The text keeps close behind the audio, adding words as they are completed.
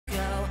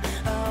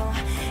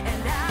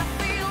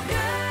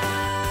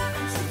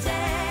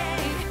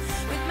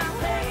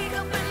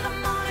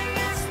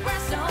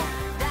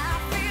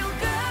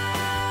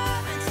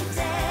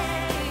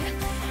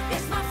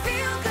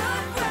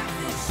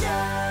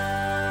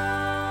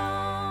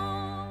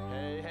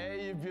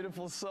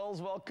beautiful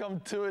souls.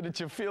 Welcome to it. It's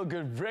your Feel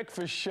Good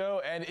Breakfast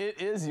Show, and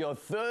it is your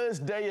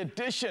Thursday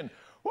edition.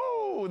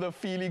 Woo! The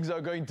feelings are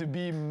going to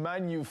be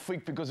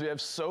magnifique because we have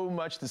so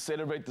much to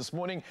celebrate this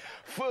morning.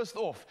 First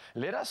off,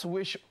 let us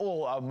wish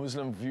all our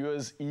Muslim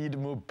viewers Eid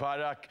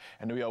Mubarak,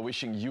 and we are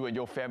wishing you and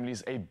your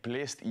families a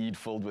blessed Eid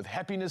filled with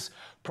happiness,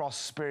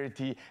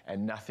 prosperity,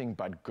 and nothing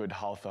but good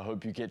health. I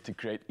hope you get to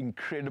create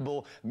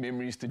incredible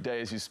memories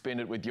today as you spend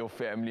it with your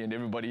family, and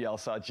everybody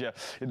else out here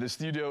in the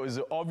studio is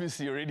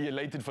obviously already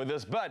elated for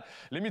this. But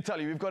let me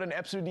tell you, we've got an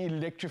absolutely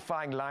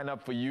electrifying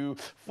lineup for you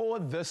for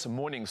this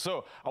morning.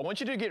 So I want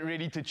you to get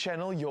ready to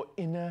channel your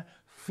inner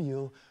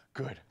feel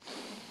good.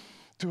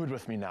 Do it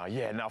with me now.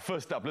 Yeah, now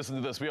first up, listen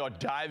to this. We are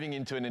diving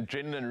into an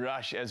adrenaline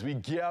rush as we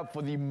gear up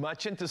for the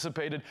much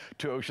anticipated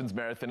Two Oceans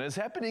Marathon. It's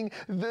happening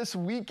this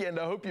weekend.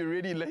 I hope you're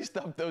ready, laced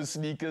up those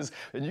sneakers,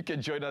 and you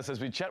can join us as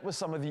we chat with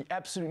some of the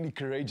absolutely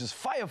courageous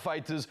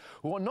firefighters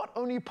who are not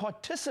only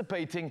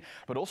participating,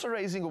 but also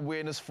raising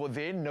awareness for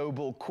their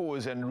noble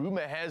cause. And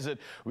rumor has it,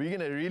 we're going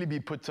to really be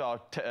put to our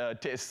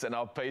tests and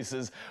our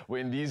paces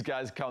when these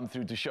guys come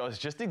through to show us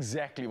just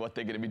exactly what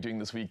they're going to be doing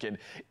this weekend.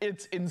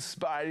 It's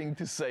inspiring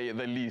to say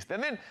the least.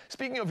 And then,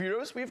 speaking of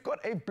heroes, we've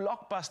got a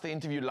blockbuster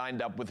interview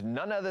lined up with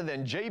none other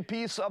than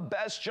JP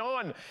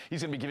Sebastian.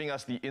 He's going to be giving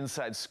us the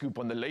inside scoop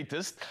on the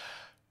latest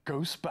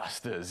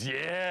Ghostbusters.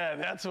 Yeah,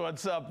 that's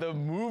what's up. The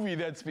movie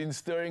that's been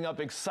stirring up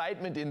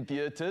excitement in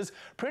theaters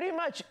pretty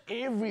much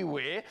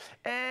everywhere.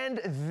 And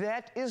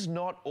that is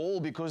not all,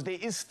 because there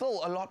is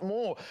still a lot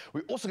more.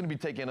 We're also going to be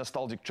taking a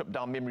nostalgic trip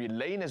down memory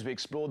lane as we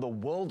explore the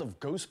world of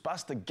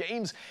Ghostbuster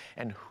games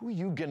and who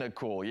you gonna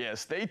call. Yeah,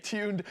 stay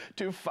tuned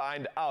to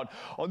find out.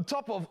 On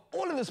top of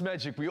all of this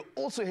magic, we're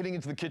also heading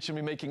into the kitchen.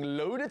 We're making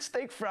loaded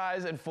steak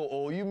fries, and for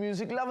all you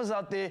music lovers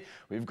out there,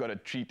 we've got a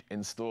treat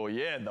in store.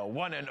 Yeah, the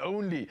one and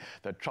only,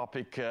 the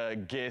tropic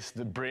guest,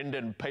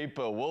 Brendan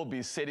Paper, will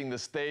be setting the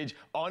stage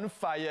on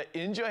fire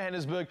in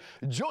Johannesburg,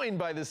 joined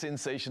by the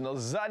sensational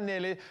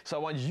Zanele. So I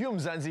want you,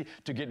 Mzansi,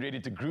 to get ready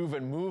to groove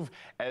and move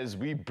as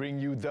we bring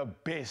you the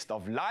best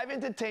of live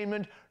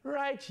entertainment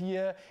right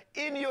here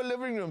in your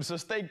living room. So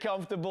stay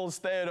comfortable,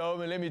 stay at home,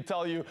 and let me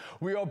tell you,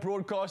 we are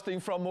broadcasting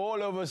from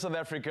all over South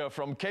Africa,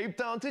 from Cape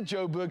Town to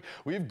Joburg.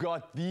 We've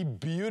got the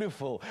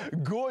beautiful,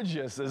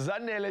 gorgeous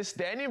Zanele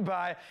standing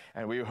by,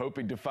 and we're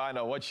hoping to find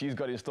out what she's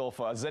got in store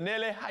for us.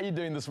 Zanele, how are you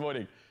doing this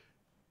morning?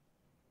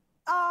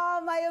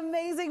 Oh, my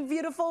amazing,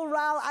 beautiful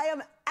Raul. I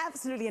am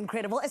absolutely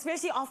incredible,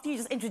 especially after you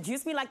just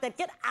introduced me like that.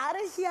 Get out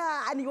of here.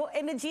 And your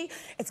energy,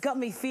 it's got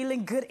me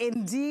feeling good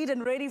indeed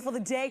and ready for the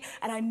day.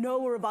 And I know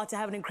we're about to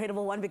have an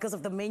incredible one because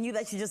of the menu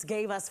that you just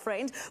gave us,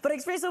 friend. But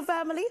Expresso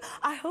family,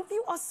 I hope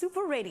you are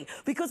super ready,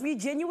 because we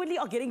genuinely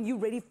are getting you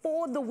ready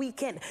for the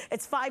weekend.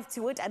 It's 5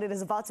 to it, and it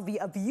is about to be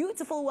a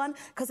beautiful one,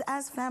 because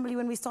as family,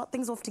 when we start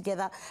things off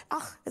together,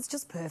 it's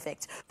just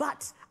perfect.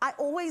 But I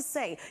always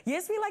say,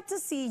 yes, we like to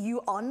see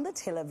you on the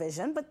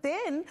television, but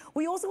then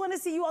we also want to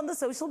see you on the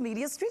social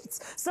media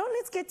streets. So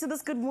let's get to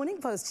this good morning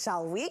post,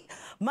 shall we?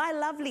 My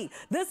lovely,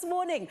 this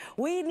morning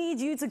we need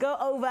you to go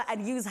over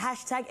and use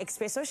hashtag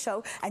Expresso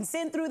Show and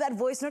send through that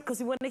voice note, because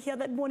we want to hear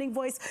that morning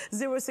voice.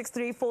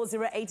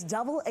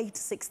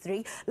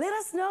 063-408-8863. Let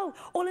us know,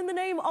 all in the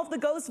name of the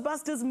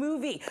Ghostbusters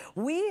movie.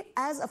 We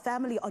as a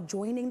family are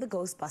joining the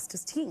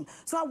Ghostbusters team.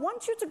 So I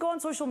want you to go on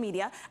social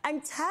media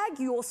and tag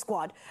your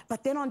squad,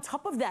 but then on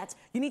top of that,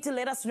 you need to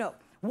let us know,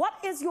 what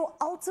is your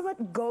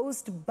ultimate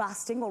ghost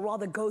busting, or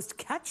rather ghost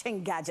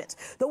catching gadget?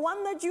 The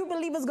one that you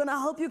believe is going to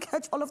help you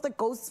catch all of the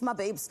ghosts, my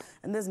babes.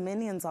 And there's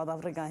many in South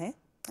Africa, eh?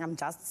 I'm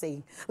just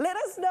saying. Let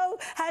us know.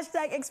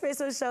 Hashtag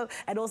Expresso Show,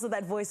 and also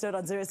that voice note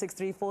on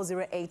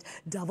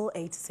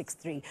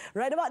 063-408-8863.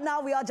 Right about now,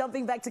 we are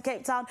jumping back to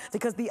Cape Town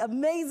because the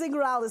amazing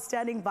Raul is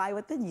standing by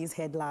with the news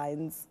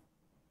headlines.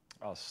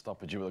 I'll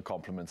stop at you with the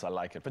compliments. I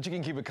like it. But you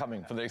can keep it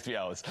coming for the next 3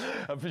 hours.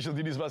 Official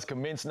duties must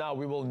commence now.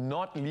 We will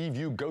not leave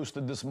you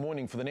ghosted this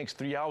morning for the next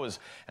 3 hours.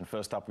 And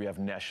first up, we have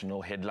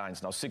national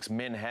headlines. Now, 6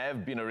 men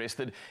have been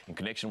arrested in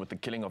connection with the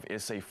killing of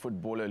SA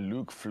footballer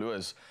Luke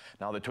Fleurs.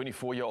 Now, the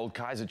 24-year-old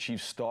Kaizer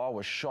Chiefs star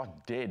was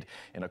shot dead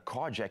in a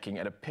carjacking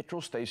at a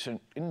petrol station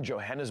in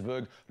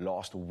Johannesburg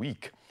last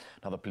week.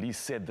 Now, the police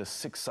said the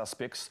 6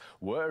 suspects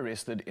were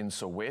arrested in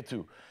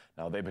Soweto.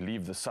 Now, they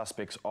believe the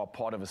suspects are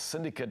part of a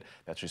syndicate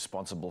that's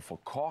responsible for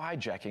car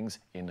hijackings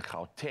in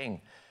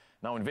Gauteng.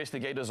 Now,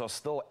 investigators are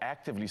still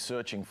actively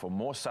searching for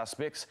more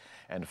suspects,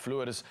 and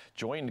Fleurs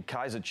joined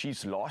Kaizer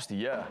Chiefs last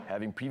year,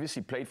 having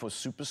previously played for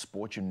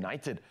SuperSport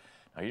United.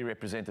 Now, he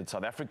represented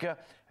South Africa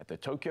at the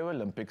Tokyo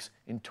Olympics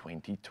in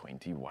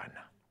 2021.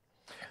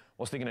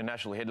 Well, sticking to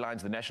national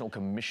headlines, the National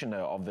Commissioner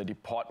of the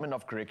Department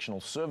of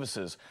Correctional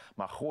Services,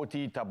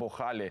 Magoti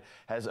Tabogale,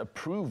 has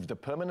approved the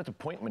permanent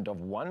appointment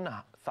of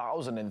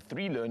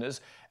 1,003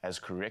 learners as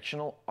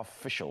correctional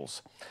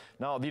officials.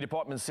 Now, the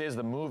department says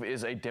the move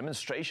is a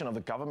demonstration of the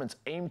government's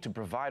aim to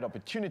provide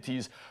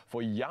opportunities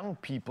for young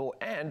people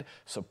and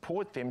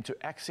support them to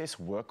access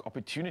work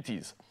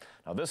opportunities.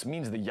 Now, this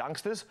means the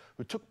youngsters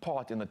who took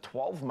part in the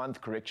 12-month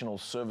Correctional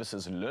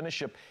Services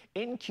Learnership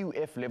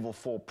NQF Level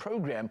 4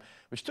 program,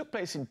 which took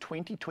place in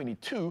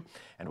 2022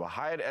 and were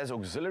hired as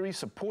auxiliary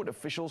support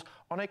officials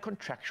on a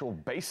contractual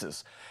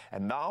basis,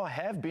 and now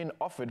have been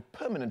offered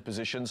permanent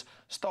positions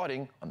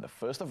starting on the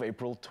 1st of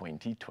April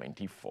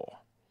 2024.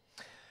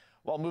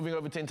 While moving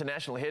over to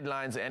international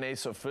headlines, and a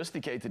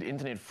sophisticated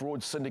internet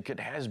fraud syndicate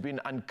has been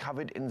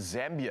uncovered in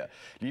Zambia,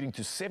 leading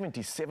to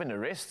 77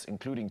 arrests,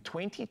 including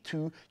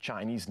 22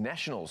 Chinese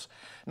nationals.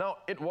 Now,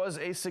 it was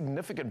a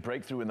significant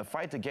breakthrough in the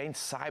fight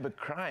against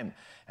cybercrime,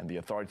 and the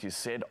authorities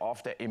said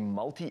after a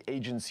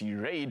multi-agency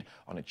raid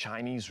on a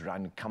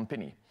Chinese-run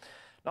company.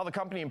 Now, the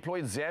company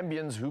employed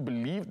Zambians who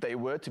believed they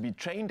were to be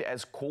trained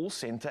as call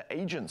center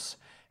agents.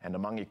 And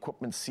among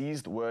equipment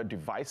seized were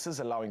devices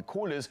allowing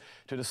callers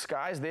to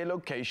disguise their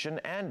location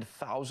and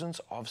thousands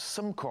of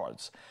SIM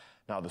cards.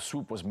 Now, the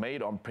swoop was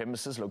made on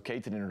premises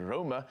located in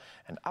Roma,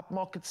 an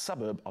upmarket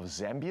suburb of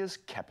Zambia's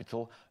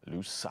capital,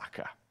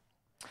 Lusaka.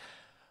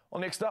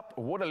 Well, next up,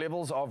 water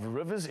levels of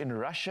rivers in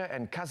Russia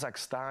and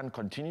Kazakhstan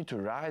continue to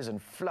rise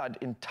and flood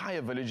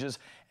entire villages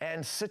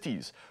and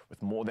cities,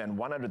 with more than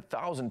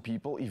 100,000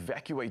 people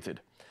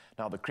evacuated.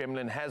 Now, the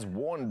Kremlin has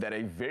warned that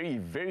a very,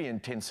 very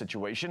intense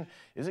situation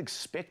is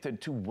expected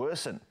to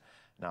worsen.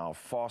 Now,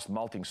 fast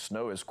melting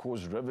snow has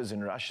caused rivers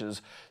in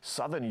Russia's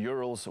southern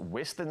Urals,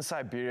 western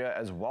Siberia,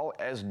 as well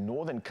as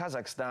northern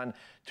Kazakhstan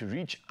to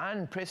reach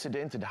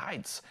unprecedented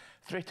heights,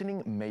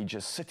 threatening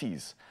major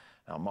cities.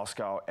 Now,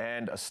 Moscow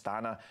and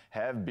Astana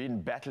have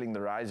been battling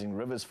the rising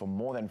rivers for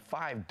more than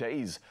 5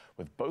 days,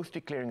 with both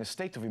declaring a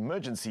state of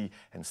emergency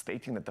and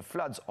stating that the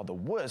floods are the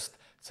worst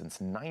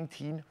since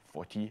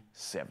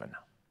 1947.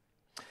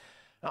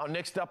 Now,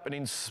 next up, an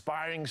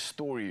inspiring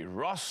story.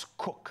 Ross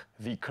Cook,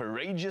 the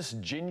courageous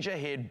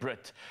ginger-haired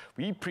Brit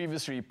we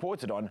previously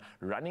reported on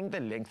running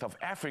the length of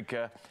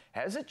Africa,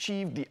 has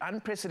achieved the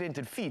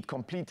unprecedented feat,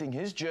 completing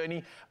his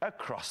journey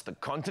across the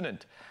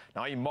continent.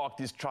 Now, he marked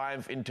his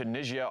triumph in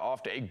Tunisia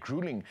after a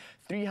grueling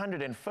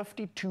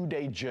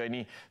 352-day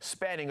journey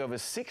spanning over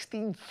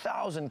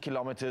 16,000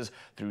 kilometers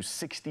through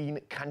 16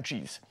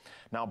 countries.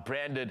 Now,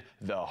 branded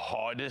the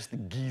hardest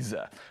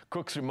geezer,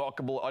 Cook's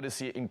remarkable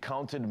odyssey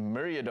encountered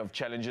myriad of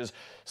challenges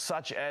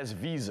such as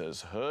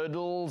visas,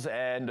 hurdles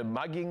and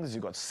muggings.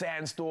 You got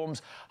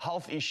sandstorms,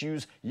 health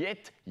issues,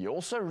 yet he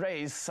also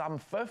raised some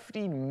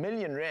 15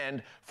 million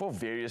rand for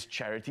various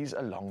charities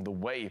along the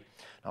way.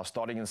 Now,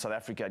 starting in South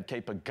Africa at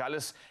Cape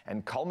Agulhas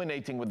and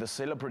culminating with the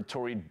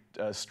celebratory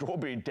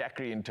strawberry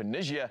daiquiri in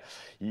Tunisia,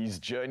 his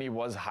journey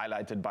was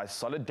highlighted by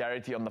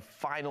solidarity on the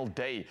final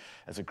day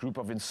as a group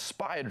of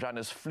inspired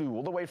runners flew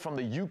all the way from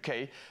the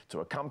UK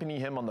to accompany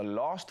him on the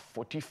last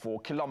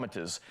 44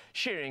 kilometers,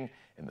 sharing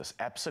in this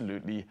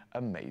absolutely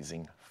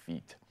amazing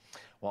feat.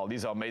 Well,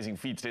 these are amazing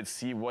feats. Let's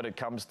see what it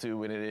comes to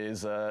when it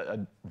is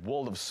a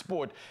world of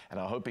sport, and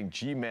I'm hoping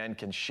G-Man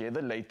can share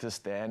the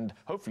latest and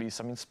hopefully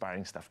some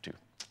inspiring stuff too.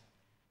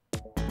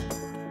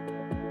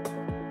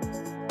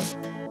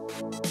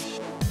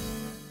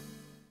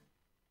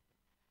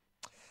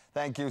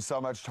 Thank you so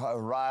much,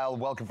 Ryle.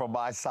 Welcome from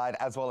my side,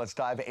 as well as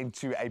dive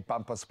into a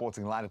bumper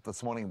sporting lineup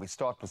this morning. We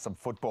start with some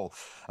football.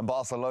 And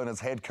Barcelona's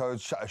head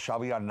coach,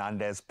 Xavi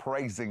Hernandez,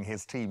 praising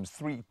his team's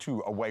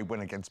 3-2 away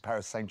win against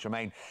Paris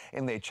Saint-Germain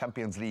in their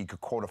Champions League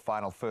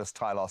quarter-final first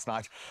tie last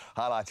night,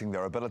 highlighting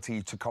their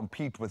ability to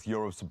compete with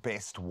Europe's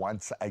best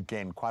once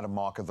again. Quite a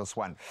marker, this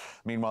one.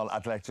 Meanwhile,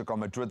 Atletico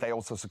Madrid, they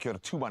also secured a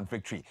 2-1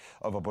 victory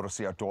over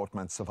Borussia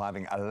Dortmund,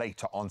 surviving a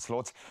late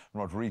onslaught.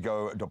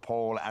 Rodrigo de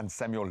Paul and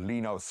Samuel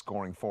Lino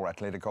scoring for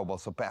Atletico, while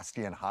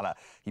Sebastian Haller,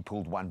 he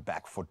pulled one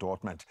back for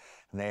Dortmund.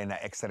 And then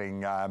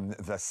exiting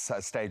this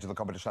stage of the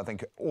competition, I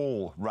think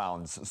all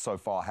rounds so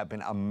far have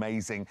been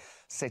amazing,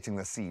 setting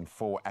the scene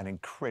for an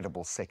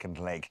incredible second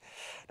leg.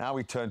 Now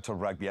we turn to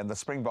rugby, and the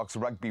Springboks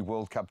Rugby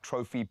World Cup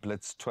Trophy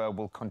Blitz Tour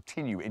will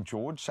continue in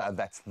George.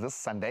 That's this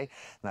Sunday, and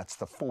that's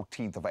the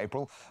 14th of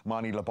April.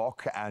 Mani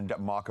Lebok and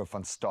Marco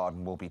van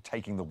Staden will be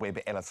taking the Webb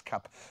Ellis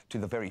Cup to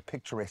the very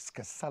picturesque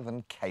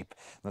Southern Cape.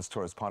 This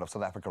tour is part of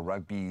South Africa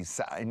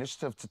Rugby's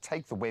initiative to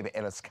take the Webb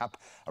Ellis Cup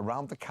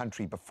around the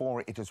country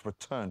before it is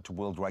returned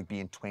to World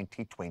Rugby in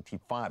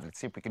 2025. Let's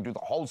see if we can do the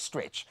whole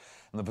stretch.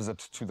 And the visit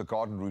to the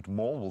Garden Route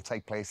Mall will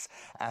take place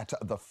at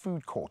the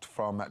food court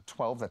from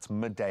 12, that's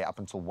midday, up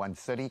until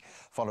 1:30,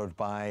 followed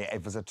by a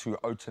visit to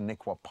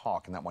Outeniqua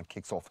Park, and that one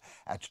kicks off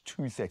at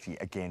 2:30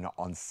 again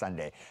on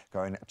Sunday.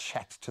 Go and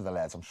chat to the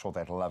lads. I'm sure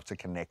they'd love to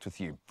connect with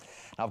you.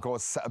 Now, of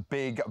course, a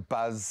big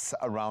buzz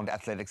around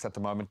athletics at the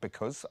moment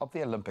because of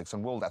the Olympics,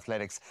 and World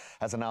Athletics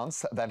has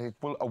announced that it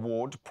will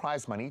award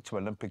prize money to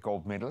Olympic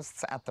gold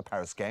medalists at the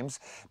Paris Games,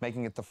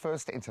 making it the first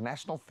first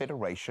international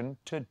federation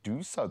to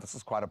do so. This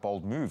is quite a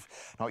bold move.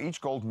 Now, each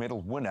gold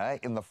medal winner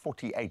in the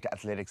 48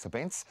 athletics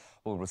events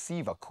will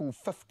receive a cool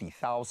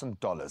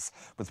 $50,000,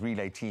 with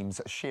relay teams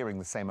sharing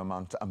the same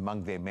amount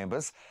among their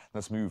members.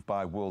 This move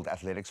by World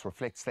Athletics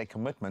reflects their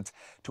commitment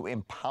to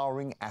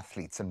empowering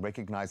athletes and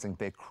recognizing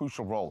their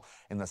crucial role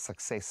in the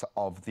success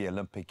of the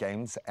Olympic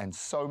Games, and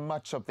so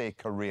much of their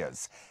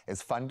careers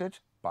is funded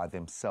by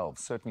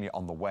themselves, certainly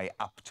on the way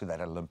up to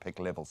that Olympic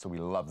level. So we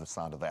love the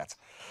sound of that.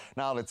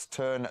 Now let's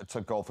turn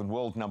to golf. And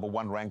world number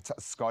 1 ranked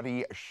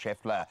Scottie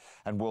Scheffler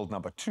and world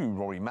number 2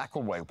 Rory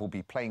McIlroy will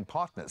be playing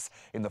partners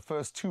in the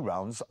first 2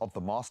 rounds of the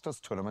Masters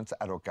tournament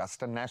at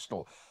Augusta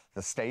National.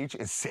 The stage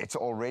is set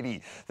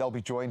already. They'll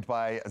be joined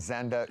by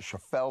Xander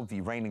Schauffele,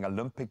 the reigning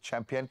Olympic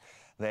champion.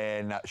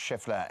 Then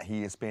Scheffler,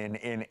 he has been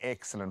in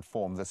excellent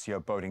form this year,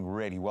 boding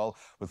really well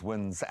with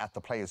wins at the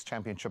Players'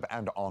 Championship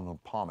and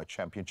Arnold Palmer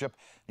Championship.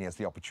 And he has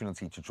the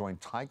opportunity to join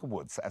Tiger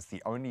Woods as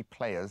the only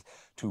players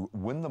to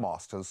win the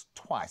Masters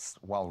twice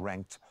while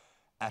ranked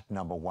at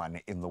number 1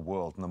 in the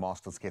world. And the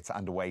Masters gets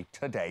underway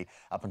today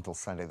up until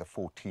Sunday, the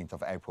 14th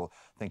of April.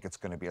 I think it's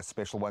going to be a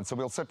special one. So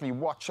we'll certainly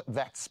watch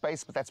that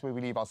space, but that's where we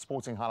leave our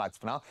sporting highlights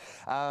for now.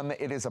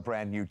 It is a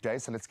brand new day,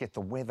 so let's get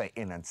the weather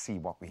in and see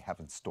what we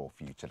have in store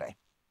for you today.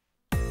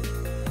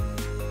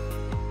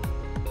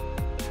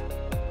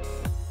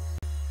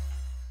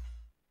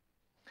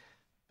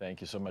 Thank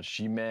you so much,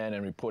 G-Man.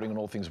 And reporting on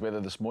all things weather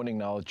this morning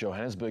now,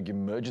 Johannesburg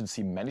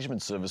Emergency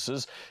Management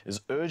Services is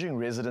urging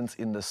residents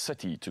in the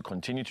city to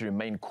continue to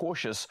remain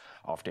cautious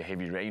after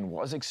heavy rain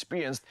was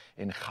experienced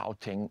in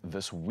Gauteng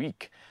this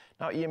week.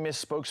 Now,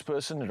 EMS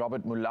spokesperson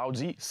Robert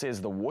Mulaudzi says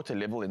the water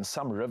level in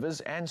some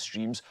rivers and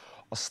streams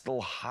are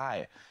still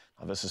high.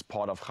 Now, this is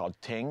part of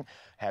Gauteng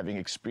having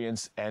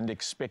experienced and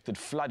expected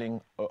flooding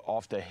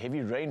after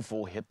heavy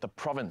rainfall hit the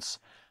province.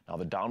 Now,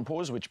 the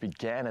downpours, which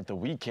began at the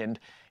weekend,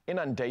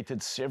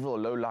 inundated several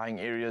low-lying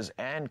areas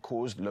and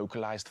caused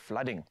localized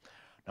flooding.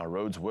 Now,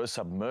 roads were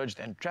submerged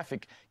and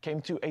traffic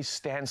came to a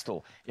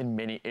standstill in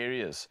many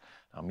areas.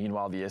 Now,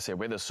 meanwhile, the SA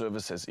Weather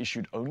Service has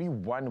issued only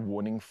 1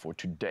 warning for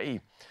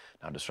today.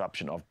 Now,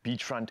 disruption of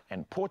beachfront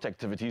and port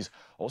activities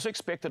also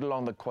expected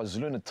along the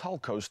KwaZulu-Natal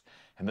coast,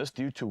 and this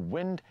due to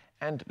wind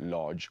and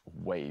large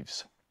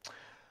waves.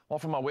 Well,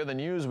 from our weather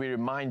news, we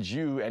remind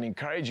you and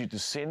encourage you to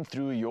send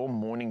through your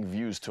morning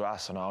views to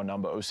us on our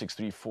number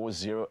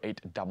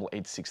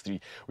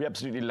 0634088863. We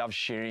absolutely love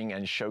sharing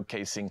and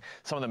showcasing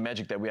some of the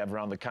magic that we have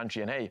around the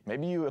country. And hey,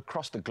 maybe you're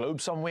across the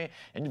globe somewhere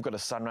and you've got a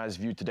sunrise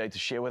view today to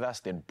share with us,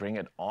 then bring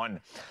it on.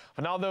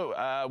 For now, though,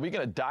 we're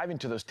going to dive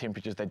into those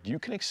temperatures that you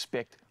can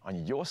expect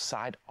on your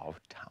side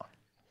of town.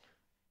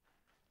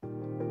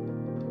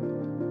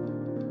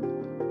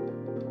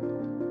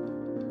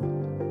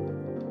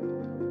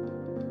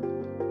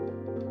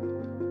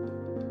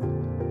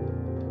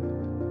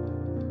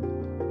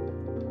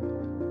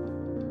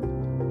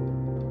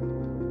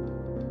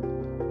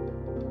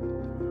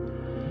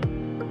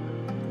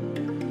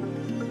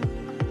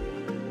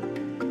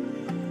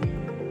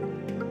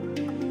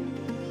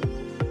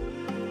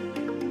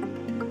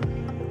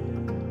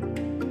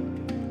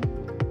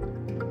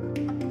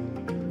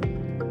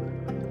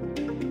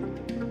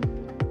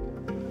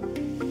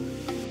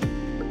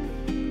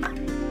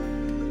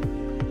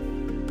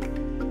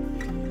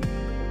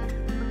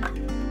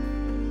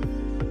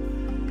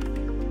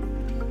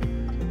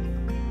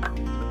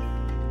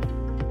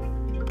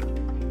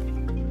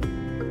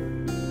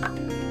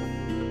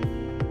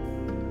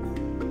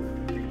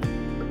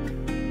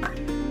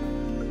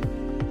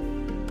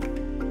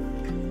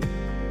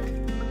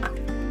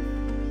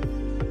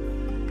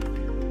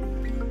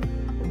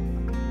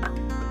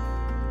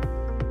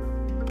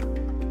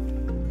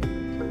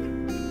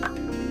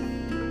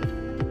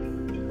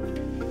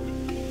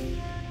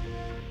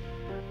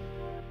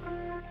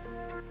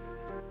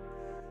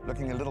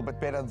 Looking a little bit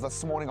better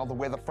this morning on the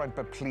weather front,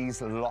 but please,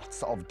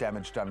 lots of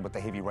damage done with the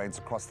heavy rains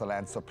across the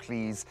land. So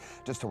please,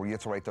 just to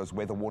reiterate those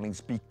weather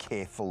warnings, be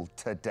careful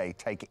today.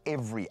 Take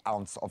every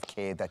ounce of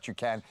care that you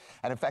can.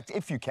 And in fact,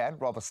 if you can,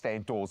 rather stay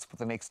indoors for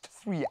the next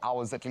 3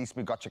 hours at least.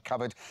 We've got you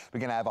covered. We're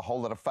going to have a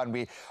whole lot of fun.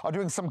 We are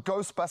doing some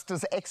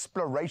Ghostbusters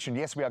exploration.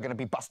 Yes, we are going to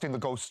be busting the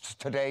ghosts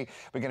today.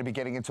 We're going to be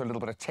getting into a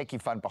little bit of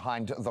techie fun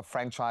behind the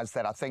franchise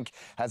that I think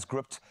has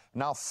gripped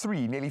now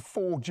 3, nearly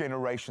 4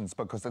 generations,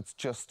 because it's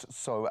just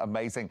so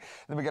amazing.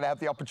 Then we're going to have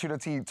the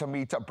opportunity to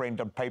meet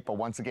Brendan Paper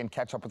once again,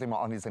 catch up with him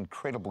on his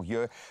incredible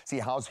year, see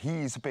how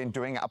he's been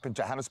doing up in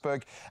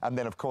Johannesburg. And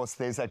then, of course,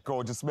 there's that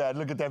gorgeous man.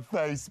 Look at that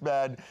face,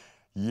 man.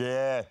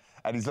 Yeah,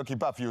 and he's looking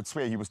buff. You would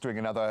swear he was doing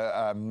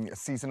another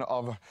season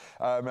of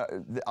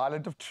the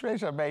Island of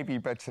Treasure, maybe,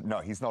 but no,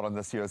 he's not on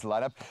this year's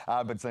lineup.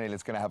 But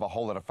Zanele's going to have a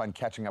whole lot of fun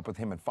catching up with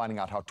him and finding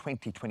out how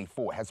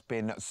 2024 has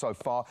been so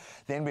far.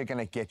 Then we're going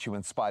to get you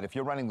inspired. If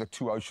you're running the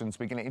 2 oceans,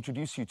 we're going to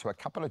introduce you to a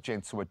couple of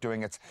gents who are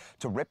doing it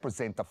to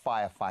represent the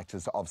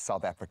firefighters of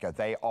South Africa.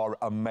 They are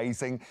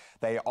amazing.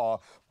 They are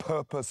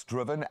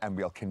purpose-driven, and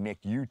we'll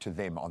connect you to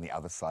them on the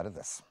other side of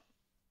this.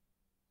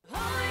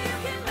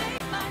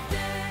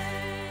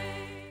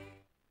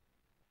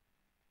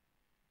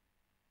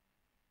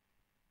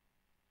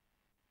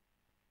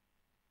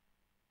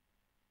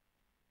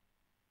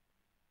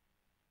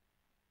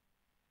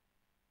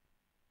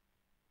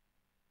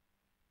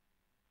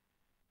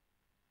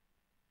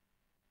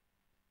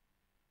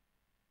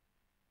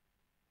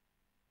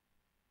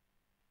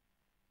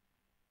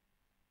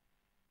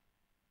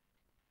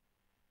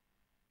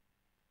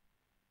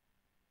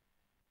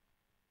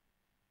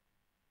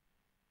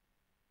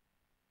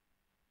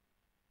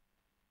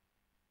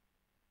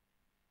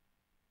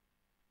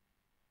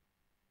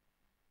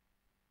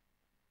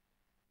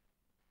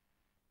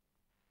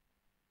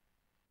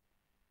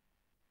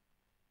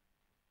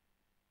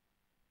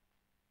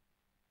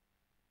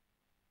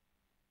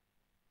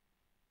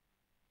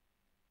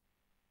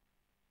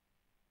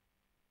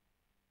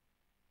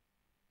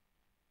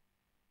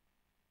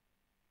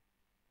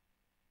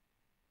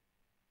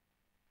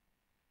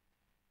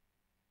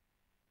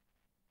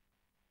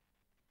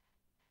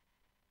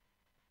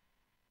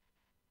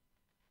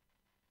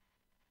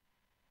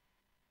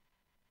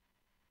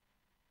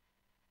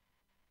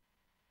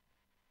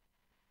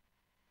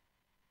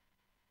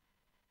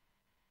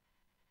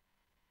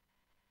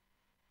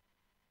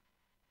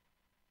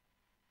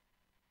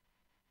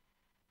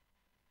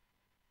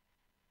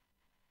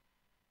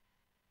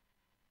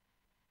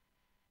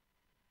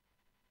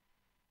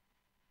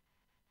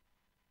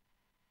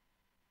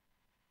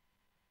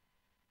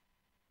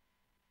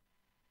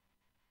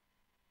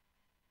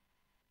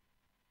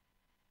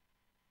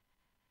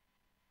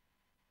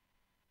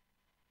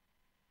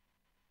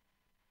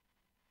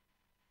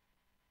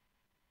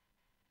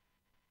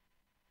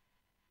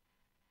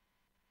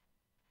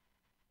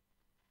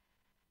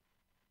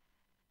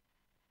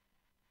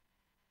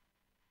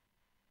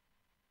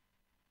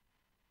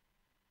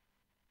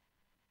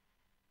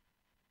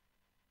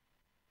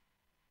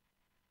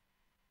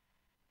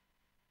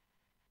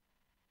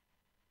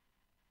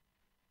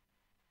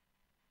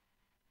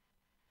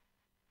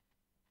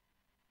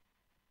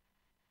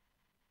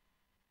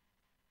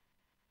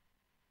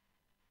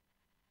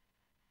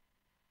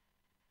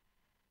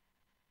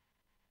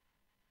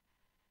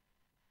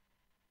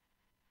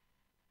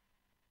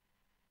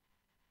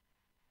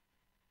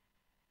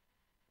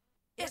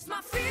 It's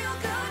my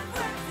feel-good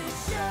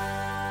breakfast show.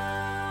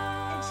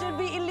 It should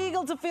be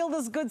illegal to feel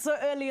this good so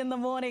early in the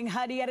morning,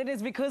 honey, and it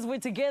is because we're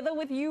together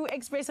with you,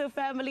 Expresso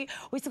family.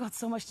 We still got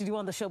so much to do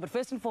on the show, but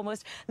first and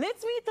foremost,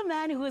 let's meet the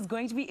man who is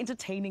going to be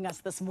entertaining us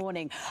this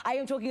morning. I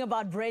am talking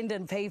about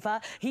Brendan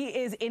Paper. He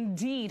is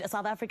indeed a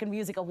South African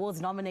Music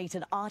Awards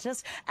nominated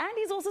artist, and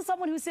he's also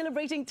someone who's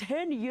celebrating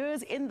 10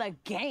 years in the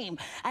game,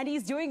 and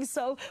he's doing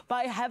so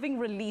by having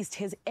released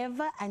his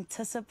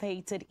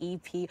ever-anticipated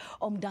EP,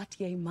 Omdat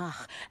Mag.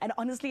 And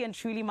honestly and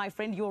truly, my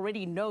friend, you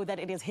already know that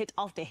it is hit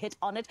after hit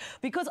on it,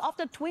 because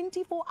after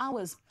 24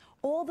 hours,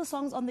 all the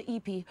songs on the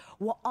EP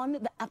were on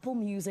the Apple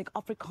Music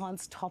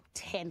Afrikaans Top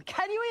 10.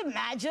 Can you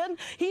imagine?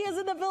 He is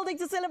in the building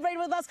to celebrate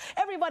with us.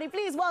 Everybody,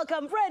 please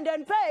welcome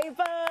Brendan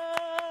Paper.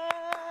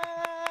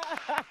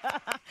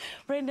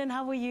 Brendan,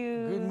 how are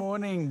you? Good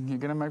morning. You're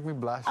going to make me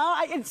blush.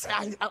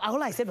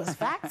 All I said was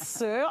facts,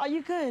 sir. Are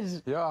you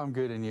good? Yeah, I'm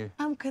good. And you?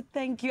 I'm good,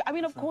 thank you. I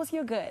mean, of course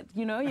you're good.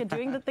 You know, you're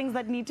doing the things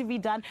that need to be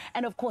done.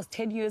 And of course,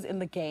 10 years in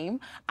the game,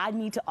 I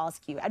need to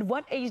ask you, at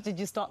what age did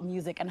you start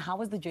music and how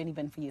has the journey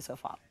been for you so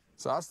far?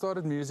 So I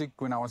started music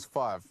when I was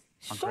 5.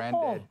 My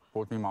granddad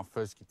bought me my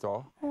first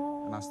guitar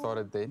and I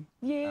started then.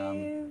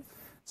 Yes.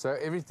 So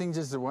everything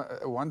just,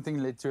 one thing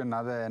led to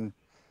another. And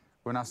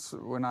when I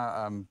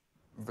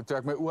toe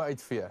ek my oë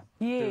uitvee.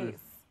 Yes.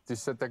 Toe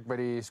sit ek by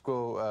die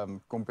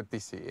skool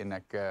kompetisie en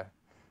ek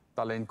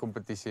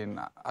talentkompetisie en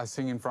I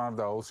sing in front of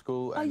the whole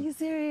school. Are you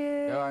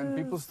serious? Yeah, and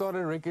people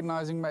started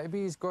recognizing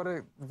maybe he's got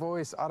a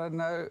voice, I don't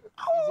know.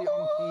 Is he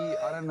on key?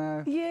 I don't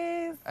know.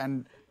 Yes.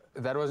 And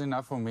that was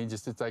enough for me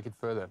just to take it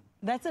further.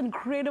 That's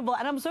incredible.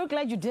 And I'm so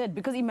glad you did,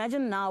 because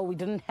imagine now we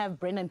didn't have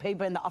Brendan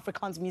Paper in the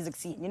Afrikaans music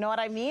scene. You know what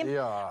I mean?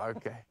 Yeah,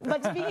 okay.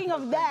 But speaking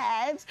of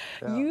that,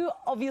 you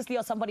obviously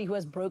are somebody who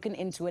has broken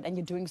into it and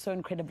you're doing so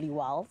incredibly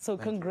well. So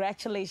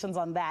congratulations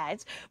on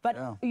that. But,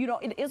 you know,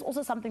 it is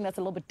also something that's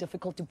a little bit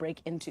difficult to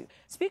break into.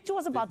 Speak to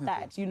us about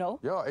that, you know?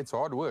 Yeah, it's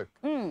hard work.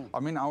 I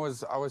mean, I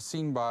was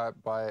seen by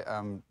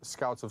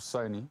scouts of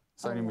Sony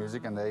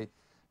Music, and they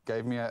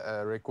gave me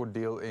a record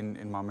deal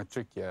in my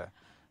matric year.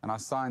 And I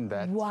signed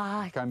that.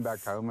 What? Came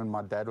back home and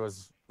my dad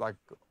was like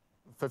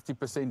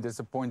 50%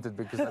 disappointed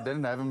because I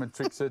didn't have a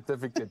matric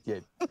certificate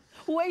yet.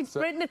 Wait, so,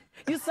 Brendan,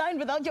 you signed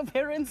without your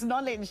parents'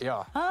 knowledge.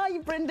 Yeah. Ah,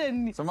 you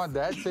Brendan. So my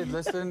dad said,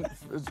 listen,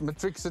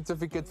 matric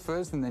certificate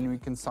first and then we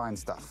can sign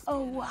stuff.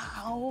 Oh,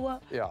 wow.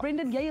 Yeah.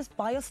 Brendan, jy is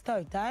baie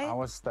stout, eh? I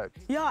was stoked.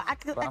 Yeah,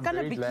 ek kan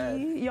 'n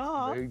bietjie,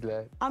 yeah. Very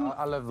glad.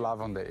 I love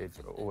love on the edge,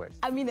 always.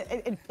 I mean,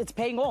 it's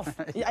paying off.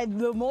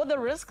 The more the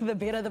risk, the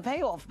better the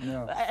payoff.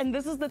 Yeah. And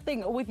this is the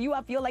thing. With you,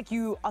 I feel like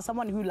you are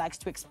someone who likes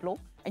to explore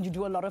and you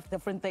do a lot of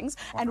different things.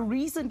 And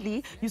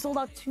recently, you sold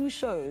out 2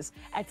 shows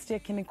at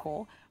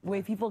Stekiniko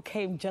where people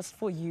came just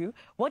for you.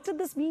 What did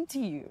this mean to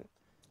you?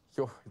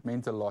 Yo, it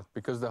meant a lot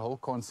because the whole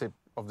concept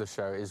of the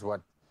show is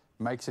what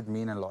makes it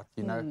mean a lot,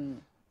 you know?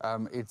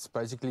 It's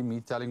basically me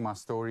telling my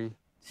story.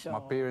 Sure. My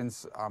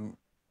parents, I'm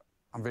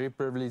very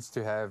privileged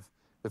to have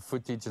the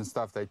footage and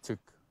stuff they took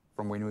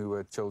from when we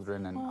were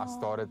children, and I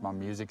started my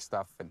music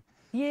stuff, and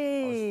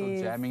I was still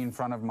jamming in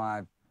front of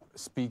my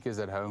speakers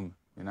at home,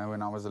 you know,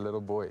 when I was a little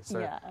boy.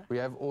 So we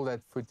have all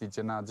that footage,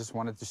 and I just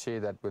wanted to share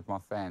that with my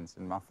fans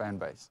and my fan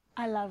base.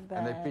 I love that.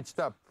 And they pitched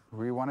up.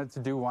 We wanted to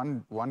do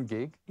one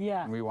gig,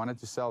 and we wanted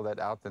to sell that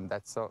out, and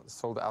that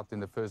sold out in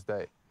the first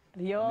day.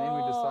 Yo. And then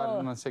we decided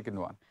on a second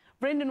one.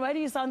 Brendan, why do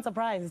you sound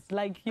surprised?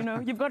 Like, you know,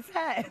 you've got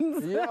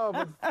fans. Yeah,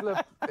 but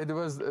flip, it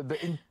was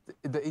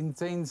the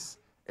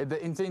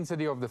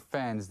intensity of the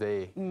fans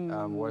there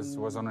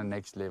was on a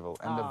next level,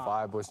 and the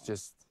vibe was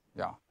just,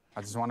 I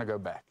just want to go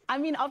back. I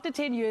mean, after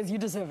 10 years, you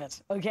deserve it,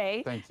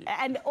 okay? Thank you.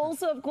 And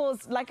also, of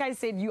course, like I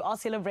said, you are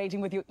celebrating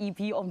with your EP,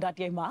 Omdat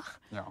Mag.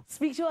 Yeah.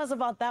 Speak to us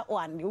about that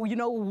one. You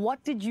know,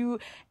 what did you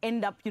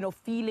end up, you know,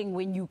 feeling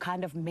when you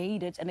kind of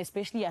made it, and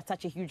especially at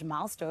such a huge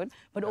milestone,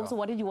 but also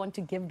what did you want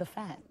to give the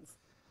fans?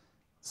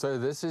 So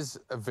this is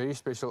a very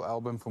special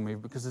album for me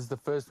because it's the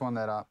first one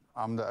that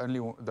I'm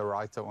the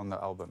writer on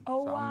the album.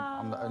 Oh, so wow.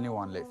 I'm the only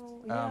one left.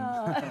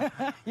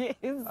 Yeah.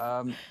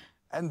 Yes.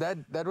 And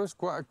that was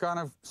quite kind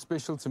of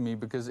special to me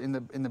because in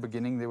the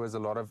beginning there was a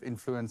lot of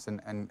influence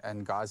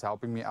and guys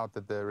helping me out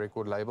at the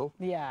record label.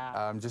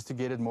 Yeah. Just to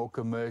get it more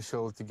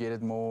commercial, to get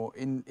it more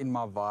in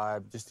my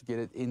vibe, just to get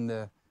it in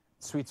the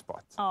sweet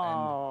spot.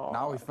 Oh. And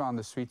now we found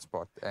the sweet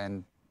spot,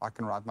 and I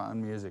can write my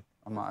own music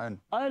on my own.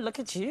 Oh, look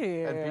at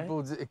you.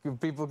 And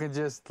people can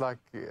just like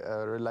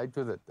relate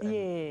with it.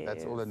 And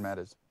that's all that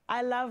matters.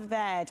 I love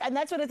that. And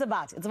that's what it's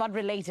about. It's about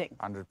relating.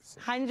 100%.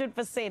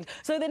 100%.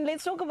 So then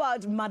let's talk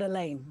about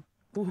Madeleine.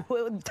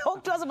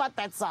 Talk to us about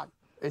that song.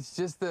 It's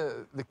just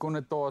the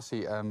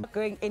connotatie.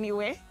 Going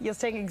anywhere. You're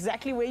staying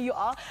exactly where you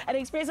are. At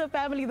Expresso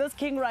family, this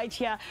king right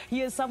here,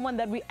 he is someone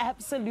that we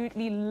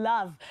absolutely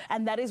love.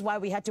 And that is why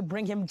we had to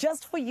bring him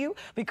just for you,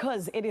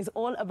 because it is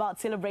all about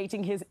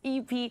celebrating his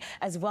EP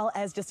as well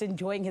as just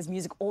enjoying his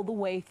music all the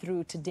way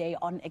through today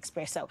on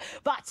Expresso.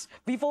 But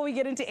before we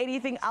get into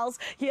anything else,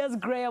 here's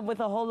Graham with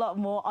a whole lot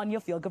more on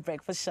your Feel Good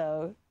Breakfast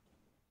show.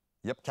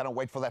 Yep, cannot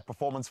wait for that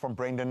performance from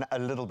Brendan a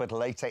little bit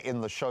later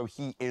in the show.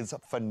 He is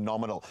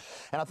phenomenal.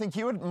 And I think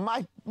you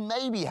might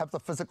maybe have the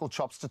physical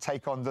chops to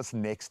take on this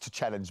next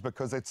challenge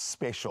because it's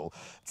special.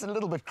 It's a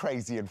little bit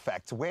crazy, in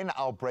fact. When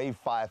our brave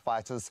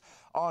firefighters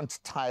aren't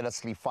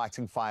tirelessly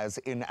fighting fires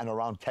in and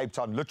around Cape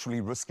Town,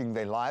 literally risking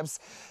their lives,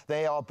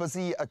 they are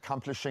busy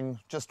accomplishing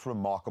just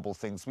remarkable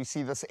things. We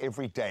see this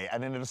every day.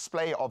 And in a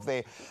display of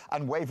their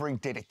unwavering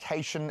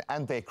dedication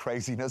and their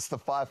craziness, the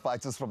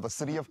firefighters from the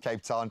city of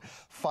Cape Town,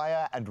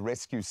 Fire and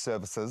Rescue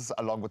Services,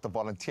 along with the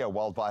volunteer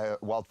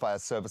wildfire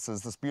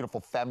services, this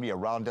beautiful family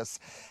around us,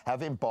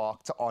 have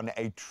embarked on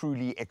a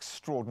truly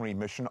extraordinary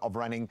mission of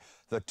running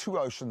the Two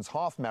Oceans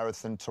Half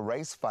Marathon to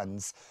raise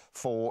funds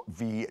for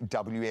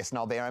VWS.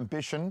 Now, their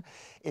ambition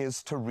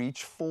is to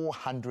reach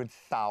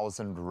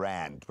 400,000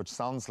 Rand, which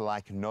sounds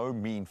like no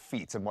mean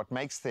feat. And what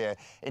makes their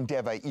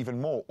endeavour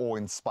even more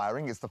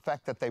awe-inspiring is the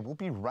fact that they will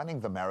be running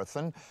the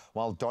marathon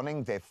while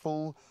donning their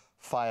full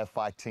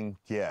firefighting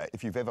gear.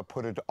 If you've ever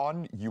put it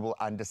on, you will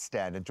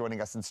understand. And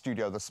joining us in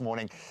studio this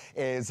morning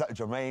is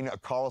Jermaine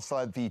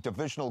Carlson, the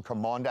Divisional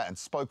Commander and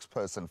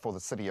Spokesperson for the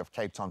City of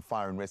Cape Town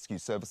Fire and Rescue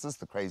Services,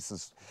 the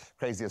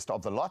craziest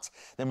of the lot.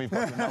 Then we've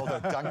got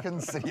Ronaldo Duncan,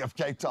 City of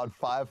Cape Town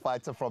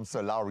firefighter from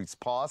Sir Lowry's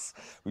Pass.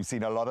 We've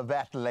seen a lot of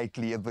that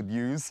lately in the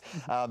news.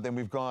 Then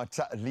we've got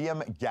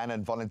Liam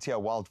Gannon, Volunteer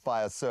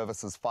Wildfire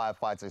Services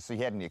firefighter. So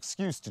he had an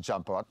excuse to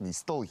jump out, and he's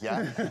still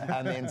here.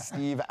 And then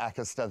Steve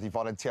Ackerster, the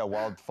Volunteer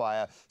Wildfire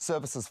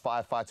Services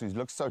firefighter, who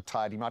looks so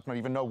tired he might not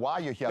even know why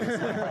you're here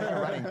this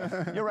morning.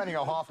 You're running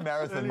a half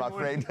marathon, my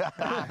friend.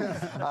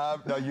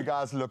 No, you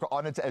guys look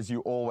on it as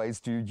you always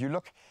do. You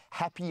look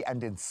happy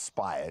and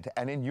inspired,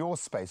 and in your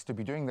space to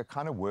be doing the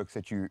kind of work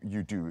that you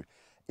do,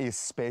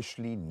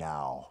 especially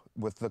now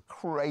with the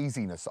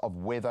craziness of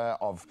weather,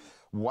 of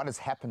what has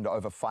happened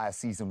over fire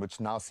season, which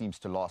now seems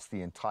to last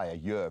the entire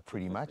year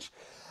pretty much.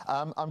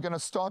 I'm going to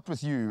start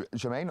with you,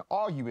 Jermaine.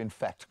 Are you in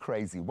fact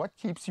crazy? What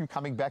keeps you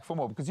coming back for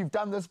more? Because you've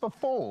done this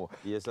before.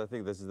 Yes, I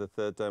think this is the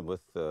third time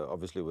with,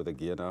 obviously with the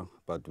gear now,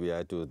 but we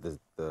had to,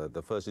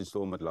 the first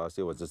installment last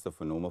year was just the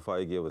normal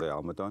fire gear with the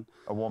helmet on.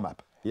 A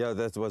warm-up. Yeah,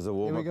 that was a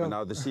warm-up, and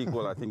now the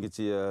sequel, I think it's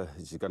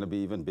going to be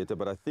even better,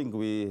 but I think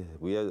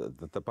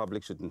the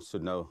public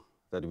should know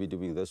that we're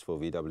doing this for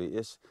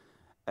VWS.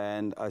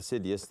 And I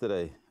said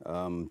yesterday,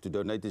 to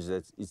donate is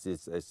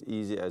as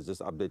easy as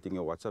just updating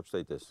your WhatsApp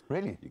status.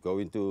 Really? You go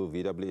into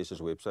VWS's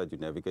website, you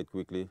navigate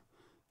quickly,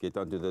 get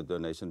onto the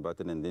donation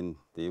button, and then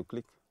there you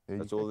click.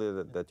 That's all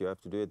that you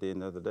have to do at the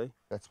end of the day.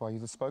 That's why you're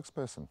the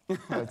spokesperson.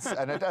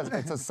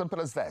 It's as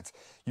simple as that.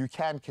 You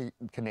can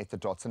connect the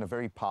dots in a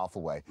very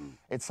powerful way.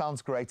 It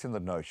sounds great in the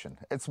notion.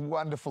 It's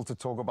wonderful to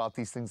talk about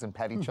these things and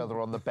pat each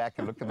other on the back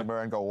and look in the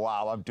mirror and go,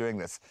 wow, I'm doing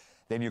this.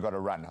 Then you've got to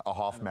run a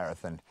half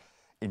marathon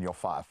in your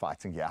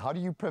firefighting gear. How do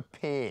you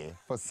prepare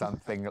for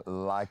something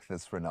like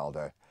this,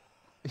 Ronaldo?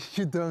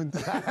 You don't.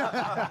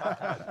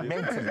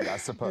 Mentally, I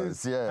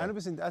suppose, yeah.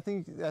 100%. I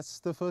think that's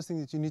the first thing,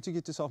 that you need to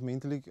get yourself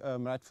mentally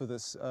right for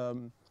this.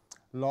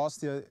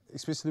 Last year,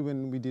 especially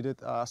when we did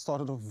it, I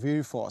started off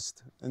very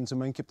fast. And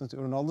Jermaine kept on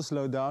saying, Ronaldo,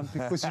 slow down,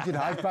 because you get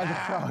hyped by the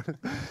crowd.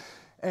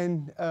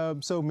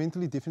 And so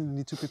mentally, definitely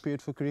need to prepare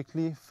it for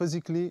correctly.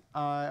 Physically,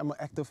 I am an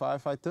active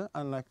firefighter,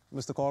 unlike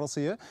Mr.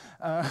 Carlson here,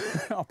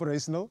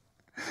 operational.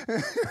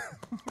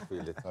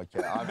 Feel it.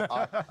 Okay,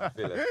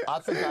 I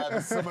think I have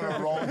a similar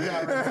role here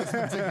in this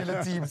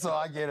particular team, so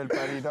I get it,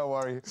 buddy, don't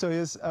worry. So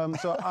yes,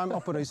 so I'm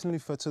operationally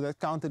fit, so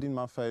that counted in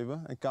my favor,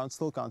 and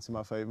still counts in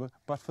my favor.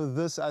 But for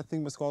this, I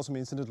think Mr. Carlson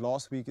mentioned it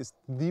last week, is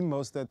the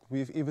most that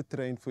we've ever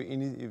trained for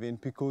any event,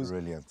 because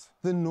Brilliant.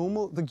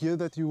 the gear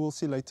that you will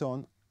see later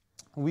on,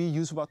 we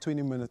use about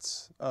 20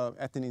 minutes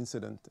at an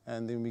incident,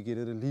 and then we get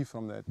a relief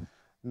from that.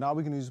 Now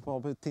we can use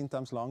probably 10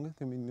 times longer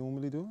than we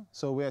normally do.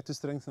 So we had to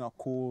strengthen our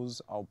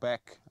cores, our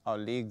back, our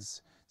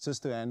legs,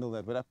 just to handle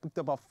that. But I picked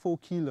up about 4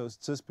 kilos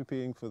just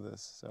preparing for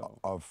this. So.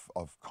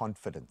 Of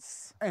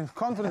confidence. And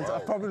confidence, I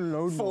probably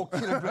load 4 more.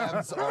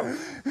 kilograms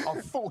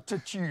of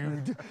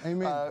fortitude.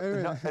 Amen.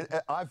 Amen.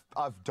 No,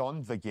 I've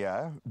donned the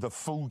gear, the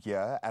full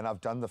gear, and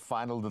I've done the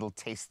final little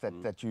test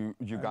that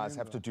you guys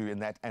have to do in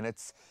that, and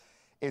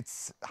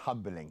it's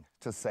humbling,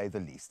 to say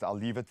the least. I'll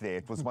leave it there.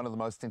 It was one of the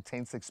most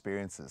intense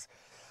experiences.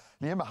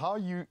 Liam, how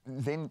you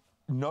then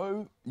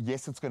know,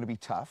 yes, it's going to be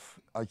tough,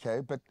 okay,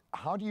 but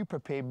how do you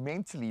prepare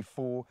mentally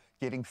for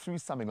getting through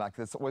something like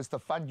this? Or is the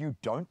fun you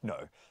don't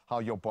know how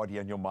your body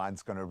and your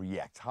mind's going to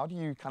react? How do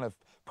you kind of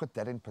put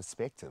that in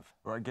perspective?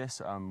 Well, I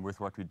guess with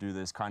what we do,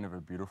 there's kind of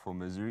a beautiful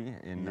misery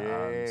in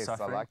Yes, I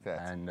suffering. like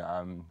that.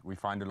 And we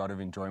find a lot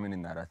of enjoyment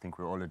in that. I think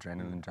we're all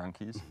adrenaline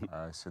junkies.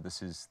 So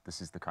this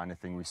is the kind of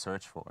thing we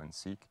search for and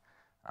seek.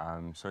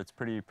 So it's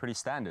pretty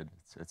standard.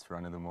 It's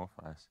run-of-the-mill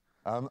for us.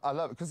 I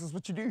love it, because this is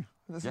what you do.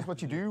 This is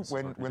what you do.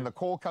 When the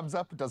call comes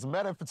up, it doesn't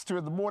matter if it's 2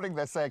 in the morning,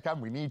 they say,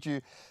 come, we need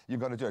you, you've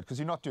got to do it. Because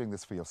you're not doing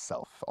this for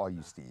yourself, are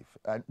you, Steve?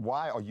 And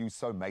why are you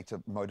so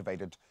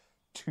motivated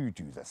to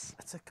do this?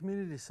 It's a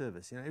community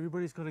service. You know,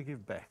 everybody's got to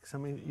give back.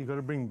 Something you've got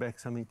to bring back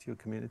something to your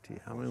community.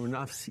 I mean, when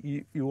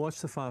you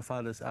watch the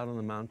firefighters out on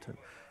the mountain,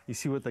 you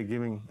see what they're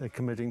giving, they're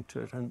committing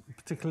to it, and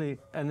particularly,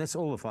 and that's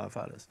all the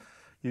firefighters.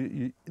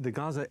 The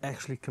guys are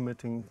actually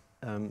committing.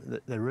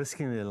 They're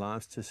risking their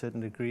lives to a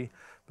certain degree,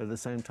 but at the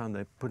same time,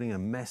 they're putting a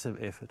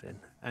massive effort in,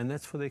 and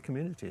that's for their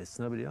community. It's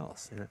nobody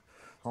else. You know,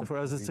 so for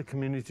us, it's a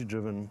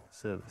community-driven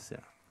service. Yeah.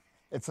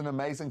 It's an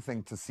amazing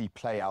thing to see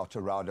play out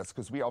around us,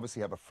 because we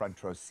obviously have a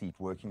front row seat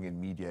working in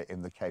media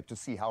in the Cape to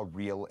see how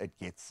real it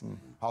gets,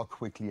 how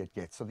quickly it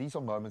gets. So these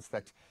are moments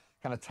that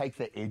kind of take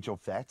the edge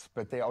off that,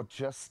 but they are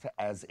just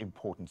as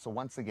important. So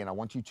once again, I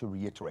want you to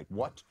reiterate,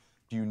 what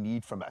do you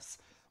need from us?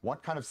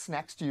 What kind of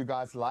snacks do you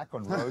guys like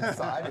on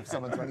roadside? If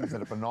someone's running, is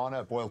it a banana,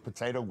 a boiled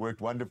potato?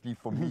 Worked wonderfully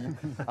for me.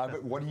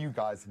 But what do you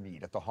guys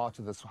need? At the heart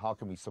of this, how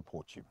can we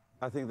support you?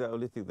 I think the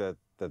only thing that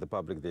the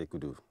public there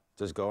could do,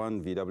 just go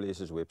on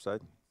VWS's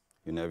website.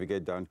 You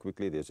navigate down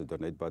quickly, there's a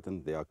donate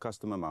button. There are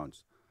custom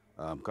amounts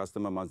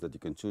that you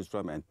can choose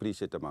from, and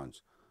preset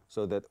amounts.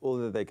 So that all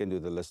that they can do,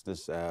 the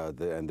listeners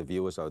and the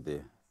viewers out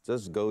there,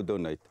 just go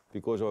donate.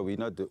 Because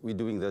we're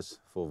doing this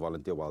for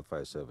volunteer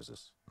wildfire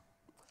services.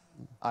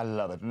 I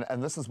love it.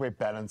 And this is where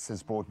balance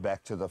is brought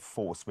back to the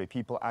force, where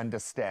people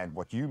understand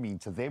what you mean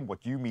to them,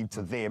 what you mean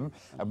to them,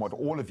 and what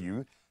all of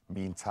you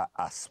mean to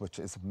us, which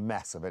is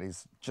massive. It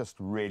is just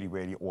really,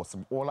 really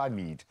awesome. All I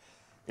need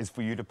is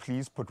for you to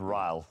please put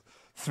Ryle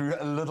through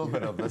a little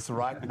bit of this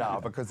right now,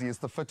 because he is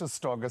the fittest,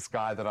 strongest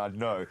guy that I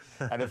know.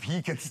 And if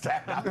he can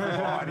stand up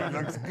and he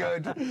looks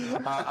good,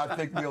 I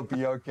think we'll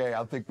be okay.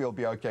 I think we'll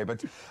be okay.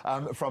 But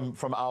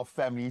from our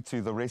family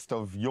to the rest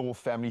of your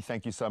family,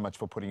 thank you so much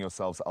for putting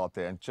yourselves out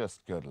there, and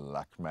just good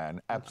luck,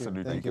 man.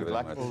 Absolutely good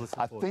luck.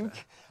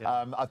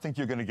 I think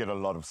you're going to get a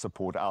lot of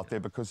support out there,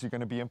 because you're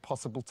going to be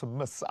impossible to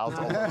miss out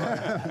on the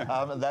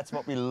road. And that's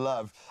what we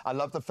love. I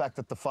love the fact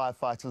that the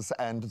firefighters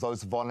and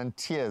those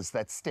volunteers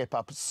that step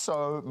up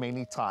so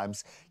many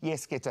times,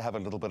 yes, get to have a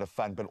little bit of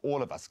fun, but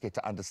all of us get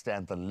to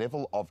understand the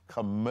level of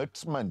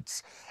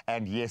commitment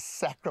and, yes,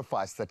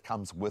 sacrifice that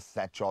comes with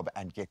that job,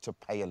 and get to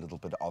pay a little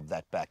bit of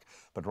that back.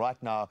 But right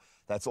now,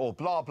 that's all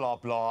blah, blah,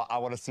 blah. I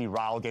want to see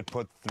Ryle get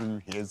put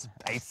through his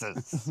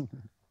paces.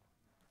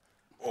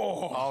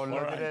 Oh,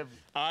 look at him.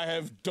 I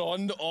have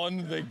donned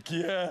on the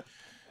gear.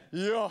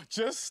 Yeah,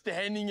 just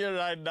standing here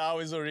right now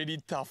is already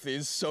tough.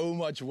 There's so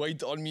much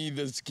weight on me.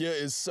 This gear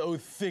is so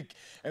thick.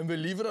 And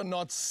believe it or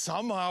not,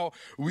 somehow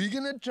we're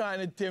going to try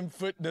and attempt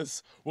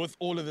fitness with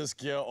all of this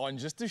gear on,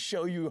 just to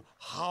show you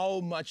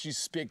how much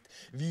respect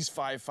these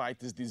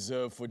firefighters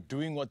deserve for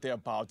doing what they're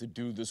about to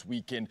do this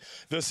weekend.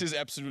 This is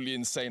absolutely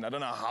insane. I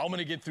don't know how I'm going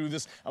to get through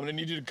this. I'm going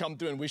to need you to come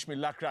through and wish me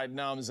luck right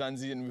now,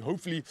 Mzansi, and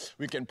hopefully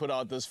we can put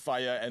out this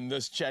fire and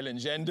this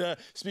challenge. And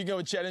speaking of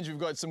a challenge, we've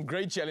got some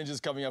great challenges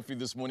coming up for you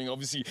this morning.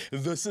 Obviously,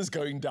 this is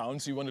going down,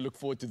 so you want to look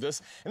forward to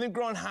this. And then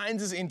Grant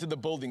Hines is into the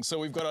building, so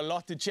we've got a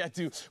lot to chat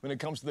to when it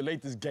comes to the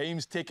latest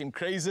games, tech, and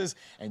crazes,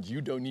 and you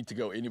don't need to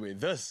go anywhere.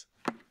 This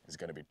is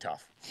going to be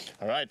tough.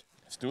 All right,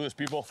 let's do this,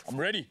 people. I'm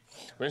ready.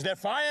 Where's that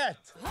fire at?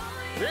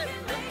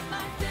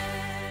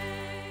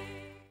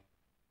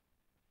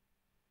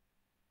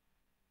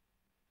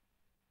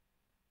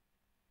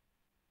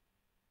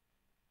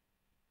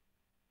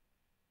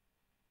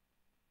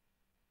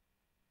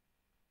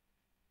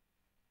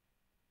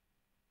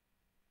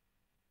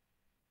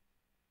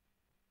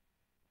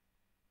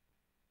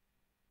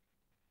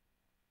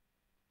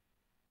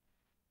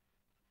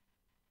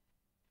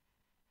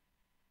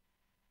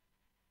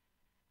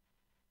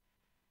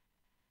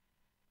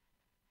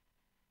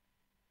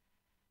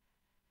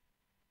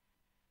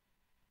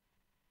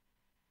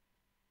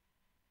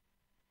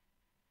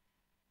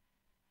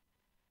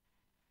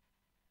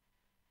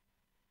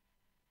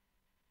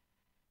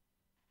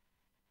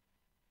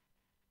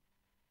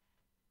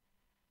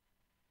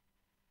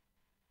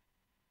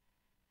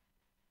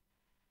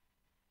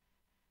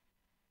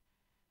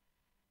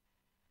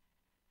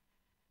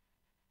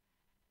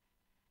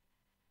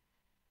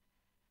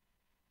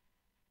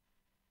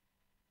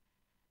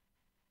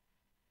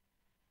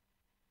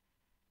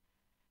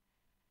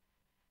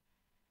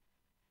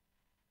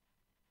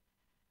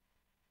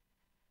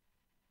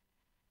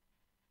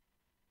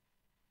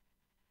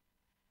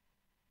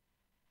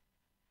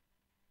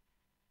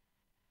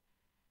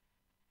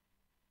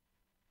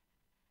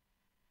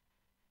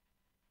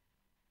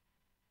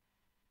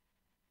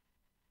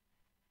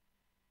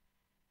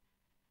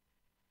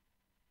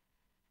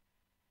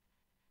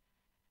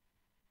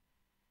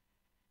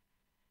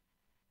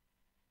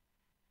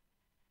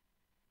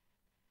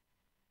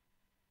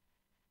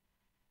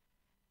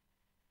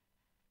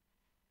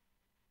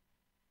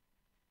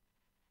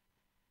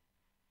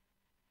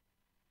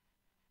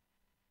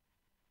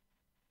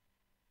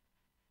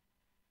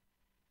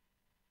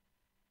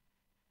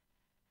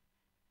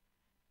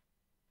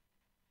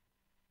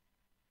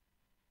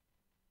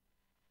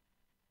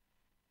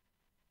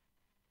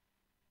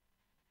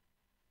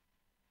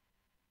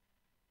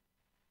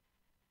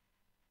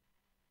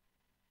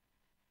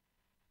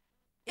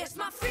 It's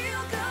my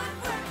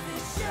feel-good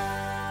breakfast show.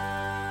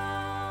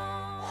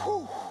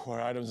 Whew. All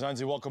right,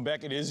 Mzansi, welcome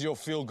back. It is your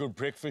Feel Good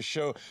Breakfast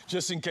Show.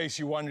 Just in case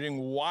you're wondering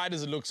why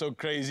does it look so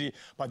crazy,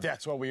 but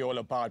that's what we're all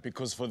about,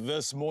 because for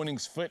this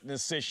morning's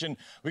fitness session,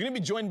 we're going to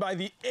be joined by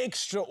the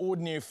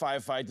extraordinary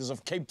firefighters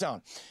of Cape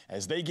Town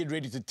as they get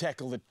ready to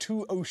tackle the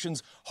Two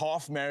Oceans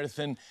Half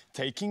Marathon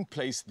taking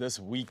place this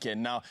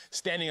weekend. Now,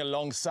 standing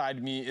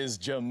alongside me is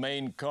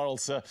Jermaine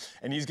Carlson,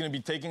 and he's going to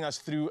be taking us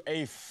through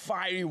a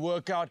fiery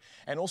workout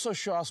and also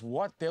show us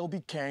what they'll be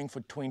carrying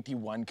for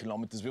 21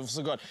 kilometers. We've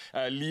also got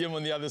Liam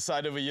on the other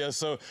side over here,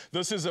 so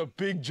this is a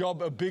big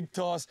job, a big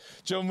task.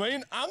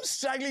 Jermaine, I'm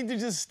struggling to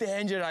just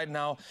stand here right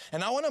now,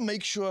 and I want to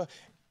make sure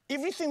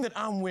everything that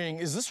I'm wearing,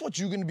 is this what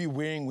you're going to be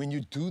wearing when you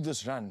do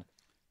this run?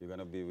 You're going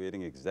to be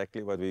wearing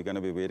exactly what we're going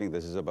to be wearing.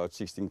 This is about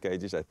 16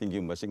 kgs. I think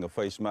you're missing a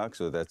face mark,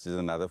 so that's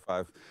another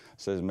 5,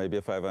 so maybe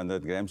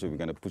 500 grams. So we're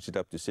going to push it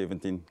up to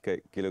 17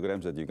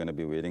 kilograms that you're going to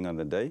be wearing on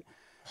the day.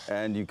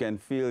 And you can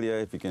feel here,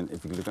 if you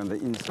look on the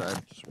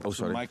inside. Oh,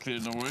 sorry. Mic clear,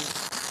 don't worry.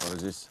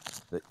 Apologies.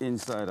 The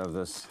inside of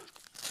this.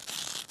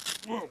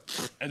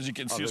 As you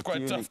can see, it's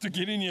quite tough to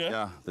get in here.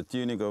 Yeah, the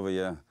tunic over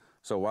here.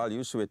 So while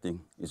you're sweating,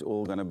 it's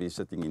all going to be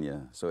sitting in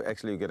here. So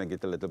actually, you're going to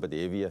get a little bit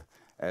heavier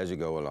as you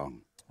go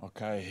along.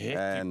 Okay, hectic.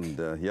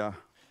 And yeah,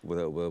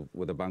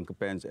 with the bunker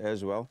pants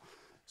as well.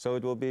 So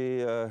it will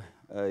be a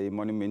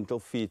monumental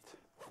feat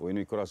when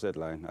we cross that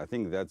line. I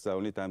think that's the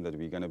only time that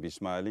we're going to be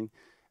smiling.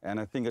 And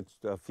I think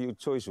a few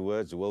choice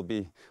words will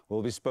be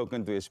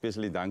spoken to,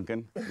 especially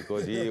Duncan,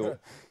 because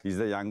he's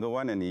the younger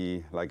one, and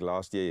he, like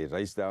last year, he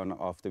raced down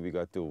after we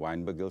got to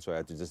Weinberg Hill, so I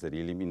had to just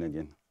reel him in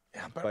again.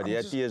 Yeah, but he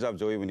had tears of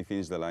joy when he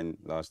finished the line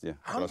last year.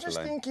 I'm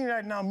just thinking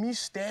right now, me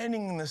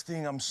standing in this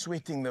thing, I'm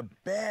sweating. The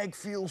bag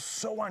feels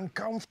so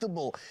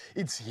uncomfortable.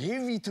 It's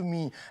heavy to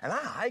me. And I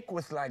hike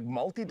with like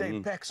multi-day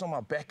packs on my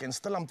back, and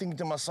still I'm thinking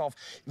to myself,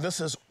 this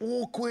is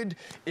awkward.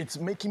 It's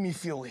making me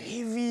feel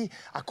heavy.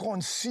 I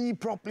can't see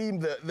properly.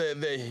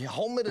 The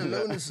helmet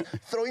alone is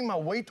throwing my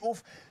weight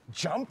off.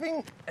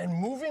 Jumping and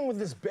moving with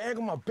this bag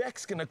on my back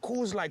is gonna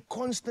cause like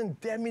constant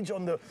damage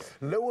on the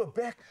lower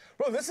back.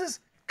 Bro, this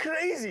is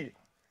crazy.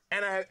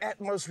 And I have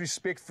utmost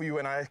respect for you,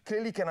 and I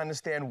clearly can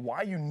understand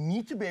why you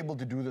need to be able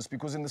to do this,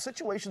 because in the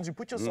situations you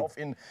put yourself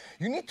in,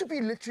 you need to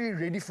be literally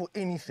ready for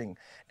anything.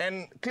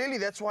 And clearly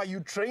that's why you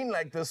train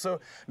like this.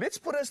 So let's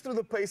put us through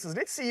the paces.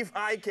 Let's see if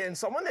I can,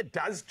 someone that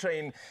does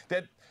train,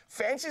 that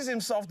fancies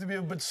himself to be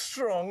a bit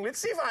strong, let's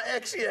see if I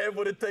actually have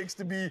what it takes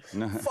to be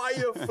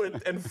fire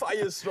fit and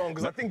fire strong,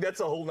 because I think that's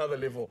a whole nother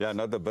level. Yeah,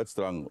 not a bit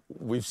strong.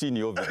 We've seen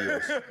your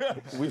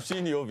videos. We've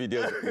seen your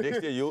videos.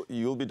 Next year,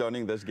 you'll be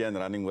donning this gear and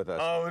running with us.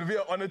 Oh, it'll be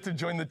an honor to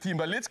join the team.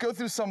 But let's go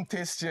through some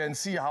tests here and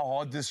see how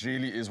hard this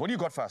really is. What do you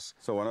got for us?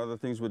 So one of the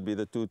things would be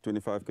the 2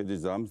 25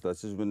 kg jumps.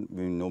 That's just when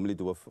we normally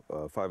do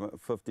a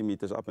 50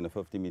 meters up and a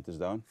 50 meters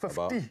down. 50?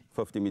 About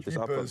 50 meters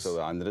up, Jeepers. so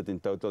 100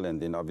 in total,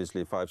 and then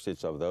obviously 5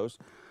 sets of those.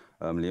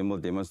 Liam will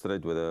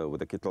demonstrate with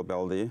a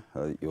kettlebell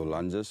there, your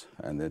lunges,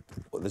 and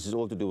this is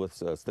all to do with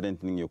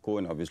strengthening your core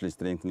and obviously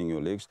strengthening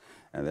your legs.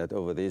 And that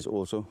over there is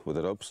also with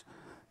the ropes.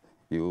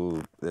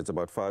 That's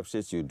about 5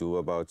 sets. You do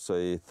about,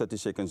 say, 30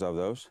 seconds of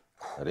those.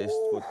 Rest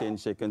for 10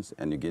 seconds,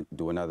 and you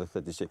do another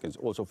 30 seconds.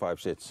 Also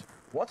 5 sets.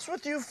 What's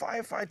with you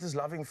firefighters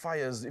loving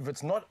fires? If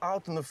it's not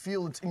out in the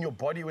field, it's in your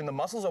body when the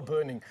muscles are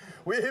burning.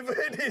 Wherever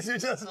it is, you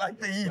just like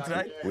the heat,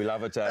 right? We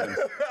love a challenge.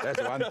 That's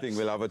one thing,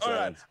 we love a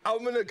challenge. All right,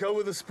 I'm going to go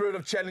with the spirit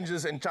of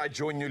challenges and try to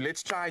join you.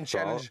 Let's try and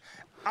challenge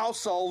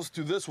ourselves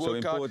to this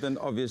workout. So important,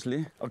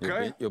 obviously.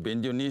 Okay. You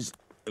bend your knees,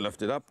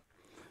 lift it up,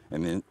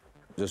 and then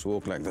just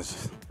walk like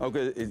this.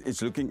 Okay,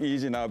 it's looking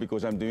easy now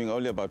because I'm doing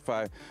only about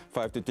 5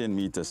 to 10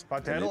 meters.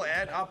 But that'll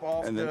add up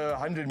after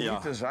 100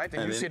 meters, right?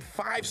 And you said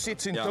 5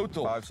 sets in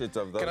total. 5 sets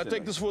of those. Can I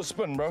take this for a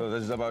spin, bro? So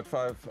this is about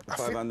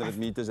 500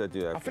 meters that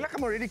you have. I feel like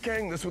I'm already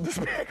carrying this with this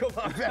bag on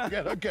my back.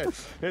 Okay,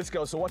 let's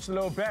go. So watch the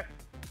lower back.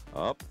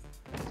 Up.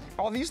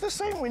 Are these the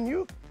same when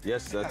you?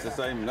 Yes, that's the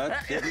same.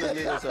 That's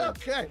definitely the same.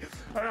 Okay.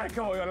 All right,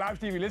 come on, you're live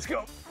TV. Let's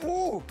go.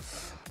 Ooh.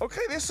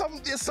 Okay, there's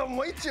some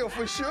weight here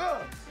for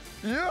sure.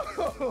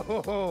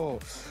 Yo!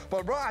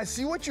 But bro, I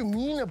see what you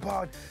mean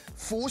about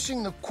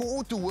forcing the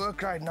core to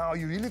work right now.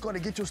 You really got to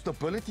get your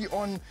stability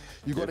on.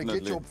 You got to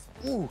get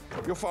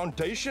your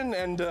foundation,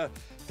 and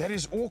that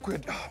is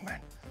awkward. Oh man,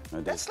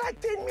 that's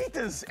like 10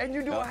 meters, and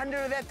you do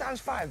 100 of that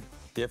times 5.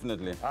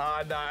 Definitely.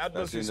 Ah, nah,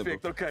 utmost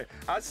respect. Okay,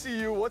 I see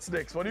you. What's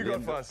next? What do you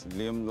got for us?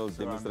 Liam will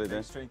demonstrate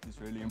that. Strength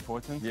is really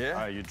important.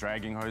 Yeah. You're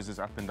dragging hoses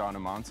up and down a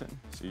mountain,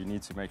 so you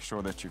need to make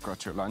sure that you've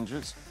got your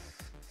lunges.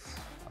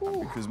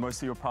 Because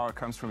most of your power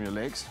comes from your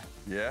legs.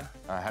 Yeah.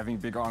 Having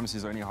big arms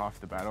is only half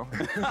the battle.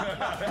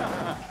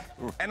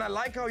 And I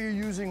like how you're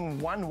using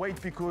one weight,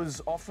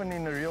 because often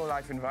in a real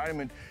life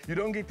environment, you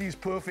don't get these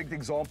perfect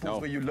examples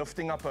where you're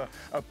lifting up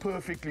a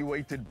perfectly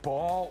weighted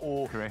bar,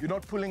 or you're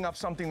not pulling up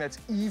something that's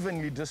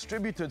evenly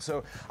distributed.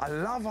 So I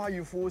love how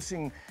you're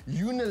forcing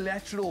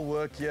unilateral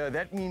work here.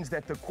 That means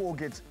that the core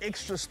gets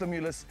extra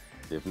stimulus.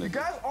 Definitely. You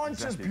guys aren't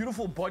just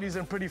beautiful bodies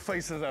and pretty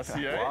faces, I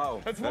see, eh? Wow.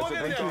 It's more That's a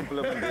than good that.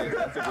 compliment. There.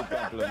 That's a good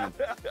compliment.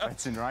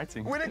 That's in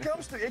writing. When it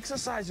comes to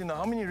exercise, you know,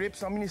 how many reps,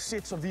 how many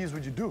sets of these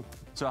would you do?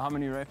 So how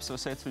many reps or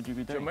sets would you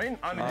be doing?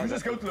 Jermaine, you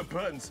just go to the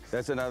burns.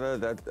 That's another,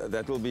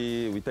 that will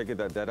be, we take it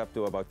that up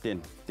to about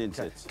 10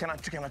 sets. Can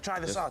I try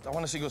this out? I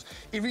want to see, because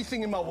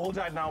everything in my world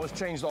right now has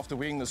changed after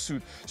wearing the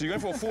suit. So you're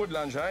going for a forward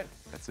lunge, right?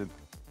 That's it.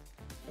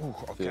 Ooh,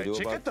 So okay, you do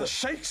check about out the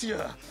shakes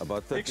here.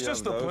 about 30 Extra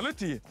of those.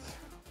 stability.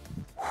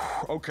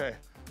 Okay,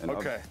 And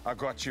okay, I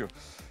got you.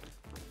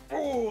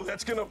 Oh,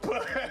 that's gonna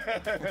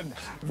burn.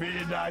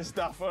 Very nice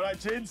stuff. All right,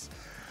 gents.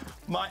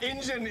 My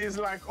engine is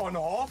like on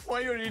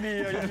halfway already.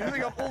 You're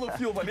using up all the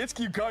fuel, but let's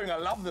keep going. I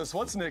love this.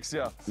 What's next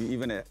here? We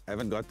even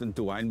haven't gotten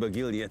to Weinberg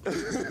Hill yet.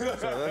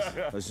 So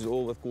this is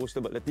all with core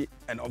stability.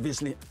 And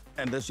obviously,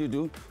 and this you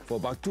do for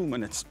about 2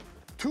 minutes.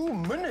 2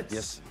 minutes?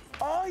 Yes.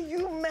 Are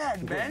you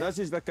mad, man? This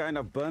is the kind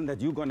of burn that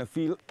you're gonna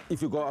feel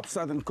if you go up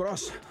Southern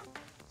Cross.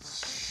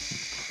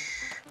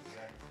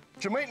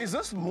 Jermaine, is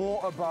this more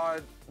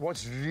about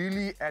what's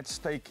really at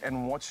stake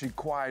and what's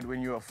required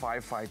when you're a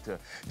firefighter?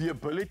 The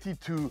ability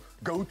to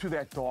go to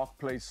that dark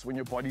place when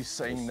your body's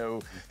saying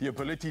no, the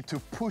ability to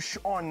push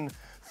on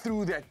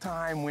through that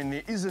time when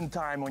there isn't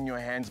time on your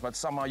hands, but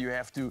somehow you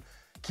have to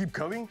keep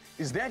going?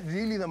 Is that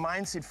really the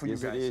mindset for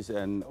Yes, you guys? it is.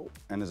 And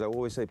as I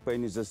always say,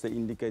 pain is just the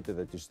indicator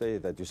that you're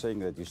saying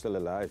that you're still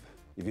alive.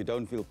 If you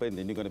don't feel pain,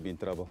 then you're going to be in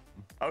trouble.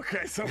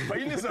 Okay, so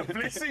pain is a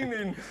blessing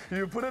then.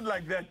 You put it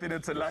like that, then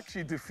it's a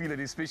luxury to feel it,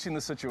 especially in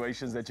the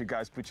situations that you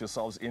guys put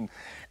yourselves in.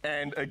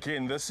 And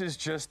again, this is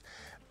just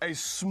a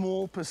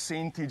small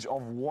percentage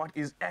of what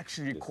is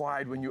actually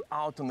required when you're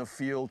out on the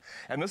field.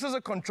 And this is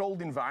a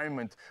controlled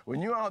environment.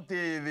 When you're out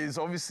there, there's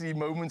obviously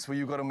moments where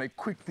you've got to make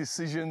quick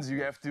decisions.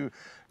 You have to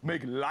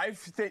make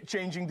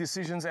life-changing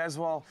decisions as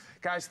well.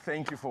 Guys,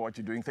 thank you for what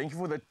you're doing. Thank you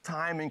for the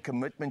time and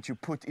commitment you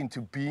put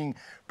into being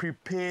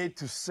prepared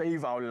to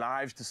save our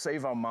lives, to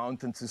save our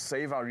mountain, to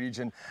save our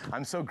region.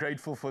 I'm so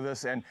grateful for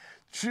this, and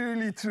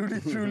truly,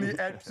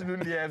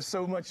 absolutely have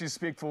so much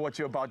respect for what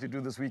you're about to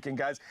do this weekend,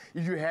 guys.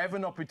 If you have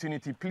an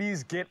opportunity,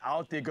 please get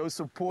out there, go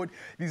support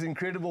these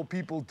incredible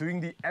people doing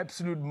the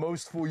absolute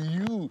most for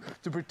you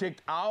to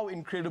protect our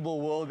incredible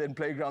world and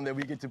playground that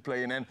we get to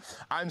play in. And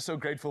I'm so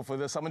grateful for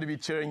this. I'm going to be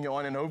cheering you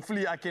on, and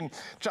hopefully I can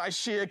try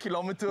share a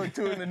kilometer or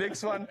two in the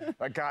next one.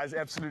 But guys,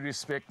 absolute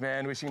respect,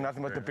 man. Wishing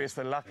nothing but the best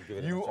of luck.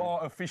 You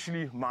are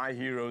officially my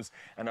heroes,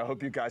 and I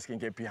hope you guys can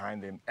get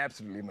behind them.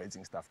 Absolutely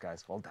amazing stuff,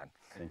 guys. Well done.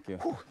 Thank you.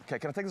 Whew. Okay,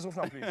 can I take this off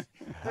now,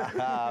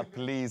 please?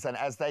 Please, and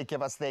as they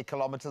give us their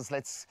kilometres,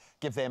 let's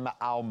give them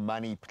our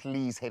money.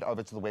 Please head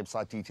over to the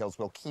website details.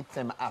 We'll keep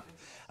them up,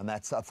 and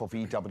that's for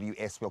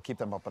VWS. We'll keep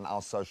them up on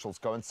our socials.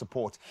 Go and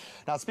support.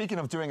 Now, speaking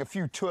of doing a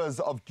few tours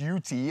of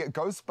duty,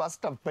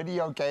 Ghostbuster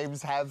video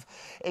games have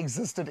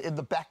existed in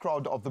the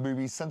background of the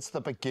movie since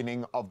the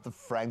beginning of the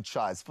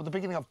franchise. For the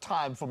beginning of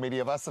time for many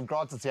of us, and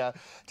Grant is here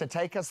to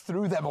take us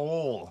through them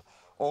all.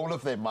 All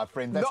of them, my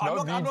friend. That's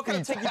I'm not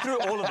going to take you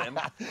through all of them.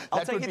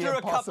 I'll take you through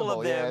a couple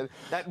of them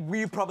that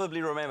we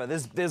probably remember.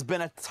 There's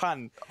been a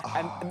ton,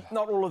 and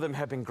not all of them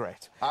have been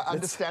great.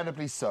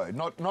 Understandably so.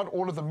 Not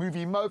all of the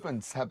movie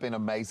moments have been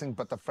amazing,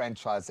 but the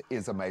franchise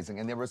is amazing,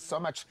 and there is so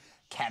much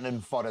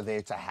cannon fodder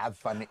there to have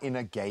fun in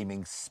a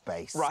gaming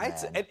space.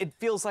 Right? Man. It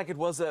feels like it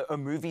was a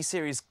movie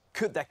series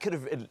that could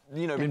have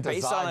been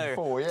based on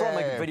from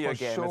a video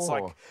game. Sure. It's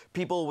like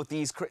people with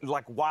these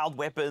like wild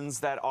weapons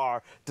that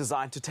are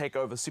designed to take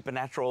over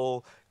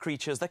supernatural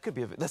creatures. That could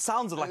be. That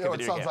sounds like a video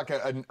game. It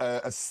sounds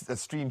like a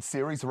streamed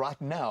series right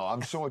now.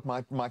 I'm sure it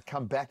might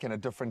come back in a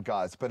different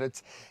guise, but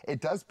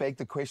it does beg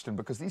the question,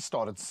 because these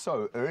started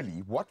so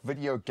early. What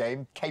video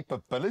game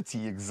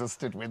capability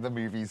existed when the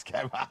movies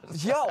came out?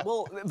 Yeah,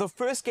 well, the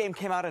first game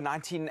came out in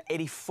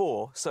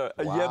 1984, so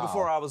a year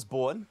before I was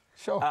born.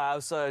 Sure.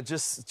 So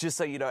just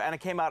so you know, and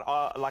it came out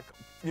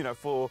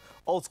for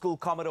old school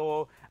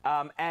Commodore,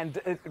 and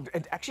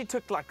it actually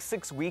took like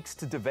 6 weeks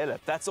to develop.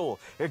 That's all.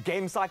 The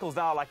game cycle's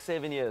now like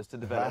 7 years to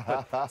develop,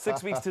 but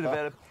 6 weeks to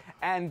develop.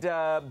 And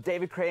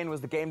David Crane was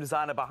the game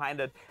designer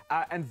behind it,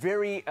 and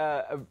very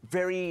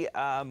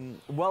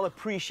well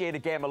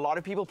appreciated game. A lot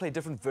of people play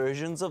different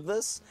versions of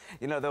this.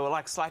 You know, there were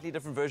like slightly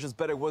different versions,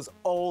 but it was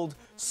old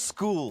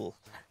school.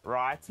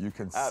 Right? You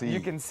can see. You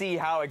can see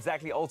how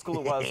exactly old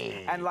school it was.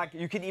 And like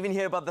you can even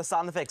hear about the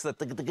sound effects. I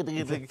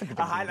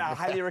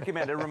highly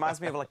recommend it. It reminds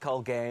me of like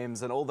Cull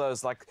Games and all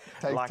those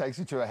takes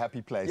you to a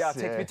happy place. Yeah,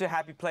 takes me to a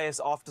happy place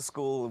after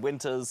school,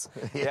 winters.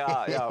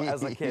 Yeah,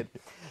 as a kid.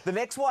 The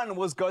next one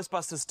was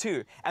Ghostbusters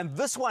 2. And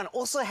this one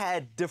also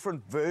had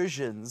different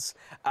versions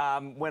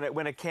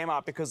when it came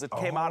out, because it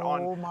came out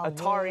on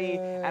Atari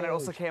and it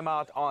also came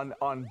out on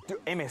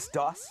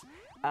MS-DOS.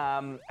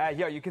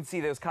 Yeah, you can see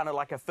there's kind of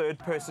like a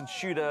third-person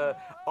shooter,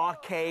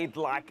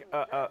 arcade-like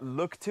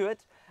look to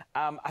it.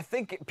 I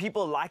think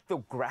people like the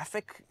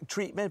graphic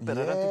treatment, but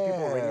I don't think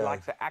people really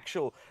like the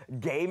actual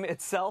game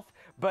itself.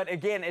 But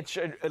again, it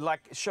showed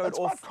it's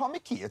off. Quite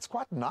comic-y. It's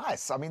quite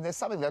nice. I mean, there's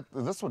something that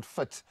this would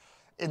fit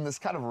in this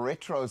kind of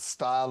retro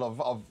style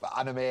of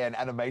anime and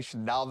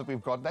animation now that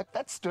we've got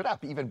that stood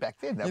up even back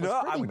then. That You was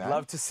know, pretty, I would man.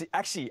 love to see.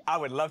 Actually, I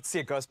would love to see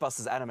a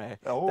Ghostbusters anime.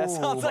 Oh, that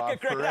sounds like my a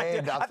great friend.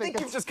 idea. I think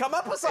you've just come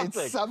up with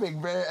something. It's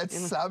something, man. It's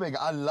something.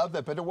 I love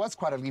that, but it was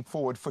quite a leap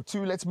forward for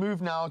two. Let's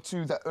move now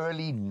to the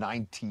early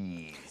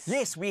 90s.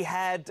 Yes, we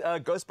had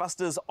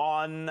Ghostbusters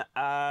on.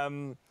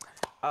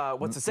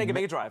 What's the Sega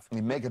Mega Drive?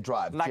 Mega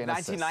Drive, like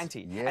Genesis.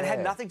 1990, Yeah. and it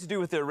had nothing to do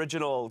with the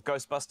original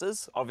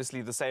Ghostbusters.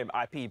 Obviously, the same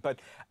IP, but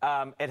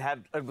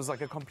it was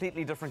like a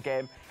completely different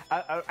game.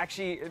 I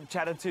actually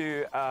chatted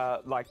to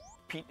like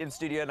Pete in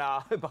studio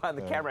now behind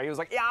the camera. He was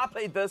like, "Yeah, I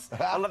played this."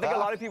 I think a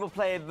lot of people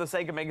played the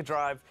Sega Mega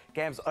Drive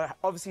games.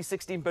 Obviously,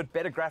 16-bit,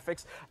 better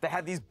graphics. They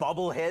had these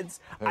bobbleheads.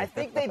 I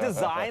think they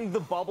designed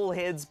the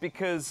bobbleheads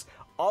because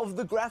of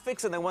the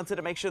graphics, and they wanted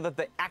to make sure that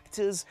the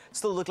actors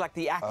still look like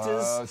the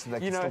actors. So they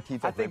can still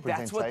keep that I think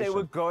that's what they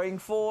were going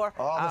for.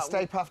 Oh, the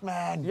Stay Puft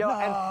Man. Yeah,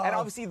 No. and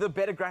obviously the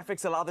better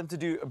graphics allow them to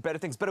do better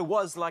things. But it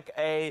was like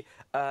a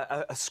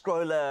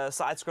scroller,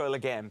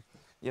 side-scroller game,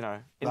 you know,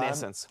 in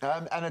essence.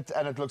 And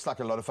it looks like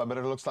a lot of fun, but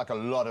it looks like a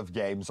lot of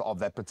games of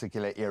that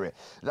particular area.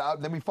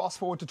 Then we fast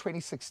forward to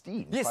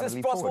 2016. Yes, let's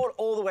fast forward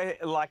all the way.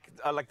 Like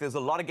there's a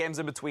lot of games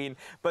in between,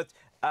 but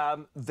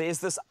there's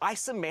this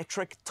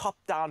isometric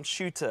top-down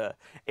shooter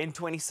in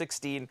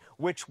 2016,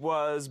 which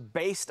was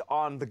based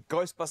on the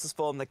Ghostbusters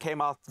film that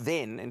came out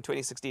then in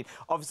 2016.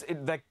 Obviously,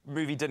 that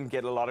movie didn't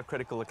get a lot of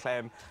critical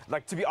acclaim.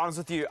 Like, to be honest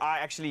with you, I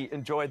actually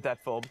enjoyed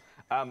that film.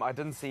 I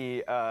didn't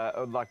see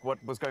like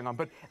what was going on,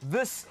 but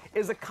this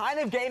is a kind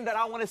of game that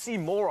I want to see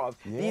more of.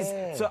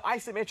 Yeah. So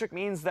isometric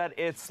means that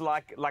it's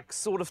like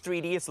sort of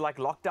 3D. It's like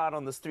locked down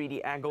on this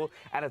 3D angle,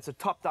 and it's a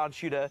top-down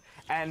shooter.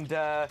 And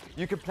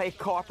you can play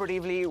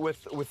cooperatively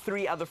with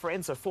 3 other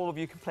friends, so 4 of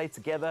you can play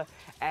together.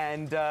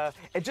 And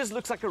it just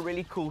looks like a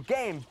really cool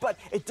game. But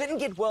it didn't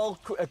get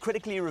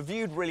critically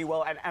reviewed really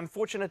well, and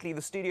unfortunately,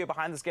 the studio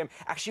behind this game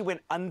actually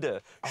went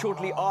under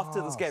shortly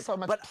after this game. So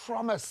much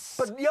promise.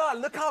 But yeah,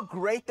 look how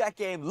great that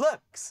game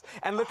looks,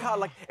 and look how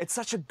like it's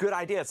such a good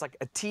idea. It's like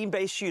a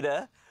team-based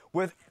shooter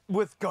with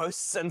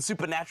ghosts and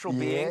supernatural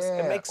beings.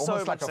 It makes so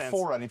almost much like a sense.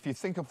 forerunner. If you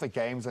think of the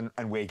games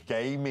and where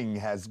gaming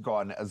has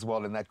gone as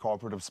well in that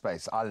cooperative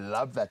space, I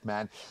love that,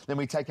 man. Then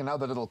we take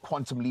another little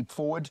quantum leap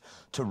forward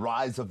to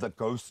Rise of the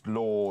Ghost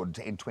Lord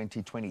in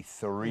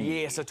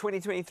 2023. Yeah, so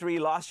 2023,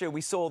 last year,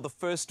 we saw the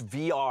first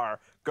VR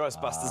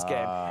Ghostbusters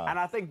game. And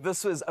I think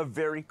this was a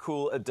very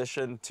cool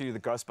addition to the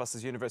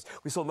Ghostbusters universe.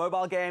 We saw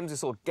mobile games, we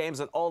saw games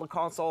on older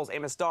consoles,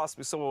 MS-DOS,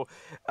 we saw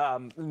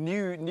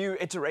new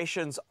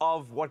iterations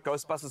of what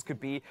Ghostbusters could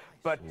be,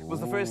 but it was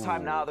the first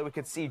time now that we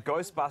could see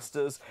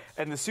Ghostbusters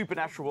in the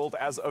supernatural world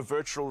as a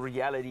virtual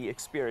reality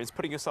experience,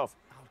 putting yourself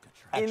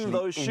Actually in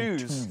those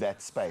shoes. into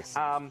that space.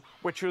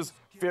 Which was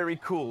very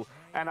cool.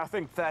 And I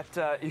think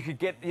that you could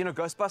get, you know,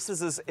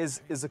 Ghostbusters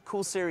is a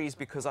cool series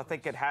because I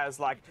think it has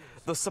like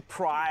the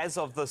surprise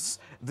of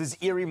these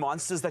eerie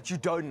monsters that you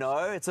don't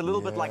know. It's a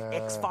little bit like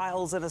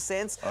X-Files in a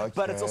sense,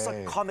 but it's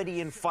also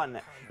comedy and fun.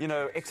 You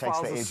know,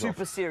 X-Files is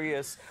super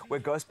serious, where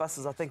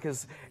Ghostbusters I think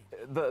is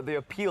the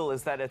appeal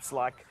is that it's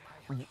like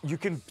you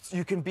can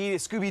be a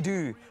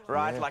Scooby-Doo,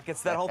 right? Like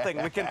it's that whole thing.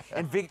 We can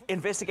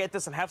investigate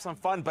this and have some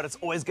fun, but it's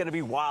always going to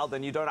be wild,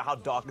 and you don't know how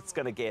dark it's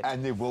going to get.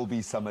 And there will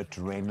be some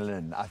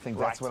adrenaline. I think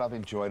that's what I've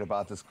enjoyed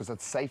about this, because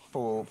it's safe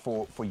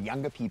for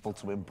younger people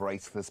to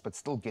embrace this, but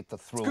still get the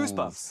thrills. It's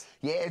goosebumps.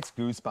 Yeah, it's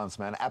goosebumps,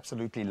 man.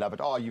 Absolutely love it.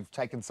 Oh, you've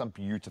taken some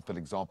beautiful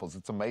examples.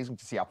 It's amazing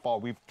to see how far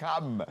we've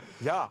come.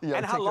 Yeah, You know,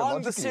 and how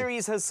long the technologically.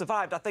 series has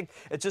survived. I think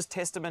it's just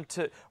testament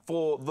to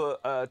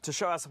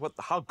show us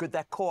how good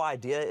that core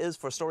idea is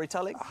for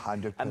storytelling.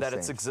 100%. And that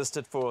it's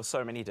existed for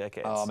so many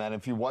decades. Oh, man,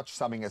 if you watch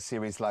a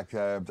series like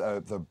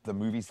the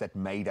movies that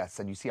made us,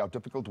 and you see how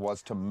difficult it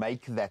was to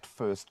make that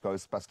first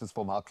Ghostbusters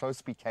film, how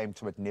close we came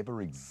to it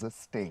never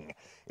existing.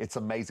 It's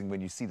amazing when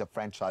you see the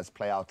franchise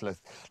play out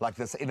like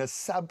this in a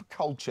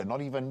subculture,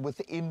 not even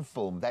within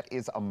film. That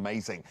is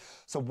amazing.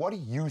 So what do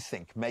you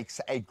think makes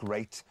a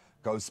great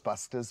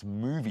Ghostbusters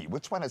movie?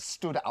 Which one has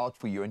stood out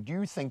for you? And do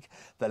you think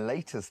the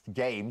latest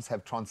games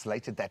have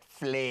translated that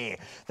flair,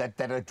 that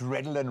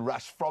adrenaline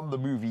rush from the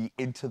movie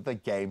into the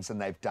games,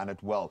 and they've done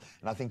it well?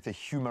 And I think the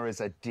humor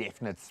is a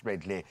definite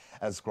thread there,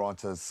 as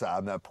Grant has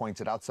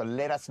pointed out. So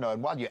let us know.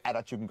 And while you're at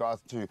it, you can go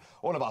out to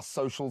all of our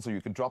socials, or you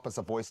can drop us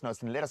a voice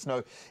note and let us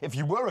know, if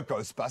you were a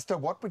Ghostbuster,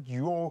 what would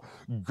your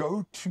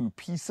go-to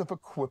piece of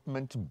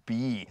equipment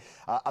be?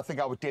 I think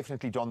I would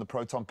definitely don the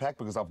Proton Pack,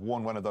 because I've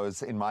worn one of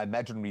those in my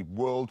imaginary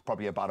world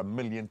probably about 1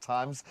 million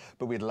times,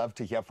 but we'd love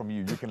to hear from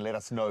you. You can let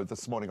us know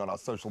this morning on our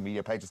social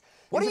media pages.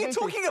 What are you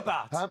talking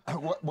about?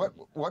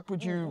 What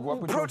would you...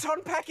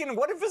 Proton Pack in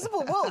what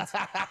invisible world?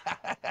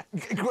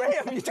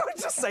 Graham, you don't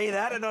just say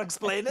that and not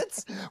explain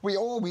it. We've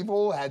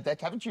all had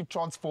that. Haven't you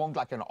transformed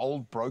like an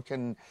old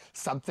broken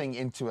something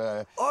into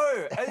a...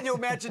 Oh, in your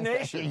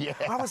imagination. Yeah.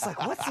 I was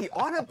like, what's he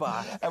on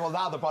about? And well,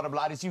 now the bottom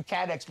line is you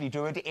can actually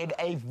do it in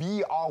a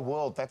VR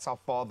world. That's how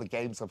far the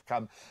games have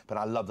come. But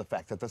I love the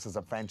fact that this is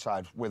a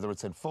franchise, whether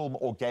it's in film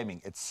or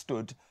gaming, it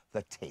stood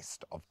the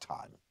test of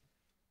time.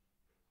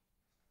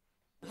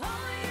 Only you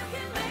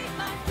can make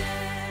my day.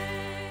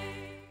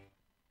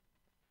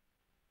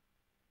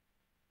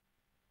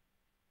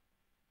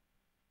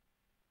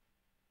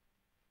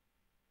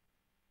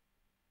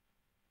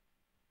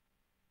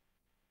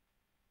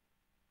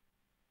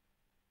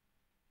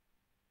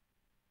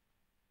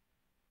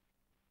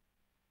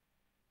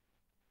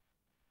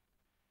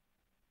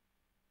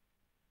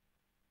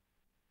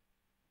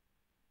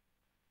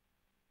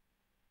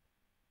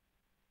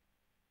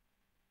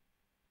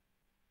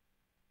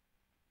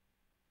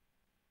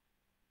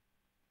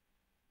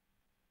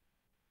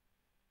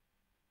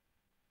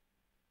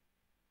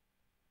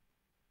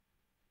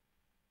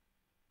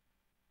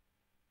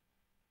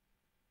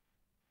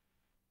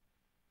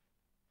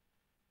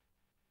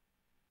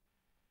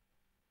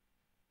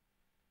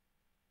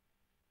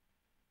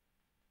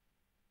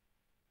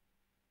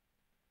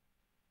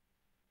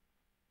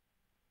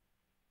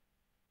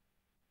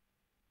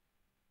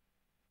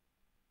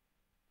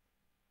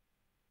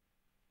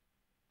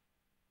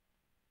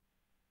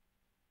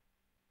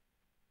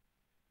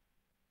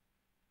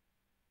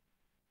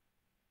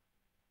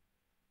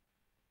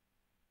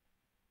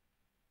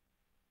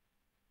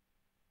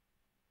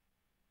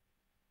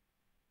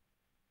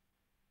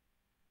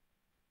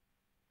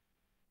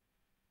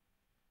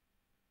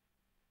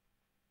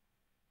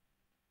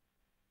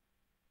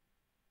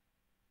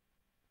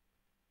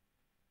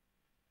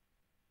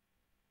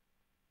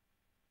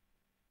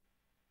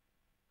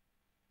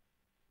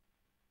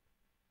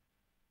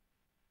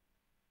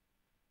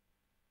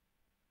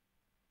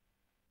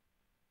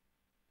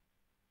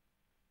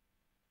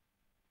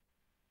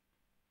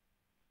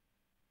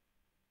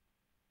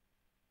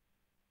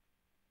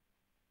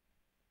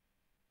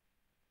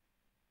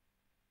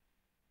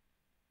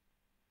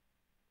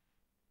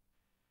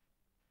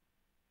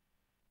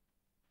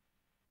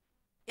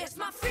 It's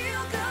my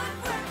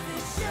feel-good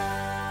breakfast show.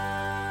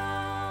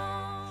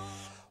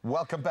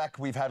 Welcome back.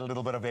 We've had a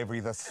little bit of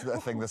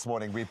everything this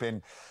morning. We've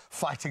been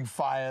fighting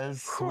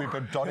fires. We've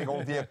been donning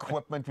all the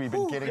equipment. We've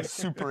been getting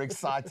super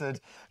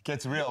excited.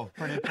 Gets real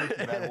pretty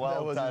quickly, man.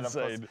 Well done. Of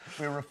course,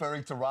 we're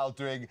referring to Ryle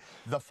doing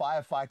the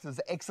firefighters'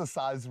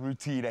 exercise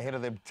routine ahead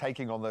of them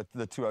taking on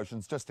the two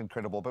oceans. Just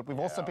incredible. But we've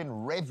also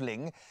been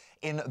reveling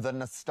in the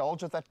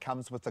nostalgia that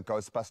comes with the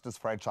Ghostbusters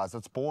franchise.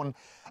 It's born,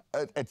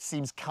 it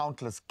seems,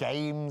 countless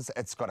games.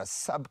 It's got a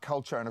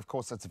subculture, and of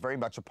course, it's very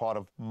much a part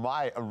of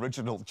my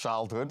original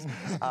childhood,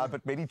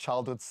 but many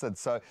childhoods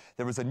since. So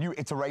there is a new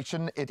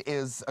iteration. It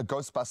is a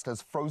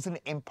Ghostbusters Frozen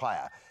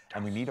Empire,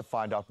 and we need to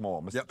find out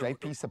more. Mr.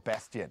 JP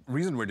Sebastian. The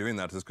reason we're doing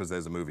that is because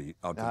there's a movie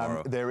out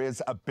tomorrow. There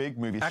is a big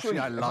movie. Actually,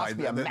 I It must lied.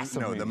 be a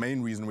massive movie. The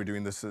main reason we're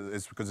doing this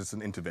is because it's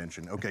an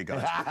intervention. Okay,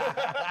 guys.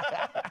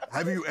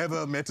 Have you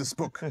ever met a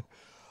spook?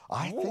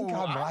 I think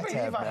I might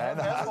have, man.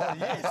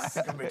 Yes. I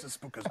think I met a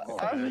spook as well.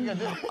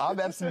 I'm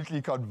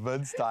absolutely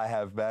convinced I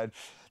have, man.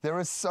 There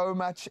is so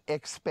much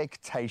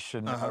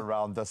expectation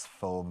around this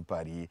film,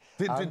 buddy.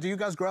 Do you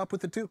guys grow up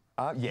with it too?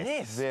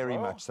 Yes, very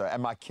much so.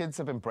 And my kids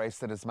have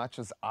embraced it as much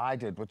as I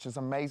did, which is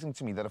amazing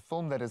to me, that a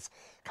film that is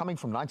coming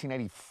from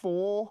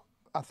 1984,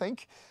 I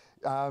think,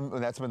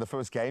 and that's when the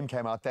first game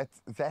came out, that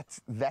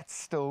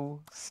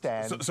still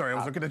stands. Sorry, I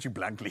was looking at you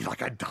blankly,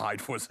 like I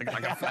died for a second,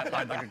 like a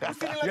flatline, like a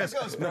ghost. Yes,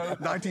 ghost, bro.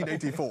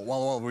 1984.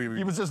 Well,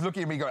 He was just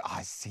looking at me going,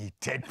 I see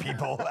dead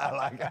people.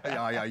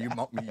 Yeah, you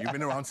mocked me. You've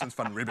been around since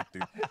Van Riebeck,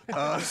 dude.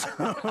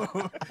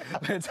 So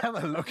let's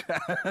have a look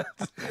at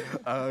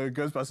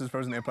Ghostbusters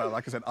Frozen Empire,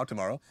 like I said, out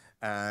tomorrow.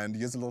 And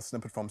here's a little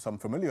snippet from some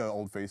familiar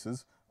old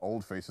faces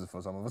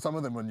for some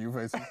of them are new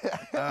faces.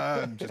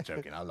 Just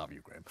joking, I love you,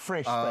 Graham.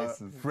 Fresh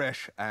faces.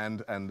 Fresh,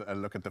 and a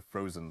look at the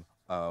Frozen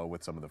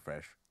with some of the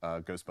fresh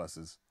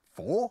Ghostbusters.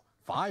 4?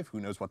 5?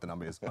 Who knows what the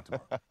number is out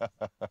tomorrow.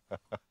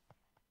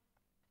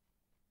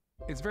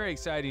 It's very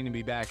exciting to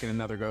be back in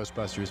another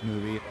Ghostbusters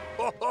movie.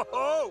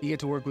 You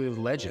get to work with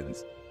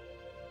legends.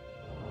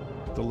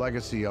 The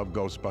legacy of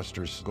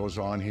Ghostbusters goes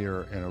on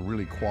here in a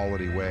really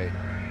quality way.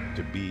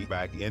 To be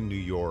back in New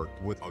York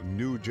with a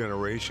new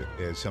generation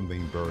is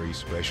something very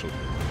special.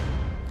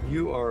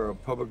 You are a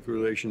public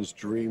relations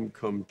dream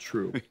come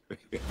true.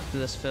 In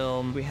this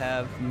film, we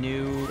have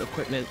new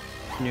equipment,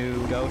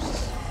 new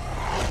ghosts.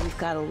 We've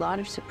got a lot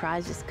of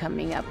surprises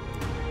coming up.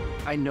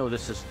 I know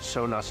this is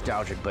so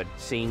nostalgic, but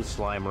seeing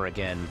Slimer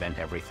again meant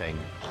everything.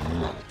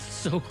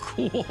 So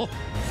cool.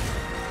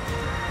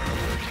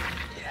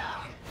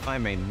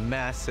 I'm a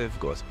massive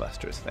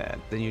Ghostbusters fan.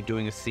 Then you're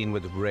doing a scene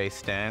with Ray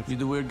Stantz. You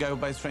the weird guy who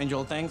buys strange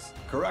old things?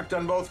 Correct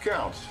on both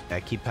counts. I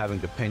keep having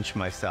to pinch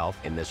myself.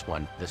 In this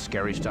one, the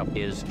scary stuff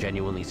is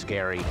genuinely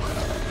scary.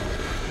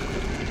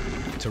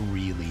 It's a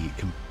really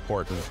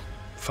important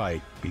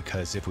fight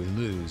because if we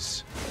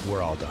lose,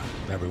 we're all done.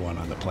 Everyone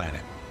on the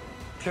planet.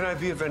 Can I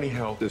be of any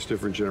help? This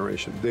different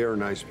generation, they are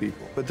nice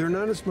people, but they're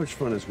not as much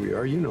fun as we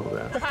are. You know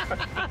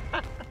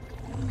that.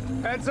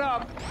 Heads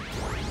up!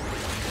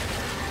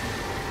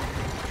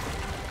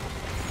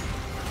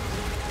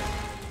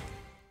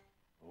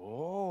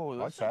 Oh,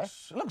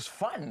 it looks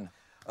fun.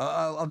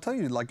 I'll tell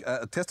you, like,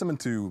 a testament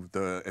to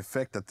the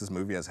effect that this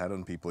movie has had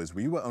on people is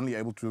we were only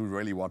able to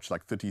really watch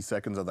like 30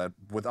 seconds of that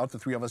without the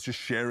three of us just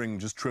sharing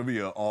just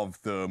trivia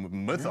of the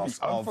mythos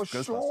of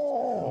Ghostbusters.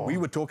 Sure. We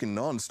were talking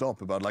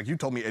non-stop about, like, you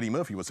told me Eddie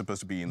Murphy was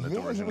supposed to be in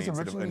the originally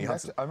instead of Ernie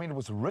Hudson. I mean, it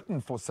was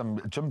written for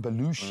some Jim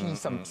Belushi,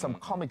 some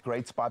comic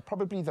greats by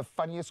probably the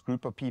funniest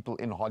group of people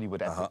in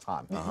Hollywood at the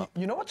time.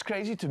 You know what's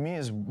crazy to me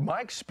is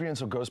my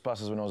experience of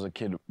Ghostbusters when I was a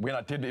kid, when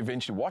I did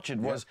eventually watch it,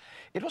 was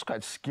it was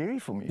quite scary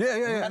for me.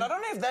 Yeah. And I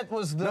don't know if that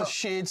was the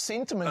shared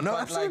sentiment. No,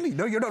 but absolutely. Like,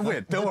 No, you're not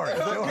weird. Don't worry.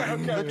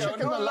 The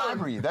chick in the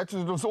library, that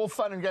was all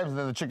fun and games, and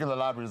then the chick in the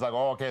library was like,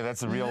 oh, okay,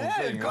 that's the real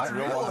thing. That's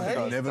real.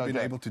 I've never been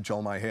able to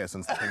gel my hair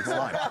since the pink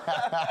slime.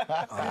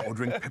 Or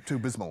drink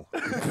Pepto-Bismol.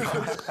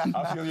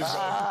 I feel you,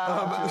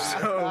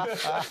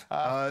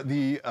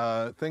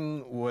 the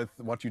thing with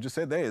what you just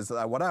said there is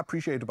what I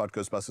appreciate about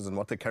Ghostbusters and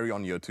what they carry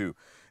on year two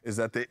is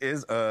that there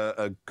is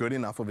a good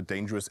enough of a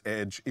dangerous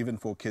edge even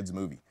for a kids'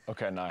 movie.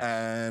 Okay, nice.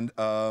 And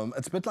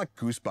it's a bit like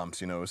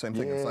Goosebumps, you know, same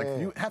thing. It's like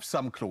you have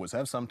some claws,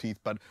 have some teeth,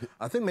 but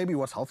I think maybe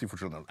what's healthy for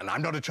children, and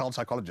I'm not a child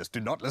psychologist, do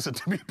not listen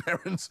to me,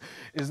 parents,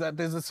 is that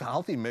there's this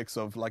healthy mix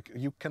of, like,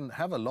 you can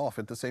have a laugh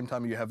at the same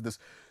time you have this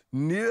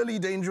nearly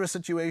dangerous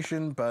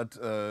situation, but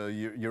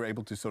you're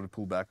able to sort of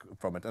pull back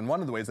from it. And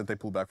one of the ways that they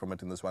pull back from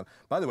it in this one,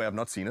 by the way, I've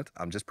not seen it,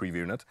 I'm just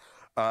previewing it,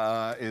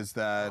 is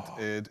that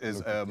it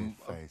is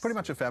pretty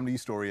much a family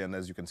story, and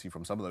as you can see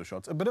from some of those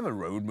shots, a bit of a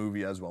road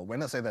movie as well.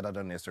 When I say that, I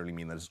don't necessarily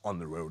mean that it's on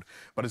the road,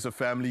 but it's a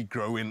family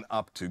growing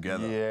up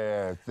together.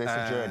 Yeah, there's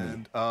a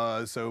journey.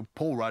 So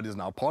Paul Rudd is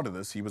now part of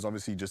this. He was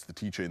obviously just the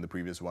teacher in the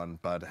previous one,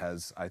 but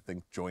has, I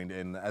think, joined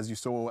in, as you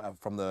saw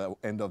from the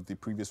end of the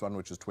previous one,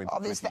 which is 2021.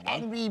 Oh, there's the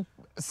angry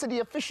city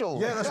official.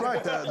 Yeah, that's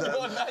right.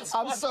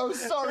 I'm so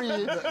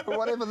sorry,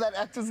 whatever that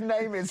actor's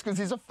name is, because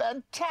he's a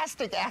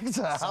fantastic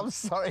actor. I'm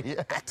sorry.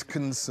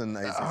 Atkinson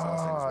is his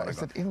last name.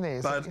 Is it in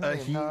there? But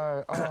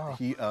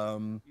he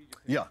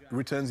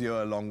returns here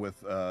along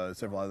with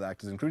several other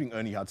actors, including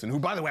Ernie Hudson, who,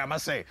 by the way, I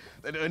must say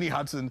that Ernie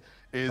Hudson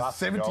is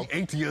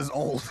 78 years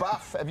old.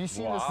 Buff. Have you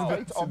seen the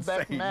state of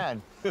that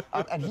man?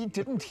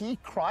 And he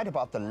cried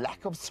about the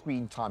lack of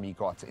screen time he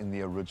got in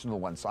the original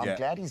one. So I'm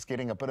glad he's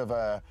getting a bit of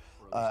a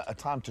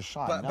time to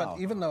shine now. But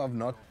even though I've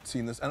not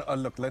seen this, and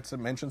look, let's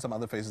mention some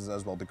other faces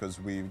as well, because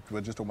we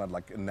were just talking about,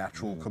 like,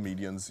 natural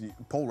comedians.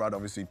 Paul Rudd,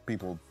 obviously,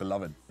 people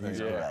beloved. He's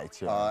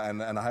great,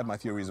 and I have my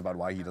theories about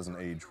why he doesn't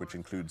age, which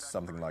includes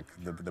something like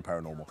the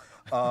paranormal.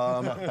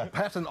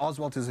 Patton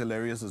Oswalt is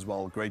hilarious as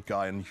well. Great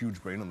guy and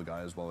huge brain on the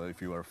guy as well.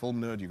 If you are a film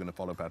nerd, you're going to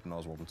follow Patton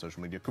Oswalt on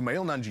social media.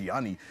 Kumail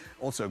Nanjiani,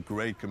 also a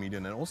great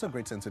comedian and also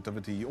great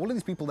sensitivity. All of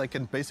these people, they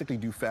can basically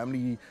do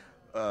family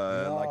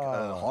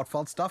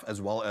heartfelt stuff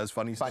as well as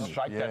funny stuff.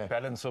 Strike that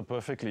balance so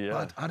perfectly,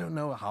 But I don't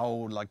know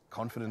how, like,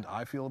 confident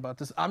I feel about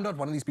this. I'm not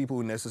one of these people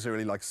who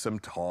necessarily, like,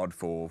 simped hard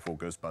for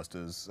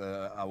Ghostbusters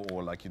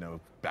or, like, you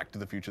know, Back to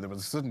the Future. There was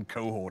a certain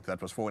cohort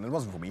that was for, and it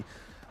wasn't for me.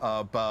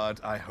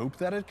 But I hope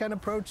that it can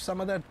approach some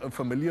of that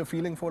familiar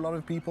feeling for a lot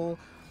of people.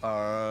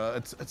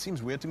 It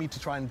seems weird to me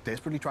to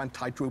desperately try and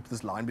tightrope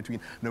this line between,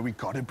 no, we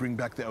got to bring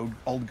back the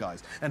old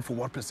guys, and for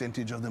what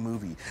percentage of the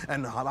movie?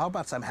 And how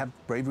about some have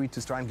bravery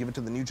to try and give it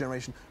to the new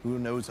generation? Who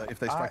knows if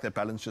they strike that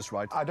balance just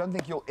right? I don't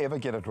think you'll ever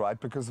get it right,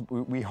 because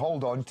we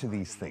hold on to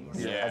these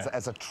things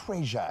as a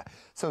treasure.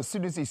 So as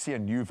soon as you see a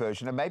new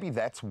version, and maybe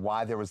that's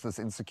why there was this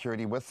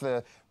insecurity with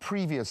the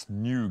previous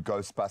new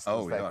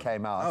Ghostbusters that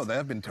came out. Oh, they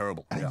have been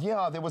terrible.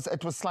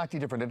 It was slightly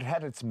different. It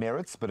had its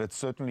merits, but it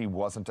certainly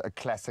wasn't a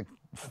classic,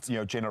 you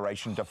know,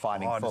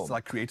 generation-defining film. It's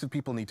like creative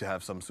people need to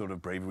have some sort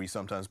of bravery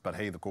sometimes, but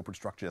hey, the corporate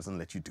structure doesn't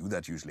let you do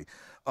that usually.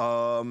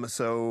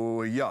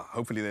 So yeah,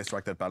 hopefully they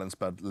strike that balance.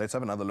 But let's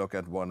have another look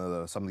at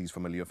some of these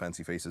familiar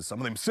fancy faces. Some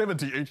of them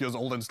 78 years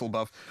old and still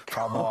buff.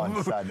 Come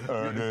on, son.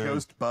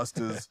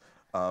 Ghostbusters,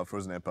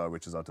 Frozen Empire,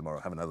 which is out tomorrow.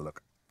 Have another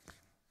look.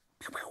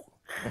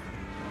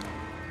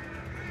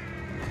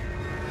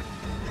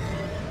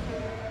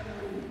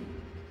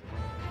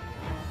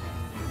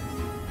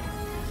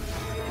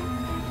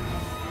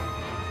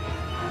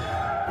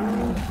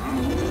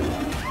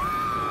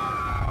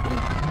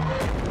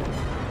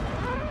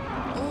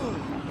 Oh,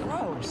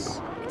 gross.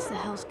 It's the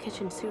Hell's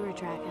Kitchen sewer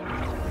dragon.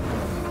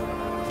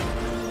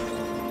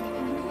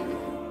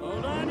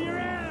 Hold on to your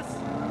ass!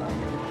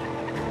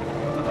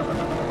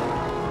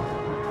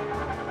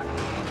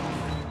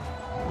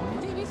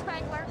 TV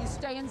Spangler, you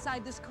stay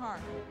inside this car.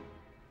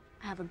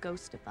 I have a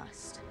ghost to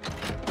bust.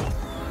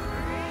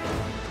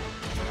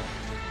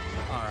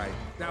 All right,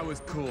 that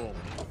was cool.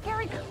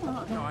 Gary, come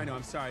on. No, I know,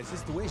 I'm sorry. It's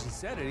just the way she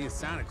said it. It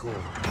sounded cool.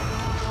 Get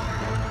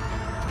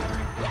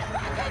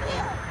back in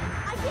here!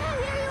 I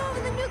can't hear you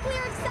over the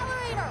nuclear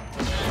accelerator!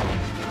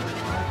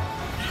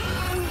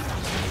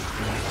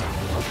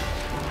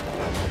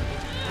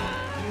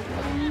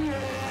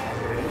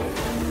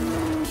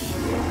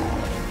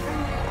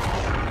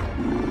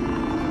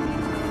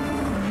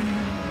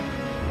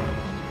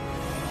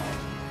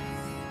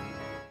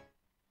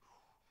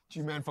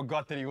 G-Man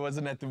forgot that he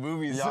wasn't at the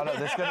movies. Yeah, no,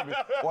 there's going to be.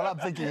 What I'm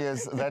thinking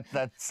is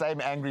that same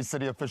angry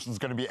city official is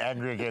going to be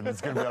angry again. There's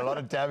going to be a lot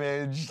of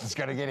damage. It's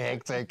going to get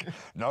hectic.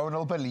 No one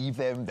will believe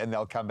them. Then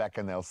they'll come back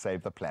and they'll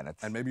save the planet.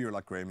 And maybe you're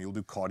like Graham. You'll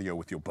do cardio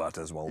with your butt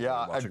as well.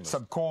 Yeah, and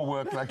some core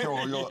work like your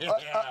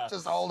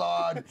just hold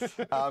on.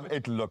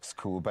 It looks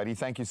cool, buddy.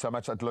 Thank you so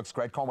much. It looks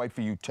great. Can't wait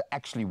for you to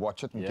actually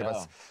watch it and give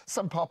us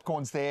some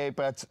popcorns there.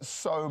 But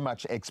so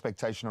much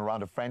expectation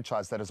around a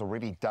franchise that has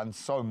already done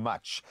so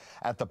much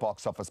at the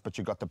box office. But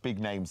you've got the big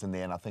names in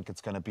there, and I think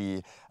it's going to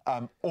be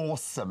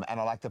awesome. And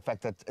I like the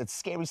fact that it's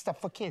scary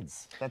stuff for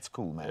kids. That's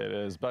cool, man. It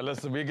is. But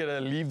listen, we're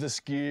going to leave the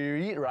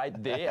scary right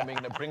there, and we're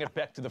going to bring it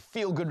back to the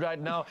feel-good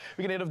right now.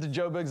 We're going to head off to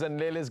Joburg's, and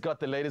Lele's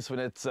got the latest when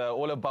it's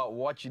all about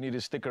what you need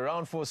to stick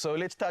around for. So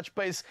let's touch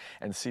base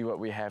and see what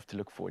we have to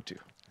look forward to.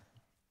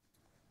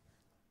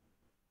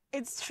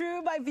 It's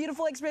true, my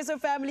beautiful Expresso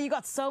family. You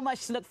got so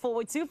much to look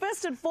forward to.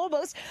 First and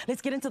foremost, let's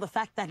get into the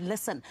fact that,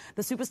 listen,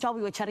 the superstar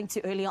we were chatting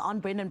to earlier on,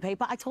 Brendan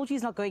Paper, I told you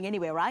he's not going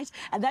anywhere, right?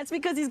 And that's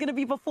because he's going to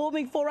be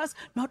performing for us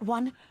not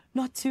one,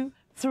 not two,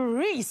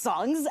 3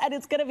 songs, and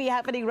it's going to be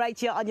happening right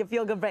here on your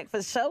Feel Good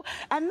Breakfast show.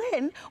 And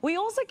then we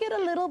also get a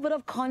little bit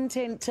of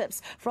content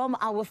tips from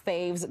our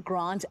faves,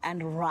 Grant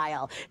and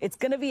Ryle. It's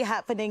going to be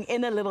happening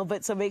in a little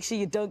bit, so make sure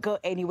you don't go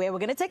anywhere. We're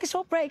going to take a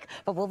short break,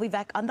 but we'll be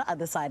back on the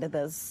other side of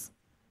this.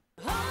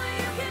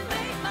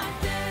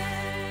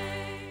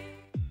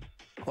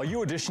 Are you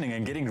auditioning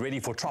and getting ready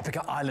for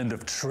Tropica Island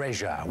of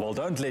Treasure? Well,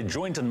 don't let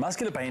joint and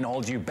muscular pain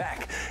hold you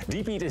back.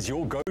 Deep Heat is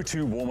your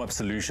go-to warm-up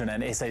solution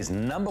and SA's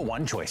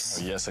 #1 choice.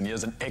 Oh, yes, and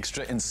here's an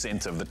extra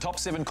incentive. The top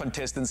 7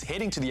 contestants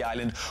heading to the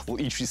island will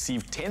each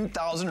receive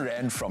 10,000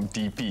 Rand from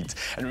Deep Heat.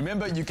 And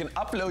remember, you can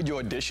upload your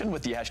audition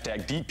with the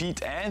hashtag Deep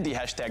Heat and the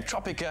hashtag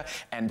Tropica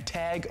and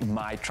tag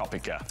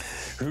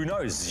MyTropica. Who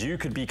knows, you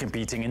could be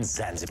competing in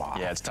Zanzibar.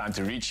 Yeah, it's time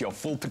to reach your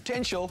full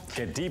potential.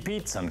 Get Deep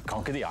Heat and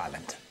conquer the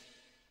island.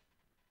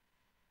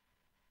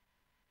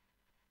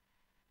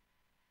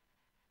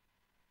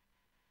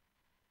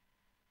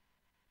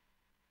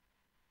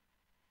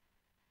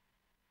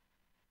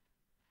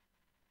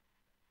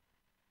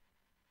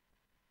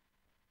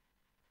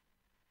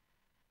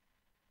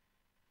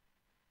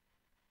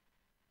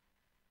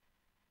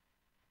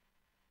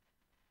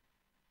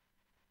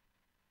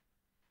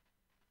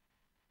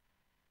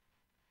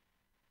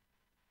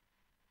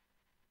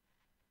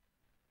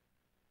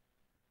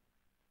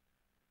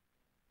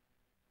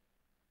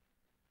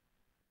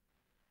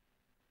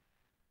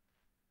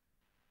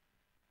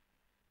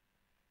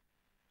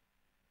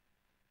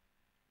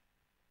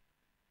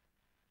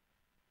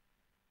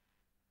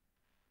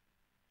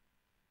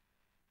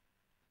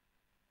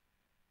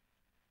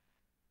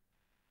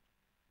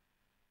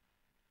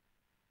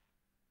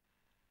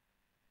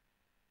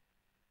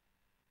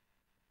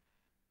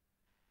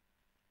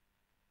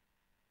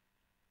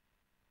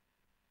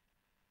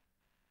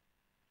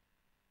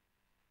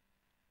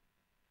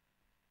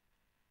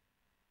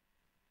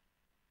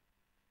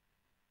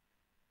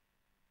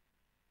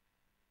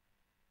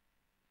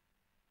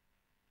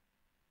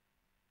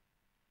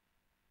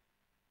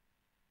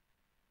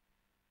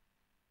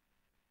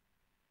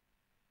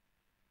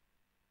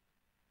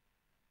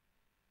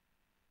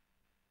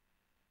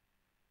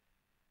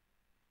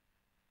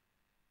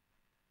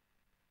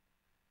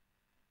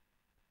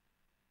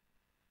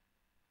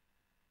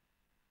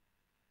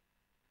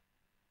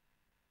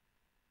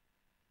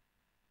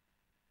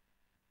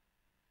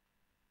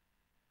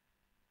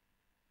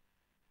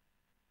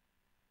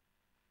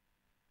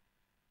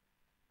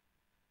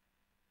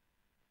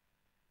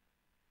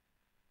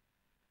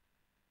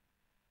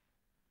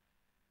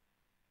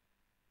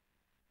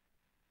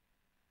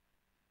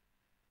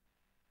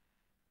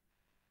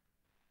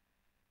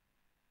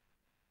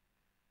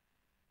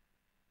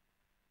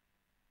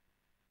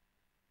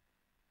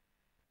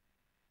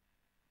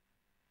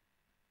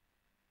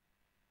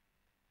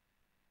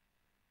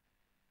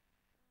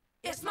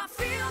 It's my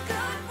Feel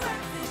Good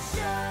Breakfast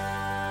Show.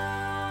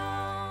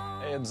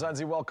 Hey,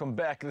 Mzansi, welcome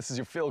back. This is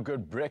your Feel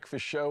Good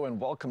Breakfast Show, and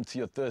welcome to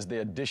your Thursday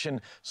edition.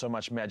 So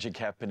much magic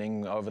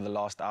happening over the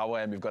last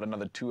hour, and we've got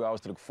another 2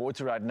 hours to look forward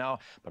to right now.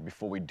 But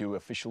before we do,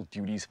 official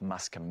duties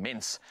must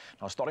commence.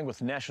 Now, starting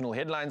with national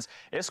headlines,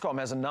 Eskom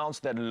has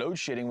announced that load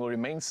shedding will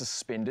remain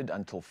suspended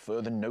until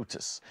further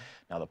notice.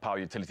 Now, the power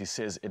utility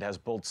says it has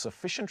built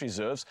sufficient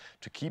reserves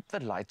to keep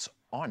the lights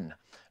on.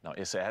 Now,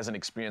 SA hasn't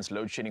experienced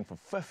load shedding for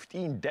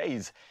 15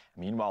 days.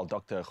 Meanwhile,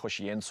 Dr.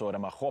 Khoshienso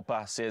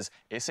Ramagopa says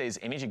SA's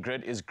energy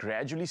grid is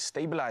gradually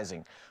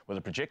stabilizing with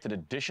a projected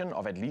addition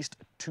of at least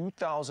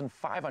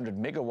 2,500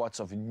 megawatts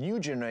of new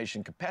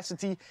generation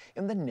capacity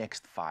in the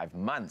next 5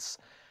 months.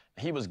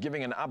 He was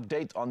giving an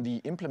update on the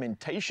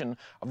implementation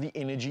of the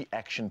Energy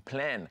Action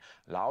Plan,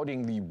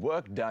 lauding the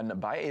work done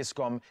by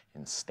Eskom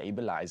in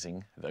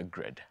stabilizing the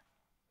grid.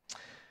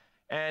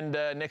 And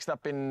next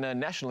up in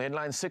national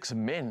headlines, 6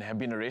 men have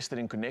been arrested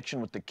in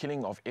connection with the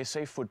killing of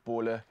SA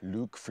footballer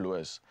Luke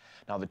Fleurs.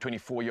 Now, the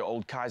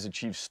 24-year-old Kaizer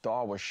Chiefs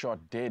star was shot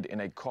dead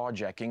in a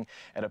carjacking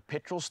at a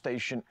petrol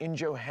station in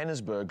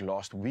Johannesburg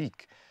last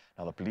week.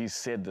 Now, the police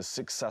said the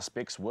 6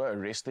 suspects were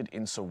arrested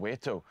in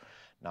Soweto.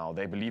 Now,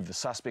 they believe the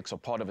suspects are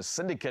part of a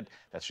syndicate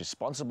that's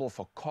responsible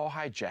for car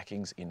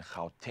hijackings in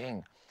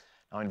Gauteng.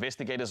 Now,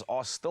 investigators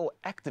are still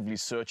actively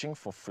searching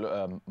for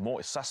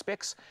more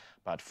suspects,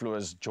 but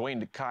Fleurs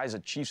joined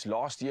Kaizer Chiefs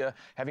last year,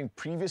 having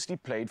previously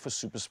played for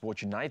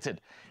SuperSport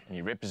United, and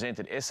he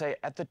represented SA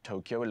at the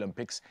Tokyo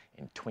Olympics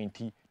in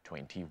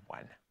 2021.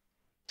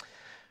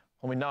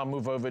 Well, we now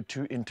move over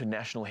to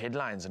international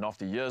headlines, and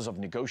after years of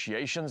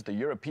negotiations, the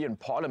European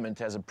Parliament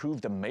has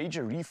approved a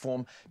major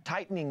reform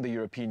tightening the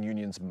European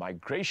Union's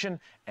migration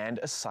and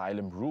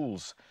asylum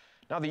rules.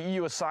 Now, the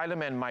EU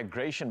Asylum and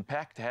Migration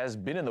Pact has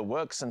been in the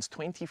works since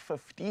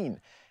 2015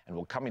 and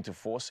will come into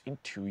force in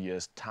 2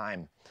 years'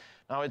 time.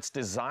 Now, it's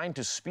designed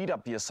to speed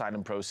up the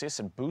asylum process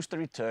and boost the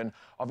return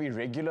of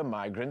irregular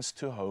migrants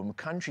to home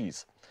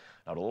countries.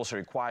 Now, it'll also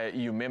require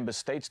EU member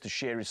states to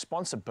share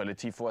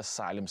responsibility for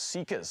asylum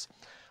seekers.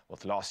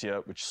 With last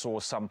year, which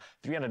saw some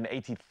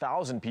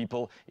 380,000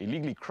 people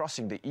illegally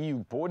crossing the EU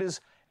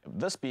borders,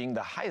 this being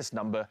the highest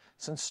number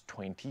since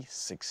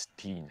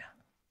 2016.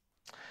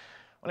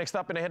 Well, next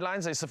up in the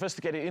headlines, a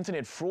sophisticated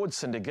internet fraud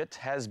syndicate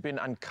has been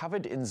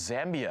uncovered in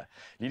Zambia,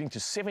 leading to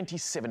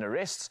 77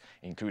 arrests,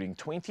 including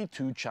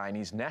 22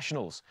 Chinese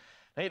nationals.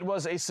 Now, it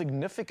was a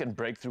significant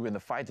breakthrough in the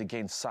fight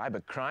against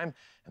cybercrime,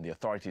 and the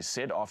authorities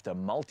said after a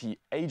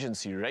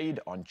multi-agency raid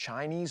on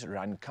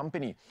Chinese-run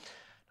company.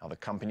 Now, the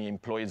company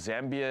employed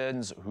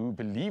Zambians who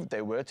believed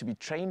they were to be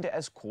trained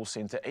as call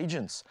center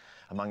agents.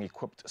 Among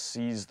equipment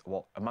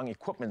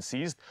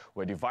seized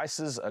were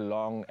devices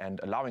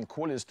allowing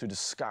callers to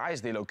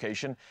disguise their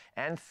location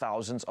and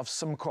thousands of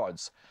SIM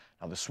cards.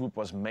 Now, the swoop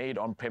was made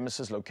on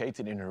premises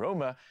located in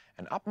Roma,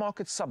 an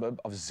upmarket suburb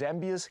of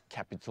Zambia's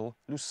capital,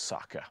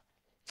 Lusaka.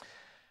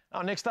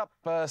 Now, next up,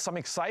 some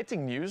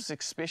exciting news,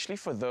 especially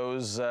for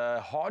those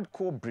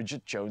hardcore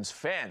Bridget Jones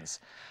fans.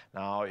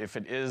 Now, if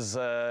it is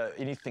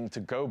anything to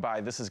go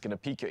by, this is going to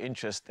pique your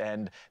interest,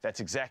 and that's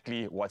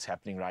exactly what's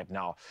happening right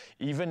now.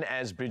 Even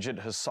as Bridget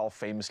herself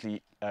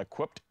famously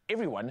quipped,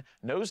 everyone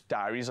knows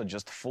diaries are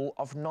just full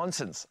of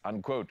nonsense,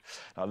 unquote.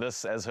 Now,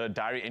 this as her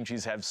diary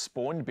entries have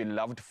spawned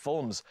beloved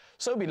films.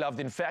 So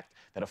beloved, in fact,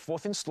 that a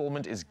 4th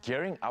installment is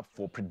gearing up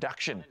for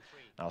production.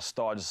 Now,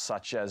 stars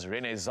such as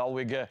Renee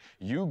Zellweger,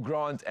 Hugh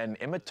Grant and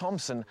Emma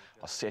Thompson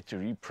are set to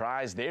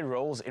reprise their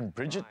roles in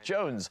Bridget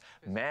Jones'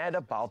 Mad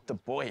About the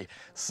Boy,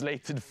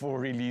 slated for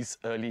release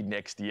early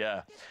next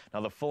year.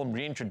 Now, the film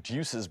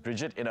reintroduces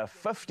Bridget in her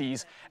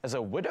 50s as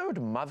a widowed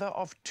mother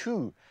of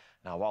 2.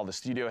 Now, while the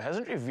studio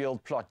hasn't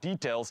revealed plot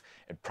details,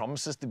 it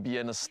promises to be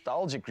a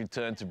nostalgic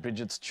return to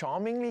Bridget's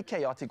charmingly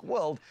chaotic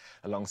world,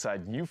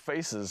 alongside new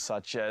faces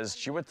such as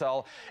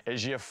Chiwetel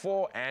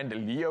Ejiofor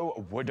and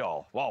Leo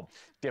Woodall. Wow,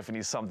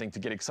 definitely something to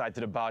get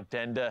excited about,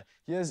 and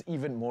here's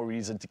even more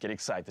reason to get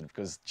excited,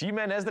 because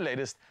G-Man has the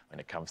latest when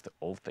it comes to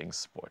all things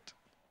sport.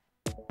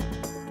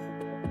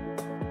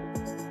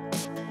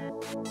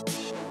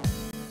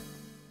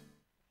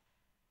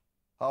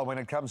 Oh, when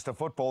it comes to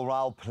football,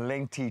 Raul,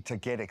 plenty to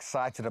get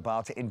excited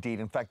about indeed.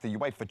 In fact, the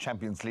UEFA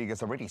Champions League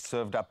has already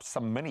served up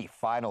some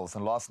mini-finals,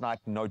 and last night,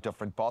 no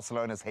different.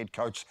 Barcelona's head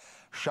coach,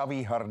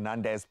 Xavi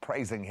Hernandez,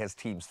 praising his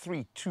team's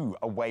 3-2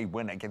 away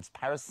win against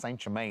Paris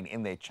Saint-Germain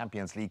in their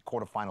Champions League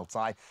quarter-final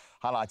tie,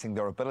 highlighting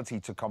their ability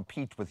to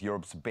compete with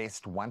Europe's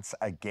best once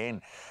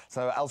again.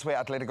 So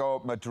elsewhere,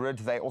 Atletico Madrid,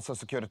 they also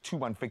secured a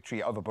 2-1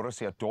 victory over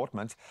Borussia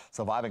Dortmund,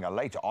 surviving a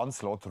late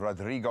onslaught.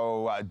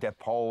 Rodrigo De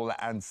Paul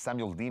and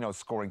Samuel Dino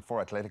scoring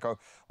for Atletico,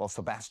 while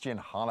Sebastian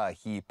Haller,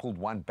 he pulled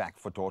one back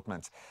for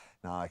Dortmund.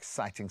 Now,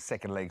 exciting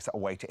second legs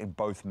await in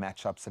both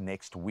matchups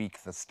next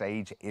week. The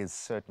stage is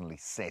certainly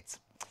set.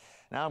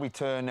 Now we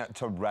turn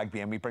to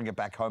rugby and we bring it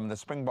back home. The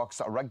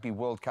Springboks Rugby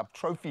World Cup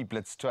Trophy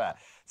Blitz Tour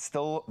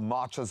still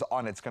marches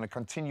on. It's going to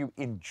continue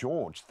in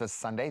George this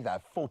Sunday, the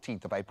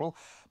 14th of April.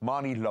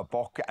 Marnie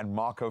Lebok and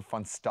Marco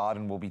van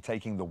Staden will be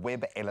taking the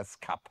Webb Ellis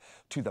Cup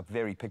to the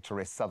very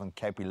picturesque Southern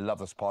Cape. We love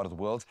this part of the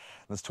world.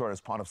 This tour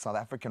is part of South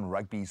African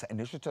Rugby's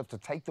initiative to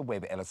take the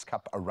Webb Ellis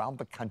Cup around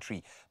the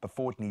country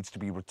before it needs to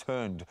be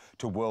returned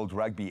to World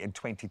Rugby in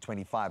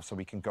 2025, so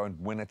we can go and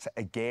win it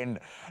again.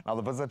 Now,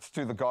 the visits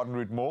to the Garden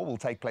Route Mall will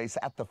take place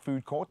at the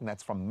food court, and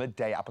that's from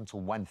midday up until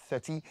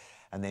 1:30,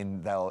 and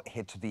then they'll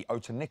head to the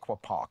Outeniqua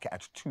Park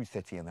at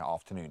 2:30 in the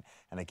afternoon,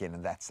 and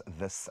again, that's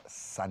this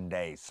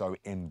Sunday, so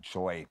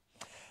enjoy.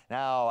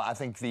 Now, I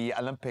think the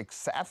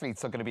Olympics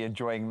athletes are going to be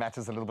enjoying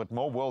matters a little bit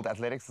more. World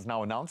Athletics has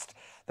now announced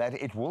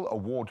that it will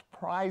award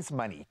prize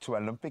money to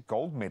Olympic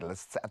gold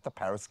medalists at the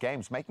Paris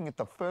Games, making it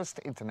the first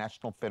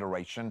international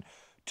federation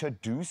to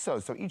do so.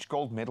 So each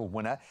gold medal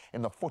winner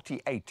in the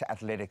 48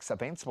 athletics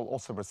events will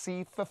also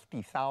receive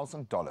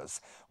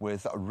 $50,000,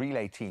 with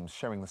relay teams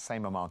sharing the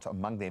same amount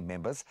among their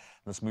members.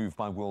 This move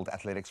by World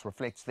Athletics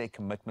reflects their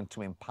commitment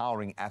to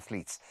empowering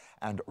athletes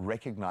and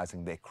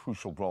recognizing their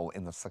crucial role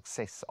in the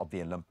success of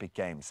the Olympic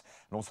Games,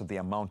 and also the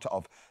amount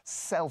of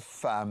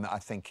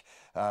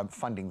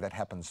funding that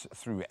happens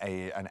through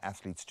an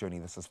athlete's journey.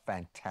 This is a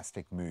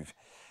fantastic move.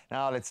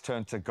 Now let's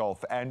turn to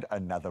golf, and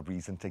another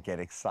reason to get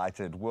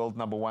excited. World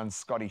number 1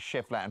 Scotty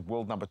Scheffler and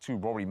world number 2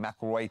 Rory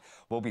McIlroy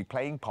will be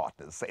playing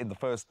partners in the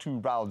first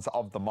 2 rounds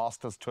of the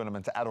Masters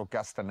tournament at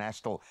Augusta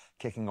National,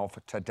 kicking off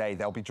today.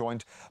 They'll be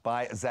joined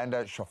by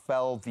Xander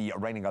Schauffele, the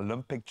reigning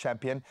Olympic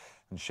champion.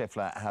 And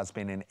Scheffler has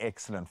been in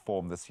excellent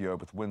form this year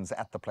with wins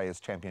at the Players'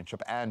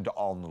 Championship and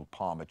Arnold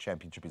Palmer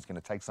Championship. He's going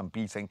to take some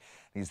beating.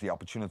 He's the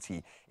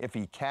opportunity, if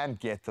he can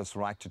get this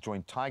right, to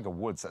join Tiger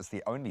Woods as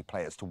the only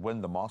players to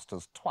win the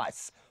Masters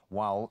twice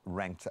while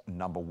ranked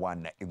number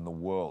 1 in the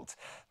world.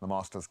 The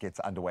Masters gets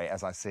underway,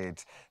 as I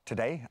said,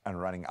 today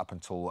and running up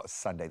until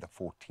Sunday, the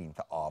 14th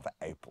of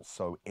April.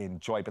 So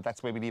enjoy. But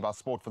that's where we leave our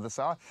sport for this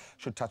hour.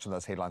 Should touch on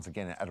those headlines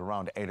again at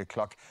around 8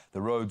 o'clock.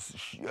 The roads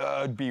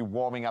should be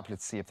warming up.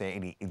 Let's see if there are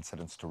any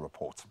incidents to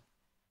report.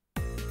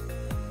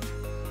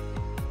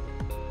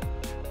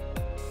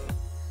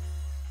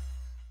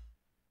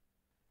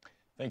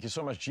 Thank you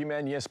so much,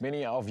 G-Man. Yes,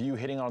 many of you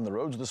heading out on the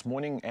roads this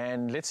morning,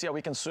 and let's see how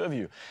we can serve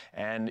you.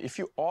 And if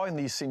you are in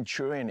the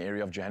Centurion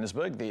area of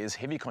Johannesburg, there is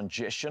heavy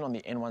congestion on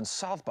the N1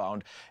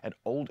 southbound at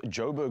Old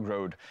Joburg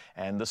Road,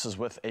 and this is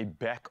with a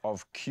back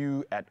of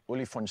queue at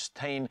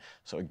Olifantsfontein.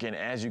 So again,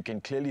 as you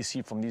can clearly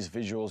see from these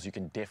visuals, you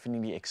can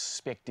definitely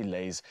expect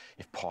delays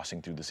if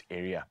passing through this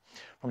area.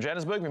 From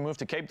Johannesburg, we move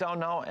to Cape Town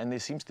now, and there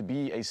seems to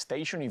be a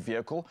stationary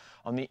vehicle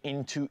on the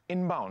N2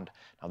 inbound.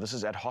 Now, this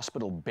is at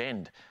Hospital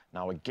Bend.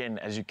 Now, again,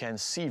 as you can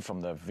see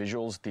from the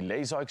visuals,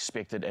 delays are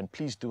expected, and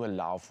please do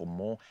allow for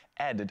more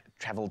added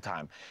travel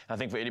time. And I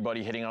think for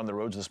anybody heading out on the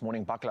roads this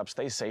morning, buckle up,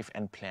 stay safe,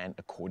 and plan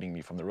accordingly.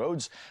 From the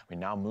roads, we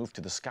now move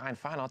to the sky and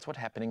find out what's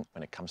happening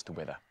when it comes to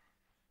weather.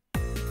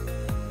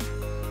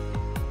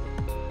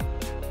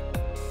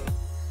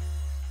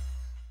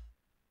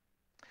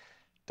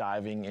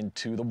 Diving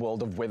into the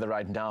world of weather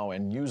right now,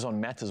 and news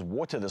on matters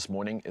water this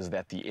morning is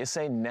that the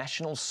SA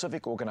National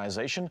Civic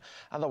Organisation,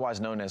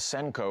 otherwise known as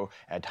SANCO,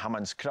 at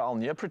Hammanskraal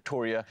near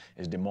Pretoria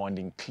is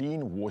demanding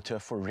clean water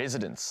for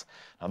residents.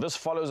 Now, this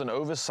follows an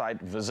oversight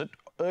visit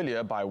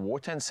earlier by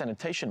Water and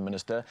Sanitation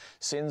Minister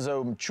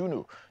Senzo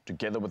Mchunu,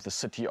 together with the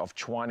City of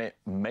Tshwane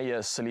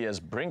Mayor Silias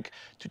Brink,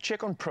 to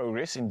check on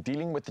progress in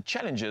dealing with the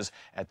challenges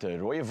at the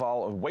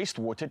Rooiwal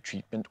wastewater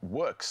treatment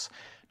works.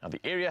 Now, the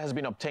area has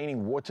been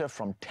obtaining water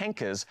from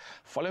tankers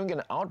following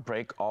an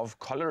outbreak of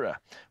cholera,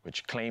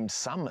 which claimed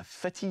some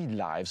 30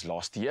 lives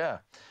last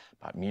year.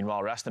 But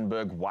meanwhile,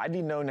 Rustenburg,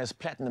 widely known as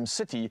Platinum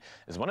City,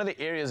 is one of the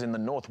areas in the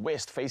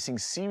northwest facing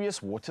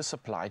serious water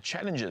supply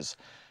challenges.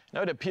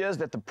 Now, it appears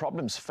that the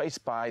problems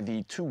faced by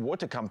the 2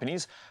 water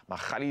companies,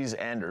 Magalies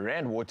and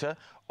Rand Water,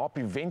 are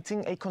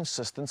preventing a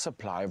consistent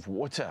supply of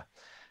water.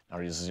 Now,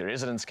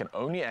 residents can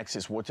only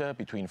access water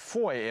between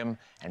 4 a.m.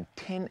 and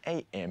 10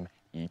 a.m.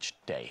 each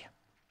day.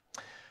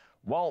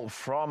 Well,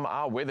 from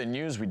our weather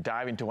news, we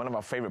dive into one of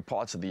our favorite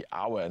parts of the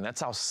hour, and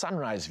that's our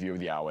sunrise view of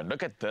the hour. And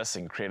look at this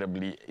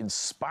incredibly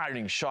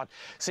inspiring shot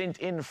sent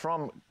in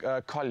from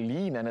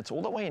Colleen, and it's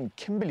all the way in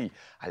Kimberley.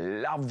 I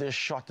love this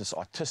shot. It's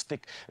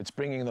artistic. It's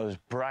bringing those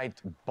bright,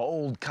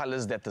 bold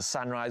colors that the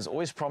sunrise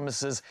always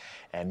promises,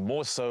 and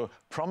more so,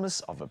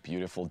 promise of a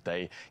beautiful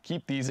day.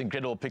 Keep these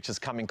incredible pictures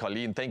coming,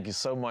 Colleen. Thank you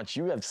so much.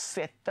 You have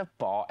set the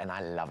bar, and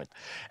I love it.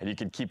 And you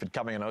can keep it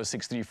coming on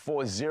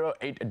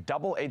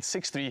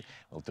 0634088863.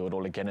 We'll do it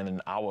all again in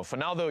an hour. For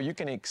now, though, you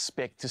can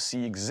expect to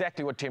see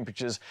exactly what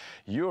temperatures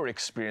you're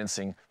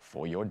experiencing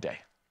for your day.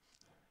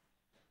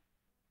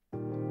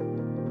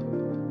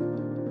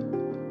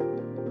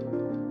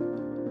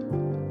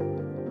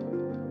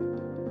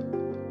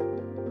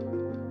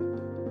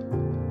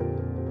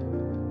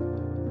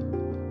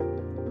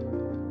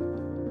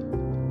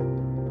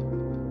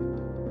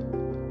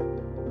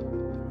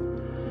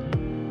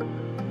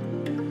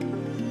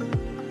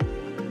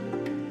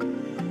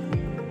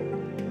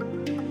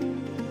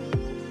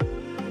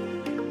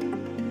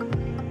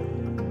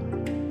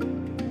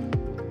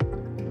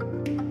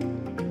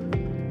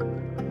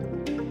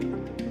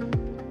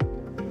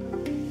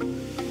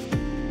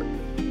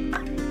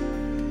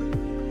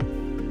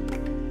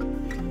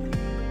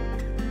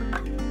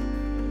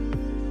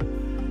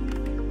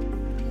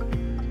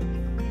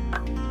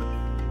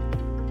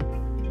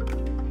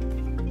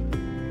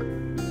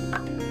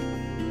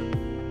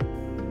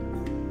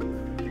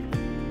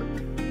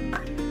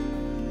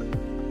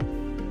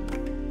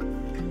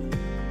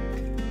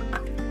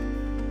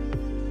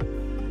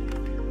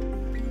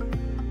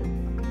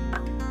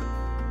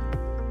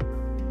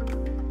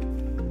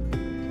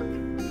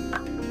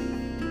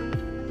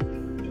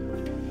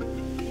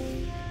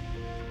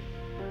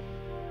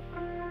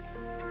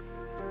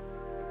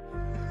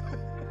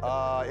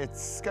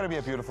 It's going to be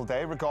a beautiful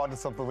day,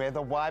 regardless of the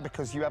weather. Why?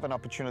 Because you have an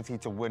opportunity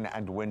to win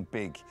and win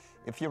big.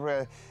 If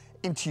you're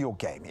into your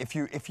game.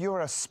 If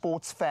you're a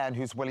sports fan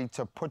who's willing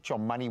to put your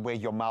money where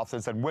your mouth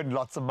is and win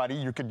lots of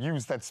money, you can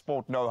use that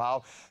sport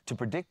know-how to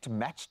predict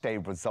match day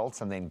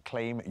results and then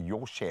claim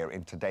your share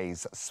in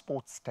today's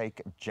sports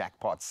stake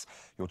jackpots.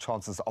 Your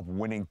chances of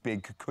winning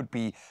big could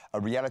be a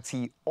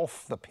reality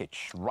off the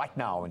pitch right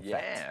now, in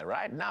fact. Yeah,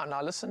 right now.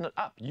 Now listen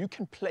up. You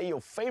can play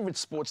your favorite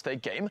sports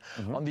stake game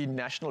on the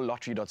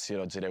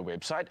nationallottery.co.za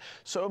website.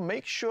 So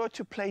make sure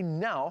to play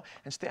now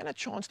and stand a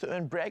chance to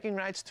earn bragging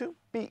rights to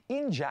be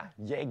in your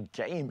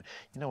game.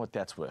 You know what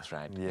that's worth,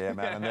 right? Yeah,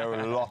 man, and there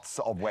are lots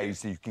of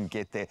ways that you can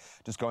get there.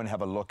 Just go and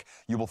have a look.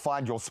 You will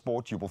find your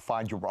sport. You will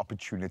find your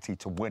opportunity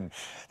to win.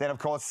 Then, of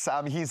course,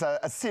 he's a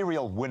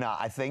serial winner,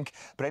 I think.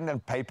 Brendan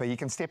Paper, he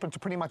can step into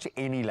pretty much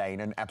any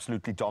lane and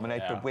absolutely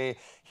dominate, but where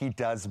he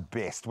does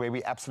best, where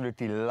we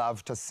absolutely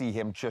love to see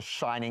him just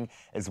shining,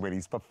 is when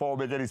he's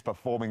performing, and he's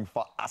performing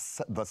for us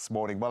this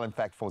morning. Well, in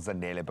fact, for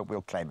Zanele, but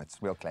we'll claim it.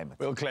 We'll claim it.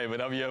 We'll claim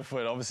it. I'm here for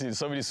it. Obviously,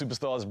 so many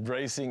superstars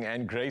bracing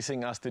and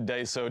gracing us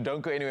today, so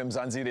don't go anywhere,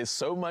 Mzansi. There's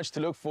so much to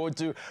look forward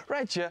to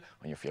right here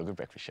on your Feel Good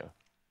Breakfast Show.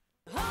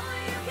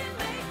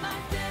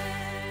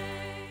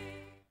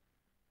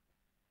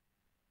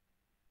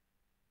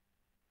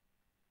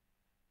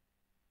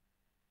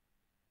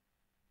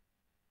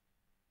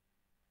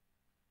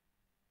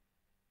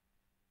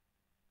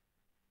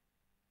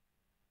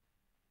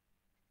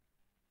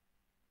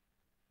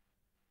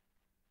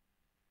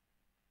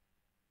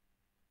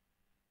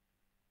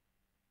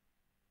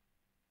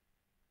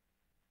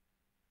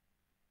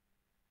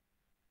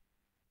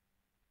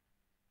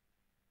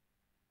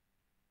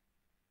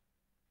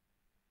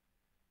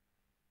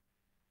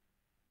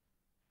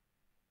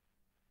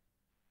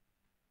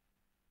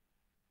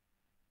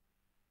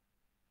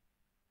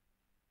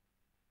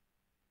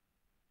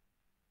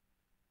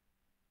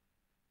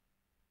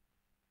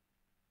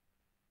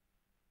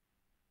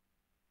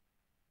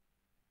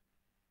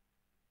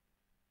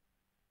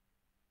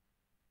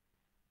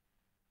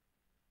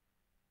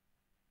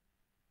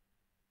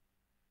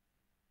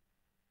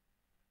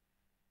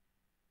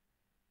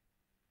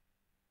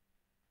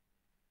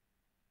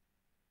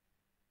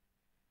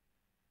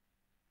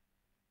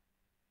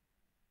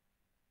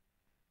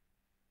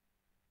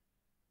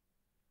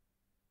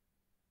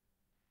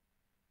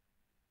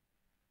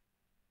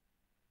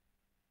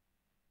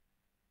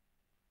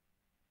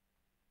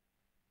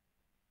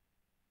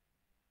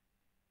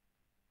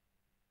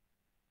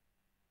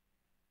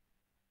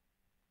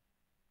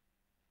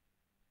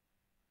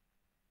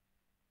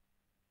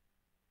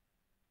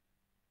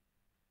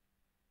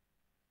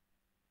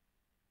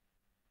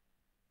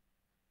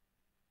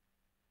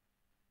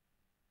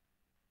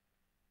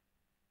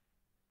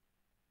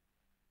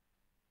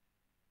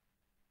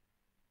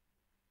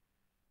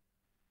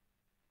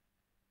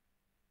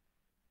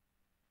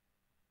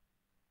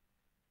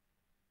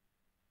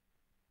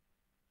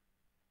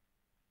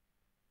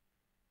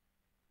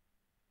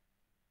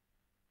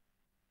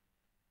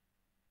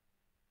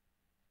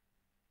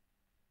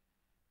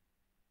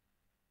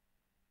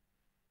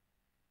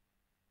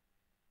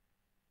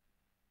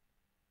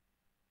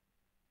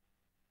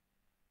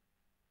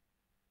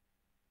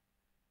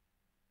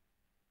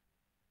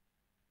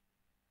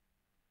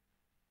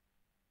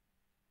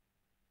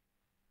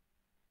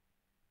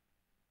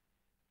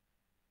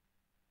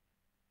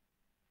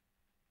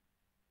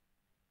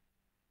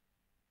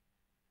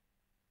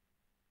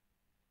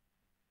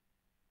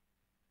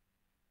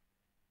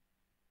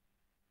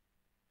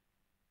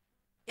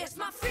 It's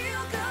my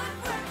Feel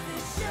Good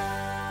Breakfast Show.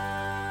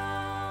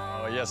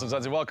 Oh, yes,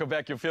 Mzansi, welcome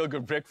back. Your Feel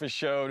Good Breakfast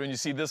Show. When you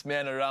see this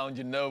man around,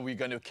 you know we're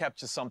going to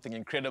capture something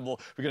incredible.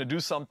 We're going to do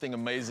something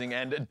amazing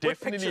and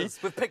definitely...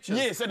 With pictures.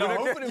 Yes, and I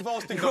hope it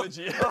involves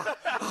technology.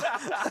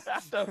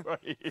 Don't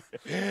worry.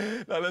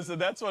 Now, listen,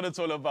 that's what it's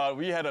all about.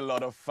 We had a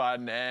lot of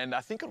fun, and I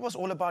think it was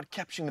all about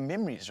capturing the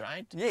memories,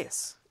 right?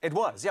 Yes, it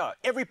was, yeah.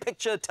 Every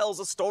picture tells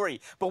a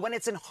story, but when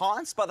it's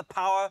enhanced by the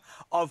power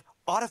of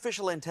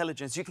artificial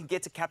intelligence, you can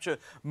get to capture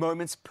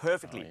moments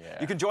perfectly.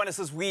 You can join us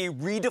as we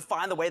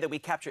redefine the way that we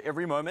capture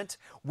every moment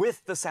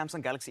with the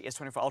Samsung Galaxy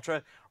S24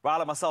 Ultra. Ryle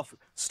and myself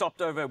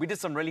stopped over. We did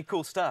some really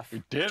cool stuff.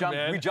 We did,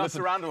 man. We jumped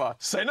around a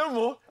lot. Say no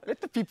more.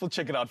 Let the people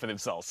check it out for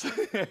themselves.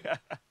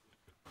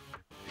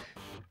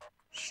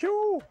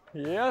 Shoo!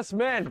 Yes,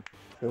 man.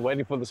 We're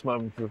waiting for this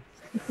moment.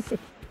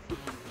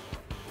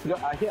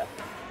 Here.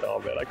 Oh,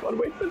 man, I can't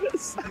wait for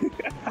this.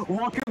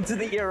 Welcome to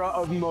the era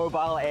of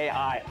mobile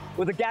AI.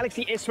 With the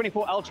Galaxy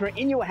S24 Ultra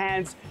in your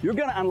hands, you're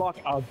going to unlock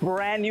a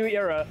brand new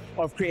era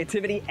of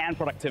creativity and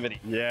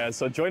productivity. Yeah,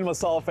 so join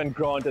myself and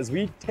Grant as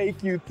we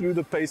take you through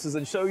the paces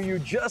and show you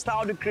just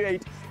how to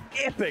create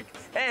epic.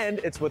 And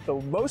it's with the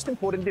most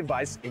important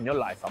device in your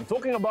life. I'm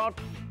talking about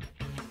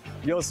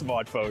your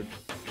smartphone.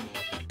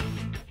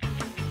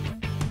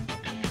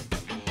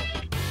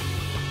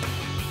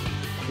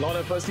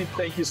 Lorna, firstly,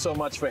 thank you so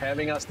much for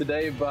having us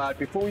today. But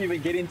before we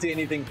even get into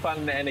anything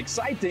fun and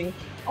exciting,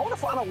 I want to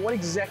find out what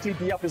exactly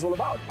Be-Up is all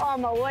about. Oh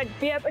my word,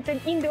 Be-Up, it's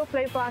an indoor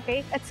play park,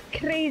 eh? It's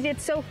crazy,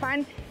 it's so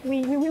fun.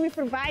 We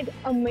provide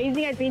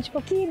amazing adventure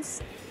for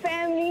kids,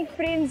 families, family,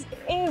 friends,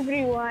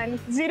 everyone.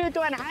 0 to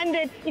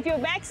 100. If your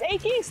back's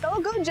aching, still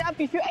go jump.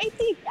 If you're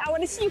 80, I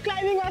want to see you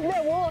climbing up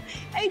that wall.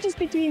 Ages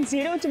between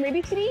 0 to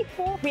maybe 3,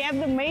 4. We have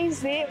the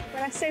maze there,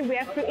 but I say we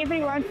have for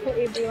everyone, for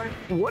everyone.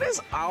 What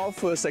is our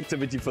first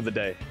activity for the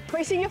day?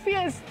 Facing your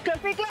fears.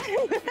 Cliffy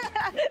climb.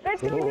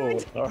 Let's go do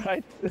it. All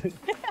right.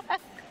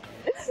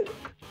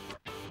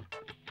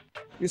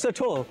 You're so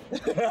tall.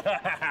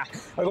 I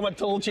got my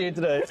tall chair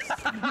today.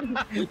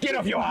 Get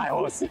off your high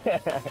horse.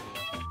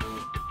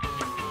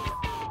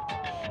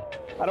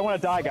 I don't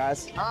want to die,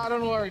 guys. Ah,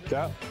 don't worry.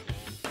 Yeah.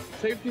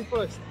 Safety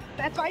first.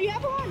 That's why you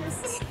have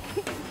harness.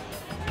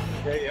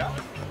 Yeah.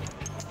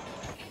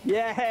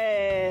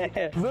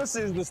 Yeah! This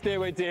is the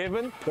stairway to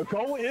heaven. The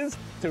goal is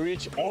to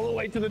reach all the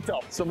way to the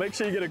top. So make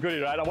sure you get a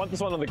goodie, right? I want this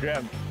one on the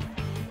gram.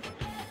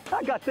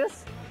 I got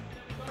this.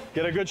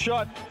 Get a good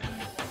shot.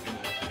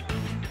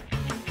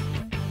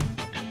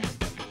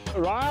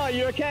 Ryle, are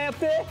you okay up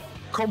there?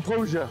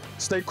 Composure.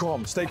 Stay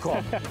calm. Stay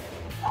calm.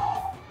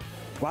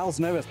 Ryle's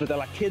nervous, but they're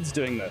like kids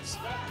doing this.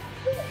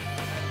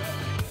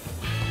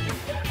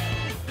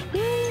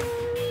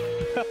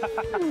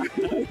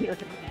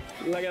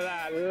 Look at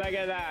that, look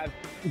at that.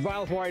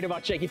 Ryle's worried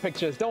about shaky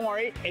pictures. Don't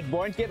worry, it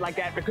won't get like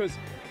that because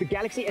the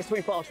Galaxy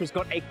S24 Ultra's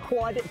got a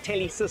quad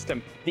tele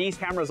system. These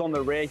cameras on the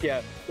rear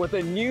here with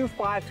a new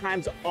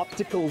 5x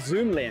optical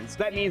zoom lens.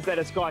 That means that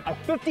it's got a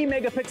 50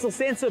 megapixel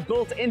sensor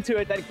built into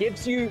it that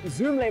gives you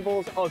zoom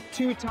levels of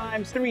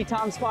 2x,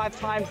 3x,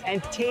 5x,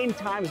 and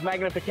 10x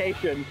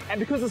magnification. And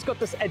because it's got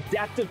this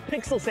adaptive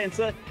pixel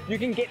sensor, you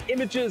can get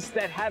images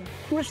that have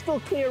crystal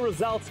clear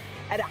results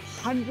at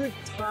 100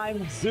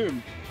 times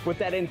zoom with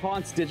that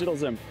enhanced digital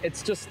zoom.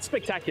 It's just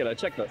spectacular.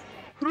 Check this.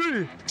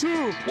 3,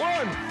 2, 1.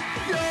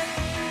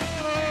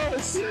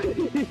 Yes!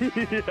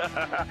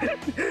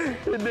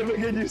 You never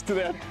get used to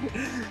that.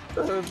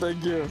 Oh,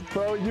 thank you.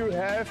 Bro, you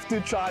have to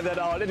try that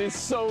out. It is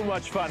so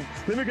much fun.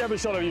 Let me grab a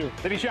shot of you.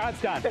 Let me show how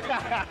it's done.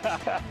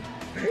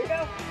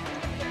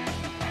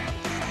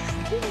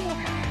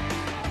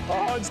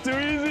 Oh, it's too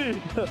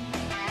easy.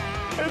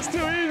 It's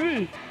too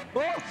easy.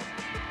 Oh,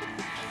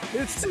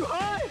 it's too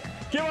high.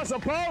 Give us a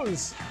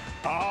pose.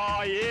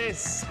 Oh,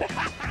 yes.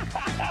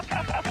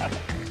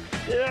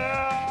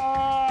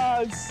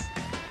 Yes.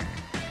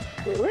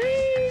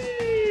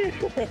 Whee!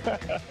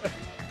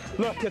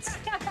 Look, it's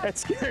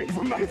scary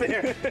from up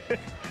there.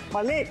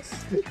 My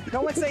legs.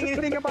 No one's saying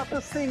anything about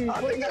this thing.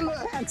 I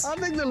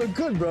think they look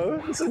good, bro.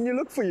 It's a new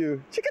look for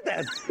you. Check at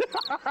that.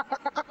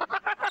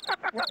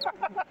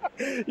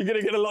 You're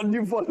gonna get a lot of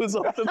new followers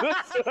after this.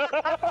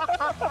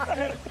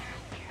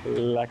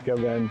 Lekker,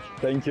 man.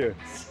 Thank you.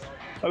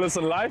 Well,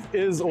 listen, life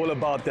is all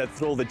about that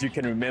thrill that you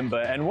can remember,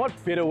 and what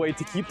better way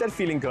to keep that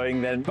feeling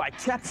going than by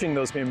capturing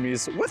those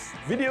memories with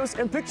videos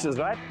and pictures,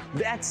 right?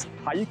 That's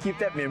how you keep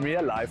that memory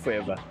alive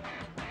forever.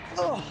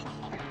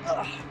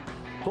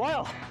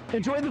 Well,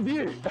 enjoy the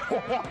view.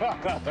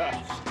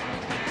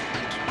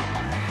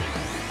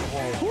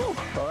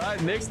 All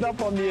right, next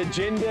up on the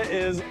agenda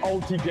is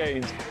ulti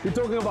gains. We're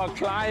talking about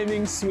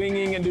climbing,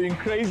 swinging, and doing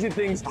crazy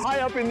things high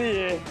up in the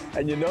air,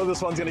 and you know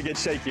this one's gonna get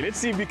shaky. Let's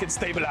see if we can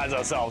stabilize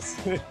ourselves.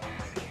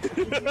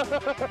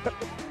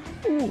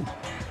 Ooh,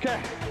 okay.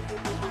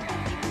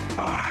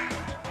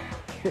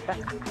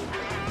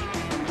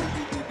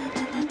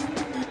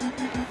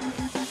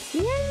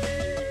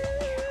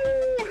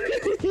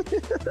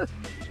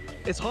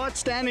 It's hard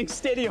standing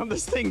steady on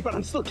this thing, but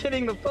I'm still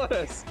getting the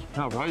photos.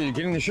 Oh, bro, you're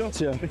getting the shots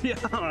here. Yeah,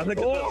 look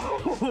at that.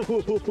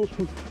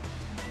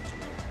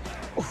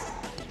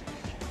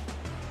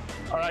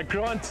 All right,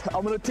 Grant,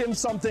 I'm gonna attempt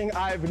something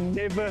I've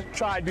never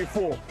tried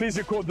before. Please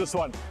record this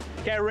one.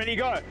 Okay, ready,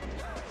 go.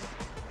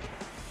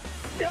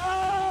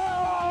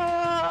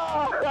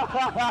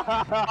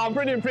 I'm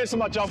pretty impressed with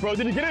my jump, bro.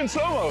 Did you get it in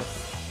slow-mo?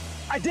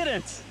 I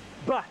didn't,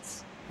 but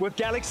with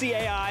Galaxy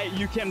AI,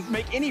 you can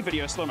make any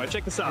video slow-mo.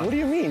 Check this out. What do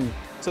you mean?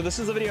 So this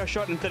is a video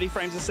shot in 30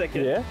 frames a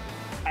second. Yeah.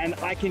 And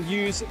I can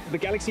use the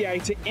Galaxy AI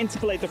to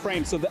interpolate the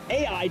frames. So the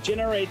AI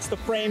generates the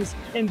frames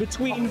in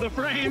between the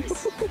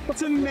frames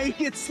to make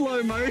it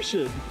slow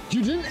motion.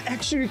 You didn't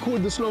actually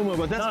record the slow-mo,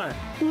 but that's...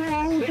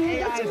 No.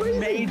 The AI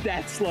made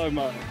that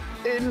slow-mo.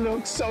 It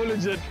looks so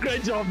legit.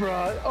 Great job,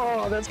 bro.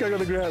 Oh, that's going on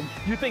the gram.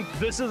 You think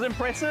this is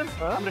impressive?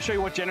 Huh? I'm going to show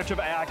you what generative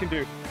AI can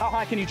do. How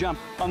high can you jump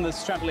on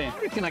this trampoline? I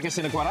reckon I can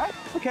send it quite high.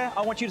 Okay,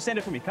 I want you to send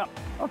it for me. Come.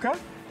 Okay.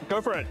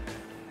 Go for it.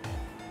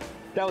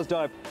 That was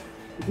dope.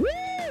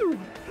 Woo!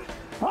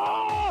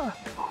 Ah!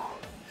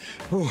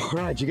 Oh,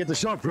 right, you get the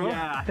shot, bro.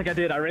 Yeah, I think I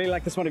did. I really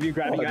like this one of you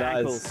grabbing your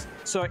ankles.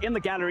 So in the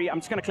gallery, I'm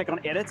just going to click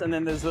on edit, and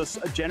then there's this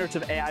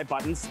generative AI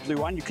buttons, blue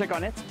one. You click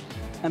on it,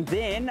 and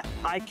then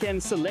I can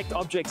select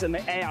objects, and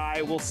the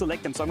AI will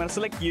select them. So I'm going to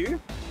select you.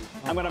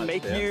 I'm going to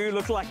make you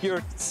look like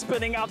you're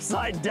spinning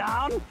upside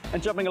down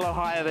and jumping a lot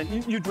higher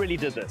than you really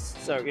did this.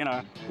 So, you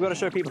know, we've got to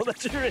show people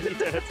that you really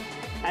did it.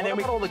 And then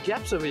we got all the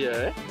gaps over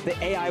here. The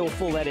AI will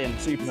fill that in.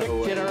 So you click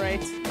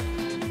generate,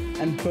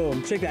 and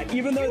boom, check that.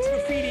 Even though it's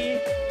graffiti,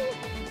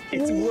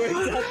 It's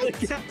worked out the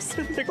gaps.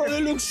 Oh,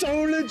 they look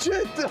so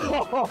legit.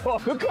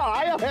 Oh, look how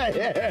high I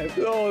am.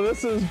 Oh,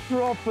 this is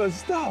proper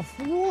stuff.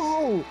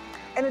 Whoa.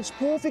 And it's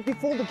perfect to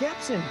fill the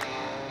gaps in.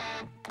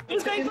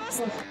 Who's going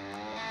first?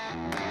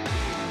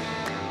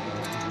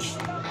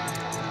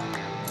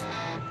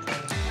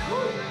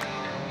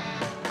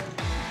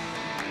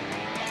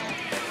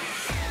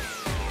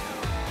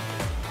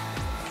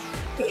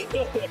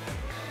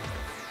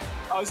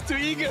 I was too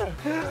eager.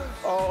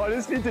 Oh,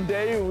 honestly,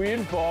 today we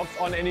embarked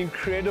on an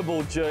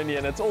incredible journey,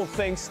 and it's all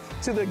thanks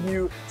to the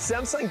new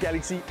Samsung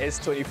Galaxy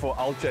S24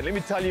 Ultra. And let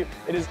me tell you,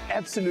 it has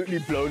absolutely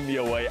blown me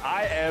away.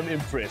 I am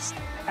impressed.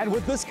 And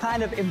with this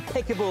kind of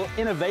impeccable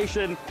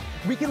innovation,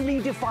 we can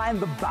redefine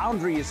the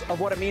boundaries of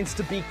what it means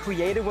to be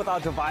creative with our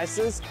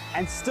devices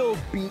and still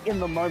be in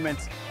the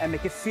moment and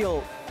make it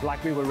feel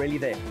like we were really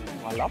there.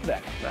 I love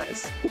that.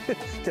 Nice.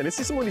 Okay, let's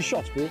see some of these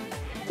shots, bro.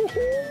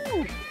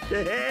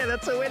 Yeah,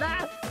 that's a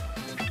winner.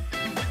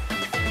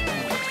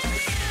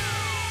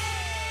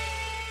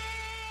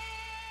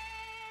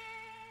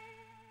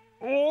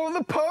 Oh,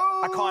 the pose!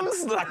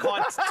 I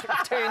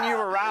can't turn you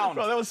around.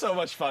 Oh, that was so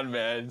much fun,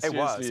 man.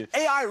 Seriously. It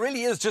was. AI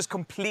really is just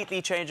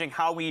completely changing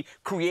how we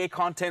create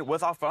content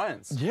with our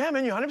phones. Yeah,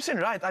 man, you're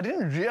 100% right. I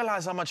didn't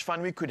realize how much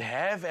fun we could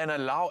have and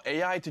allow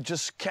AI to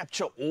just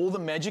capture all the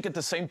magic at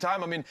the same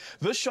time. I mean,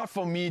 this shot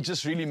for me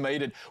just really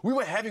made it. We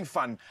were having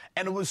fun,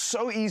 and it was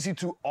so easy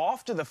to,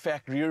 after the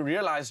fact,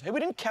 realize, hey, we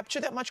didn't capture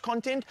that much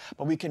content,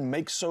 but we can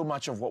make so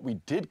much of what we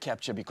did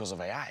capture because of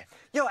AI.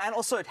 Yeah, and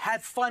also it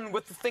had fun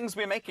with the things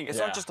we're making. It's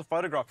not just a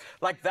photograph.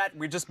 Like that,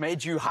 we just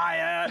made you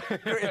higher.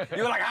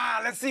 You were like,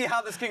 let's see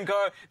how this can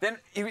go. Then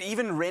you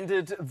even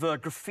rendered the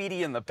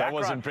graffiti in the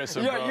background. That was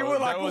impressive, Yeah, bro. you were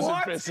like, that was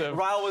what? impressive.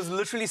 Ryle was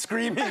literally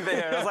screaming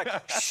there. I was like,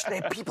 shh,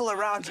 there are people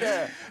around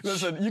here.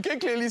 Listen, you can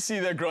clearly see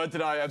that Grant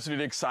and I are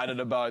absolutely excited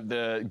about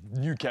the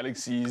new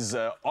Galaxy's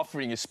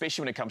offering,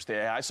 especially when it comes to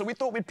AI. So we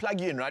thought we'd plug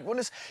you in, right? We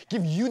want to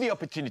give you the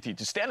opportunity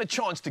to stand a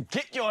chance to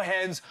get your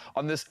hands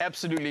on this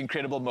absolutely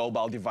incredible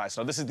mobile device.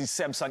 Now, this is the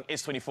Samsung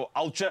S24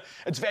 Ultra.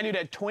 It's valued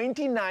at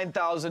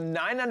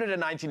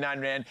 29,999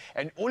 Rand,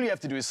 and all you have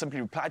to do is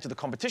simply reply to the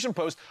competition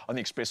post on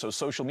the Expresso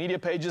social media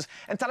pages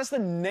and tell us the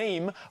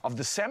name of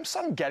the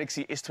Samsung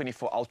Galaxy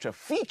S24 Ultra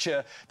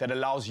feature that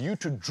allows you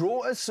to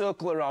draw a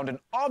circle around an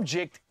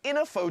object in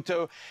a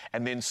photo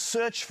and then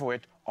search for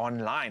it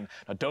online.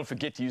 Now, don't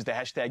forget to use the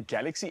hashtag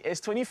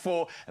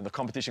GalaxyS24, and the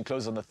competition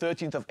closes on the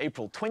 13th of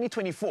April,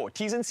 2024.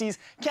 T's and C's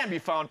can be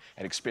found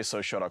at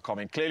expressoshow.com.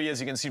 And clearly, as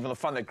you can see from the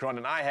fun that Grant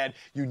and I had,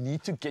 you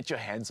need to get your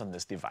hands on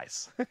this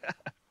device.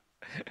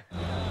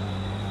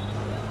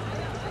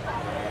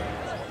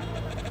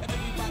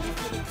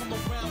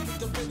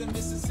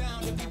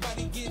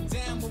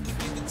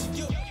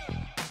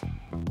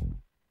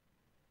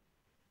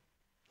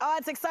 Oh,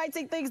 it's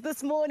exciting things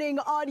this morning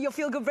on your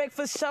Feel Good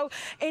Breakfast show.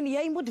 En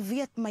jy moet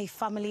weet, my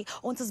family,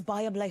 ons is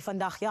baie bly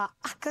vandag. Ja,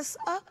 ek is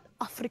 'n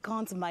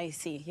Afrikaans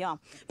meisie. Ja,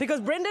 because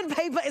Brendan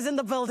Paper is in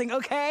the building,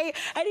 okay?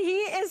 And he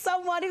is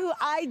someone who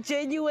I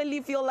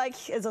genuinely feel like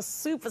is a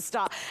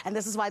superstar. And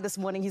this is why this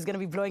morning he's going to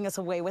be blowing us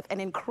away with an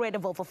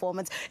incredible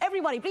performance.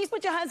 Everybody, please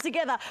put your hands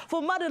together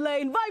for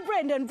Madeleine by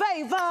Brendan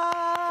Paper.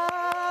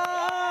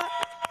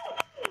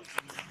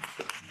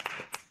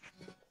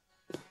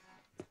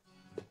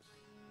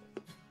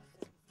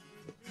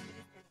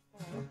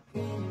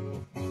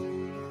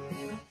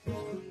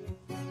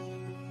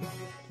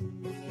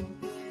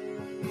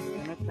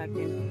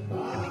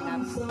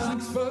 Ek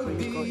spook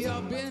die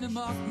jou binne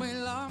maak my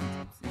lang.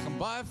 Jy gaan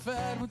baie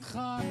ver moet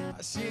gaan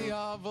as jy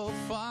jou wil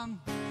vang.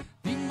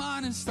 Die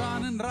manne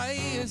staan in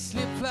rye,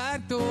 sleep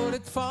vlek tot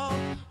dit val.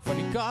 Van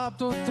die Kaap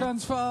tot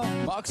Transvaal,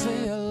 maak sy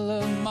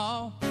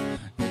helemaal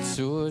net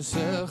soos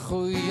 'n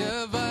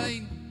goeie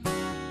wyn.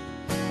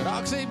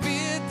 Raak sy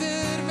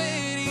beter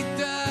met die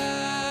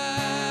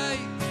tyd.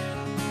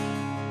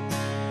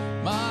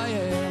 Maar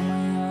jy,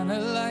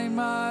 Madeleine,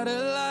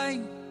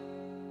 Madeleine,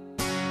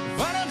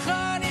 wanneer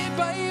gaan jy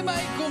by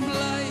my kom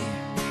bly?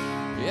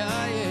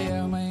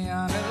 Ja, my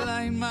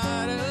Madeleine,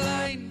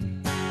 Madeleine,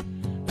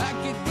 ek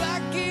het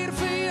plek hier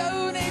vir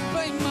jou net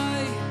by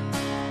my.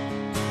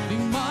 Die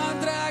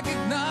maand trek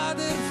ek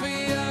nader vir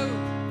jou,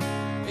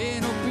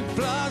 en op die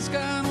plaas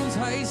kan ons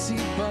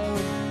huisie bou.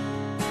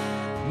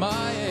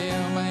 Maar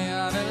my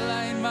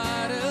Madeleine,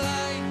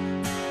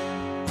 Madeleine,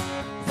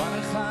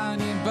 wanneer gaan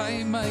jy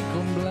by my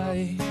kom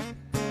bly?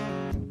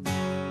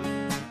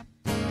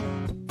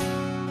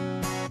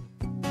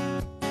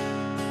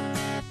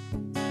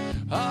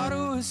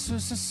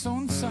 Soos 'n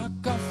sonsak,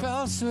 haar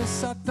vel soos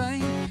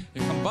satijn.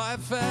 Jy gaan baie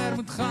ver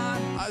moet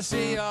gaan as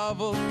jy haar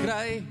wil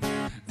kry.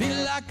 Die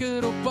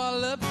lekker op haar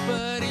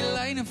lippe, die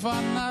lyne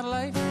van haar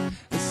lyf,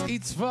 is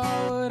iets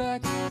waaroor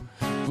ek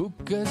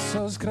boeke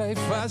sal skryf.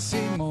 As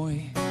jy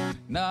mooi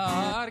na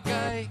haar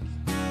kyk,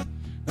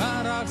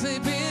 dan raak sy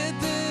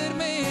beter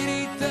met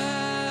die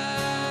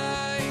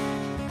tyd.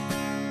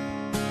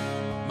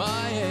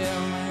 Maar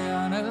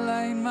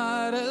Madeleine,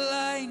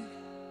 Madeleine,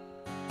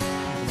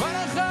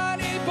 wanneer gaan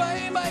jy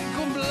by my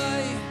kom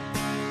bly?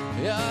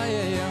 Ja,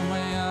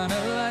 my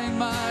Madeleine,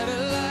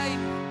 Madeleine,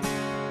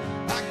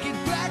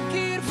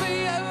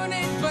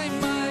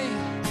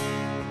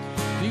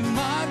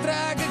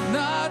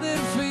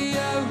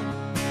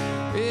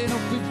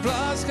 die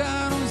plaas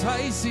gaan ons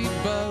huisie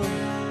bou.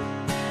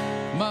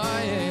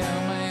 Maar jy hou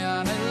my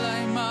aan 'n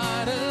lyn,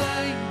 maar 'n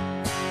lyn.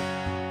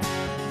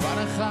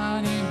 Wanneer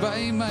gaan jy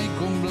by my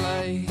kom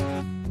bly?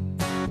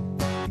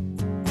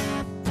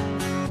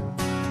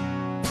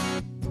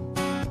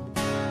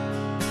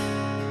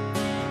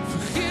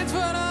 Vergeet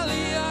van al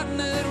die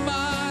ander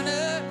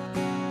manne,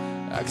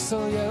 ek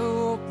sal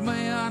jou op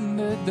my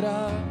hande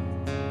dra.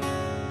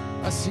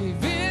 As jy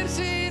weer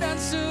sien, dan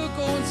soek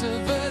ons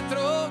 'n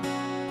wit-rok,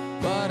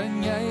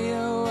 waarin jy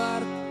jou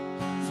hart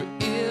vir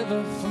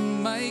ewig vir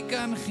my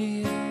kan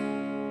gee.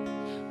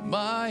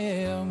 Maar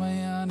jy hou my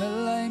aan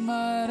 'n lyn,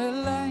 maar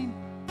 'n lyn.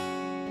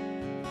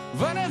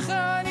 Wanneer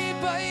gaan jy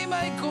by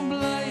my kom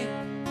bly?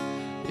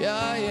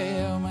 Ja,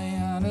 jy hou my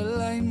aan 'n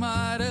lyn,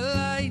 maar 'n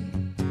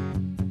lyn.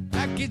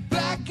 Ek het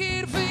plek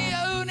hier vir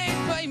jou net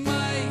by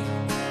my.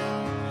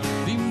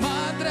 Die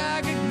maan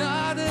trek ek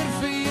nader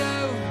vir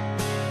jou.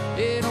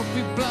 En op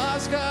die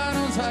plaas gaan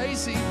ons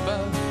huisie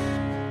bou.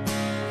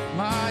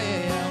 Maar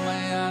jy hou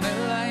my aan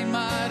 'n lyn,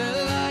 maar 'n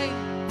lyn.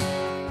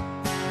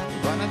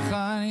 Wanneer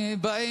gaan jy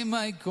by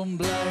my kom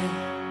bly?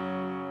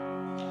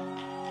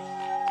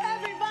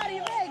 Everybody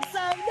make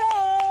some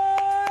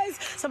noise!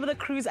 Some of the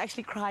crew's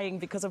actually crying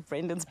because of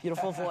Brendan's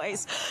beautiful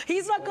voice.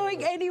 He's not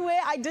going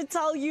anywhere. I did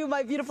tell you,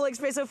 my beautiful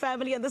Expresso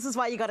family, and this is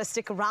why you got to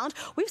stick around.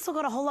 We've still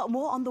got a whole lot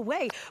more on the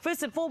way.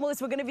 First and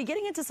foremost, we're going to be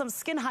getting into some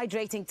skin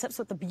hydrating tips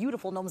with the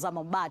beautiful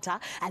Nomzamo Mata.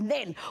 And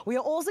then we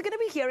are also going to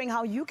be hearing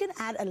how you can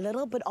add a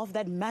little bit of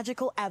that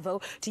magical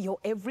avo to your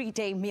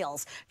everyday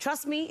meals.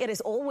 Trust me, it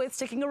is all worth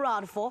sticking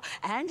around for,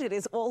 and it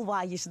is all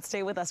why you should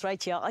stay with us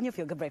right here on your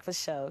Feel Good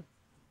Breakfast show.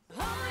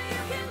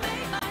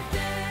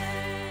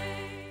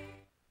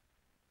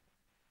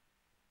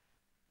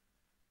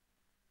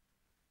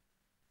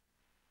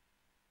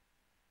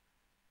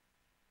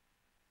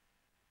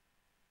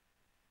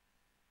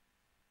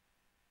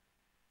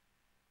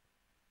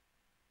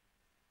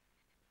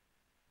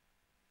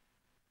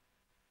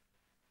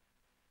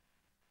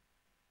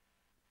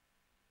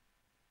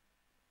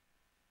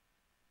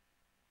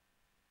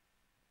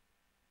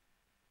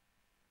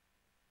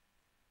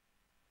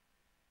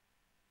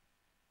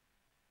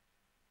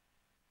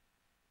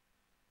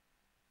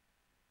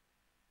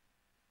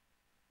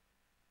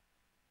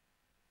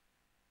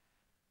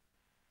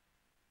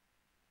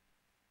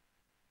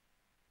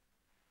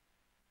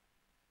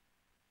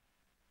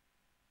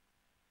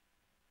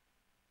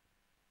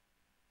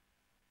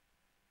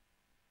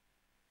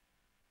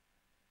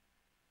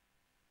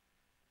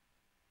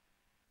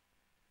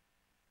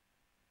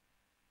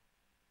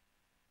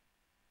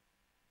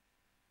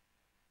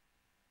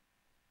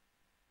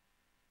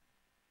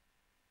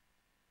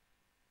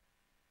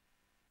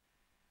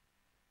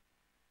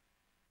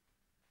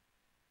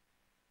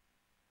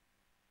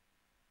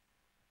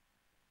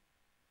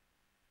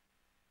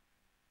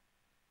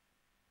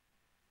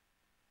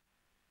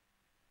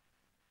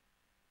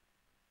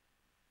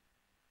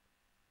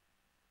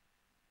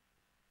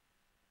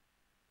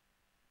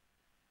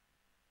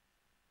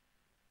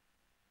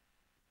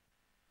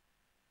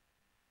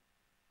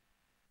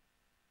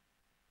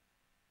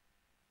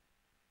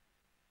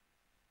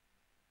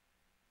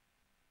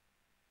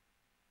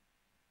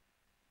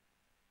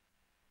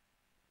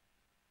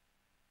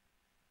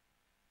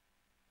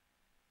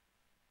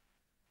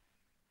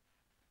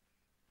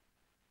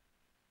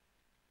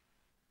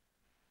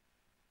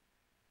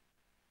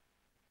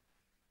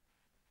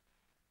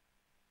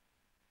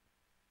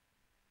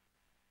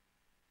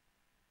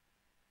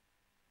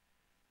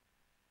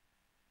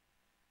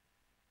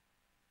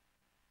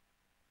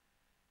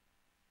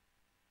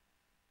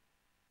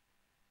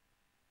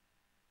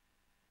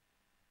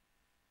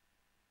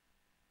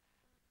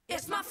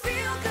 It's my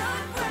Feel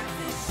Good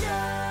Breakfast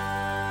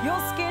Show. Your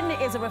skin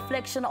is a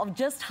reflection of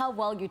just how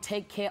well you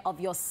take care of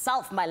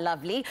yourself, my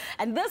lovely.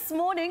 And this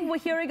morning, we're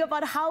hearing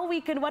about how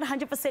we can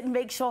 100%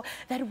 make sure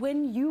that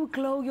when you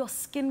glow, your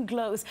skin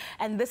glows.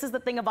 And this is the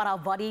thing about our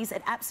bodies.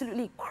 It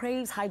absolutely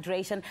craves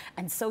hydration,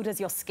 and so does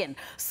your skin.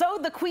 So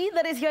the queen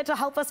that is here to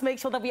help us make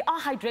sure that we are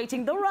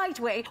hydrating the right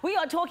way, we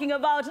are talking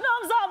about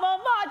Nomzamo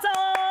Mata.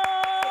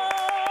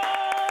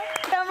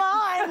 Come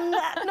on,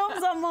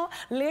 Nomzamo,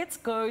 let's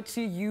go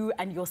to you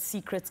and your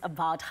secrets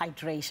about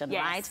hydration,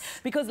 Yes. right?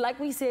 Because like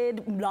we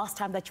said last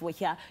time that you were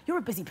here, you're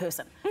a busy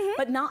person.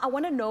 But now I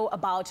want to know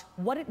about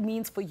what it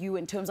means for you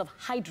in terms of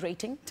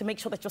hydrating to make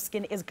sure that your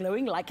skin is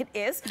glowing like it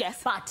is.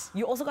 Yes. But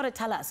you also got to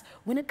tell us,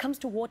 when it comes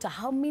to water,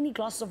 how many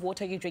glasses of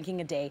water are you drinking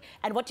a day?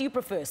 And what do you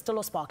prefer, still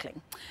or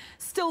sparkling?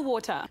 Still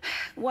water.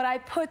 What I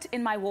put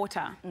in my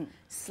water,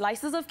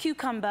 slices of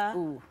cucumber,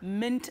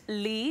 mint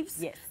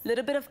leaves,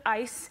 little bit of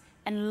ice,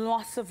 and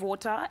lots of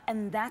water,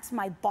 and that's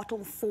my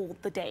bottle for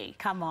the day.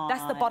 Come on.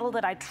 That's the bottle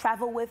that I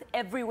travel with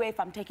everywhere if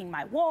I'm taking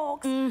my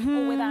walks,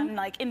 or whether I'm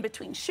like in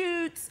between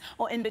shoots,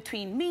 or in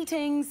between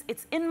meetings.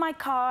 It's in my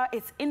car,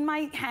 it's in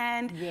my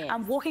hand. Yes.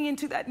 I'm walking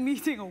into that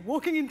meeting or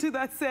walking into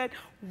that set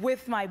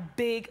with my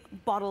big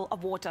bottle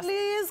of water.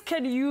 Please,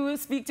 can you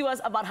speak to us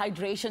about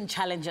hydration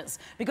challenges?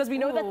 Because we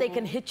know that they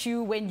can hit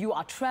you when you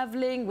are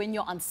traveling, when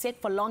you're on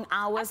set for long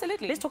hours.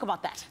 Absolutely. Let's talk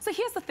about that. So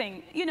here's the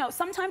thing, you know,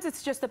 sometimes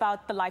it's just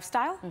about the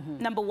lifestyle.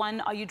 Number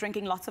one, are you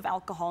drinking lots of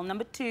alcohol?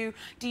 Number two,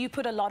 do you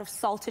put a lot of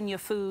salt in your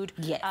food?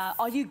 Yes.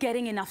 Are you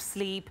getting enough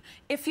sleep?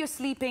 If you're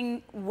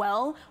sleeping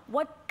well,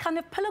 what kind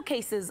of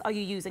pillowcases are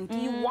you using? Do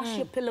you wash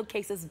your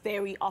pillowcases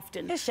very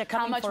often?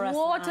 How much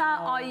water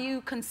are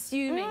you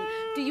consuming?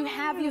 Do you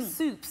have your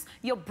soups,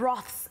 your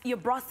broths? Your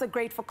broths are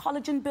great for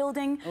collagen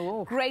building.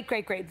 Great,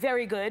 great, great.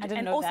 Very good.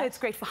 And also it's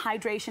great for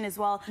hydration as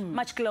well.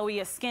 Much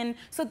glowier skin.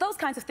 So those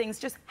kinds of things,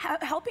 just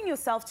helping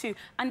yourself to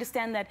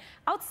understand that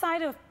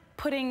outside of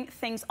putting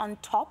things on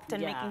top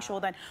and making sure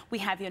that we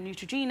have your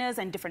Neutrogenas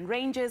and different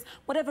ranges,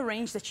 whatever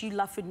range that you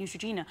love for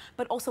Neutrogena,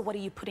 but also what are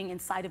you putting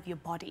inside of your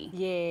body?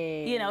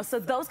 You know, so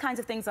those kinds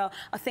of things are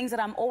things that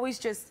I'm always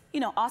just, you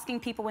know, asking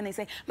people when they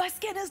say, my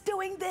skin is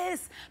doing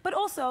this. But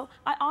also,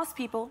 I ask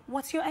people,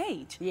 what's your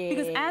age?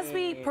 Because as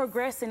we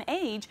progress in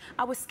age,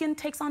 our skin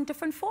takes on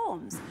different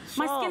forms.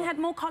 My skin had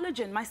more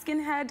collagen, my skin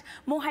had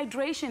more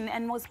hydration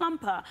and was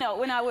plumper. You know,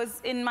 when I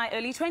was in my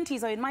early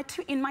 20s or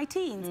in my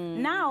teens,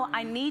 now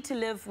I need to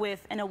live with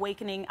an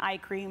awakening eye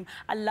cream.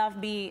 I love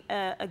me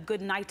a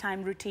good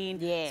nighttime routine.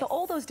 So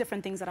all those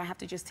different things that I have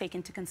to just take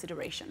into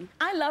consideration.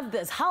 I love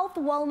this. Health,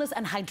 wellness,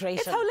 and hydration.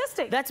 It's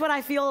holistic. That's what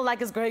I feel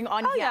like is going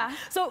on here.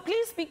 So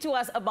please speak to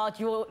us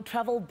about your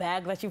travel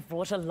bag that you've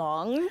brought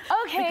along.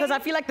 Because I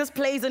feel like this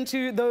plays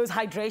into those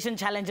hydration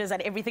challenges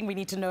and everything we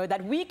need to know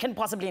that we can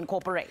possibly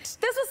incorporate.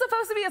 This was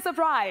supposed to be a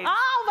surprise.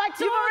 Oh, but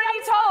you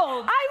already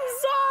told. I'm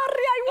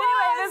sorry, I was.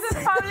 Anyway, this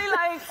is probably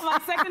like my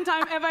second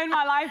time ever in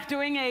my life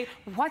doing a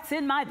what's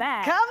in my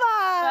bag. Come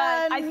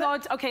on. But I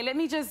thought, okay, let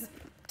me just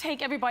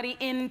take everybody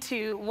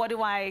into what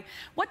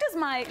does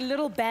my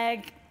little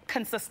bag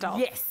consist of?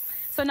 Yes.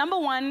 So number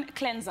one,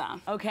 cleanser.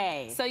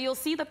 Okay. So you'll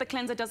see that the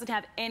cleanser doesn't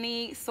have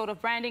any sort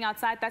of branding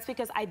outside. That's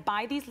because I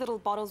buy these little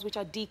bottles which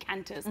are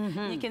decanters.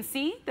 You can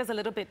see there's a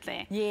little bit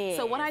there.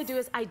 So what I do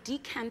is I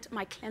decant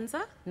my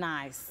cleanser.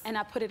 Nice. And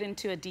I put it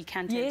into a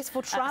decanter. Yes,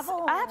 for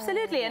travel.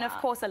 Absolutely. And of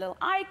course a little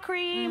eye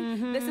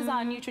cream. This is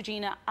our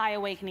Neutrogena Eye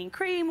Awakening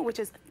Cream, which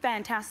is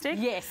fantastic.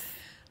 Yes.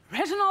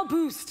 Retinol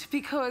boost,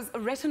 because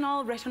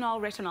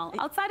retinol.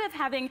 Outside of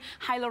having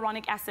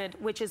hyaluronic acid,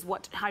 which is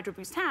what Hydro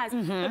Boost has,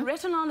 but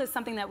retinol is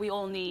something that we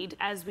all need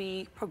as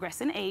we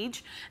progress in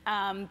age,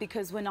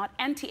 because we're not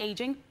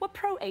anti-aging, we're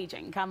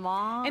pro-aging. Come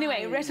on.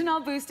 Anyway,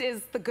 retinol boost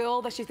is the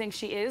girl that she thinks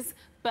she is,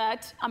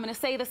 but I'm going to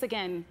say this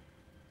again.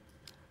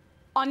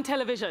 On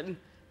television,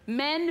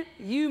 men,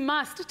 you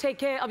must take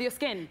care of your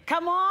skin.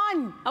 Come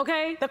on.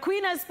 Okay? The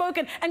queen has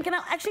spoken. And can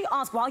I actually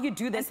ask, while you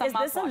do this, is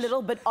this a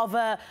little bit of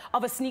a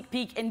sneak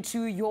peek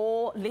into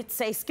your, let's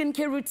say,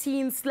 skincare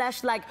routine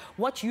 / like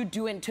what you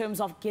do in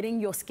terms of getting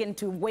your skin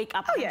to wake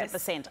up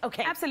 100%?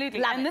 Okay.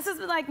 Absolutely. And this is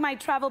like my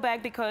travel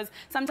bag, because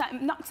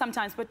not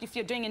sometimes, but if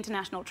you're doing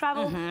international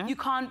travel, you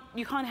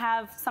can't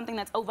have something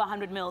that's over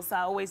 100 mils. So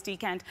I always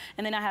decant.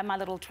 And then I have my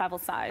little travel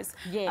size.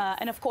 Yes.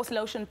 And of course,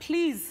 lotion,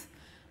 please.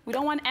 We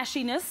don't want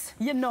ashiness,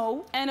 you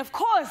know. And of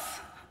course,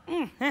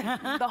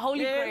 the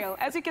holy grail.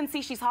 As you can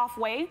see, she's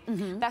halfway.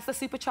 That's the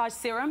supercharged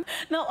serum.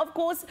 Now, of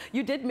course,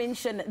 you did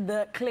mention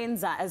the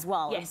cleanser as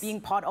well,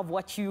 being part of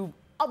what you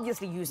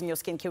obviously use in your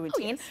skincare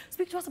routine.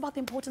 Speak to us about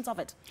the importance of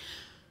it.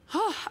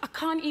 Oh, I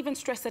can't even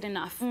stress it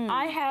enough.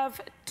 I have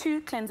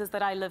 2 cleansers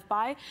that I live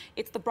by.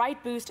 It's the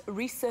Bright Boost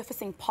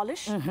Resurfacing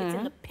Polish. It's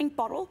in the pink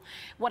bottle.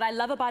 What I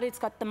love about it, it's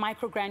got the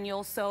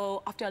microgranules,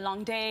 so after a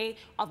long day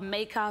of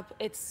makeup,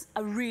 it's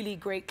a really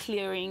great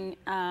clearing,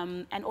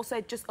 and also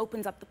it just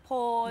opens up the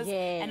pores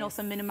and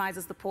also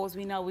minimizes the pores.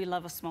 We know we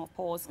love a small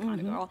pores kind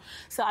of girl.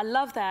 So I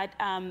love that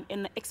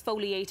in the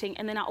exfoliating,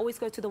 and then I always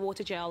go to the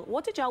water gel.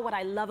 Water gel, what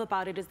I love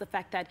about it is the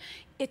fact that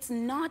it's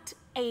not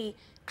a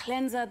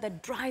cleanser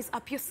that dries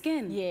up your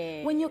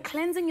skin. When you're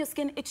cleansing your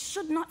skin, it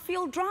should not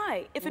feel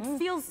dry. If it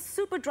feels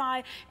super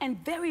dry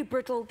and very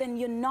brittle, then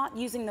you're not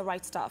using the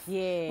right stuff.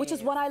 Which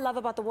is what I love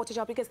about the water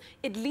gel, because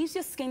it leaves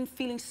your skin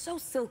feeling so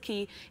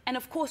silky. And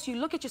of course, you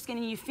look at your skin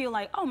and you feel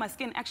like, oh, my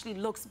skin actually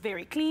looks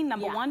very clean,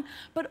 number one.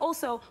 But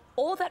also,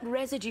 all that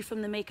residue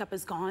from the makeup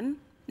is gone.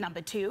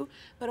 Number 2,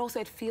 but also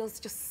it feels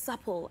just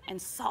supple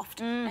and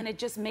soft, and it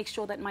just makes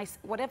sure that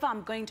whatever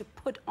I'm going to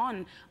put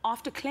on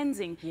after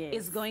cleansing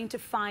is going to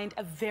find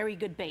a very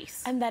good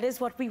base. And that is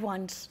what we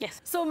want.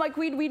 Yes. So, my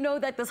queen, we know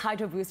that this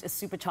Hydro Boost is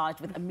supercharged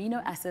with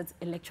amino acids,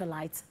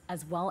 electrolytes,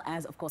 as well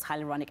as, of course,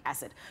 hyaluronic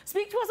acid.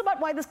 Speak to us about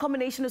why this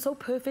combination is so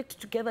perfect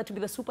together to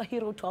be the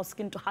superhero to our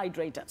skin to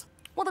hydrate it.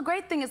 Well, the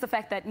great thing is the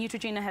fact that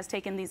Neutrogena has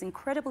taken these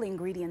incredible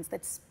ingredients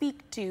that speak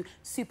to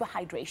super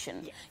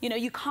hydration. You know,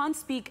 you can't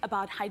speak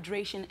about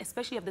hydration,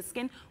 especially of the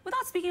skin,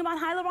 without speaking about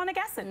hyaluronic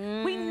acid.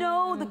 We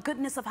know the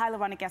goodness of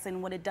hyaluronic acid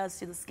and what it does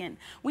to the skin.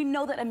 We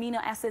know that amino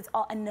acids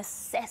are a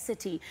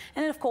necessity.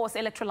 And then, of course,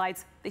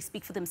 electrolytes, they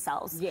speak for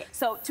themselves.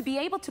 So to be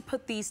able to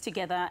put these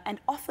together and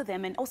offer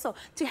them, and also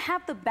to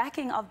have the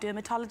backing of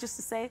dermatologists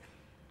to say,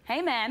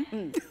 Hey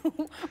man,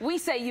 we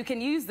say you can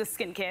use the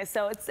skincare,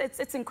 so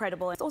it's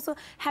incredible. It's also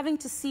having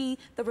to see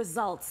the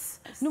results.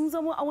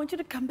 Nomzamo, I want you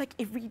to come back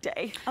every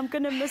day. I'm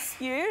gonna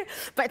miss you,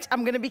 but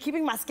I'm gonna be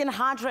keeping my skin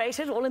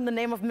hydrated, all in the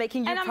name of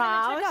making you and proud.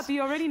 I'm gonna check up,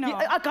 you already know.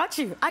 Yeah, I got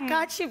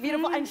you,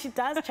 beautiful. And she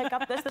does check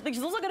up this thing.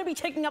 She's also gonna be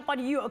checking up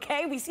on you,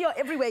 okay? We see her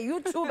everywhere,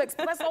 YouTube,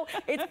 Expresso,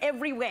 it's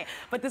everywhere.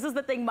 But this is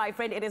the thing, my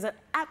friend, it is an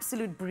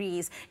absolute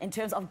breeze in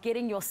terms of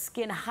getting your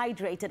skin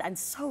hydrated and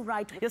so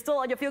right. You're still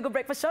on your Feel Good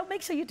Breakfast show.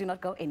 Make sure you do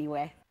not go anywhere.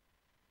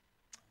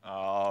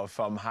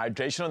 From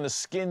hydration on the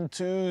skin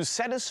to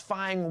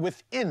satisfying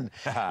within.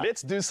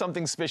 Let's do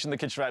something special in the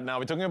kitchen right now.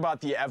 We're talking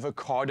about the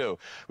avocado,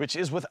 which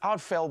is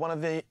without fail one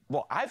of the,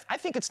 well, I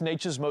think it's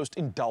nature's most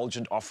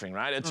indulgent offering,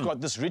 right? It's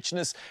got this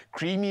richness,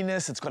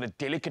 creaminess, it's got a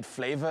delicate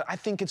flavor. I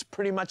think it's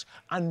pretty much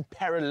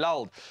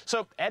unparalleled.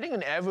 So adding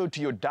an avo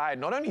to your diet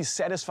not only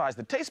satisfies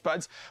the taste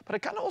buds, but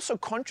it kind of also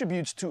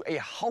contributes to a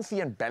healthy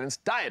and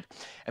balanced diet.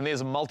 And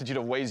there's a multitude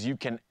of ways you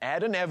can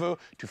add an avo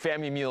to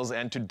family meals,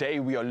 and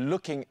today we are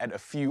looking at a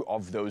few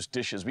of those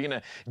dishes. We're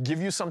going to give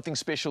you something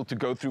special to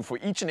go through for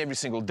each and every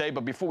single day,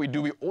 but before we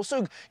do, we're also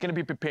going to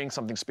be preparing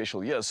something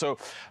special here. So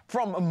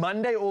from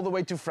Monday all the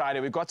way to Friday,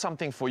 we've got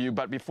something for you,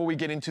 but before we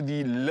get into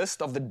the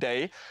list of the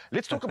day,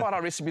 let's talk about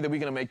our recipe that we're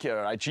going to make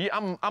here, right, G?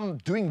 I'm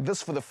doing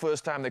this for the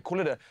first time. They call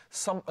it a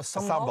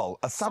sambal.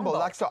 A sambal.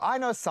 Like, so I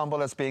know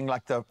sambal as being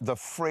like the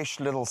fresh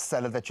little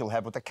salad that you'll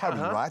have with a curry,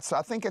 right? So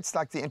I think it's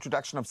like the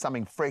introduction of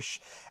something fresh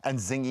and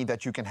zingy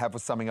that you can have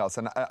with something else.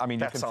 And I mean,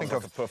 that you can think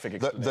like of a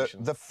perfect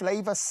explanation. the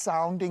flavor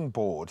sounding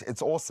board.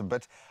 It's awesome,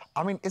 but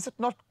I mean, is it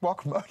not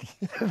guacamole?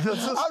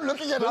 I'm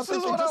looking at it. I'm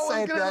thinking, just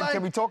say it, Dan.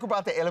 Can we talk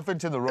about the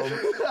elephant in the room?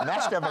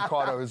 Mashed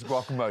avocado is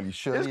guacamole.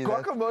 Surely is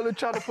guacamole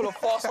trying to put a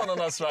fast one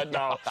on us right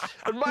now?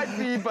 It might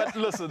be, but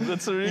listen,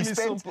 it's a really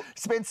simple.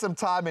 Spent some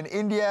time in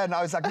India, and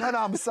I was like, no,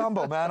 I'm a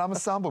sambal, man. I'm a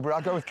sambal, bro. I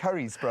go with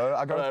curries, bro.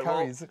 I go with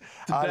curries.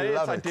 Well, today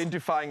it's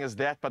identifying as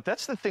that, but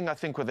that's the thing I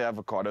think with the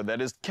avocado,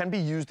 that is can be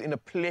used in a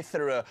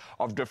plethora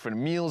of different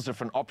meals,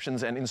 different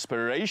options, and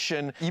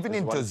inspiration. Even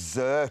in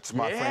dessert,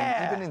 my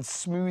friend. Even in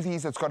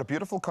smoothies, it's got a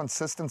beautiful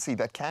consistency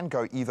that can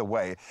go either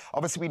way.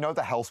 Obviously, we know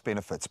the health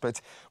benefits, but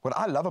what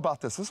I love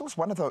about this was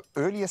one of the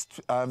earliest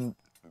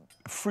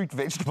fruit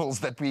vegetables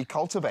that we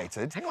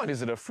cultivated. Hang on,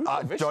 is it a fruit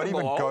or vegetable? Don't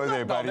even go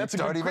there, buddy. That's a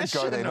Don't good even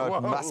question. go there. No, Whoa.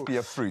 it must be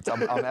a fruit.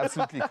 I'm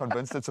absolutely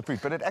convinced it's a fruit,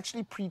 but it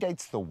actually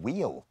predates the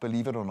wheel,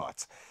 believe it or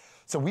not.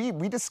 So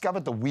we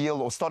discovered the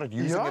wheel, or started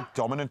using it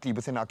dominantly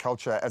within our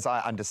culture, as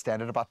I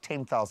understand it, about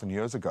 10,000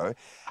 years ago.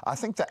 I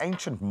think the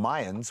ancient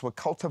Mayans were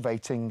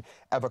cultivating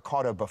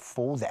avocado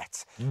before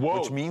that,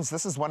 which means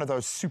this is one of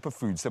those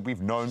superfoods that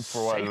we've known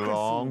for a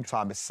long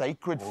time. A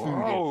sacred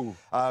food.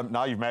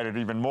 Now you've made it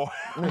even more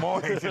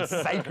it's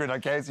sacred,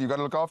 okay? So you've got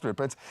to look after it.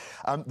 But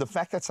the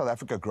fact that South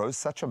Africa grows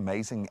such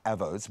amazing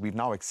avos, we've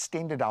now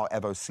extended our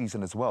avo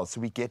season as well, so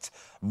we get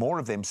more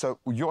of them. So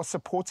you're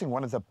supporting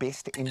one of the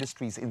best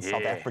industries in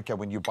South Africa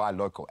when you buy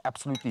local.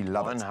 Absolutely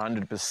love it.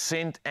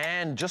 100%.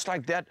 And just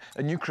like that,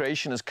 a new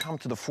creation has come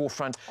to the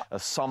forefront, a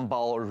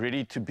sambal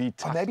ready to be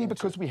tucked maybe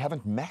because we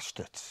haven't mashed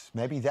it.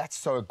 Maybe that's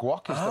so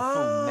guac is the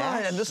full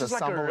mash. And this is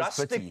like a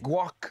rustic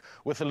guac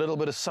with a little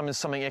bit of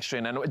something extra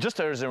in. And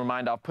just as a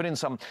reminder, I've put in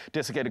some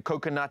desiccated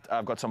coconut,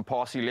 I've got some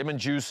parsley, lemon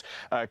juice,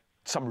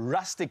 some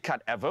rustic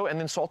cut avo, and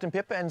then salt and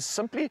pepper, and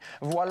simply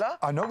voila.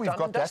 I know we've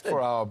got that for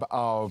our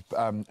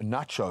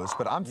nachos,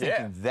 but I'm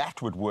thinking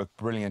that would work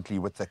brilliantly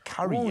with the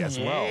curry as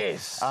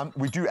well.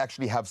 We do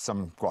actually have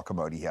some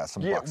guacamole here,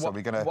 some guac, so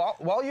we're gonna.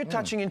 While you're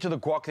touching into the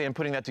guac there and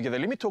putting that together,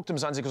 let me talk to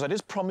Mzansi, because I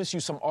just promised you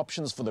some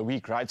options for the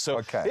week, right?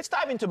 So let's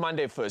dive into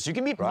Monday first. You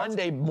can meet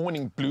Monday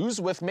morning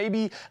blues with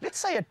maybe, let's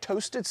say, a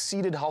toasted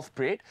seeded health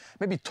bread.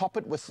 Maybe top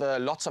it with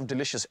lots of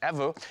delicious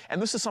avo, and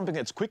this is something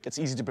that's quick, it's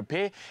easy to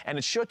prepare, and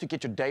it's sure to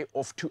get your day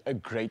off to a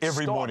great start.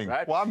 Every morning.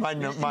 Right? Why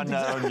Monday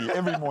only?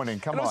 Every morning.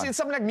 Come on. It's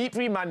something like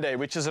Meat-Free Monday,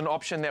 which is an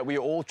option that we're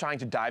all trying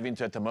to dive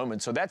into at the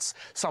moment. So that's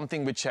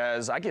something which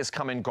has, I guess,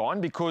 come and gone,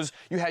 because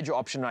you had your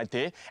option right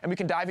there. And we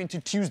can dive into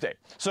Tuesday.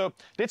 So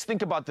let's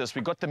think about this.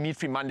 We got the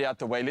Meat-Free Monday out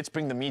the way. Let's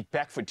bring the meat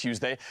back for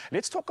Tuesday.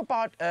 Let's talk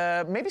about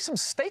maybe some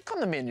steak on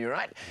the menu,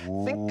 right?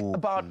 Think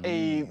about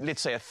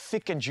let's say, a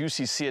thick and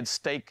juicy seared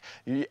steak.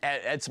 You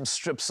add some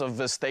strips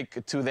of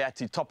steak to that.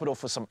 You top it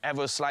off with some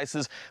avo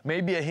slices,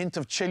 maybe a hint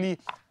of chili.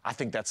 I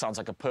think that sounds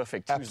like a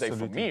perfect Tuesday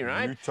for me,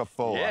 right?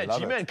 Beautiful. Yeah,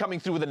 G-Man coming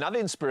through with another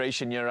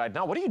inspiration here right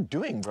now. What are you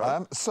doing,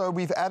 bro? So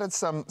we've added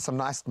some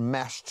nice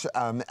mashed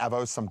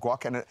avo, some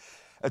guac, and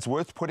it's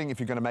worth putting, if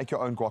you're going to make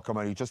your own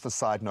guacamole, just a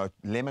side note,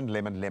 lemon.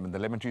 The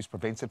lemon juice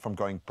prevents it from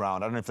going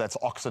brown. I don't know if that's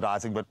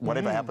oxidizing, but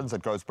whatever happens,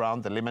 it goes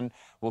brown. The lemon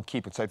will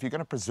keep it. So if you're going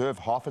to preserve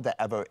half of the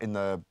avo in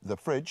the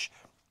fridge,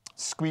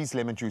 squeeze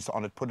lemon juice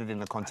on it, put it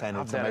in a container.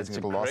 love It's that. amazing.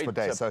 It's a It'll last for great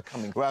days. tip So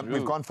coming we've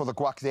through. gone for the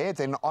guac there.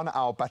 Then on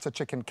our butter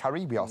chicken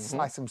curry, we are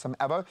slicing some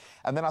avo.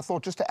 And then I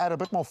thought just to add a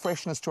bit more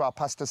freshness to our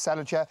pasta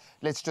salad here,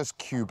 let's just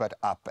cube it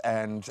up.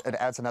 And it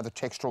adds another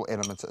textural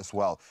element as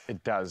well.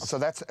 It does. So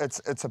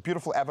it's a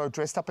beautiful avo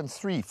dressed up in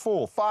 3,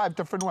 4, 5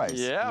 different ways.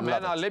 Yeah, Love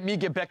man. it. Now, let me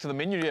get back to the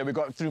menu here. We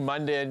got through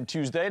Monday and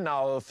Tuesday.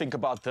 Now, think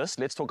about this.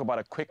 Let's talk about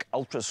a quick,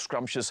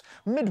 ultra-scrumptious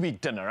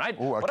midweek dinner, right?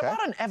 Ooh, What okay.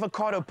 about an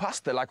avocado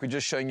pasta like we're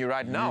just showing you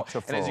right now?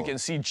 And as you can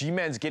see,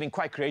 G-Man's getting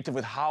quite creative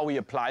with how he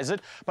applies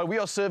it. But we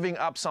are serving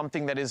up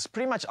something that is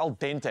pretty much al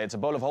dente. It's a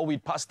bowl of whole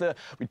wheat pasta.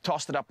 We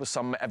tossed it up with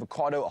some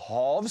avocado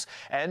halves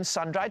and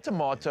sun-dried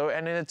tomato.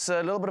 And it's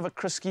a little bit of a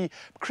crispy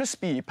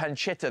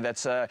pancetta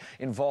that's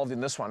involved in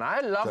this one.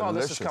 I love how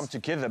this has come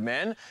together,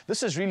 man.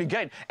 This is really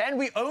great. And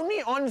we're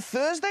only on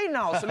Thursday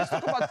now. So let's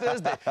talk about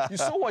Thursday. You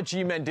saw what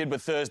G-Man did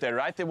with Thursday,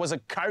 right? There was a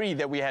curry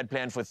that we had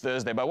planned for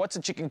Thursday. But what's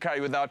a chicken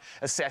curry without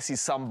a sassy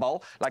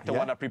sambal like the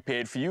one I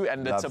prepared for you?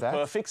 And it's a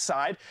perfect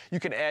side. You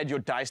can add your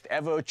diced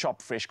avo,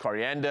 chopped fresh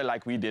coriander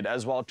like we did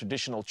as well.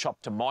 Traditional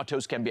chopped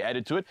tomatoes can be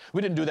added to it.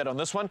 We didn't do that on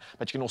this one,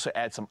 but you can also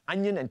add some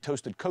onion and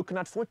toasted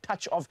coconut for a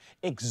touch of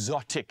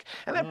exotic.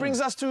 And that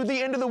brings us to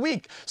the end of the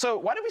week. So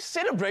why don't we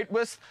celebrate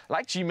with,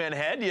 like G-Man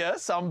had here,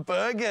 some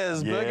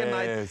burgers. Burger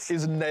night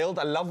is nailed.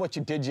 I love what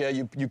you did here.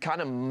 You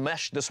kind of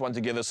mashed this one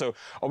together. So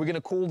are we going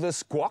to call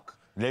this guac?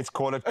 Let's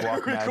call it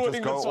guac, man.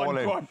 Just go all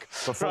in.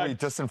 Before we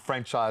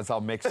disenfranchise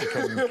our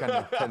Mexican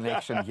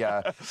connection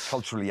here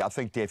culturally, I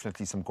think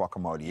definitely some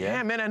guacamole,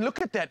 Yeah, man, and look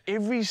at that.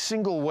 Every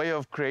single way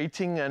of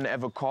creating an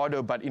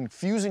avocado, but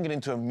infusing it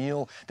into a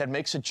meal that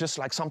makes it just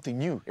like something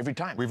new every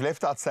time. We've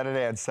left out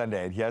Saturday and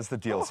Sunday, and here's the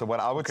deal. So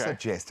what I would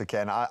suggest,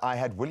 again, I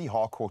had Willie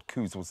Harcourt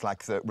Coos, was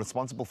like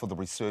responsible for the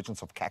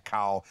resurgence of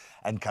cacao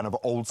and kind of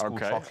old school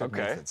chocolate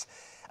methods.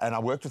 And I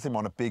worked with him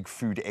on a big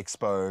food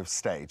expo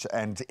stage.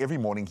 And every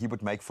morning he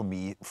would make for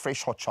me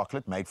fresh hot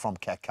chocolate made from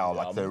cacao,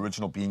 like the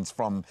original beans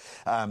from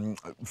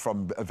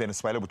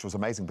Venezuela, which was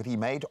amazing. But he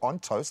made on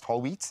toast,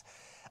 whole wheat,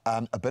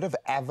 a bit of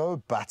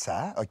avo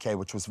butter,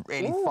 which was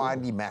really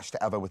finely mashed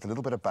avo with a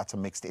little bit of butter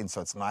mixed in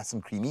so it's nice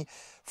and creamy.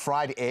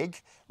 Fried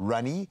egg,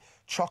 runny,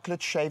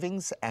 chocolate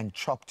shavings, and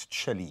chopped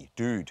chili.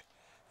 Dude,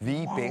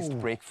 the best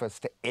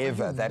breakfast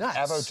ever. That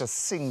avo just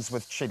sings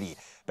with chili.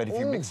 But if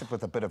you mix it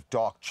with a bit of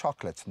dark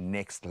chocolate,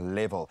 next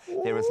level.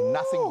 There is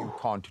nothing you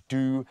can't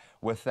do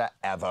with the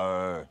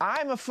avo.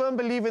 I'm a firm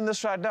believer in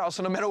this right now.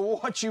 So no matter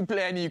what you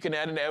plan, you can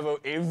add an avo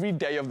every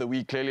day of the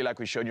week, clearly like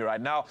we showed you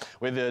right now.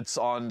 Whether it's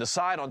on the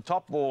side, on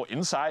top, or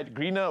inside,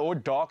 greener or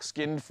dark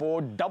skinned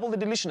for double the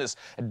deliciousness.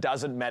 It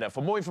doesn't matter.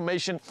 For more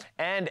information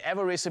and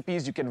avo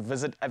recipes, you can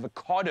visit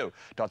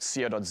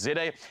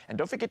avocado.co.za. And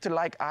don't forget to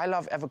like I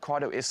Love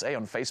Avocado SA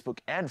on Facebook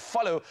and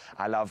follow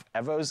I Love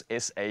Avos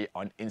SA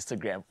on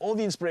Instagram. All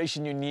the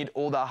inspiration you need,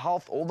 all the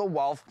health, all the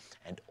wealth,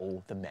 and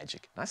all the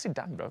magic. Nicely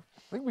done, bro.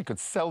 I think we could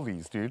sell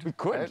these, dude. We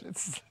could.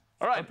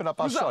 All right, open up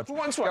our shot. Who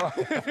wants one?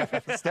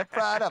 Step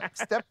right up.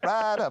 Step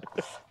right up.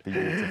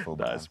 Beautiful,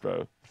 man. Nice,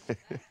 bro. I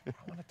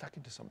want to tuck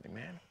into something,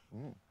 man.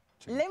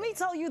 Let me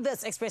tell you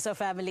this, Expresso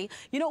family.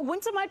 You know,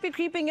 winter might be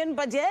creeping in,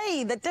 but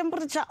yay, the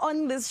temperature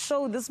on this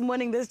show this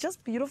morning, there's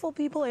just beautiful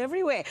people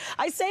everywhere.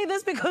 I say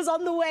this because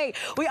on the way,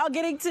 we are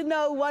getting to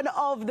know one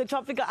of the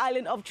Tropical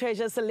Island of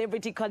Treasure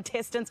celebrity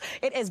contestants.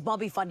 It is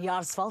Bobby van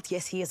Jaarsveld.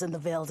 Yes, he is in the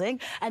building.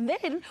 And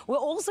then we're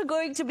also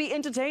going to be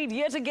entertained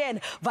yet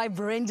again by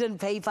Brendan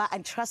Paper.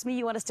 And trust me,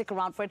 you want to stick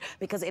around for it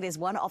because it is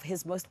one of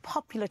his most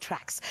popular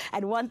tracks.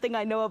 And one thing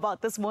I know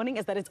about this morning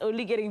is that it's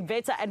only getting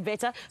better and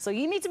better. So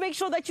you need to make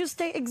sure that you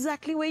stay exactly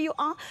where you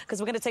are,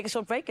 because we're going to take a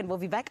short break and we'll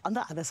be back on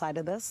the other side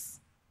of this.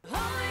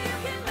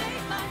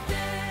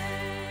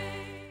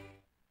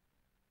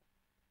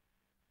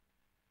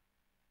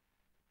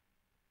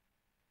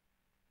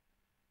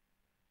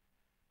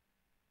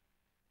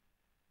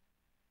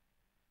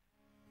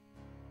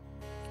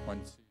 One,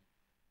 two.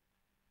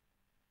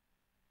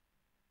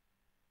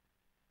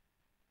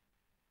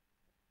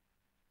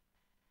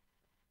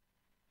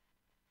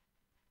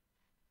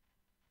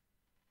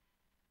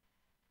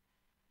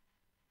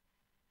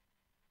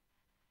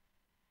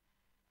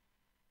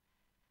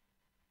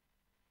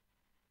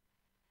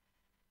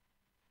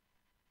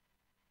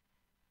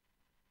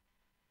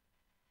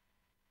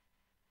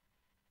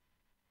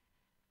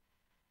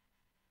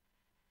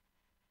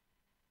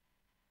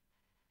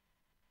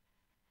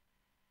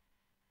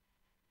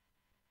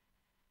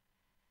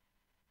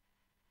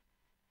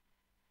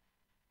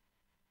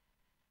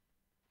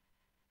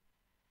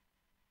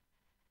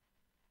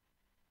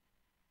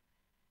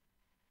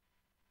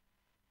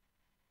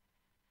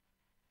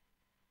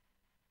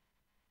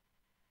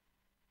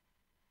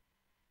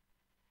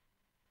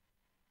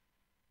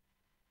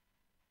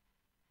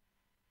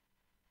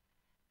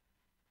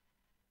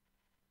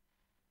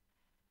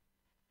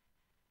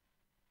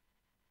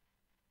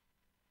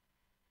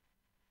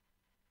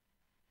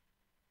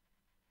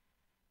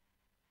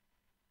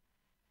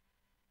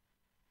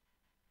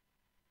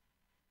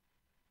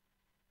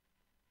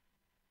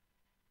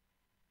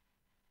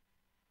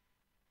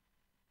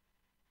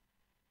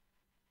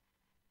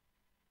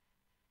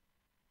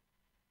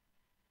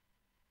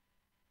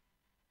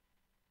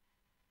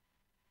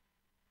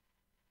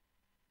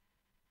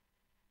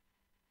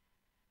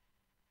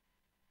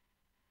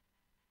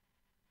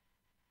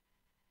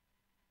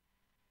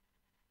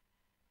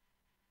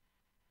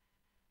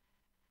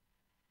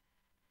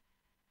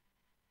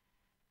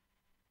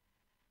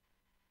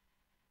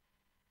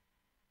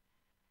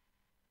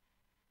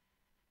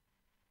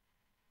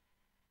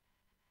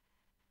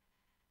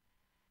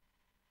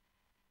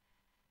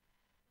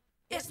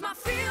 It's my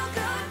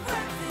feel-good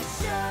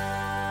breakfast show.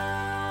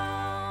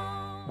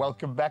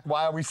 Welcome back.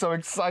 Why are we so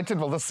excited?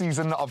 Well, this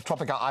season of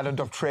Tropical Island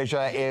of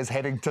Treasure is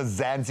heading to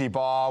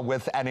Zanzibar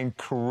with an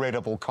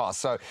incredible cast.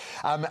 So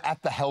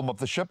at the helm of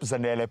the ship,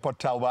 Zanele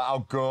Potelwa,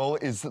 our girl,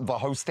 is the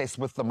hostess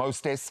with the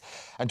mostess.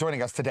 And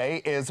joining us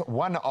today is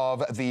one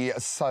of the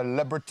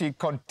celebrity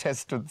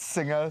contestant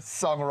singer,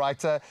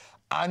 songwriter,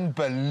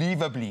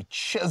 unbelievably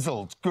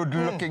chiseled,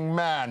 good-looking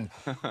man,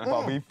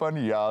 Bobby van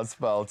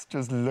Jaarsveld.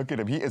 Just look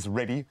at him. He is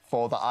ready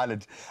for the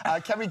island.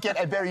 Can we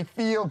get a very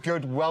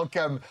feel-good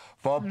welcome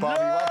for Bobby?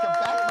 Welcome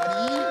back,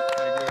 buddy.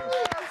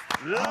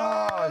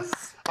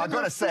 Yes. I've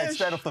got to say,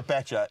 straight off the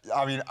bat,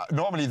 I mean,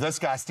 normally this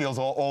guy steals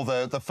all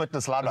the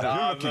fitness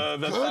limelight. You're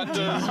looking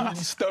good.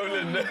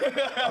 Stolen.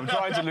 I'm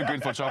trying to look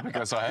good for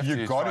Tropica, so I have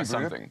to try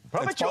something.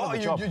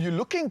 Robert, you're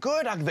looking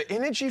good. Like, the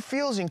energy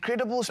feels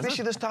incredible,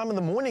 especially this time in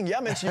the morning.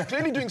 Yeah, man, so you're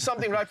clearly doing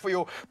something right for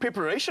your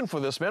preparation for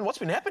this, man. What's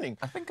been happening?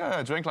 I think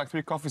I drank like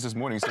 3 coffees this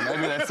morning, so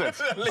maybe that's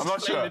it. I'm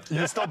not sure.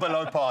 You're still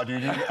below par,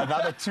 dude. You need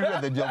another 2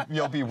 and then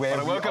you'll be where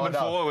I woke up at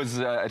 4,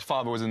 at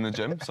 5 I was in the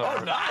gym. So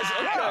oh, nice.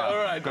 Okay,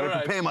 all right. Got to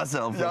prepare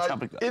myself for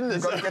Tropica.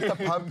 You've got to get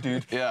the pump,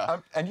 dude. Yeah.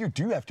 And you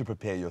do have to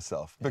prepare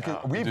yourself because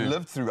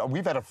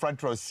we've had a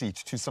front row seat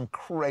to some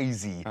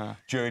crazy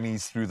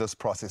journeys through this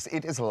process.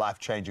 It is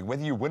life-changing,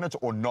 whether you win it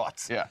or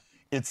not. Yeah.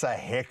 It's a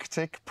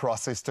hectic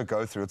process to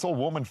go through. It's all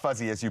warm and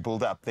fuzzy as you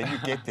build up. Then you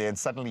get there and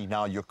suddenly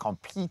now you're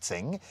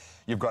competing.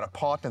 You've got a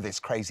partner, there's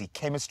crazy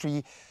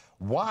chemistry.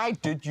 Why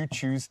did you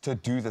choose to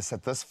do this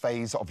at this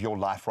phase of your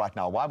life right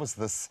now? Why was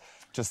this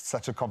just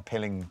such a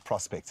compelling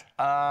prospect?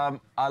 I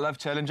love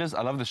challenges.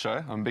 I love the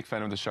show. I'm a big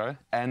fan of the show.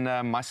 And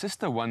my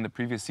sister won the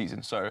previous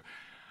season, so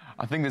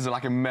I think there's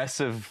like a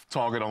massive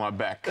target on my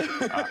back.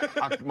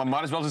 I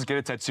might as well just get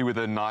a tattoo with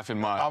a knife in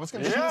my... I was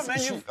going to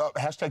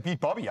hashtag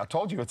beat Bobby. I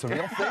told you, it's a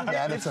real thing,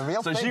 man. It's a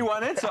real thing. So she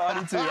won it, so I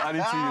need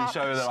to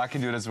show her that I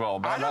can do it as well.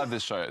 But I love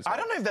this show. I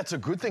don't know if that's a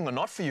good thing or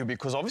not for you,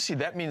 because obviously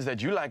that means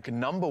that you're like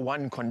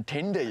 #1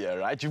 contender here,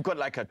 right? You've got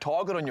like a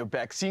target on your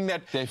back. Seeing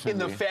that in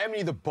the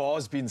family, the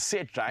bar's been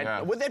set, right?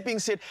 Yeah. With that being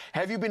said,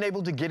 have you been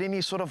able to get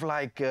any sort of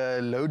like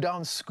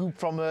lowdown scoop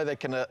from her that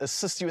can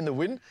assist you in the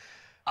win?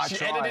 She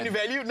added any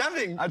value?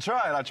 Nothing. I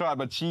tried,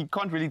 but she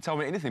can't really tell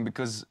me anything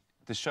because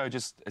the show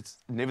it's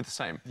never the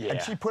same. Yeah.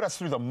 And she put us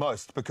through the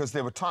most because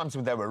there were times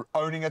when they were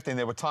owning it, then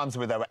there were times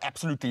where they were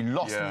absolutely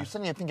lost. Yeah. And you're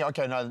sitting there thinking,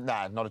 okay, no,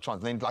 not a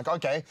chance. And then like,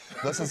 okay,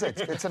 this is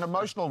it. It's an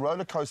emotional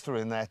roller coaster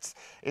in that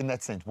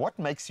sense. What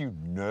makes you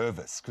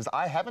nervous? Because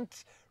I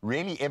haven't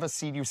really ever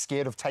seen you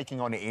scared of taking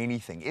on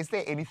anything. Is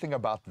there anything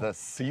about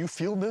this? Do you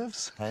feel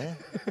nerves? Hey?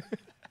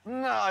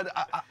 No,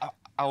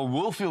 I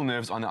will feel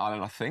nerves on the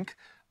island, I think.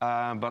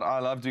 But I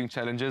love doing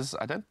challenges.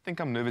 I don't think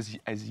I'm nervous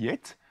as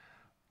yet,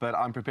 but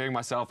I'm preparing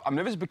myself. I'm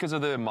nervous because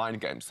of the mind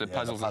games, the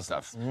puzzles and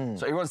stuff.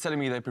 So everyone's telling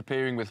me they're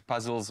preparing with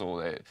puzzles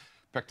or they're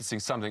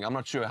practicing something. I'm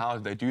not sure how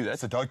they do that.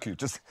 Sudoku,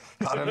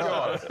 I don't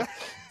know.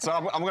 So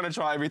I'm going to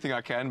try everything I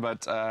can,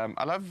 but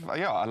I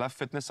love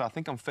fitness. So I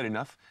think I'm fit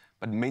enough,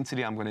 but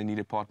mentally I'm going to need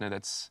a partner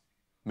that's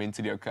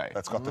mentally okay.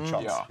 That's got the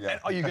chops. Yeah. And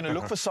are you going to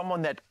look for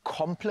someone that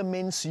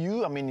complements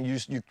you? I mean,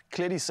 you're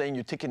clearly saying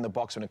you're ticking the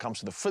box when it comes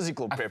to the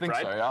physical prep,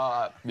 right?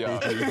 I think so,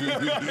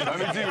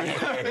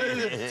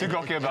 yeah. Too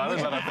cocky about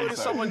it, but I think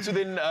so. Someone to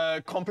then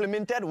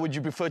complement that, or would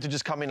you prefer to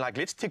just come in like,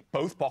 let's tick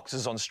both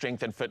boxes on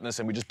strength and fitness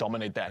and we just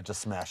dominate that?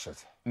 Just smash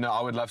it. No,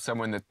 I would love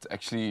someone that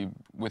actually,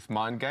 with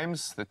mind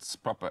games, that's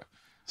proper.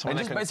 And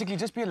just basically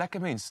just be a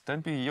lekker mens.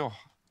 Don't be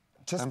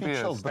Just be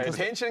chill. Pay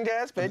attention,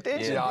 guys. Pay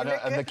attention.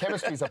 Yeah, and the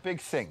chemistry is a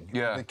big thing.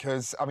 Yeah.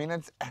 Because, I mean,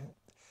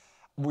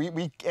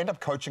 we end up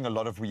coaching a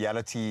lot of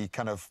reality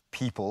kind of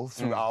people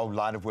through our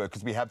line of work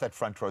because we have that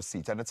front row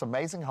seat. And it's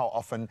amazing how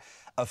often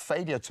a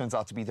failure turns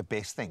out to be the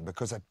best thing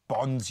because it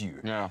bonds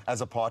you as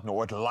a partner,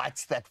 or it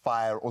lights that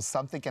fire, or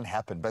something can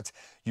happen. But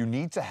you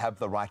need to have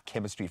the right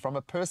chemistry. From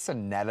a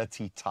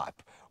personality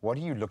type, what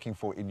are you looking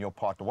for in your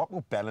partner? What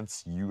will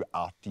balance you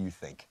out, do you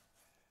think?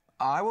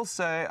 I will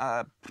say...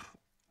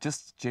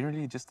 just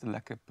generally, just a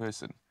lekker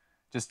person.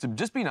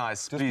 Just be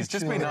nice, please.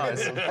 Just be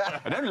nice.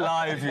 I don't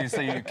lie if you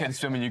say you can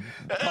swim and you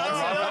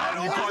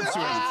can't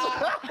swim.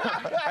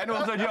 And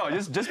also,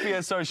 just be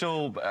a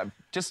social.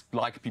 Just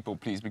like people,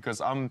 please,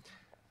 because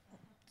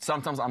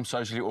sometimes I'm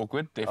socially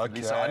awkward,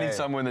 definitely. Okay. So I need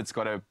someone that's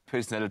got a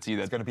personality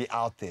that's going to be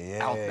out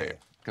there. Out there.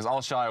 Because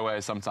I'll shy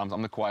away sometimes.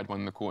 I'm the quiet one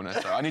in the corner.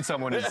 So I need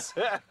someone who's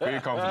very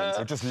confident.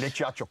 So just let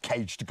you out your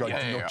cage to go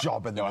do your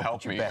job and then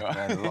help you back,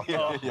 man.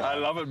 I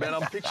love it, man.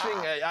 I'm picturing...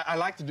 I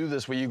like to do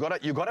this where you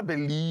gotta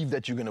believe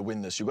that you're going to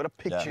win this. You got to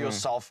picture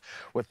yourself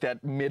with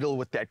that medal,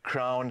 with that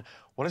crown.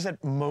 What does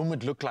that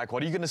moment look like?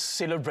 What are you going to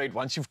celebrate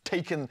once you've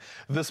taken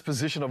this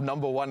position of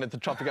 #1 at the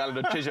Tropical Island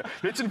of Treasure?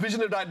 Let's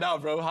envision it right now,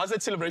 bro. How's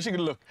that celebration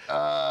going to look?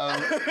 I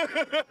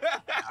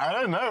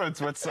don't know.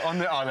 It's what's on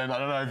the island. I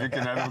don't know if you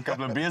can have a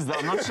couple of beers.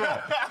 I'm not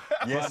sure.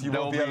 Yes, you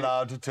will be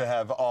allowed to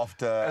have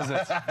after. Is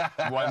it?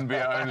 One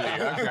beer only.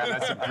 Okay,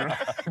 that's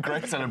a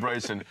great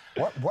celebration.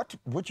 What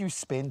would you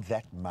spend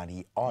that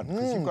money on?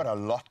 Because you've got a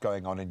lot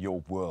going on in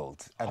your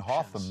world, and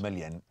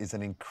 $500,000 is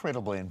an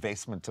incredible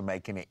investment to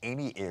make in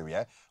any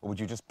area. Or would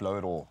you just blow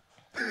it all?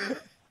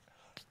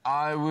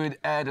 I would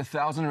add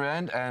 1,000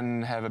 rand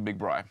and have a big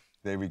braai.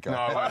 There we go.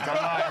 No,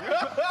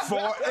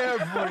 for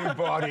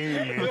everybody.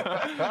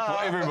 For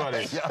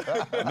everybody.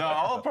 No,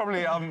 I'll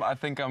probably. I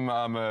think I'm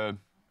a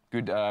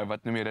good.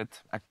 Wat noem jy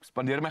dit? Ek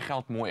spandeer my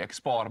geld mooi. Ek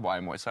spaar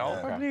baie mooi. So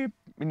I'll probably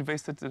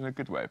invest it in a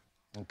good way.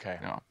 Okay.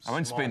 Yeah. I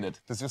won't spend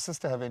it. Does your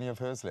sister have any of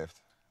hers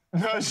left?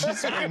 No, she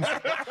spends.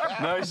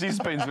 No, she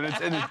spends. When it's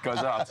in, it goes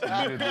out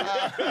immediately.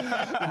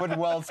 But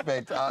well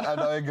spent. I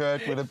know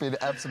it would have been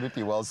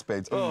absolutely well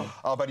spent.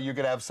 Oh, buddy, you're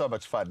going to have so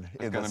much fun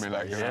in It's going to be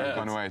like, I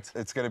can't wait.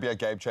 It's going to be a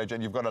game changer.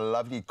 And you've got a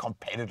lovely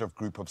competitive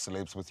group of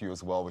celebs with you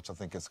as well, which I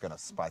think is going to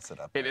spice it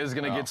up. It is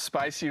going to get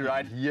spicy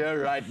right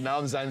here, right now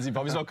in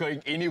Zanzibar. It's not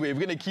going anywhere.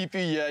 We're going to keep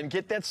you here and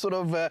get that sort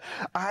of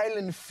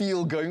island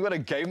feel going. We've got a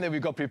game that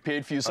we've got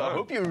prepared for you. So I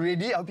hope you're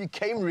ready. I hope you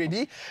came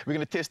ready. We're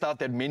going to test out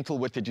that mental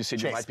wit that you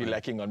said you might be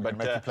lacking on. But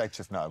make you play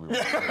chess now.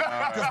 Because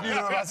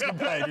neither of us can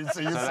play.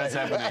 So that's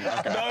happening.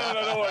 Okay. No,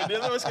 don't worry.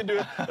 Neither of us can do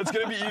it. It's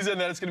going to be easy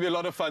and then it's going to be a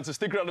lot of fun. So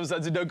stick around,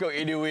 Zanzibar. Don't go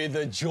anywhere.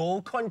 The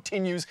jewel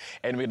continues.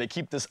 And we're going to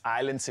keep this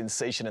island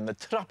sensation and the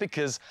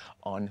Tropicas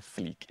on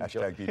fleek.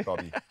 Hashtag beat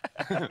Bobby.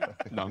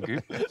 Thank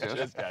you.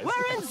 Cheers, guys.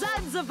 We're in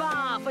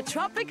Zanzibar for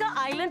Tropica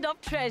Island of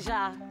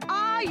Treasure.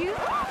 Are you?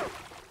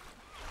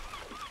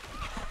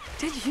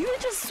 Did you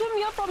just swim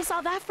here from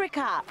South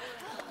Africa?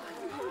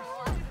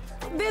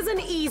 There's an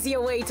easier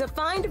way to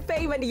find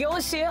fame and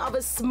your share of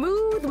a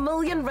smooth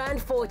R1,000,000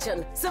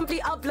 fortune. Simply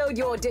upload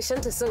your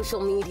audition to social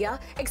media,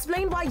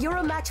 explain why you're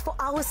a match for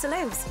our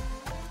celebs.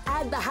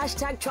 Add the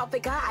hashtag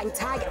Tropica and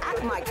tag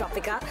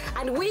 @MyTropica,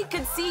 and we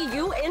could see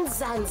you in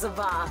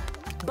Zanzibar.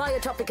 Buy a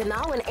Tropica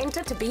now and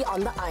enter to be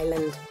on the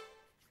island.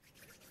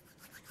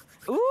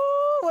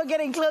 Ooh, we're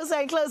getting closer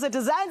and closer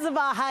to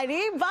Zanzibar,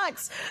 Heidi,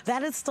 but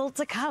that is still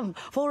to come.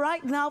 For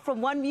right now,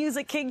 from one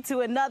music king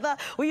to another,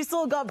 we've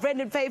still got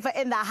Brendan Pfeiffer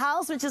in the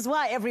house, which is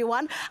why,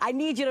 everyone, I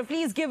need you to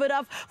please give it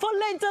up for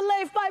Lente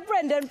Leef by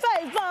Brendan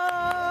Pfeiffer.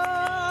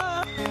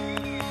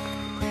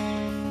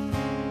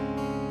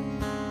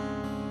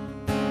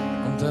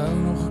 Onthou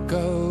nog 'n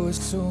koue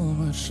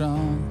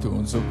somersaand toe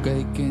ons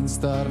opkyk en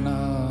staar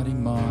na die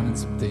maan in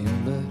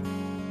September.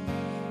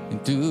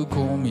 En toe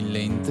kom die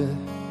lente.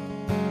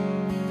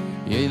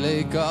 Jy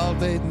lyk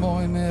altyd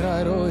mooi met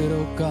daai rooi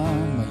rok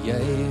aan, maar jy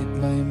het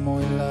my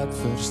mooi laat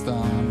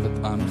verstaan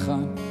wat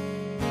aangaan.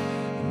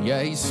 En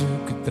jy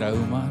soek 'n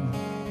trouman.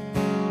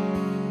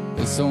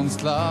 Is ons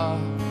klaar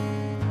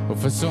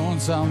of is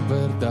ons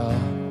amper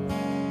daar?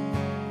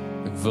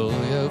 Ek wil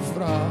jou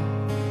vra,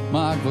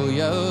 maar ek wil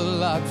jou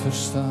laat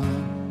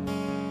verstaan.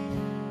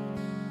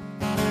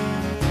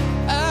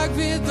 Ek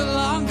weet te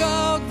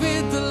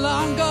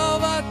lank al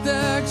wat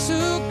ek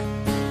soek.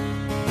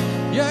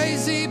 Jy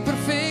is die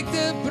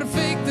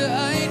perfecte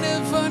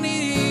einde van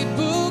hierdie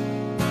boek.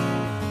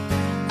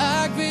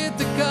 Ek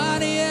weet ek kan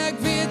nie, ek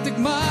weet ek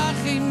mag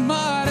nie,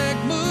 maar ek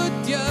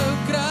moet jou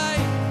kry.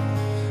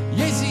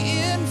 Jy is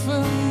die een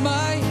vir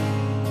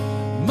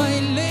my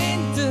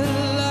lente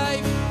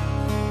lyf.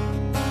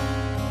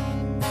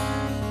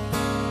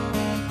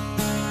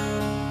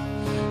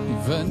 Die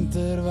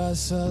winter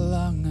was al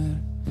langer,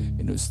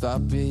 en nou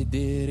stap jy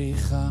deur die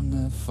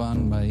gange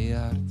van my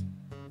hart.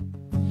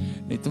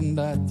 Net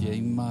omdat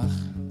jy mag.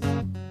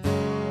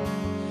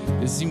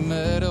 Dis die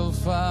middel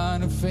van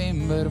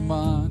November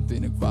maand,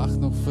 en ek wag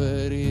nog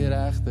vir die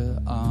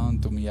regte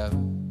aand om jou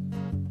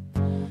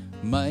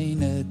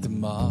myne te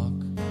maak.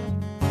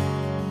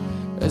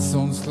 Is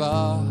ons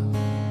klaar,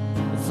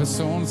 of is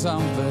ons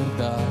amper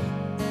daar?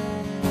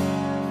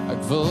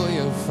 Ek wil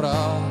jou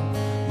vra,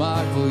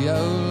 maar ek wil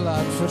jou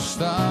laat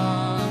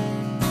verstaan.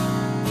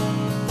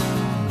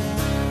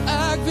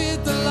 Ek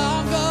weet te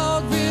lank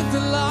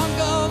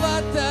al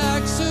wat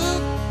ek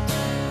soek.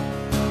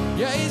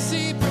 Jy is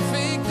die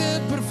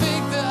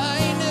perfecte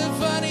einde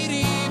van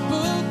hierdie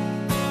boek.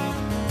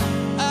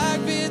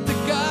 Ek weet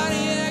ek kan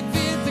nie, ek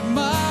weet ek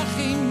mag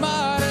nie,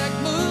 maar ek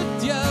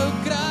moet jou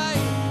kry.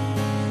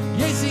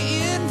 Jy is die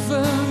een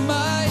vir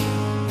my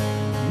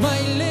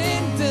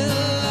lente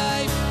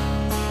lyf.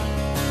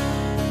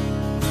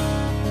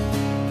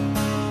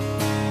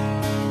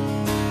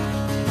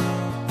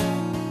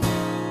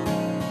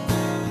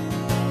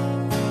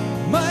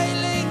 My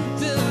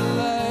lente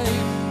lyf.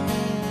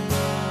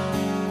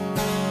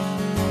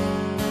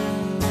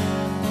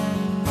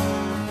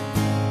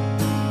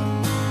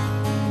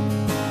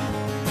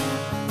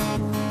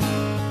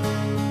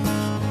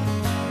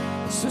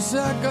 Soos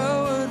ek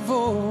ouer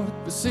word,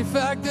 besef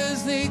ek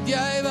dis net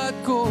jy wat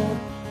kort.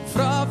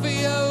 Vra vir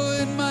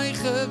jou in my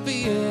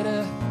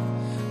gebede,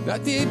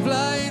 dat jy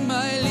bly in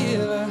my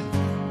lewe.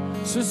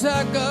 Soos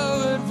ek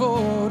ouer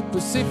word,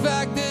 besef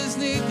ek dis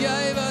net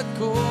jy wat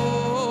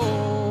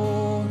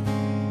kort.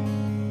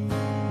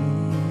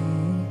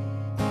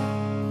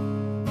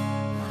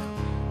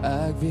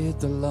 Ek weet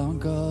te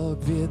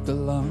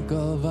lank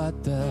al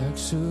wat ek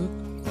soek.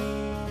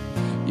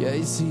 Jy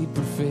is die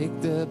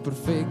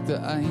perfecte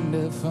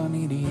einde van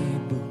hierdie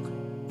boek.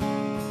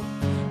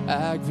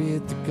 Ek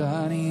weet ek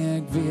kan nie,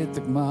 ek weet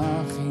ek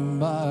mag nie,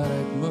 maar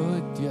ek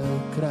moet jou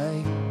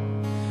kry.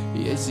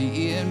 Jy is die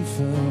een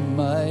vir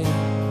my.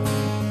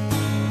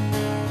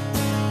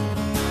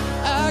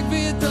 Ek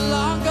weet te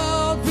lank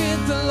al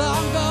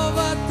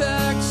wat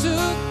ek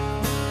soek.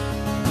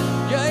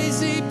 Jy is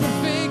die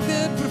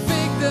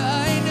perfecte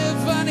einde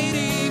van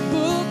hierdie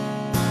boek.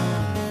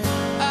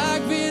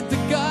 Ek weet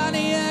ek kan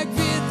nie, ek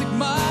weet ek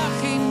mag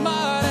nie,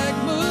 maar ek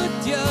moet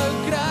jou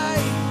kry.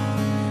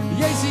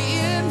 Jy is die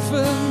een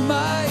vir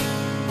my,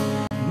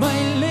 my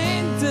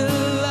lente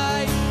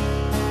lyf.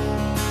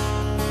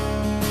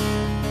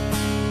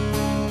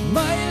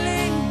 My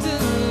lente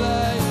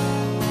lyf.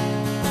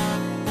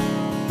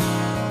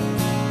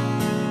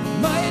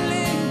 My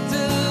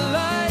lente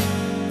lyf.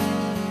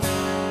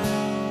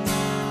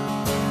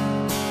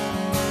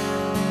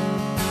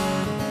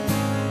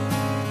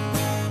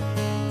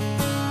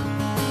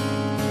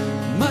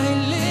 My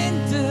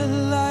lente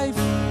lyf.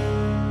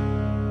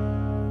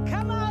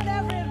 Come on,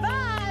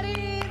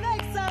 everybody,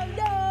 make some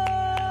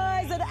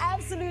noise! An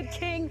absolute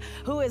king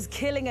who is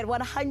killing it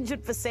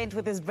 100%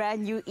 with his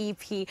brand new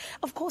EP.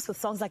 Of course, with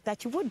songs like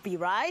that, you would be,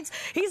 right?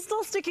 He's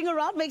still sticking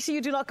around. Make sure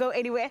you do not go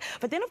anywhere.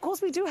 But then, of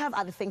course, we do have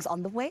other things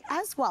on the way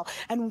as well.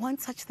 And one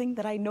such thing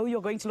that I know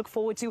you're going to look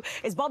forward to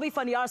is Bobby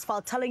van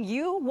Jaarsveld telling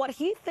you what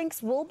he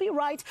thinks will be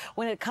right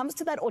when it comes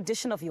to that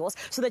audition of yours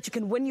so that you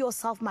can win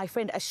yourself, my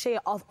friend, a share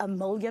of R1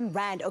 million,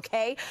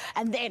 okay?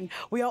 And then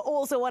we are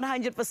also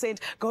 100%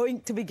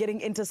 going to be getting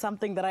into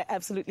something that I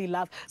absolutely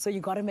love. So you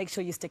got to make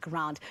sure you stick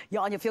around.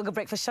 You're on your Feel Good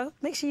Breakfast show.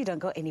 Make sure you don't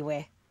go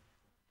anywhere.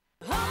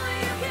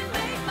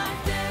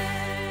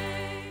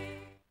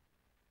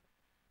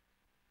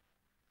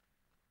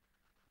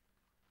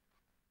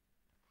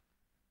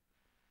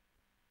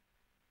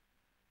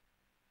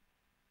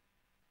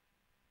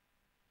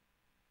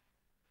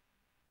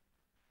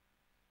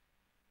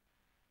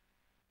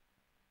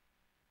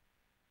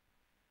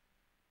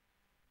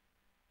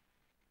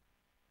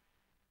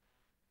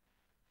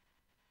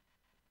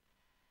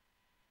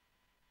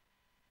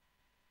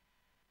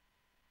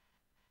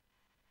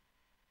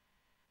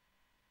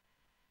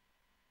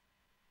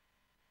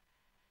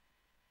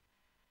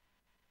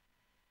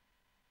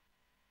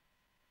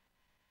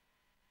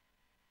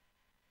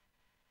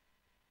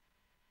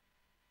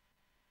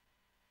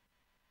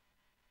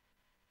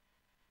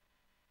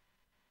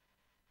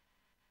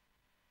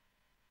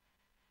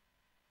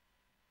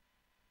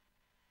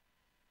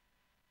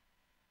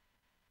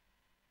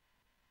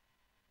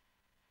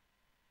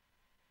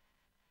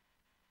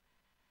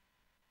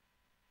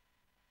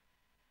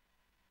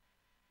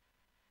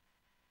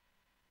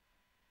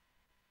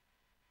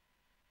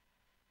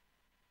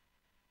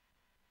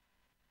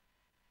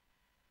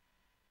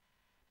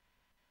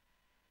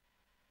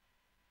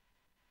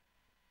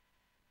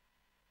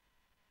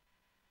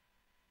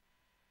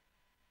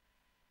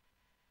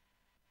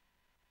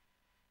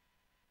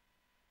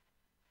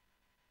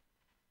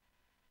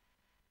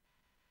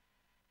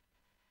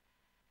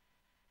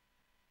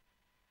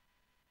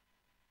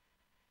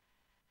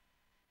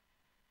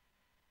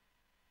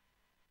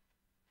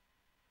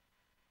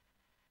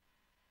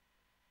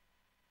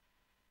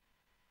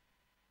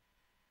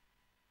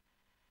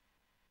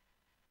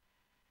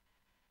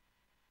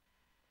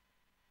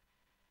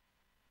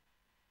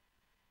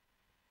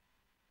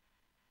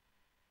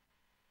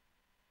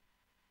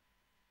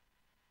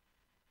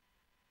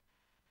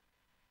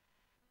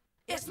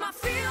 It's my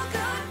Feel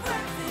Good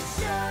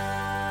Breakfast Show.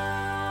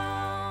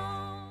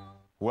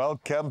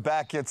 Welcome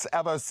back. It's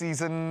avo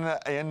season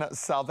in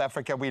South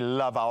Africa. We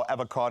love our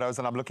avocados,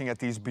 and I'm looking at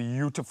these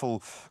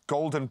beautiful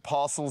golden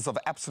parcels of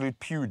absolute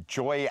pure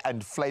joy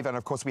and flavor. And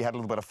of course, we had a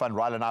little bit of fun.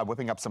 Riley and I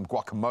whipping up some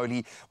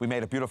guacamole. We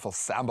made a beautiful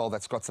sambal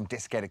that's got some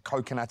desiccated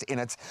coconut in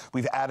it.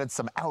 We've added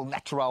some al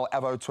natural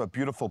avo to a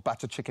beautiful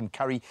butter chicken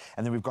curry.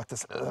 And then we've got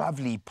this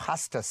lovely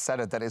pasta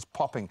salad that is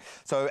popping.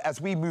 So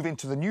as we move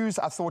into the news,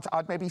 I thought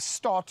I'd maybe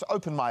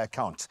open my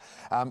account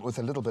with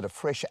a little bit of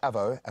fresh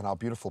avo and our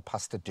beautiful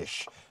pasta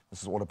dish.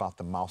 This is all about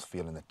the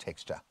mouthfeel and the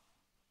texture.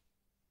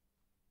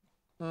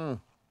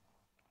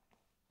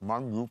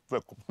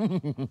 Magnifico.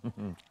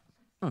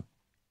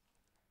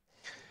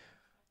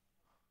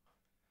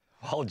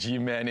 While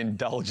G-Man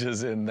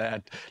indulges in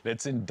that,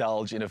 let's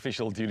indulge in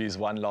official duties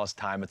one last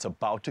time. It's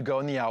about to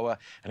go in the hour,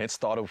 and let's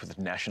start off with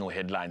national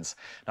headlines.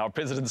 Now,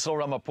 President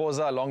Cyril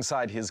Ramaphosa,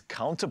 alongside his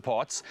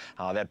counterparts,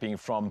 that being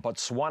from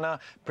Botswana,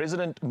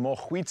 President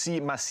Mokgweetsi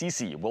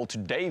Masisi will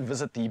today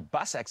visit the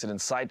bus accident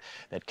site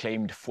that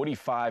claimed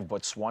 45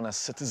 Botswana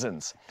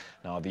citizens.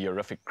 Now, the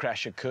horrific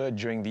crash occurred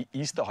during the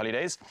Easter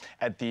holidays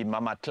at the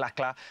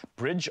Mamatlakla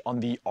Bridge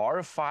on the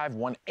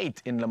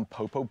R518 in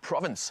Limpopo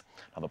province.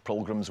 Now, the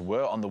pilgrims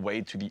were on the way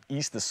to the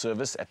Easter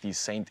service at the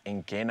St.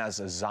 Engena's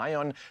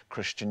Zion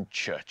Christian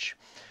Church.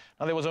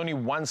 Now, there was only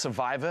one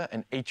survivor,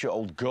 an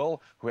 8-year-old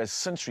girl who has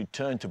since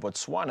returned to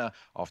Botswana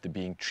after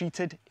being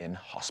treated in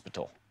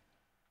hospital.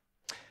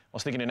 Well,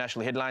 sticking to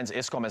national headlines,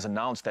 Eskom has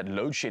announced that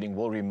load shedding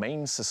will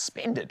remain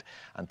suspended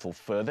until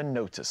further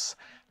notice.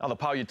 Now, the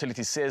power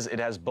utility says it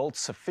has built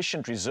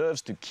sufficient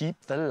reserves to keep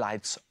the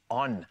lights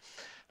on.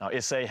 Now,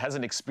 SA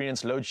hasn't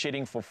experienced load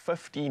shedding for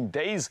 15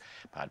 days,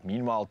 but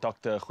meanwhile,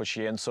 Dr.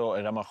 Khoshienso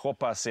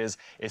Ramagopa says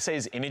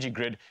SA's energy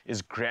grid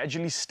is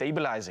gradually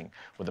stabilizing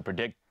with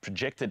a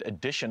projected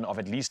addition of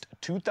at least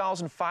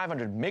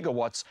 2,500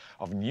 megawatts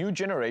of new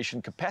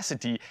generation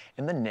capacity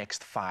in the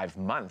next 5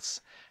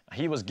 months.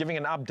 He was giving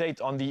an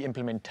update on the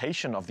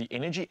implementation of the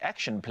Energy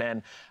Action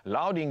Plan,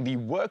 lauding the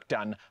work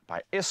done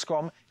by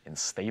Eskom in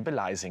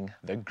stabilizing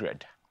the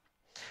grid.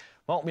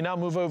 Well, we now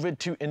move over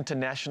to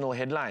international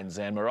headlines,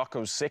 and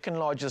Morocco's second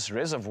largest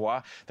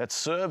reservoir that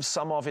serves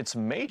some of its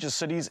major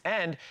cities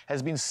and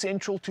has been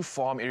central to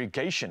farm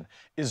irrigation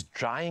is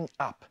drying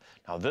up.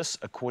 Now, this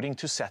according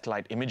to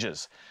satellite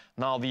images.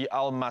 Now, the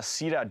Al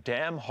Masira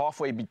Dam,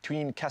 halfway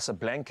between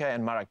Casablanca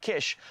and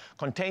Marrakesh,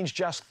 contains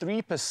just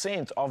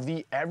 3% of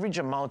the average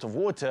amount of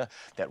water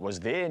that was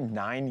there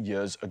 9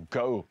 years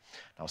ago.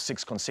 Now,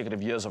 6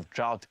 consecutive years of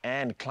drought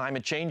and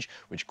climate change,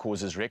 which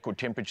causes record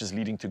temperatures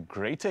leading to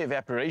greater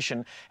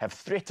evaporation, have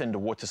threatened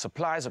water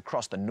supplies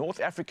across the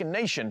North African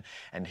nation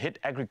and hit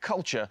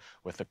agriculture,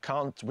 which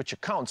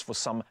accounts for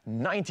some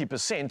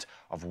 90%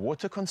 of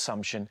water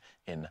consumption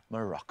in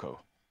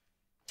Morocco.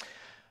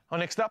 Well,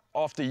 next up,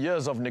 after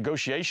years of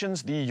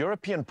negotiations, the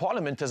European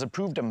Parliament has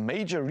approved a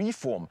major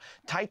reform,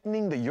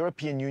 tightening the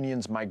European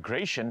Union's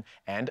migration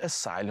and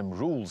asylum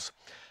rules.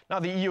 Now,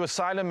 the EU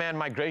Asylum and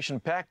Migration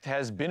Pact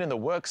has been in the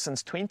works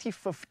since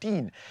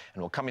 2015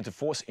 and will come into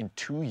force in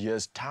 2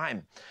 years'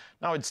 time.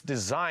 Now, it's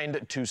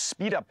designed to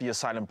speed up the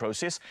asylum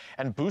process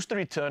and boost the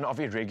return of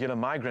irregular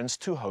migrants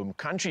to home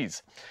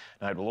countries.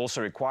 Now, it will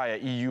also require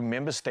EU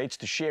member states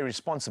to share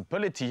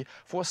responsibility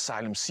for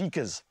asylum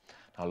seekers.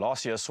 Now,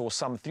 last year saw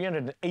some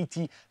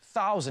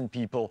 380,000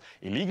 people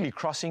illegally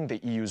crossing the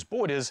EU's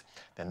borders,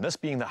 then this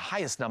being the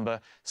highest number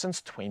since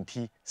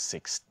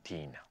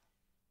 2016.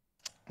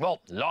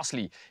 Well,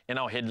 lastly, in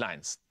our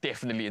headlines,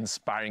 definitely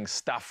inspiring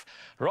stuff.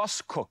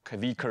 Ross Cook,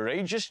 the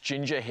courageous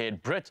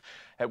ginger-haired Brit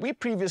that we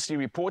previously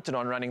reported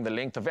on running the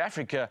length of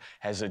Africa,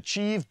 has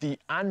achieved the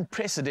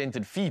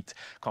unprecedented feat,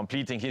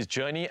 completing his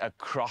journey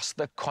across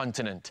the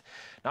continent.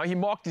 Now, he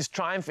marked his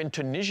triumph in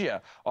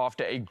Tunisia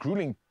after a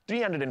grueling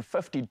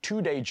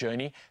 352-day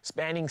journey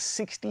spanning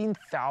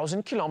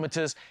 16,000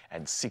 kilometers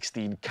and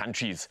 16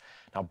 countries.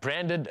 Now,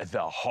 branded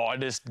the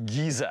hardest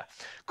geezer,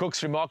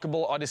 Cook's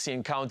remarkable odyssey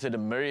encountered a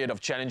myriad of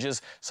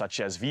challenges such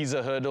as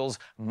visa hurdles,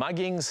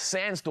 muggings,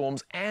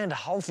 sandstorms, and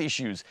health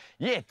issues.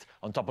 Yet,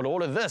 on top of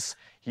all of this,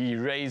 he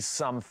raised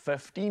some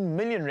 15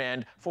 million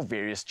rand for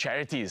various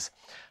charities.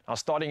 Now,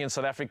 starting in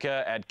South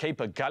Africa at Cape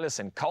Agulhas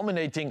and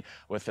culminating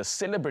with a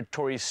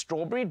celebratory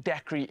strawberry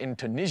daiquiri in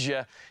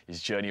Tunisia,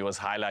 his journey was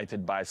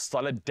highlighted by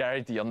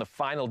solidarity on the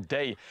final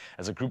day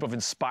as a group of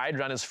inspired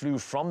runners flew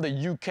from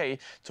the UK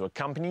to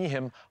accompany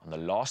him on the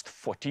last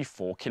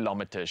 44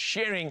 kilometers,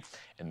 sharing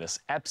in this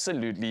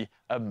absolutely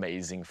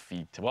amazing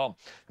feat. Well,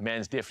 the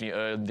man's definitely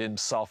earned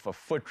himself a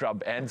foot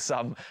rub and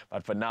some,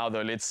 but for now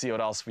though, let's see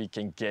what else we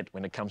can get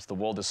when it comes to the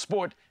world of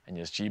sport. And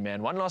here's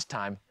G-Man one last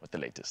time with the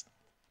latest.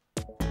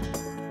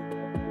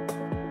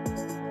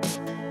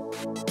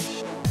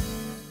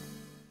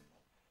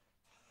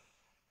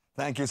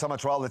 Thank you so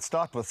much, Raul. Let's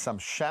start with some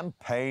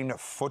champagne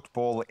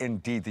football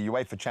indeed. The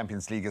UEFA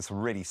Champions League is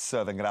really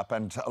serving it up.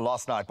 And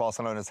last night,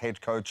 Barcelona's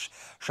head coach,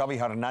 Xavi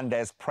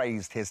Hernandez,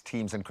 praised his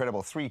team's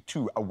incredible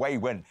 3-2 away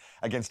win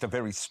against a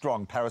very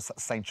strong Paris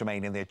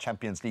Saint-Germain in their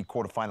Champions League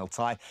quarter-final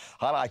tie,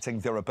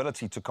 highlighting their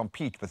ability to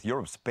compete with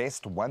Europe's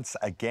best once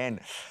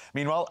again.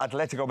 Meanwhile,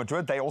 Atletico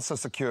Madrid, they also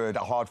secured a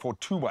hard-fought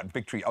 2-1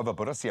 victory over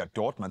Borussia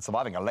Dortmund,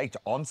 surviving a late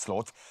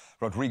onslaught.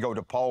 Rodrigo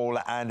de Paul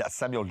and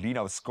Samuel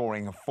Lino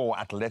scoring for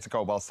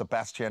Atletico, while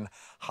Sebastian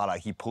Haller,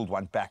 he pulled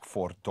one back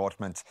for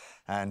Dortmund.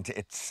 And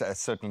it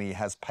certainly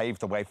has paved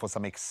the way for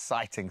some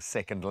exciting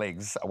second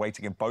legs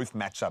awaiting in both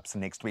matchups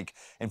next week.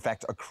 In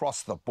fact,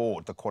 across the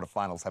board, the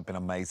quarterfinals have been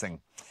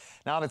amazing.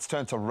 Now let's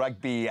turn to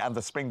rugby and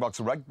the Springboks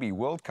Rugby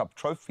World Cup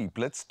Trophy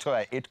Blitz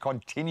Tour. It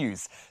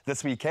continues.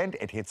 This weekend,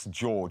 it hits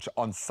George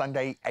on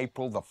Sunday,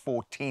 April the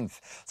 14th.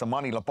 So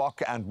Mani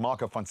Lebok and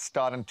Marco van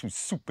Staden, two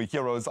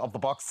superheroes of the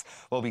box,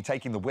 will be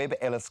taking the Webb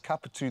Ellis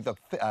Cup to the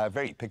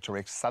very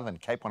picturesque Southern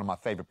Cape, one of my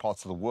favorite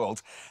parts of the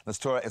world. This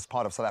tour is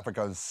part of South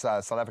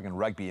African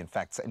Rugby, in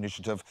fact,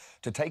 initiative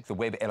to take the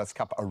Webb Ellis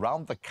Cup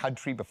around the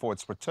country before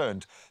it's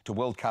returned to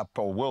World Cup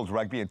or World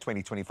Rugby in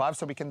 2025,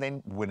 so we can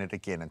then win it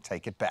again and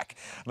take it back.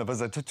 The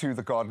visit to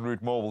the Garden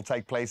Route Mall will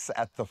take place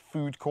at the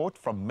food court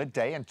from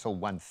midday until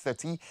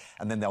 1:30,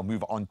 and then they'll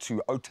move on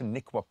to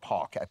Outeniqua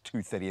Park at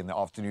 2:30 in the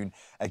afternoon.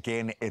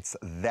 Again, it's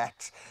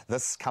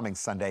this coming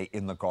Sunday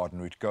in the Garden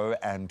Route. Go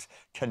and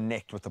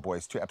connect with the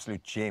boys, two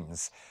absolute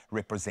gems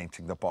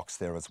representing the box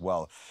there as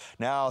well.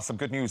 Now, some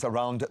good news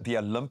around the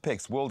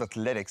Olympics. World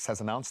Athletics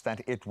has announced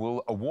that it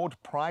will award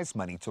prize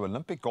money to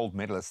Olympic gold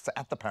medalists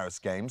at the Paris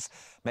Games,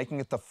 making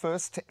it the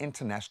first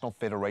international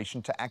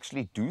federation to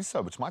actually do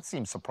so, which might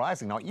seem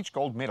surprising. Now, each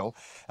gold medal,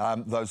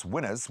 those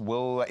winners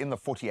will, in the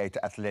 48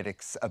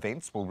 athletics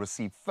events, will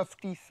receive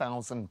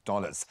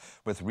 $50,000,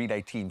 with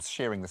relay teams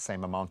sharing the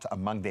same amount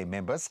among their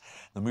members.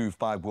 The move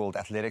by World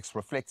Athletics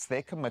reflects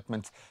their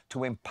commitment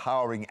to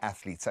empowering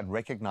athletes and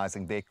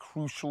recognizing their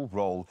crucial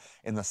role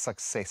in the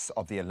success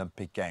of the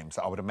Olympic Games.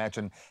 I would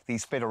imagine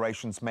these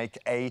federations make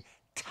a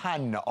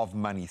ton of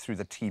money through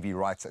the TV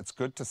rights. It's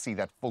good to see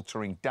that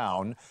filtering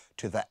down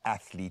to the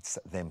athletes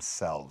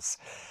themselves.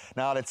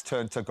 Now let's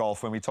turn to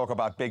golf. When we talk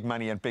about big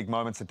money and big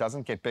moments, it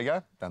doesn't get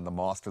bigger than the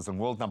Masters. And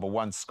world number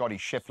 1, Scotty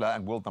Scheffler,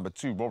 and world number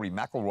 2, Rory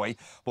McIlroy,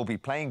 will be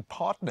playing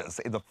partners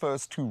in the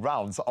first 2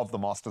 rounds of the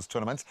Masters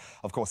tournament.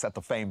 Of course, at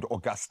the famed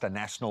Augusta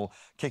National,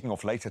 kicking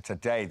off later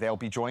today. They'll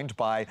be joined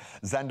by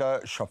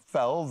Xander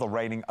Schauffele, the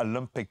reigning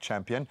Olympic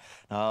champion.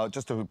 Now,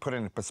 just to put it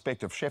in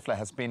perspective, Scheffler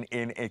has been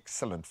in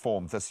excellent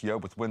form this year,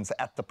 with wins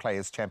at the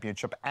Players'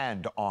 Championship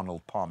and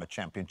Arnold Palmer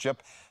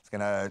Championship. It's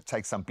going to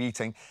take some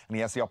beating, and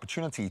he has the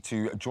opportunity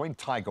to join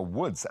Tiger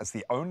Woods as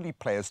the only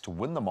players to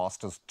win the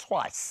Masters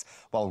twice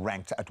while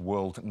ranked at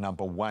world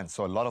number 1.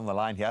 So a lot on the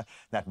line here.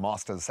 That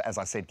Masters, as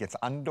I said, gets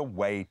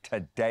underway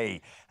today,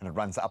 and it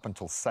runs up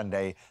until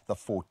Sunday, the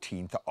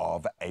 14th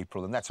of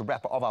April. And that's a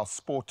wrap of our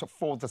sport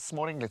for this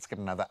morning. Let's get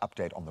another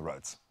update on the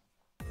roads.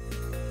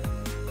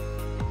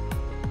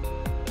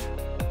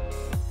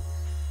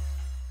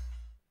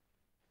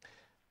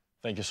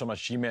 Thank you so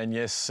much, G-Man.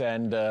 Yes,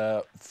 and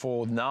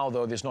for now,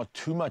 though, there's not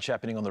too much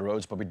happening on the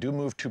roads, but we do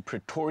move to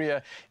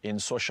Pretoria in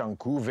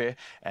Soshanguve,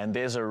 and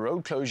there's a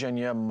road closure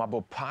near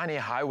Mabopane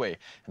Highway,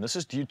 and this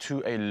is due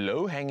to a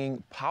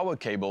low-hanging power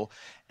cable.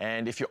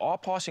 And if you are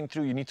passing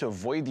through, you need to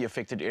avoid the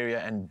affected area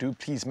and do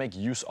please make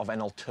use of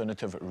an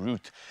alternative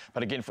route.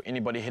 But again, for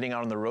anybody heading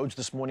out on the roads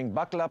this morning,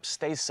 buckle up,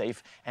 stay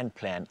safe, and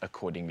plan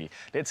accordingly.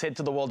 Let's head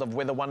to the world of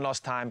weather one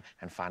last time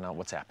and find out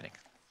what's happening.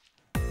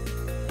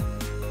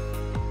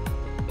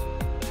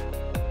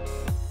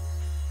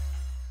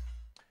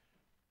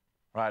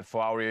 Right,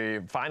 for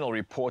our final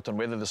report on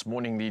weather this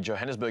morning, the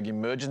Johannesburg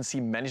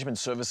Emergency Management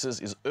Services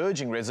is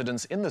urging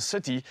residents in the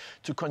city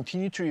to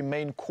continue to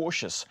remain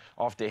cautious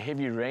after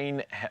heavy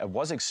rain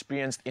was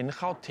experienced in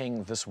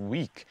Gauteng this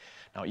week.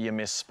 Now,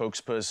 EMS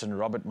spokesperson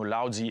Robert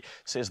Mulaudzi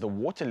says the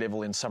water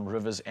level in some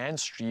rivers and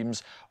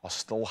streams are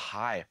still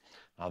high.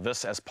 Now,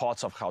 this as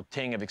parts of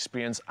Gauteng have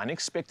experienced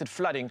unexpected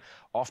flooding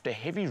after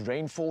heavy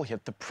rainfall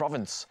hit the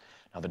province.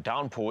 Now, the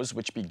downpours,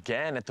 which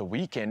began at the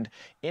weekend,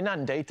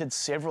 inundated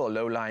several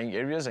low-lying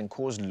areas and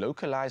caused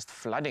localized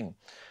flooding.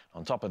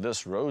 On top of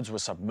this, roads were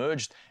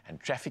submerged and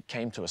traffic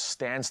came to a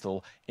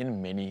standstill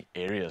in many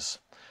areas.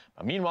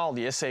 Now, meanwhile,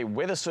 the SA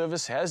Weather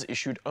Service has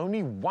issued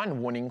only one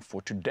warning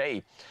for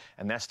today,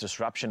 and that's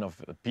disruption of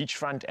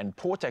beachfront and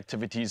port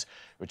activities,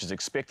 which is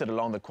expected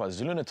along the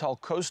KwaZulu-Natal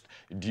coast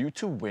due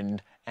to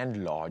wind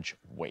and large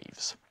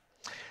waves.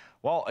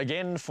 Well,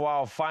 again, for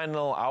our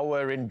final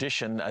hour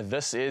rendition,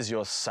 this is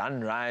your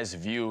sunrise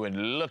view,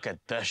 and look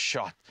at this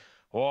shot.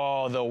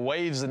 Oh, the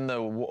waves in the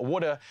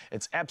water,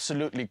 it's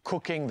absolutely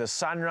cooking. The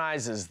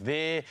sunrise is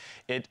there.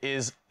 It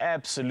is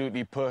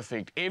absolutely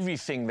perfect.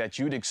 Everything that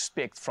you'd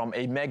expect from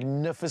a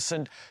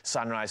magnificent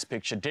sunrise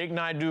picture. Derek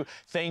Naidu,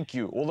 thank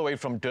you all the way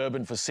from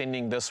Durban for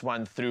sending this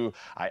one through.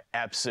 I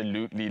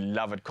absolutely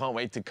love it. Can't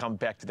wait to come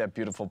back to that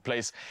beautiful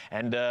place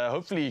and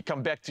hopefully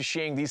come back to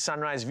sharing these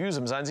sunrise views.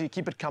 Mzansi,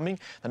 keep it coming.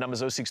 The number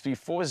is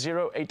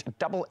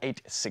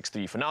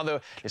 063-408-8863. For now,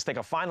 though, let's take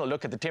a final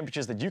look at the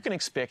temperatures that you can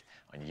expect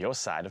on your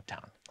side of town.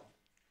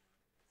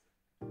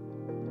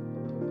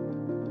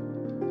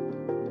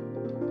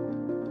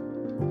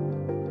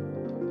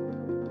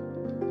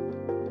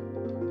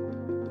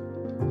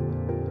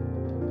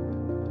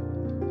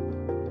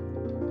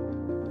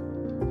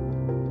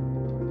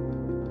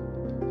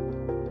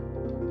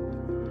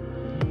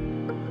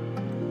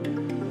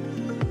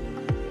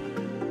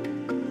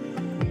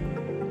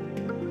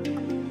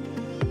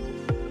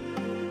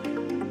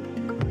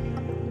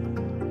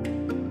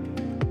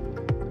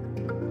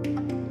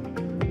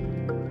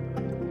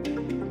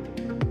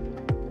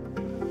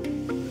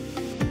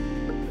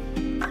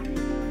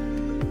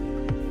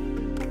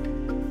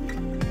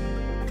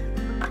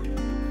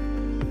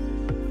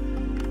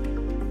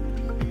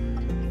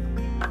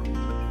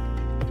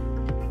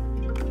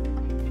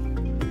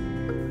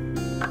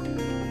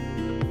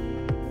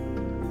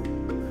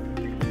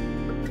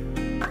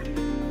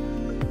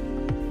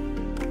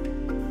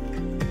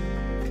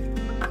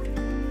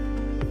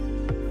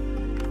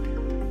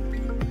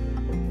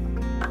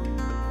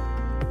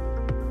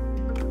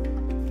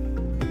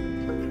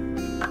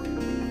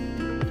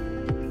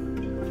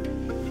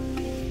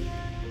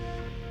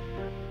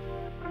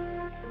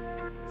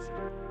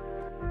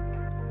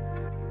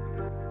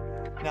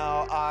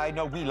 Now, I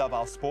know we love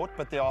our sport,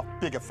 but there are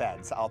bigger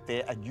fans out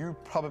there, and you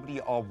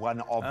probably are one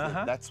of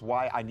them. That's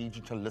why I need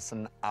you to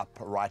listen up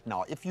right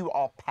now. If you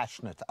are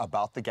passionate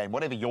about the game,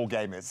 whatever your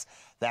game is,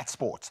 that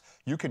sport,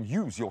 you can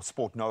use your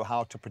sport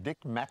know-how to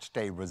predict match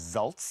day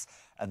results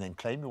and then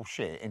claim your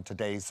share in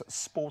today's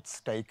sports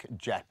stake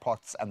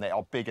jackpots. And they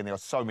are big, and there are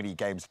so many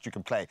games that you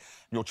can play.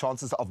 Your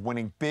chances of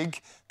winning big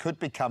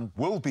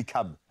will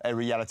become a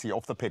reality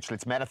off the pitch.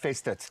 Let's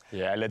manifest it.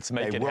 Yeah, let's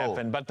make it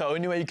happen. But the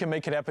only way you can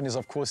make it happen is,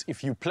 of course,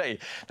 if you play.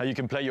 Now, you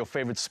can play your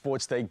favorite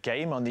sports stake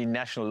game on the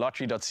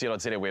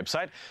nationallottery.co.za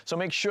website. So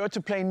make sure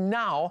to play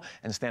now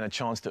and stand a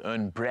chance to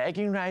earn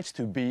bragging rights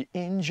to be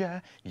in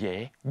your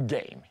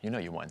game. You know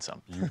you want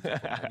some. You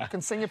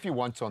can sing if you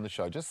want to on the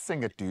show. Just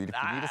sing it, dude. If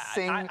you need to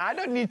sing. I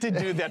don't need to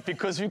do that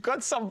because we've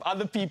got some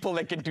other people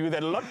that can do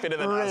that a lot better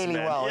than us, man. Really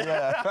well,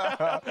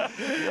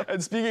 yeah.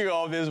 And speaking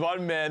of, there's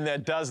one man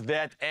that does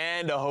that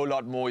and a whole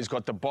lot more. He's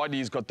got the body,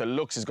 he's got the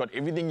looks, he's got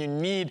everything you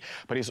need,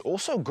 but he's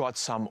also got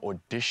some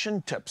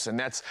audition tips, and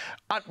that's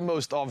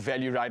utmost of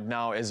value right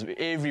now as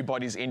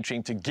everybody's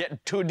entering to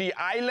get to the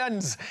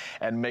islands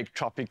and make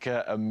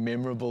Tropica a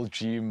memorable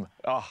dream.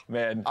 Oh,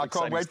 man. I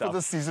can't wait for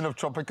the season of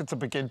Tropica to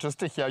begin just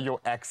to hear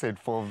your accent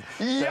for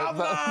the 3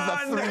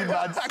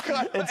 months.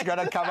 It's going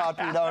to come out.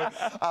 We know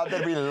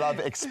that we love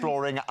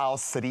exploring our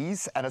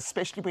cities, and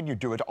especially when you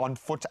do it on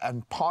foot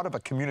and part of a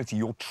community,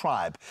 your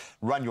tribe.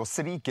 Run Your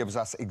City gives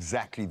us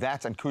exactly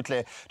that. And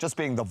Kutle, just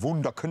being the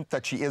wunderkind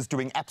that she is,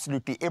 doing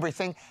absolutely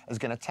everything, is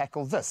going to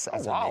tackle this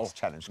as our next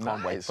challenge.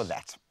 Can't wait for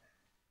that.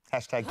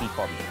 Hashtag Geek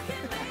Bobby.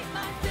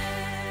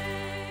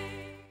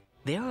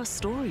 There are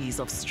stories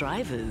of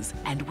strivers,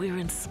 and we're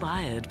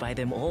inspired by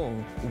them all.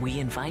 We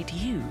invite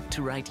you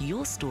to write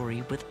your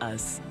story with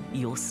us.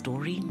 Your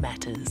story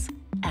matters.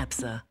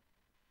 ABSA.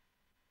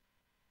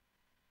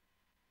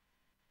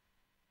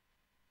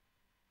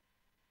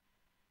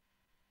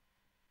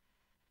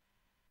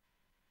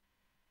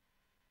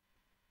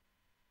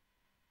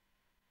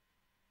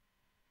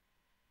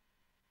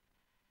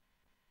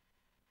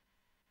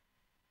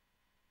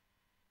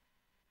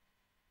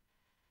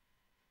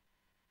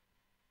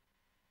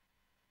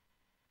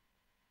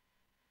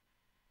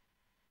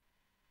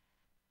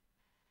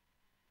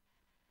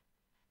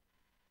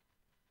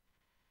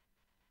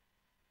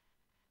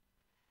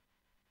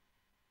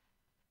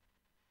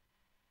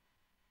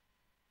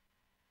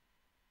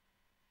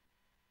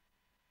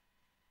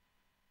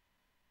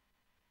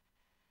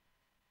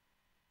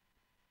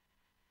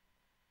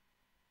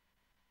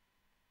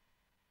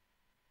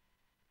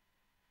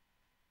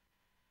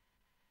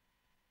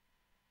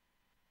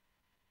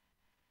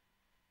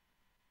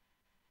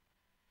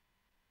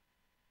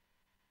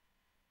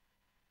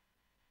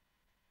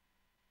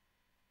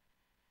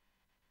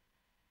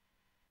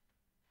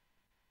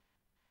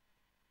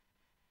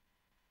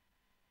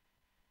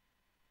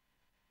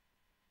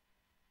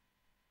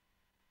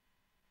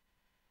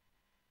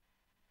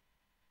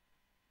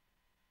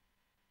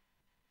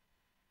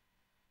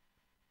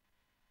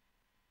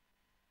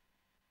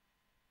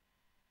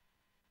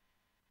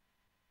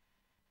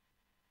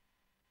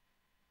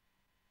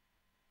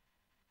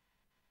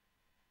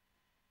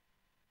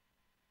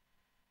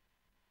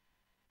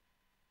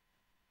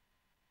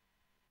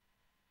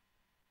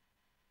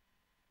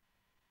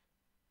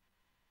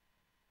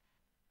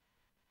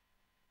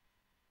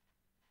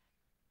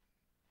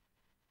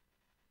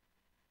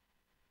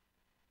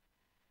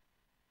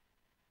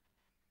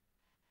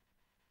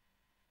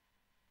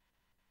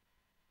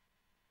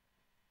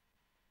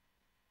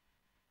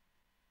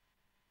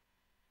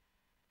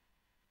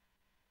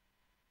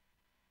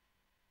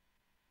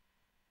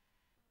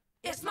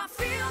 It's my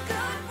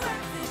feel-good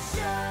breakfast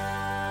show.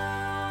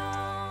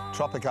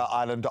 Tropica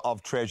Island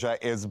of Treasure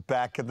is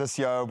back. This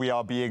year we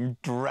are being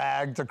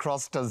dragged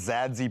across to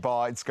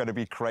Zanzibar. It's going to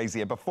be crazy.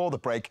 And before the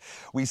break,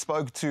 we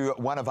spoke to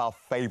one of our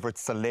favorite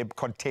celeb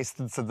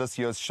contestants in this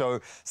year's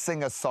show,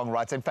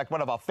 singer-songwriter. In fact,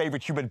 one of our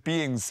favorite human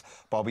beings,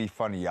 Bobby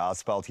van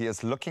Jaarsveld. He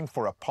is looking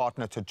for a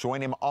partner to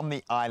join him on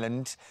the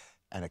island,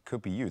 and it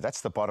could be you.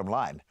 That's the bottom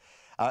line.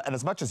 And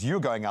as much as you're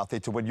going out there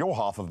to win your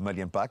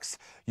 $500,000,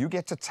 you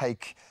get to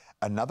take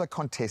another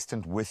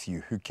contestant with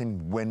you who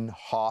can win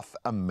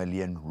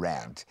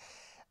R500,000.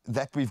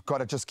 That we've got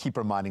to just keep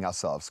reminding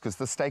ourselves, because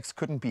the stakes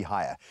couldn't be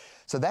higher.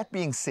 So that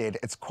being said,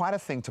 it's quite a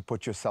thing to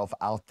put yourself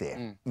out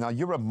there. Now,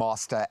 you're a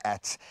master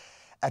at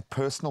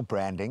personal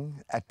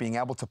branding, at being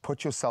able to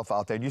put yourself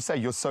out there. And you say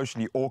you're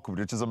socially awkward,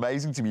 which is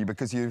amazing to me,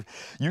 because you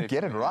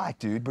get it right,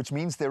 dude, which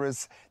means there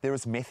is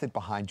method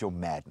behind your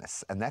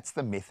madness. And that's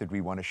the method we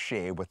want to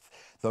share with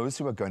those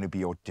who are going to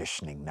be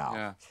auditioning now.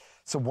 Yeah.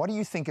 So what do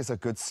you think is a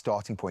good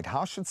starting point?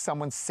 How should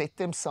someone set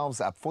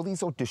themselves up for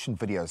these audition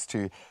videos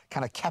to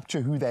kind of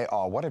capture who they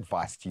are? What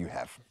advice do you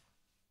have?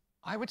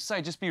 I would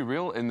say just be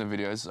real in the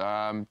videos.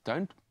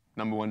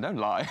 Number one, don't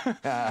lie.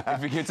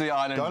 If you get to the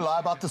island... Don't lie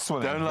about the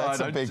swimming. Don't lie.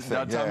 That's a big thing.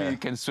 Don't tell me you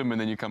can swim and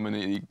then you come and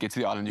you get to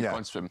the island, you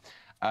can't swim.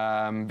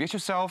 Be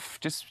yourself.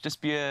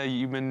 Just be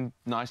a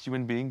nice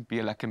human being. Be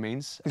a lekker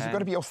mens. Because you've got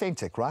to be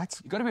authentic, right?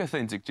 You've got to be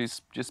authentic.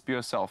 Just be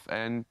yourself.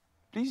 And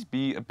please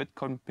be a bit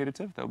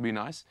competitive. That would be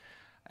nice.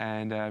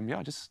 And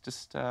yeah,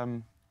 just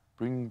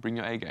bring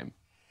your A game.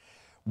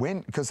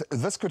 Because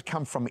this could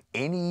come from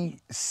any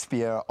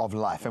sphere of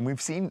life, and we've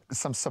seen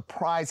some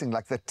surprising,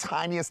 like the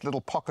tiniest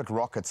little pocket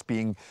rockets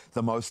being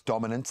the most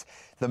dominant.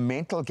 The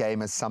mental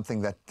game is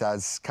something that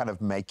does kind of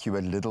make you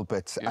a little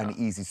bit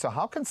uneasy. So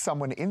how can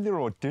someone in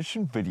their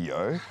audition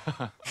video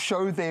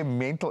show their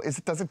mental?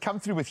 Does it come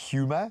through with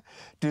humor?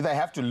 Do they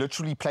have to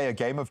literally play a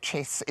game of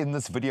chess in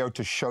this video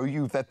to show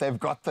you that they've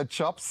got the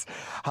chops?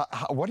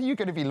 What are you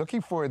going to be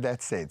looking for in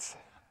that sense?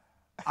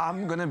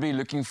 I'm going to be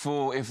looking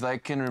for if they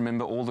can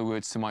remember all the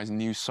words to my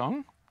new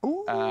song.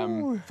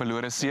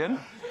 Verlore Seun.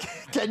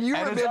 Can you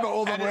remember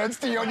all the words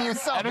to your new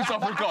song? And it's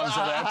Afrikaans,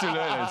 so they have to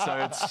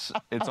learn it. So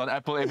it's on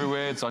Apple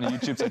everywhere. It's on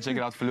YouTube, so check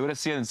it out. Verlore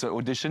Seun. It's an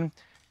audition.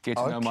 Get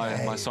to know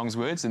my song's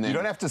words. And then, you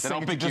don't have to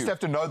sing it, you just have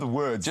to know the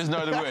words. Just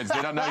know the words.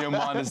 They don't know your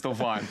mind is still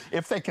fine.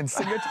 If they can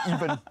sing it,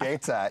 even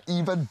better.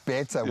 Even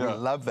better. Yeah. We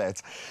love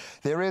that.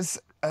 There is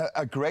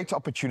a great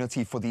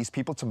opportunity for these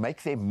people to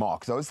make their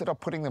mark. Those that are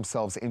putting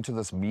themselves into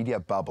this media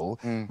bubble,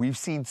 we've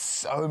seen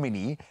so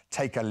many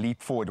take a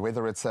leap forward,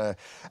 whether it's an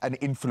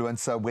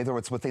influencer, whether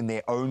it's within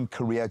their own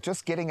career,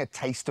 just getting a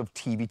taste of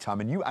TV time.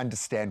 And you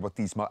understand what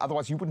these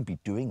otherwise you wouldn't be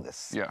doing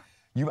this. Yeah.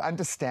 You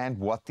understand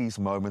what these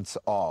moments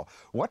are.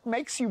 What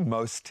makes you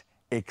most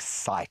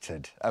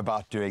excited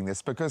about doing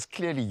this? Because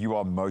clearly you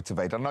are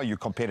motivated. I know you're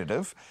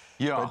competitive,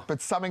 but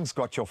something's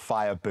got your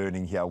fire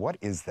burning here. What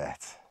is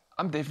that?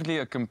 I'm definitely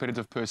a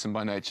competitive person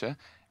by nature.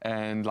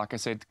 And like I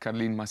said,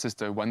 Caroline, my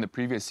sister, won the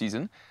previous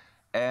season.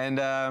 And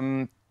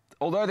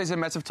although there's a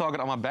massive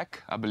target on my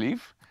back, I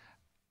believe,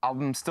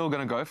 I'm still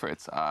going to go for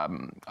it.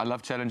 I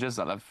love challenges.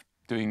 I love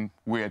doing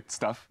weird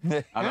stuff.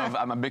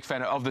 I'm a big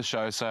fan of the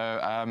show. So,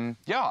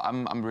 yeah,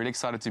 I'm really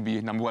excited to be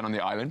number 1 on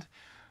the island.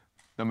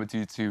 Number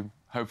 2, to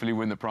hopefully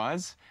win the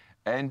prize.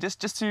 And just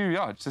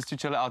to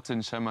chill out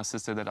and show my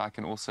sister that I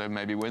can also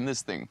maybe win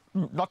this thing.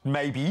 Not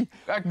maybe.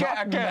 I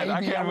can win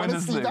this thing. I want to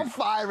see the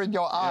fire in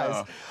your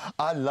eyes. Yeah.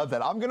 I love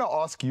that. I'm going to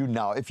ask you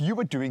now, if you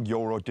were doing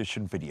your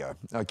audition video,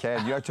 okay,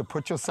 and you had to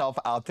put yourself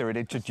out there and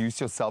introduce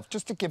yourself,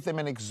 just to give them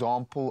an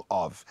example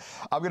of.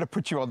 I'm going to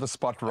put you on the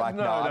spot right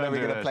now. I know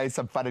we're going to play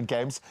some fun and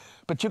games,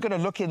 but you're going to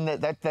look in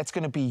that's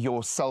going to be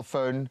your cell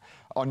phone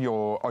on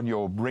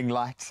your ring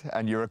light,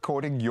 and you're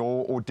recording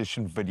your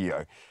audition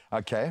video,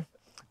 okay?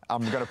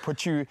 I'm going to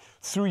put you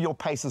through your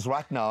paces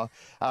right now.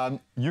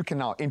 You can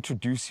now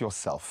introduce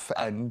yourself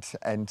and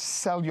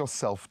sell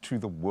yourself to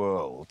the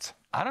world.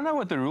 I don't know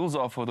what the rules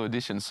are for the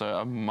audition, so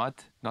I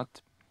might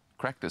not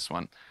crack this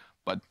one.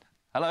 But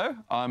hello,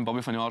 I'm Bobby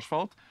van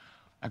Jaarsveld.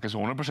 Ek is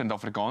 100%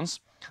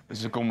 Afrikaans.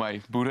 Dus ek kom my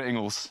boere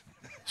Engels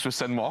so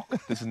sin maak.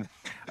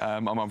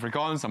 I'm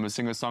Afrikaans, I'm a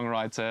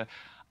singer-songwriter.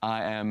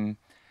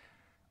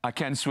 I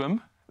can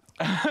swim.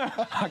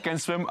 I can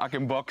swim, I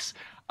can box,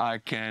 I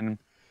can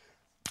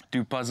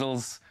do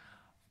puzzles.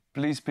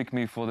 Please pick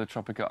me for the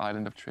tropical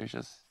island of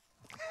treasures.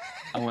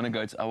 I want to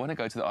go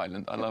to the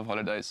island. I love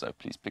holidays, so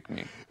please pick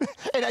me.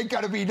 It ain't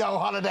going to be no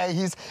holiday.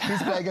 He's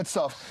playing it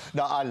soft.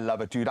 No, I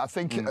love it, dude. I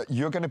think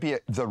you're going to be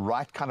the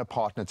right kind of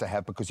partner to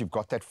have, because you've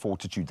got that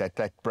fortitude,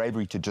 that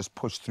bravery to just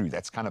push through.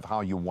 That's kind of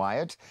how you're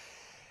wired.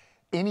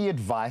 Any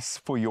advice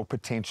for your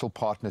potential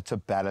partner to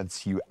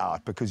balance you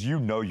out? Because you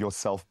know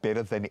yourself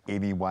better than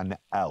anyone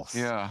else.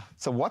 Yeah.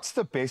 So what's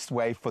the best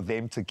way for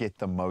them to get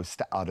the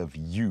most out of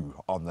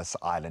you on this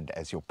island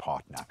as your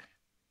partner?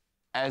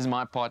 As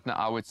my partner,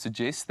 I would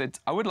suggest that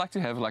I would like to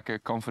have like a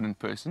confident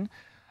person,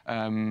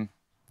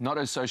 not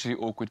a socially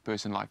awkward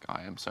person like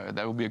I am. So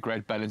that would be a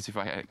great balance if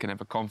I can have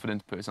a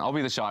confident person. I'll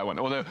be the shy one,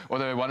 or the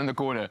one in the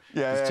corner,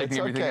 just checking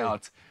everything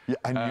out. Yeah,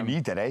 and you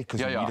need that, eh? Because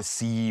you need to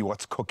see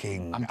what's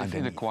cooking. I'm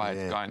definitely the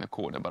quiet guy in the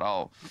corner,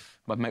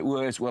 but my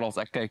oor is oral.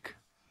 Ek kyk,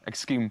 ek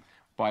skiem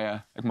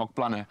baie, ek maak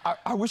planne.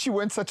 I wish you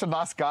weren't such a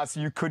nice guy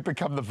so you could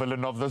become the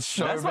villain of this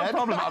show, That's man. my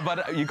problem,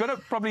 but you're going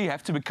to probably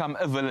have to become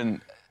a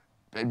villain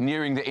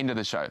nearing the end of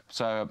the show.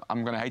 So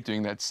I'm going to hate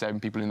doing that, stabbing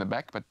people in the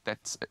back, but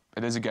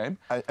it is a game.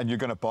 And you're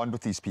going to bond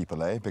with these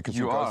people, eh? Because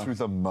you go through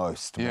the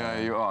most, man. Yeah,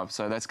 you are.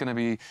 So that's going to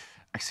be,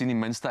 ek sien die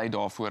minste uit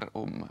daarvoor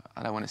om,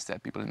 I don't want to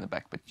stab people in the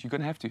back, but you're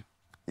going to have to.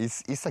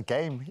 It's a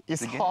game.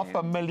 It's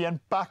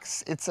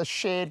 $500,000. It's a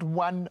shared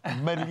 1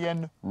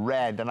 million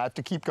rand. And I have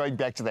to keep going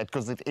back to that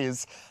because it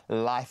is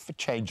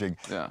life-changing.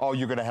 Yeah. Oh,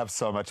 you're going to have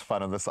so much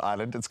fun on this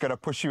island. It's going to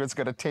push you. It's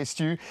going to test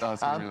you. Oh,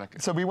 it's really like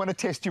it. So we want to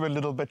test you a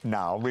little bit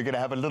now. We're going to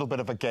have a little bit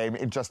of a game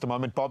in just a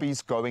moment.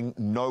 Bobby's going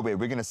nowhere.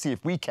 We're going to see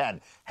if we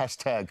can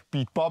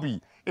 #beat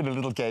Bobby in a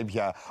little game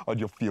here on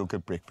your Feel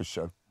Good Breakfast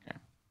Show.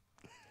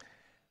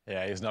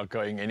 Yeah, he's not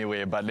going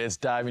anywhere, but let's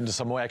dive into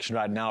some more action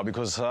right now,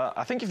 because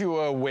I think if you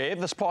were aware,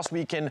 this past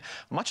weekend,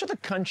 much of the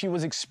country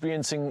was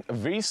experiencing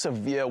very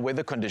severe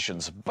weather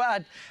conditions,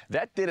 but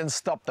that didn't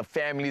stop the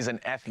families and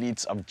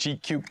athletes of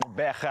GQ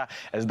Gqeberha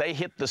as they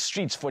hit the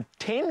streets for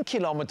 10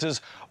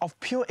 kilometers of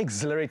pure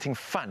exhilarating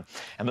fun.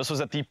 And this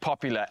was at the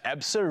popular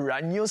Absa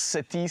Run Your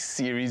City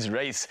series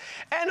race.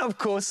 And of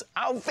course,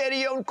 our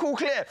very own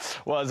Kukle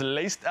was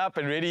laced up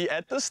and ready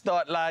at the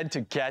start line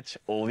to catch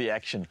all the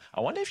action.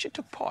 I wonder if she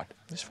took part.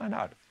 Let's find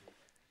out.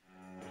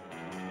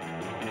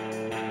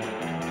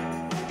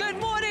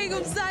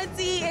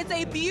 Mzansi. It's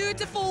a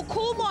beautiful,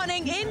 cool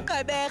morning in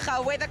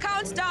Gqeberha where the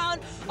countdown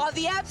of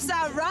the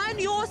ABSA Run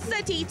Your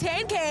City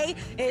 10K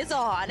is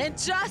on. In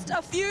just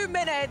a few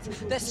minutes,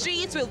 the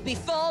streets will be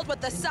filled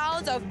with the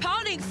sounds of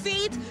pounding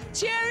feet,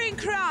 cheering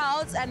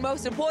crowds, and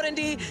most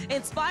importantly,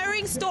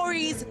 inspiring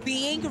stories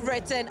being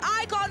written.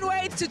 I can't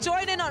wait to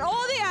join in on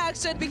all the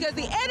action because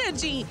the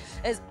energy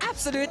is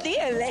absolutely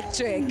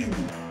electric.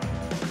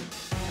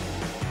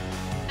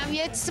 I'm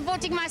here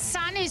supporting my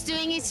son who's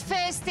doing his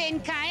first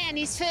 10K and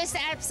his first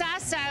ABSA,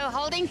 so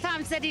holding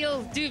thumbs that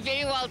he'll do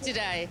very well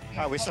today.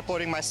 We're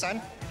supporting my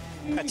son.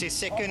 It's his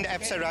second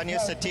ABSA Run Your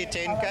City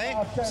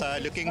 10K, so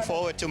looking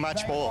forward to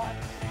much more.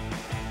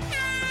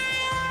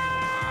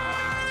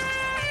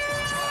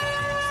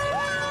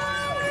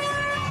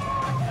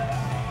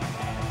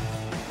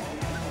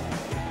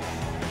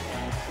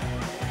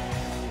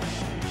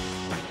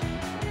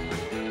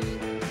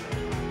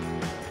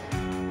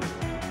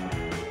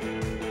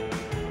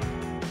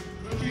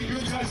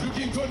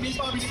 Looking good,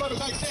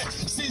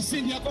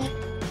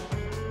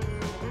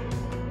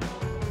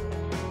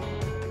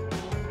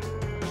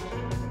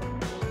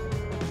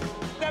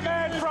 the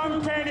man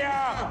from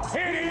Kenya, he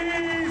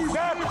is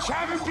the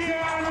champion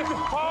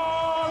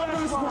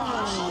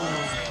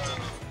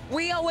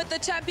We are with the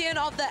champion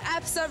of the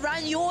ABSA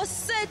Run Your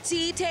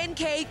City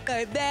 10K,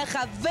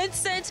 Gqeberha,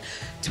 Vincent.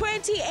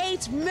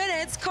 28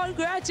 minutes.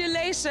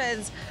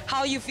 Congratulations. How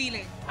are you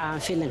feeling? I'm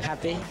feeling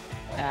happy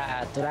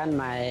to run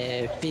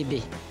my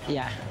PB.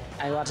 Yeah,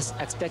 I was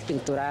expecting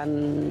to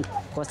run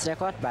course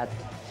record, but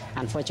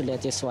unfortunately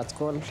this was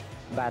cool.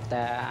 But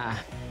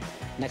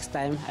next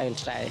time I will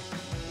try.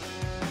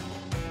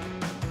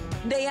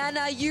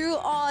 Diana, you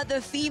are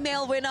the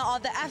female winner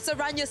of the ABSA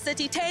Run Your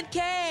City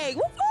 10K.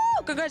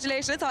 Woo-hoo!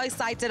 Congratulations. How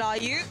excited are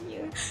you?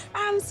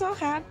 I'm so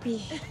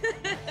happy.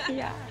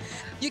 Yeah.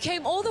 You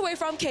came all the way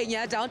from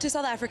Kenya down to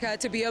South Africa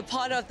to be a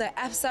part of the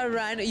ABSA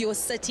Run Your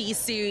City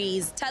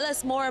series. Tell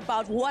us more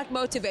about what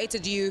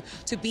motivated you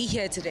to be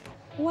here today.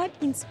 What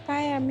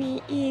inspired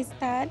me is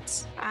that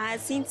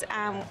since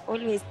I'm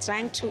always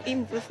trying to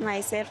improve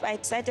myself, I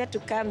decided to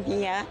come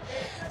here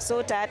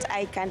so that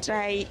I can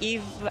try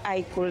if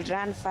I could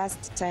run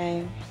first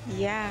time.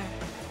 Yeah.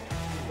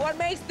 What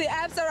makes the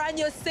ABSA Run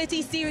Your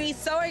City series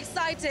so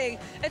exciting?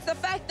 It's the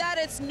fact that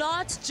it's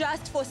not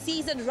just for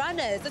seasoned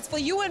runners. It's for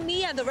you and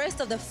me and the rest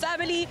of the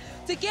family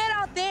to get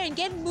out there and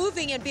get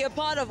moving and be a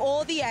part of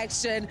all the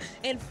action.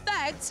 In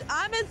fact,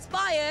 I'm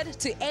inspired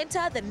to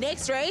enter the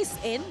next race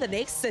in the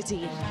next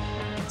city.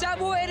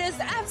 Jabu, it is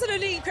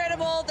absolutely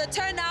incredible. The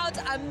turnout,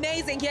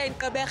 amazing here in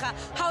Gqeberha.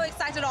 How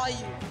excited are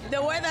you?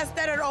 The weather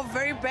started off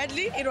very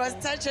badly. It was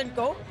touch and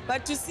go.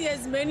 But to see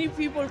as many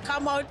people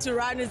come out to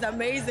run is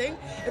amazing.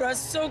 It was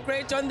so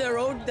great on the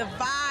road, the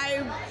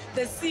vibe,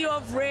 the sea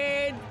of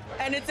red.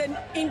 And it's an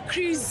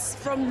increase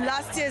from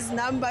last year's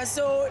number.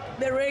 So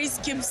the race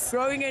keeps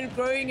growing and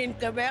growing in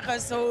Gqeberha.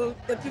 So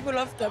the people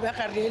of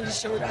Gqeberha really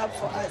showed up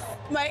for us.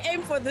 My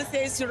aim for this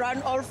day is to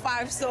run all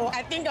 5. So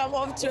I think I'm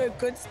off to a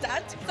good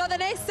start. So the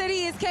next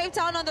city is Cape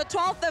Town on the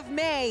 12th of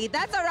May.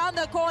 That's around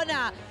the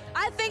corner.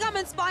 I think I'm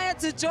inspired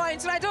to join.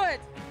 Should I do it?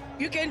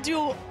 You can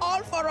do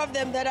all 4 of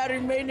them that are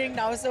remaining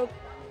now. So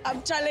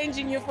I'm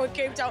challenging you for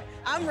Cape Town.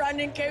 I'm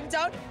running Cape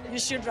Town. You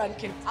should run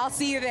Cape Town. I'll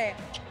see you there.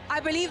 I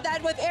believe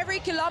that with every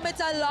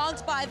kilometer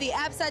logged by the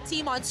ABSA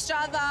team on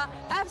Strava,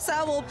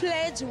 ABSA will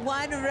pledge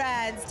 1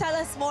 rand. Tell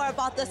us more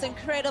about this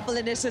incredible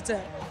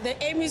initiative. The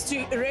aim is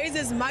to raise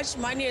as much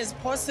money as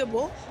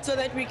possible so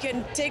that we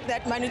can take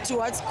that money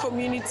towards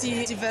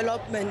community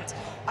development.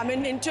 I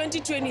mean, in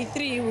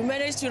 2023, we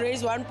managed to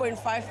raise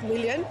 1.5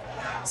 million.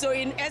 So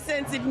in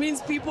essence, it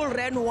means people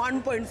ran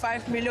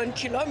 1.5 million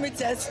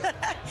kilometers.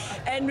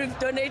 And we've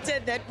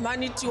donated that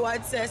money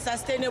towards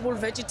sustainable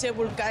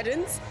vegetable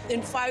gardens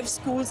in 5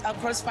 schools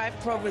across 5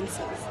 provinces.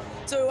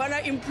 So we want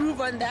to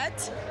improve on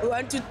that. We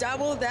want to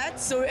double that.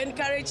 So we're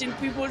encouraging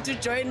people to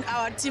join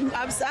our team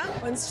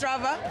ABSA on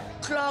Strava,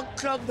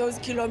 clock those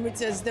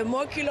kilometers. The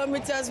more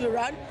kilometers we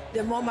run,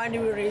 the more money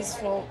we raise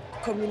for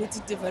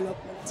community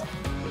development.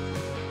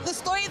 The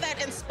story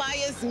that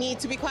inspires me,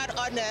 to be quite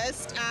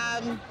honest,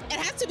 it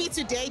has to be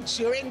today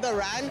during the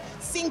run,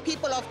 seeing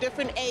people of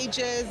different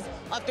ages,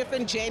 of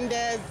different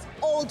genders,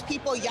 old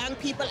people, young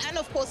people, and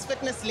of course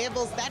fitness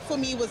levels. That for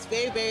me was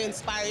very, very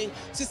inspiring.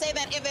 To say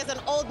that if there's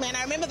an old man,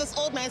 I remember this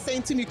old man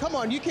saying to me, come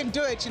on, you can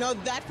do it. You know,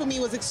 that for me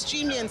was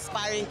extremely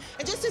inspiring.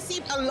 And just to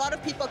see a lot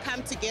of people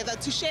come together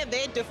to share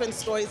their different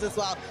stories as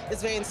well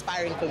is very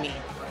inspiring for me.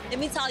 Let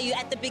me tell you,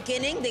 at the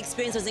beginning, the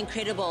experience was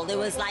incredible. There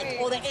was like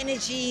all the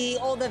energy,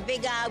 all the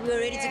vigor, we were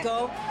ready to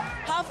go.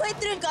 Halfway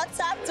through, it got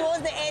tough.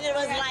 Towards the end, it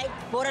was like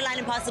borderline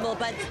impossible.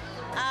 But,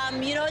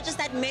 you know, just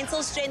that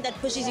mental strength that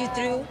pushes you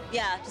through,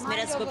 yeah, just made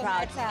us super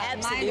proud.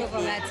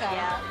 Absolutely.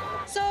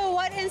 Yeah. So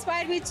what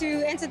inspired me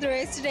to enter the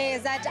race today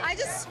is that I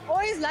just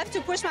always love to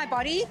push my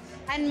body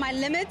and my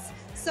limits.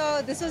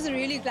 So this was a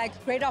really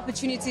great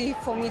opportunity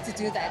for me to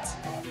do that.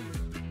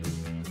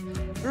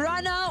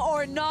 runner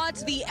or not,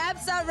 the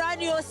Absa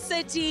Run Your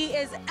City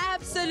is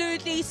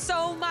absolutely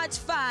so much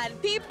fun.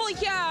 People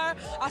here are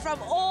from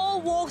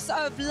all walks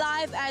of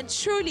life and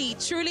truly,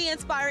 truly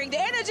inspiring.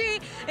 The energy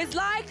is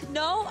like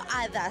no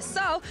other.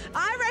 So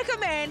I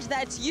recommend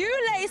that you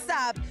lace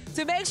up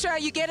to make sure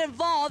you get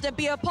involved and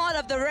be a part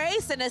of the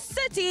race in a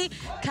city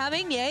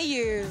coming near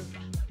you.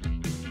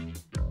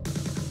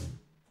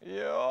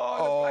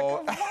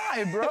 Yo, like a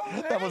vibe, bro.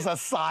 That was a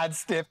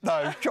sidestep,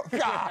 though.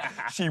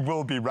 She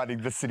will be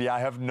running the city, I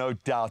have no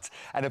doubt.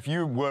 And if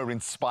you were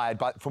inspired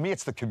by, for me,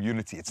 it's the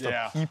community. It's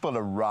the people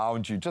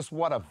around you. Just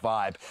what a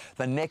vibe.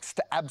 The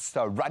next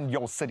Absa Run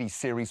Your City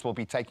series will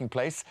be taking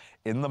place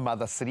in the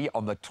Mother City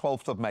on the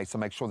 12th of May. So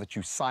make sure that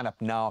you sign up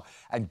now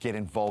and get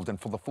involved. And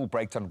for the full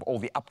breakdown of all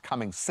the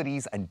upcoming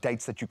cities and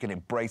dates that you can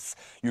embrace,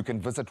 you can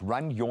visit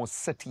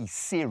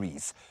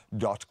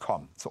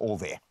runyourcityseries.com. It's all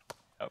there.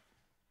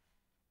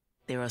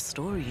 There are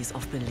stories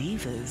of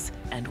believers,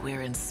 and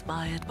we're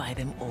inspired by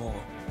them all.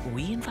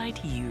 We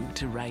invite you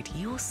to write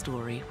your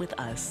story with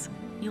us.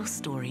 Your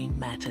story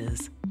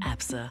matters.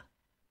 Absa.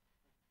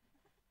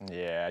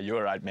 Yeah,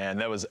 you're right, man.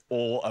 That was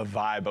all a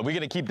vibe. But we're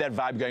going to keep that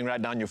vibe going right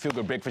now on your Feel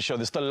Good Breakfast Show.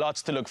 There's still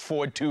lots to look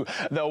forward to.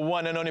 The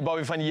one and only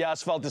Bobby van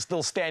Jaarsveld is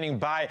still standing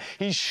by.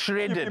 He's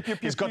shredded.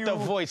 He's got the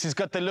voice. He's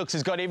got the looks.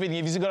 He's got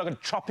everything. He's got a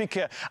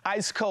Tropica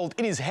ice cold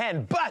in his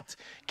hand. But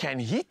can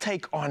he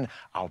take on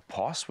our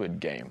password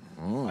game?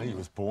 He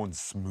was born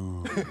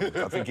smooth.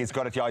 I think he's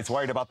got it. Yeah, he's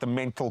worried about the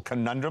mental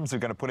conundrums. We're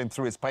going to put him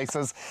through his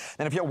paces.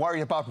 And if you're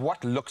worried about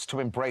what looks to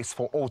embrace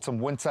for autumn,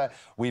 winter,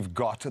 we've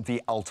got the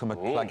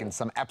ultimate plug-in.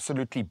 Some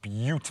absolutely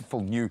beautiful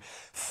new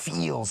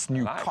feels,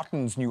 new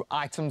cottons, new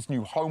items,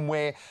 new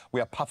homeware.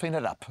 We are puffing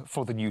it up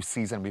for the new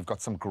season. We've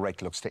got some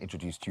great looks to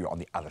introduce to you on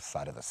the other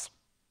side of this.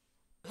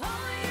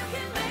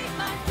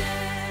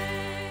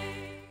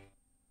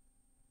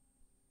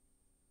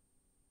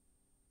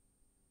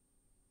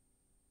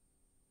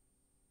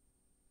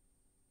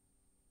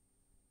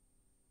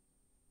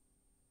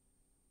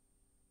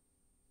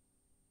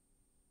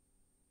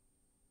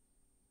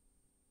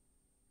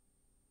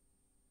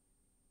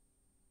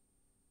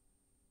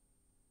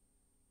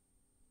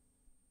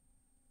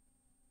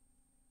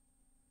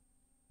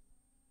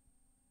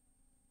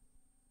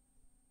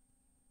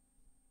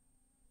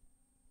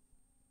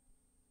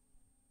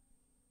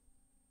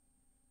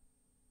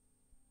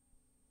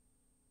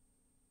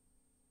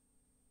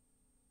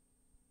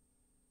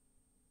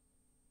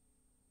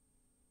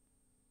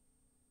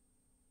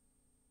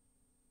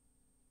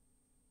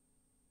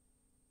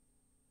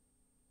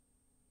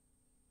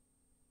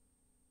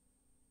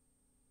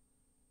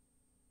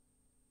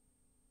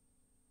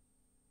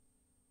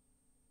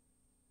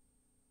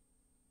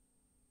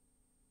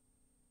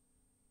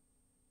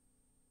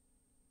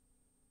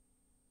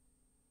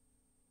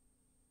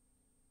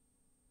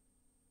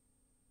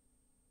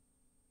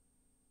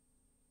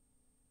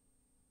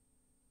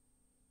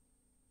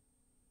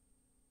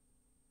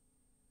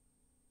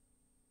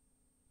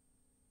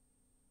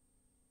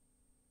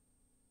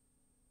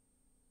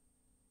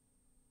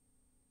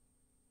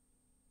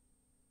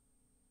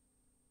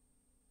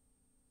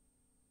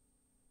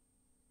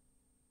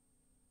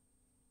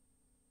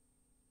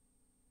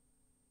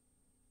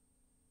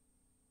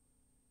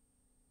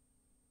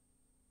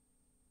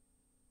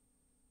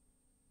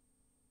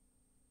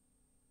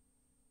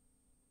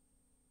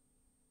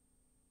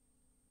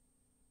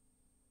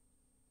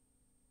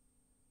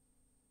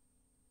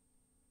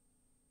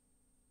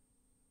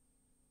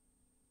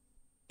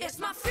 It's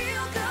my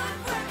Feel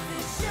Good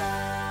Breakfast Show.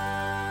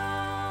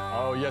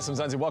 Oh, yes,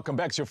 Mzansi, welcome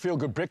back to your Feel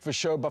Good Breakfast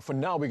Show. But for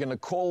now, we're going to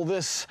call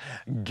this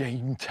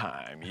game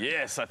time.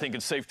 Yes, I think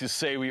it's safe to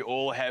say we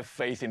all have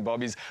faith in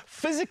Bobby's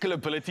physical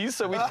abilities.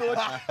 So we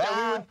thought that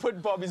we would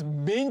put Bobby's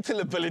mental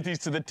abilities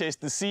to the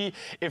test to see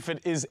if it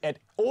is at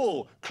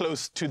all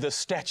close to the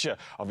stature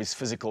of his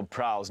physical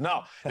prowess.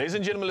 Now, ladies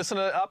and gentlemen, listen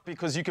up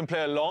because you can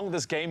play along.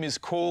 This game is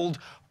called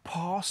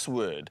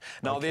Password.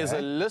 Now, there's a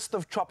list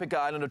of Tropica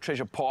Island of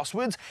Treasure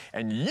passwords,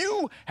 and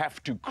you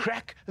have to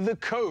crack the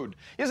code.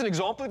 Here's an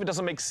example. If it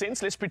doesn't make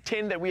sense, let's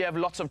pretend that we have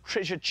lots of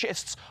treasure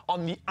chests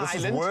on the island.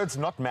 This is words,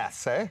 not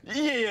maths, eh?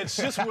 Yeah, it's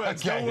just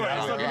words. Don't worry.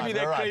 It's not going to be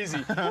that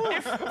crazy.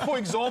 If, for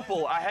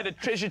example, I had a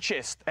treasure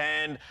chest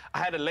and I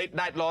had a late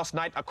night last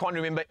night, I can't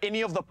remember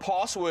any of the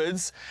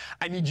passwords,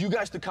 I need you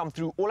guys to come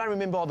through. All I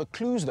remember are the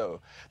clues,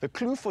 though. The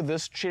clue for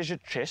this treasure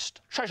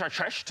chest,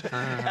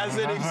 as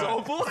an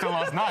example. Still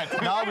last night.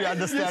 Now we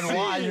understand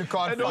why you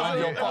can't find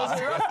your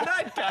password. It was a rough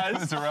night,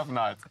 guys. It's a rough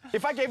night.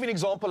 If I gave an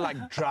example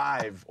like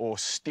drive or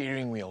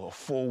steering wheel or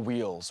four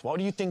wheels, what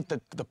do you think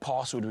the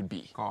password would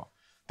be? Car.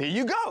 There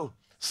you go.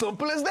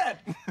 Simple as that.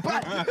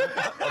 But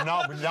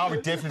now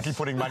we're definitely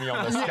putting money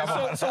on this. Come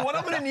on. So what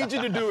I'm going to need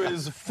you to do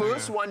is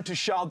first one to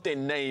shout their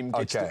name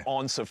gets to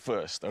answer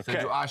first. Okay.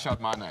 So do I shout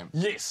my name?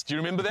 Yes. Do you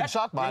remember that?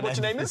 Shout my name. What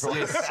your name is?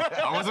 Yes.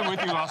 I wasn't with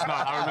you last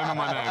night. I remember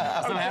my name.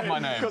 I still have my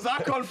name. Because I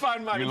can't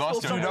find mine. You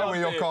lost your You know where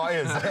your car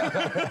is.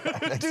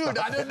 Dude,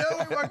 I don't know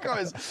where my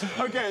car is.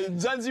 Okay,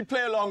 Zanzi,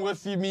 play along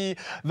with me.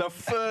 The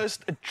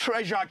first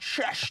treasure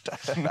chest.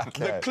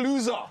 The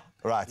clues are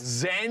Right.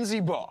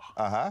 Zanzibar.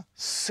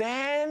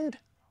 Sand,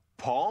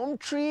 palm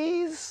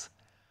trees,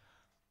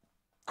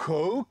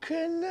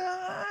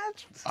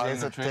 coconut.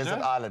 Desert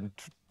island.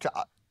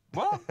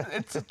 Well,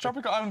 it's a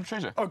tropical island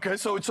treasure. Okay,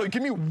 so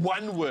give me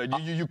one word.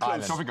 You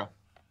close. Tropical.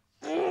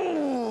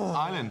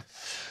 Island.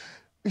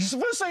 You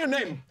should first say your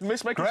name.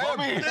 Let's make it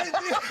Bobby. Okay,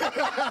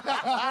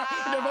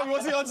 Bobby,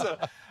 what's the answer?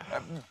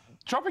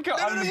 Tropical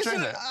island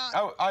treasure.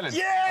 Island.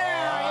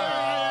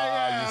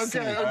 Yeah!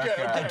 Okay.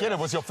 I get it.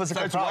 Was your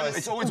physical prowess?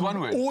 It's always one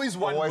word. Always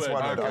one word.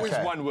 Okay. Always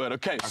one word.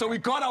 Okay, so we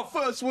got our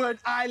first word,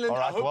 island. All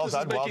right, I hope well this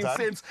done, is making well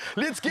done. sense.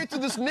 Let's get to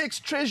this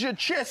next treasure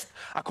chest.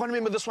 I can't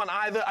remember this one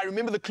either. I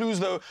remember the clues,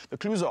 though. The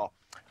clues are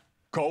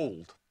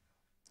gold,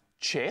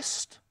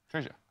 chest,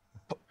 treasure.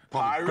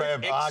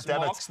 Pirate X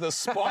damn it. marks the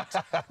spot.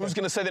 Who's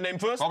going to say the name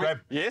first? Bobby.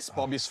 Yes,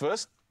 Bobby's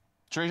first.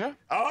 Treasure.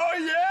 Oh,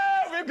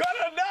 yeah, we've got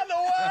another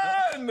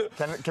one.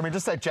 Can we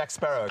just say Jack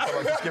Sparrow? Come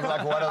on, just give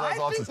like one of those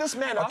answers. I think this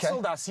man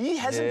hustled us. He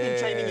hasn't been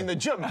training in the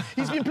gym.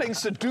 He's been playing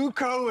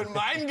Sudoku and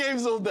mind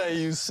games all day,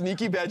 you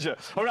sneaky badger.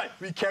 All right,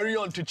 we carry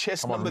on to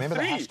chest number 3.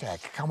 Remember the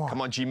hashtag. Come on.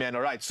 Come on, G-Man.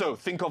 All right, so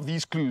think of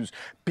these clues.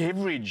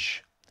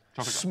 Beverage.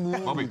 Tropical.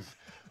 Smooth. Bobby.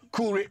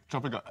 Cool.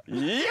 Tropical.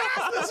 Yes,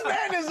 this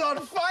man is on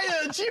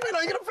fire. G-Man,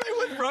 are you going to play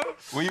with, bro?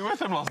 Were you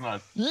with him last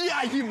night?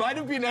 Yeah, he might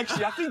have been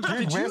actually. I think.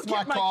 Dude, where's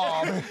my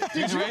card?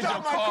 Did you where's get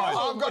your my card?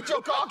 card? I've got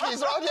your car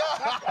keys right here.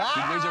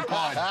 Dude, where's your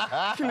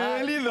card?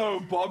 Clearly, though,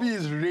 Bobby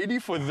is ready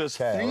for this.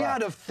 3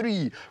 out of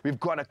 3. We've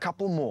got a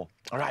couple more.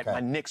 All right, my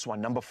next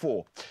one, number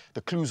 4. The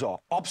clues are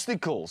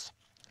obstacles,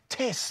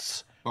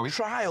 tests,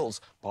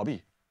 trials.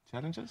 Bobby.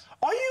 Challenges?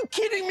 Are you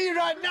kidding me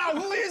right now?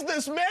 Who is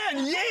this man?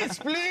 Yes,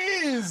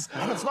 please.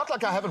 It's not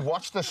like I haven't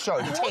watched the show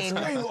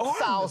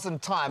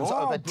 10,000 times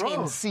over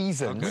 10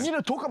 seasons. We need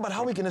to talk about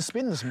how we're going to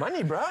spend this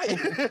money, bro.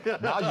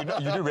 Now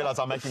you do realize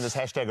I'm making this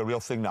hashtag a real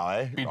thing now,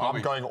 eh?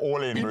 I'm going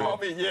all in, Beat bro.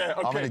 Bobby, yeah.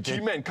 Okay,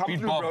 G-Man, come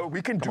through, bro.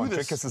 We can do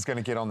this. Drickus is going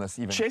to get on this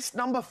even. Chest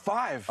number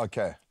 5.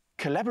 Okay.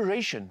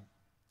 Collaboration.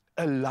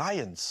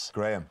 Alliance.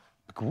 Graham.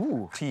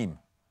 Ooh. Team.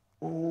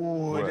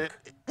 Ooh.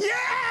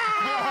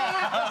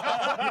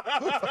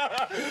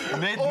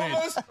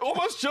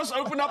 Almost just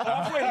opened up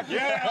halfway.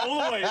 Yeah,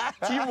 all the way.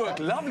 Teamwork.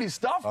 Lovely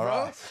stuff, bro.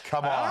 Right.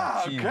 Come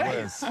on.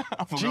 Okay.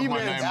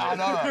 G-Man.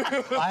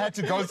 I had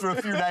to go through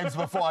a few names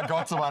before I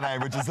got to my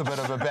name, which is a bit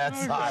of a bad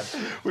sign.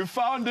 We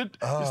found it.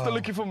 We're still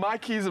looking for my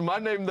keys and my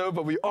name, though,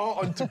 but we are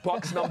on to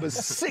box number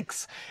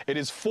 6. It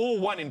is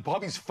 4-1 in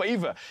Bobby's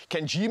favor.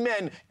 Can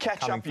G-Man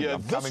catch up here?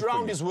 This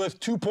round is worth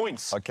 2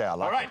 points. Okay, I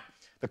like All right.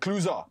 The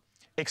clues are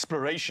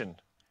exploration,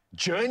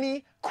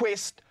 journey,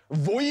 quest,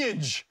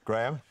 voyage.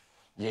 Graham?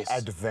 Yes.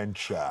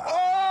 Adventure.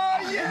 Oh,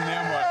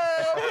 yeah!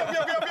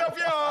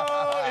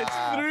 It's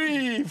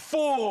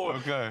 3-4.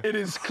 Okay. It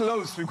is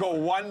close. We've got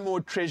one more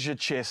treasure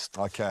chest.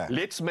 Okay.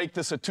 Let's make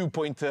this a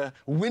 2-pointer.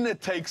 Winner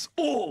takes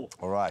all.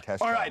 All right.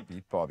 Hashtag All right.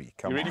 Beat Bobby.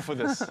 Come You on. ready for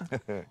this?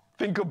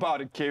 Think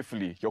about it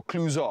carefully. Your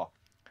clues are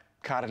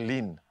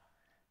Carlin,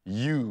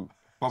 you,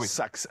 Bobby.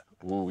 Success.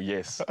 Oh,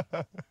 yes.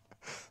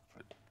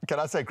 Can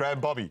I say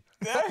Graham Bobby?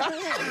 No,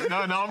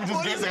 I'm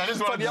just guessing. I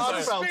just want to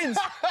say.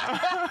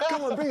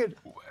 Come on, bring it.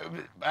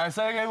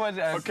 Say again what?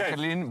 Okay.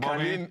 Carlin, Bobby.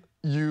 Carlin,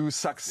 you,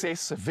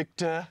 Success,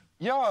 Victor.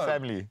 Yeah.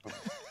 Family.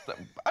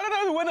 I don't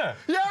know the winner.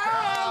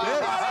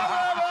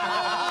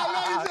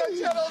 Ladies and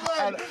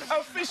gentlemen,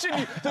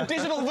 officially the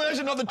digital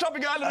version of the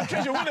Tropic Island of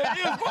Treasure winner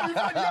is Bobby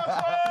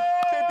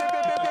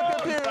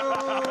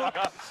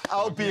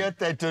Albeit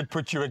they did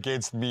put you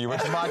against me,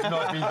 which might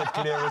not be the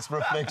clearest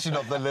reflection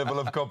of the level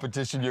of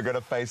competition you're going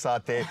to face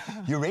out there.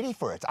 You ready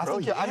for it? I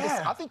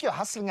think you're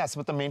hustling us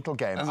with the mental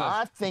game.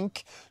 I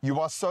think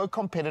you are so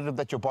competitive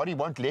that your body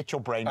won't let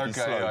your brain be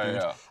slow,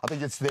 dude. I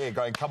think it's there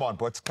going, come on,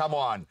 Butts, come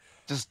on.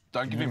 Just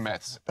don't give me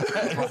maths.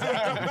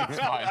 It's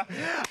fine.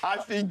 I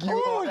think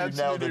you are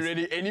absolutely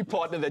ready. Any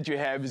partner that you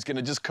have is going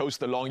to just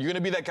coast along. You're going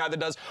to be that guy that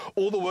does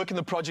all the work in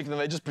the project and then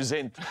they just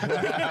present.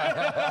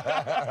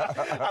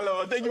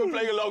 Hello, thank you for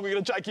playing along. We're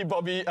going to try to keep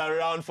Bobby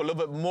around for a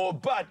little bit more.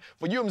 But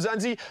for you,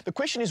 Mzansi, the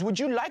question is, would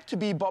you like to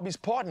be Bobby's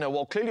partner?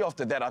 Well, clearly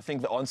after that, I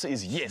think the answer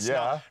is yes. Yeah.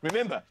 Now,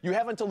 remember, you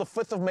have until the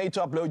 5th of May to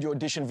upload your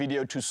audition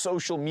video to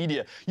social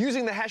media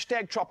using the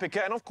hashtag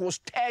Tropica and, of course,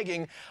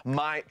 tagging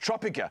my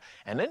Tropica.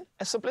 And then,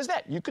 as simple as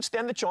that, you could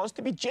stand the chance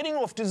to be jetting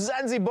off to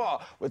Zanzibar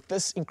with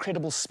this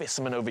incredible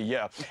specimen over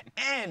here.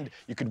 And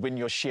you could win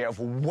your share of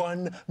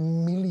 1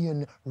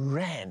 million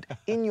rand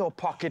in your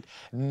pocket.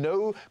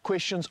 No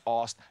questions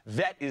asked.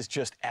 That is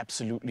just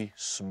absolutely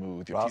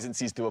smooth. Your T's and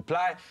C's to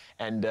apply.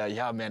 And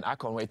yeah, man, I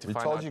can't wait to find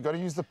out. We told you, got to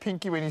use the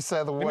pinky when you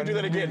say the 1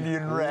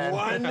 million rand.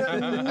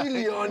 1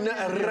 million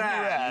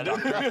rand.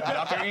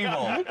 Dr.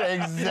 Evil.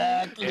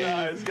 Exactly.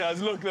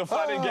 Guys, look, the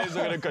fun and games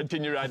are going to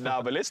continue right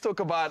now. But let's talk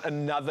about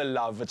another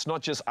love. It's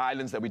not just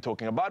islands that we're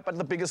talking about, but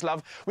the biggest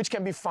love, which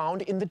can be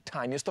found in the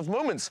tiniest of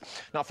moments.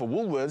 Now, for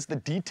Woolworths, the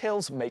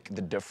details make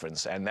the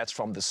difference, and that's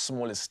from the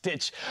smallest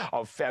stitch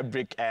of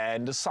fabric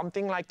and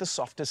something like the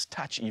softest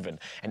touch even.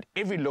 And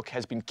every look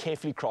has been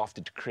carefully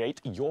crafted to create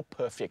your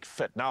perfect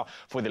fit. Now,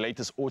 for the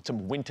latest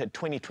Autumn-Winter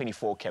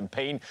 2024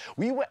 campaign,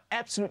 we were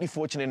absolutely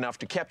fortunate enough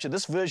to capture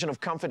this version of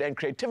comfort and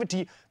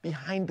creativity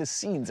behind the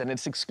scenes, and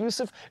it's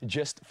exclusive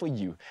just for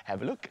you.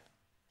 Have a look.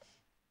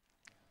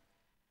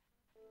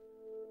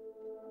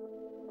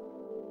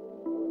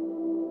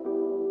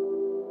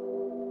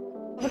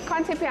 The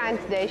concept behind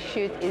today's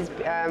shoot is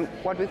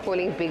what we're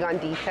calling Big on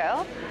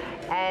Detail.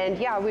 And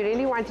yeah, we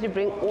really wanted to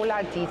bring all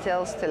our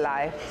details to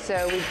life.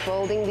 So we're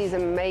building these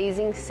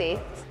amazing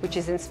sets, which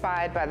is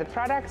inspired by the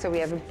product. So we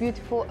have a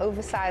beautiful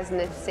oversized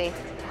knit set.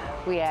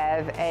 We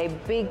have a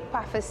big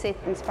puffer set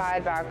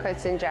inspired by our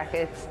coats and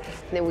jackets.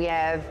 And then we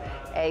have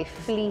a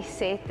fleece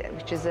set,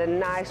 which is a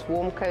nice,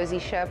 warm, cozy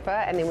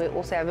Sherpa. And then we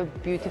also have a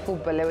beautiful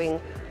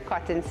billowing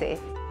cotton set.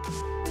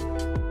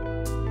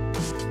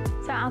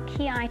 So our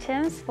key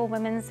items for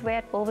women's wear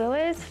at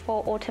Woolworths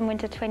for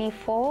Autumn-Winter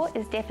 24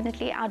 is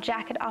definitely our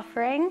jacket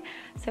offering.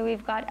 So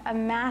we've got a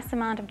mass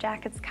amount of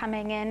jackets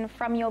coming in,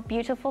 from your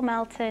beautiful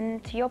Melton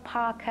to your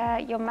Parker,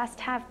 your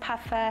must-have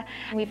puffer.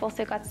 We've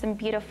also got some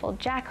beautiful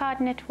jacquard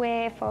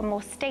knitwear for a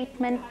more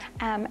statement,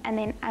 and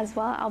then as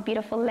well our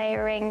beautiful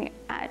layering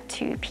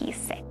two-piece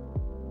set.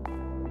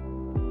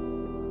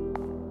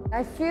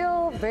 I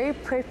feel very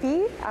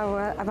preppy,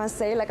 I must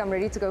say, like I'm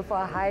ready to go for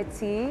a high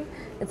tea.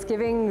 It's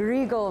giving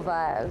regal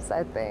vibes,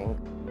 I think.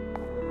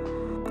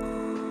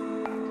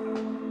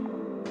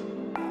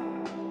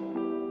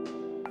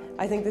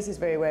 I think this is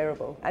very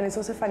wearable. And it's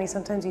also funny,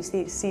 sometimes you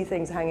see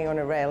things hanging on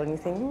a rail and you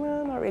think,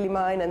 well, not really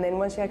mine. And then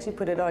once you actually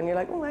put it on, you're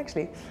like, oh,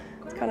 actually,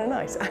 it's kind of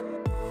nice.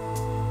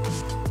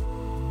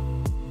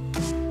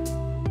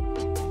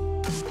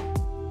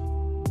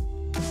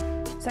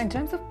 So in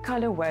terms of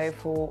colorway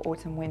for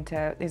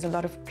autumn-winter, there's a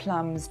lot of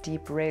plums,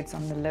 deep reds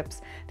on the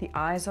lips. The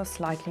eyes are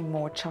slightly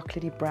more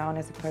chocolatey brown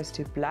as opposed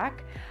to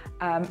black,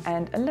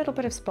 and a little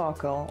bit of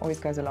sparkle always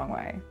goes a long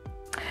way.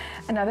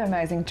 Another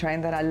amazing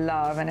trend that I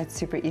love, and it's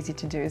super easy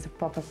to do, is a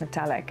pop-up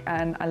metallic.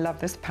 And I love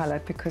this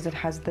palette because it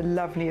has the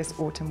loveliest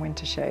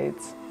autumn-winter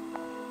shades.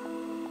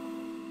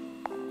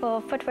 For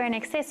footwear and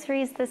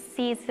accessories this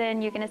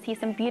season, you're going to see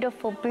some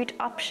beautiful boot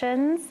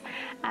options.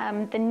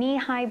 The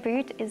knee-high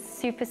boot is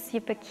super,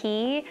 super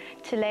key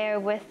to layer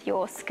with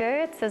your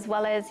skirts as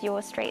well as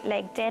your straight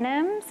leg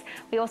denims.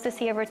 We also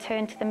see a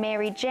return to the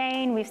Mary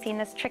Jane. We've seen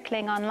this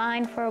trickling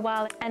online for a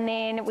while. And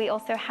then we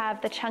also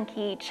have the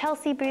chunky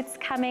Chelsea boots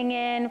coming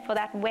in for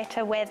that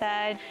wetter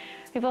weather.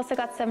 We've also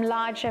got some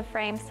larger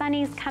frame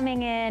sunnies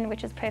coming in,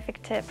 which is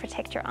perfect to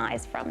protect your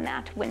eyes from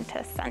that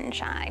winter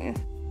sunshine.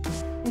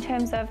 In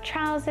terms of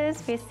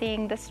trousers, we're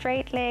seeing the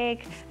straight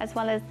leg as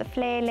well as the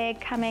flare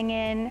leg coming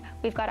in.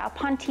 We've got our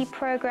Ponte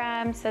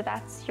program, so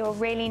that's your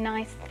really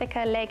nice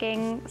thicker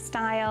legging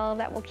style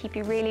that will keep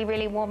you really,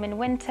 really warm in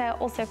winter.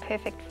 Also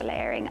perfect for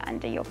layering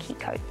under your key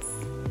coats.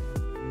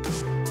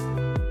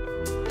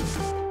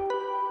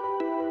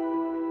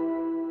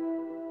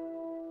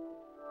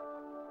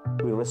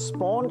 We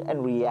respond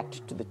and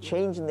react to the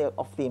change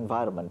of the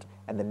environment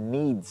and the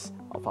needs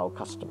of our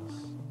customers.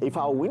 If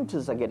our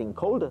winters are getting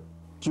colder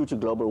due to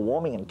global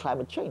warming and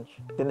climate change,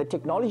 then the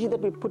technology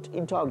that we put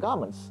into our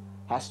garments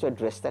has to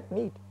address that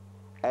need.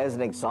 As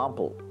an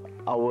example,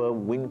 our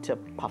winter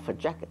puffer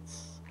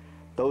jackets.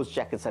 Those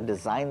jackets are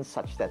designed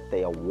such that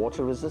they are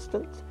water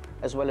resistant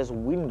as well as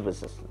wind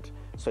resistant,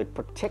 so it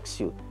protects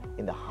you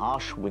in the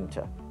harsh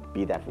winter,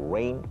 be that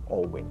rain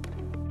or wind.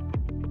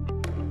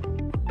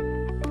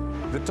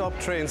 The top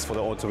trends for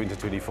the Autumn-Winter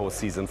 24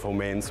 season for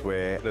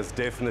menswear is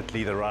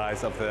definitely the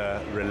rise of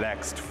the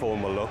relaxed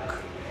formal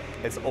look.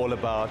 It's all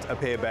about a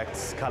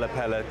parebacked color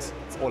palette.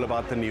 It's all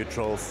about the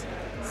neutrals,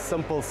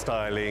 simple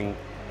styling,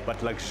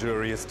 but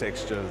luxurious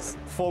textures.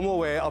 Formal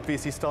wear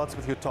obviously starts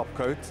with your top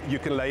coat. You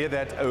can layer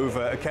that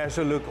over a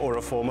casual look or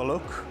a formal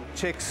look.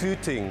 Check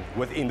suiting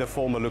within the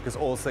formal look is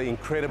also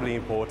incredibly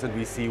important.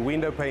 We see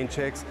window pane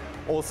checks,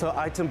 also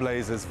item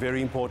blazers,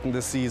 very important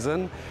this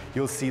season.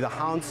 You'll see the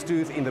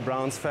houndstooth in the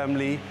Browns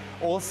family,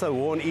 also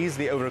worn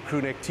easily over a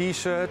crewneck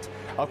t-shirt.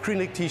 Our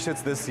crewneck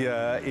t-shirts this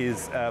year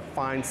is a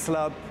fine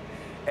slub,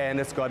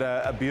 and it's got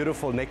a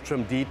beautiful neck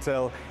trim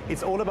detail.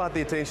 It's all about the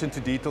attention to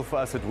detail for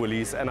us at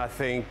Woolies, and I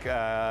think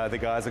the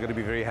guys are going to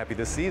be very happy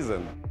this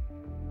season.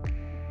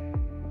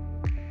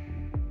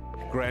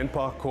 Grand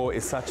parkour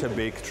is such a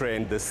big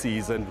trend this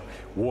season,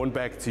 worn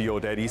back to your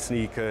daddy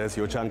sneakers,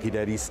 your chunky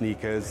daddy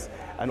sneakers,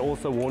 and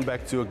also worn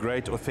back to a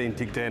great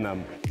authentic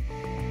denim.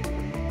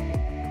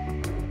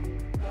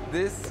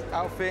 This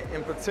outfit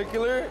in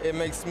particular, it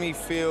makes me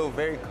feel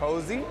very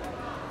cozy,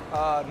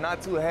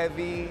 not too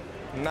heavy,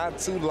 not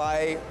too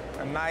light,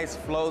 a nice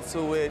flow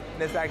to it.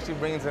 This actually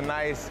brings a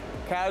nice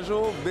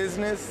casual,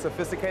 business,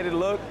 sophisticated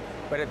look,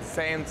 but at the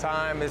same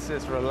time, it's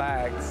just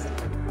relaxed.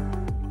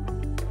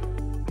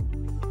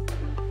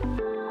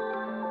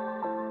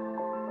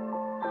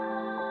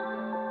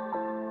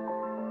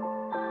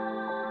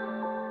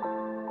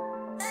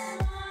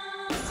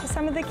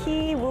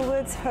 key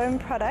Woolworths home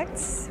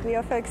products we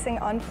are focusing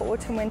on for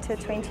autumn-winter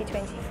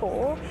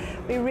 2024.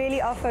 We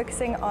really are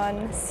focusing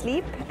on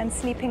sleep and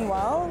sleeping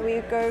well.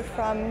 We go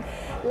from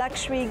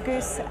luxury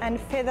goose and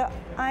feather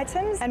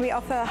items, and we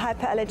offer a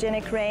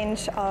hypoallergenic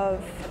range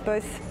of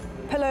both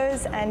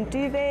pillows and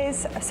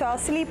duvets. So our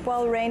Sleep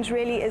Well range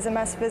really is a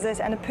must visit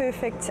and a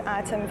perfect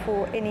item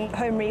for any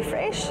home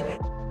refresh.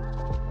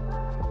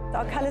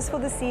 Our colours for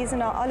the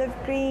season are olive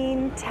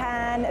green,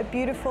 tan, a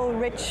beautiful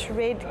rich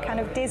red kind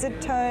of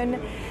desert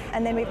tone,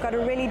 and then we've got a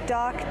really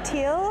dark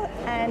teal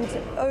and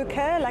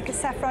ochre, like a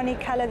saffrony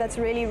colour that's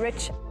really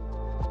rich.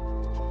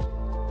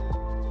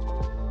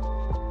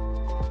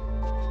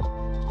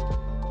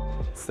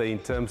 So in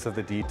terms of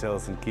the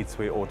details in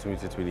Kidswear Autumn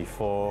Winter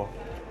 24,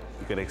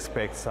 you can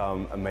expect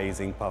some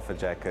amazing puffer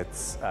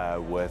jackets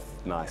with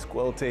nice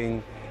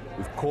quilting.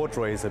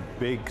 Corduroy is a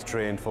big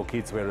trend for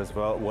kidswear as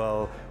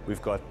well.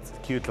 We've got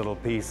cute little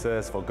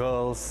pieces for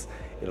girls,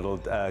 little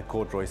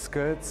corduroy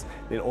skirts.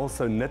 Then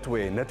also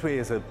knitwear. Knitwear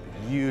is a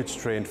huge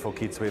trend for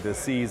kidswear this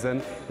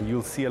season. And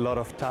you'll see a lot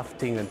of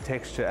tufting and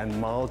texture and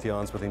mild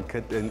yarns within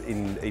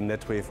in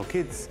knitwear for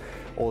kids.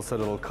 Also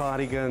little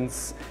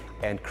cardigans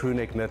and crew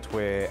neck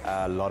knitwear,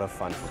 a lot of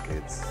fun for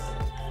kids.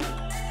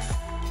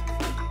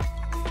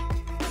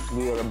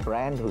 We are a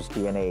brand whose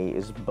DNA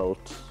is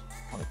built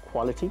on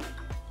quality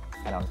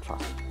and on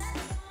trust.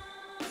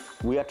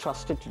 We are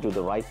trusted to do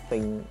the right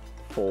thing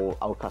for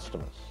our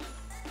customers,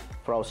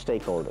 for our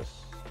stakeholders,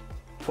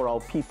 for our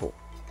people,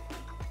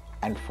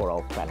 and for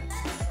our planet.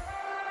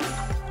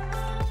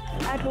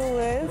 At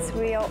Woolworths,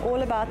 we are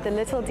all about the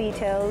little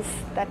details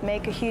that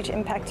make a huge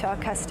impact to our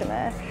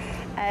customer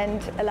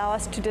and allow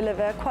us to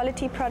deliver a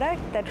quality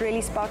product that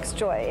really sparks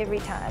joy every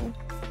time.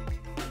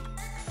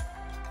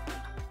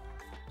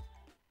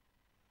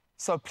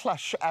 So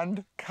plush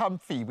and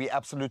comfy. We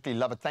absolutely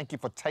love it. Thank you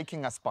for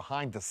taking us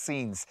behind the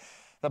scenes.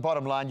 The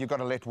bottom line, you've got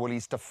to let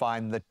Woolies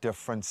define the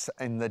difference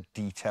in the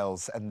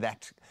details, and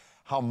that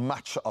how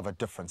much of a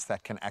difference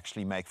that can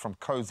actually make, from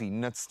cozy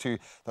knits to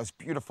those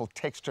beautiful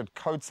textured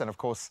coats and, of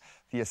course,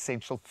 the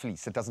essential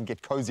fleece. It doesn't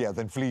get cozier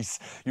than fleece.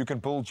 You can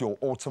build your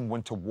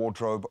autumn-winter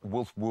wardrobe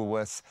with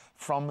Woolworths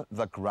from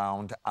the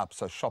ground up.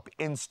 So shop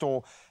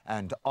in-store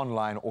and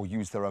online, or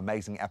use their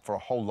amazing app for a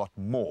whole lot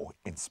more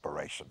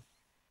inspiration.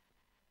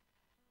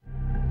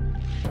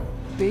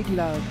 Big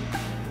love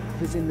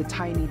is in the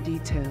tiny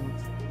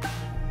details.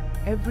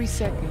 Every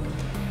second,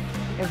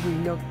 every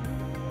nook,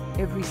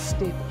 every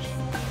stitch.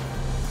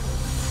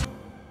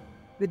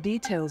 The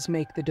details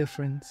make the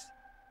difference.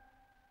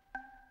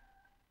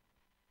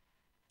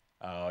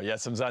 Oh,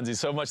 yes, Mzansi,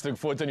 so much to look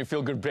forward to on your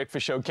Feel Good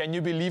Breakfast Show. Can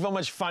you believe how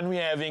much fun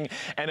we're having?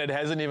 And it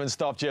hasn't even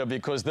stopped here,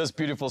 because this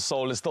beautiful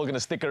soul is still going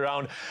to stick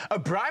around. A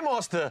braai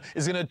master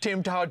is going to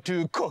attempt how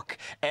to cook,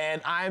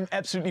 and I'm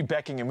absolutely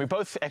backing him. We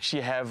both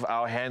actually have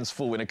our hands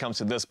full when it comes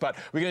to this, but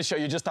we're going to show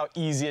you just how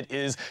easy it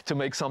is to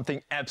make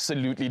something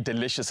absolutely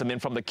delicious. And then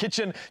from the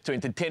kitchen to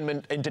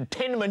entertainment,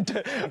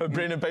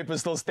 Brendan Paper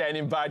is still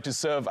standing by to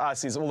serve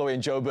us. He's all the way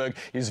in Joburg.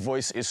 His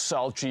voice is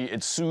sultry,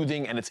 it's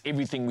soothing, and it's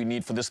everything we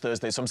need for this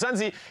Thursday. So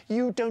Mzansi,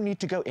 you don't need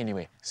to go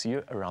anywhere. See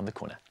you around the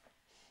corner.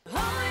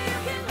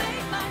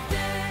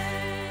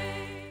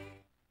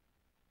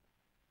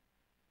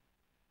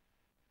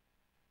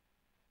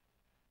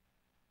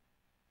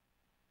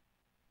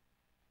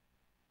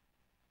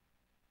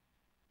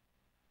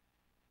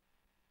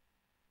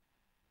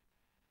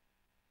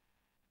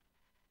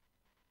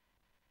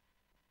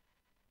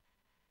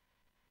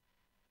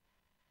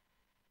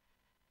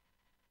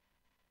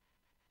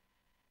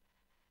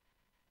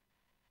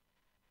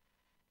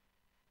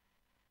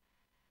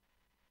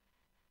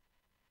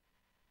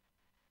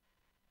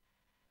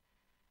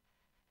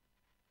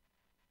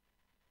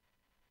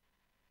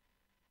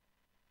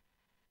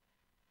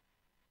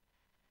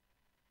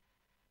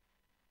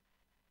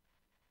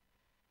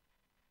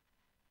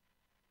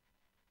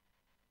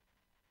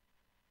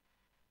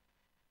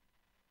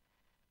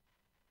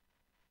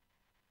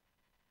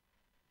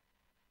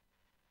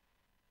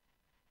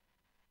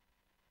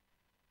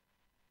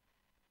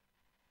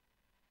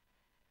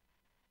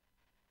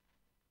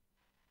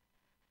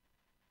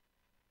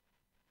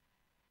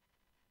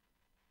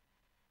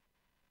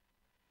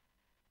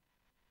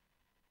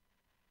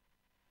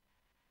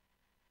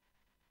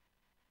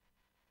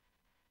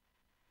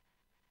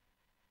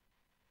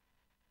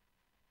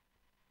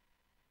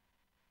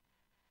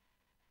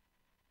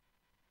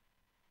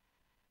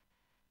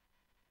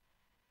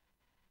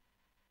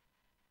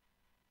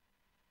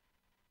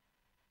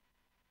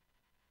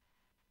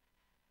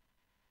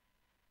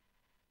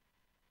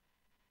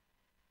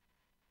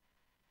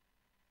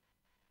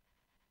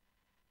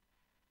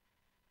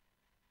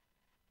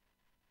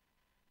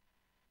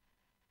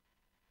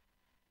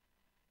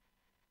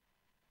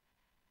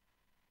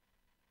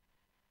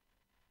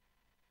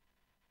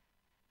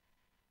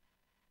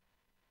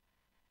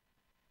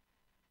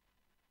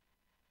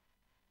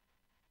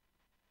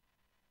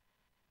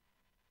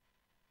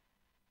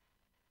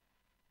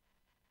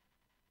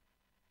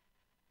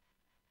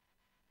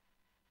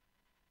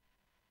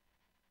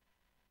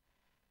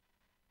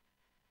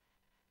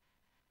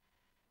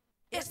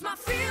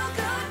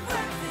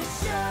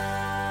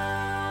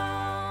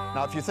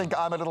 Now, if you think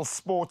I'm a little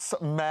sports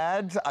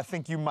mad, I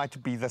think you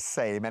might be the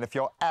same. And if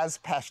you're as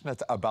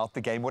passionate about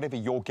the game, whatever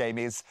your game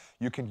is,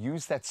 you can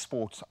use that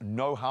sports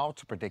know-how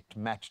to predict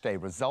match day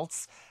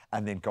results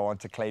and then go on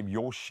to claim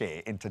your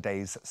share in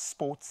today's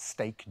sports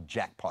stake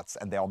jackpots.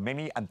 And there are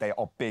many and they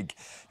are big.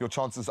 Your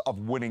chances of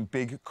winning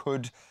big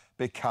could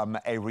become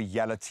a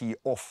reality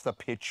off the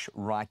pitch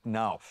right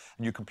now.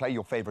 And you can play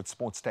your favorite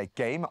sports stake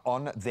game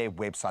on their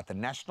website, the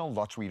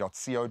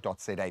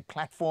nationallottery.co.za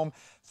platform.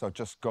 So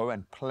just go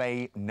and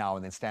play now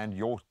and then stand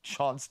your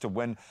chance to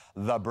win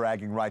the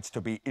bragging rights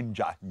to be in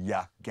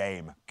your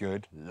game.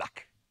 Good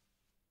luck.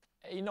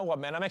 You know what,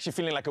 man? I'm actually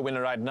feeling like a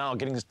winner right now,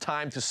 getting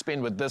time to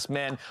spend with this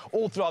man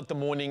all throughout the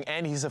morning,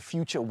 and he's a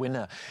future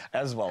winner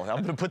as well.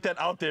 I'm going to put that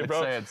out there,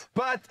 bro. Let's say it.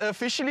 But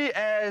officially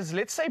as,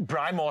 let's say,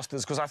 Braai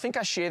Masters, because I think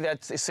I share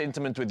that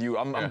sentiment with you.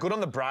 I'm good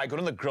on the braai, good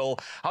on the grill.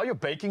 How are your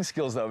baking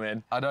skills, though,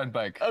 man? I don't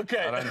bake.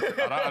 Okay. I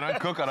don't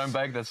cook, I don't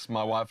bake. That's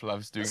my wife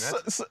loves doing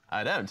that.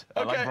 I don't.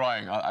 I like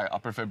braaiing. I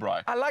prefer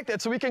braai. I like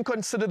that. So we can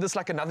consider this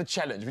like another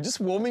challenge. We're just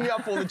warming you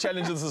up for all the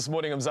challenges this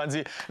morning,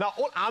 Mzansi. Now,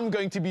 all I'm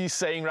going to be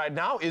saying right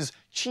now is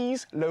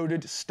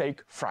cheese-loaded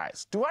steak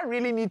fries. Do I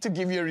really need to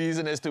give you a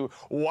reason as to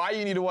why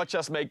you need to watch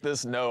us make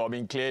this? No, I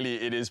mean,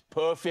 clearly it is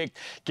perfect.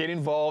 Get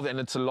involved, and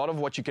it's a lot of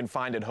what you can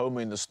find at home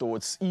in the store.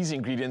 It's easy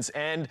ingredients,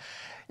 and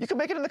you can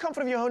make it in the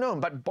comfort of your own home.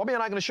 But Bobby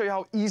and I are going to show you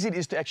how easy it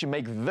is to actually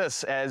make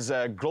this as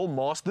grill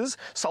masters,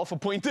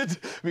 self-appointed.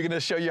 We're going to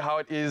show you how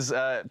it is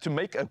to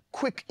make a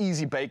quick,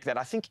 easy bake that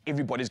I think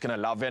everybody's going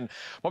to love. And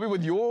Bobby,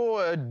 with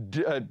your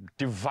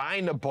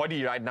divine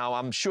body right now,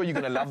 I'm sure you're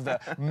going to love the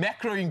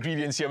macro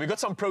ingredients here. We've got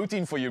some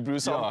protein for you,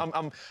 Bruce. So Yeah.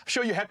 I'm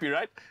sure you're happy,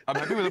 right? I'm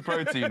happy with the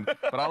protein,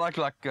 but I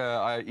like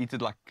I eat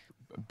it like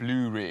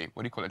blue rare.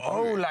 What do you call it?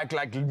 Oh, like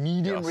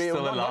medium rare.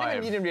 Still Not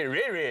alive. even medium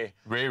rare.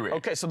 Rare.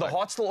 Okay, so the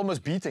heart's still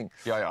almost beating.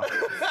 Yeah.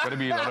 Got to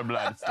be a lot of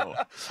blood still.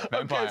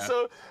 Vampire. Okay,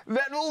 so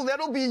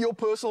that'll be your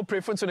personal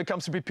preference when it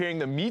comes to preparing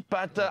the meat,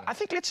 but I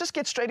think let's just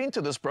get straight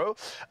into this, bro.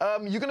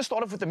 You're going to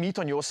start off with the meat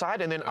on your side,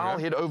 and then I'll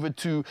head over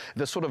to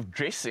the sort of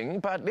dressing,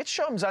 but let's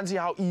show Mzansi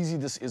how easy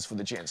this is for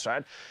the gents,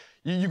 right?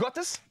 You got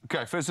this?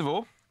 Okay, first of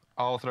all,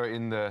 I'll throw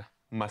in the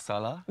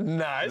masala.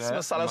 Nice,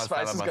 masala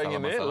spices going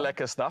in there, masala.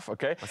 lekker stuff,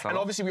 okay. Masala. And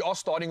obviously we are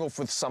starting off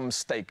with some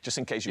steak, just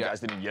in case you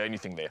guys didn't hear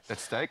anything there.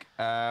 That's steak.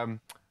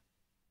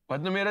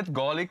 What noem jy dit?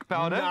 Garlic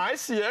powder?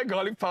 Nice, yeah,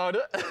 garlic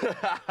powder.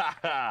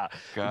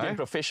 You're getting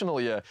professional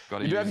here.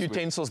 You do have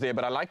utensils there,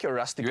 but I like your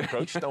rustic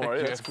approach. Don't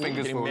worry, that's cool.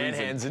 Fingers Getting for a man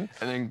reason. hands in.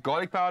 And then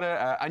garlic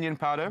powder, onion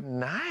powder.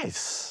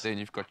 Nice. Then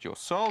you've got your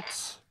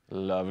salt.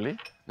 Lovely.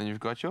 Then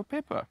you've got your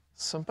pepper.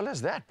 Simple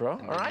as that, bro.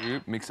 And All then right.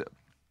 you mix it.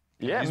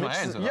 Yeah, Use my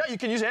hands, or yeah, not? you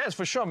can use your hands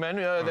for sure, man.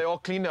 They're all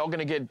clean. They're all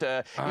going to get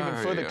even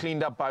further yeah.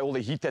 cleaned up by all the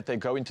heat that they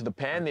go into the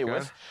pan there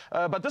with.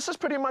 But this is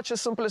pretty much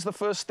as simple as the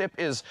first step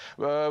is.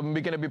 We're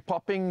going to be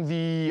popping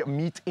the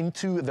meat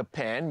into the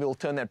pan. We'll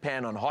turn that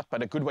pan on hot,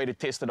 but a good way to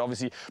test it,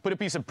 obviously, put a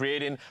piece of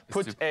bread in,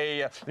 put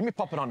let me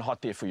pop it on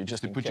hot there for you,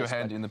 just to put your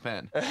hand in the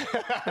pan.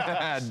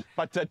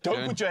 But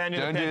don't put your hand in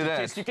the pan do to that.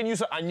 test. You can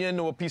use an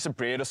onion or a piece of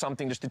bread or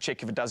something just to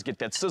check if it does get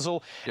that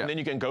sizzle, and then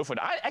you can go for it.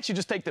 I actually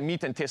just take the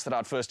meat and test it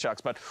out first,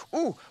 Chucks, but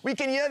ooh, we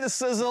can hear the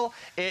sizzle.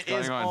 It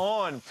is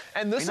on.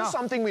 And this is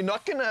something we're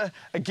not gonna,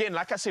 again,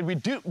 like I said, we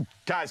do,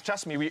 guys,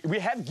 trust me, we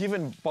have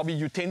given Bobby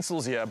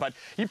utensils here, but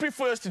he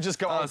prefers to just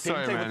go al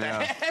dente with the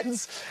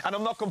hands. And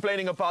I'm not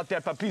complaining about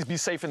that, but please be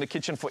safe in the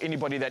kitchen for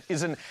anybody that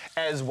isn't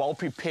as well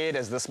prepared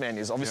as this man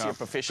is. Obviously a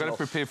professional. Got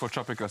to prepare for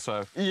Tropica,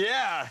 so.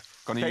 Yeah.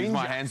 Gonna use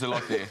my hands a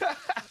lot there.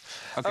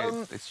 Okay,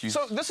 let's use.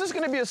 So this is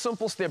going to be a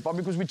simple step, Bob,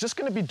 because we're just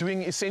going to be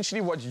doing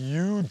essentially what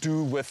you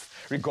do with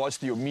regards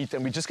to your meat,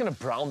 and we're just going to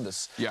brown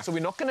this. Yeah. So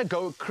we're not going to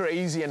go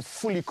crazy and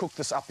fully cook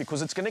this up,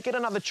 because it's going to get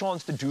another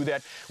chance to do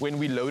that when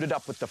we load it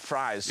up with the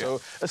fries. Yeah.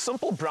 So a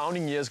simple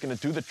browning here is going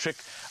to do the trick.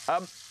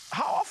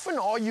 How often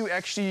are you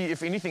actually,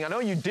 if anything, I know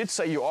you did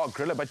say you are a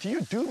griller, but do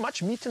you do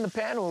much meat in the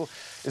pan, or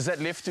is that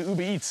left to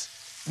Uber Eats?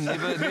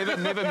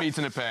 Never meat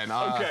in a pan.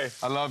 Okay.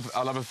 I love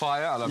a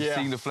fire. I love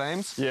seeing the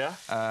flames. Yeah.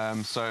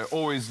 So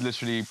always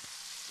literally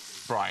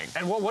frying.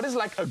 And what is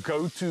like a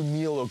go-to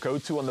meal or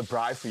go-to on the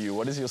braai for you?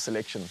 What is your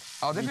selection?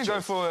 I'll definitely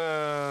go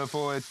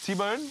for a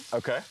T-bone.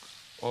 Okay.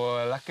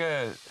 Or like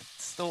a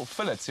still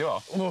fillets, yeah.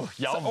 Oh,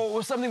 yum.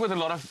 Or something with a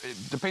lot of.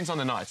 It depends on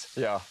the night.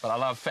 Yeah. But I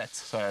love fat,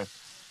 so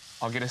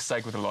I'll get a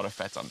steak with a lot of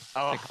fat on.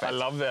 Oh, thick fat. I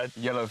love that.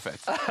 Yellow fat.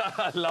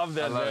 I love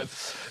that, man.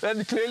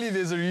 And clearly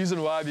there's a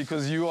reason why,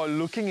 because you are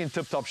looking in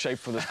tip-top shape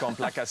for this comp,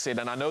 like I said,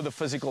 and I know the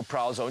physical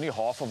prowess is only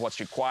half of what's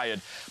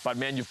required, but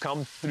man, you've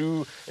come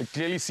through. It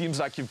clearly seems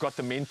like you've got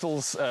the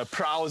mental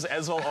prowess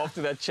as well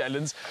after that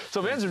challenge.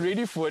 So man's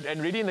ready for it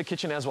and ready in the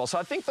kitchen as well. So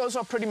I think those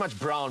are pretty much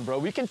brown, bro.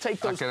 We can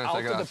take those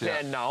out of the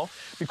pan now,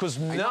 because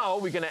now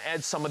we're going to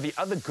add some of the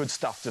other good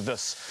stuff to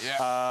this.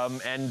 Yeah.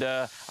 And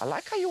I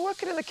like how you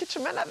work it in the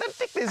kitchen, man. I don't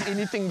think there's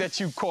anything that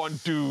you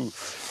can't do.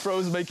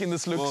 Bro's making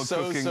this look Well,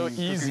 so easy.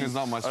 Cooking is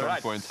not my strong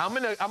point. I'm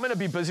gonna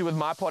be busy with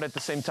my part at the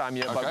same time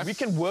here, but we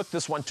can work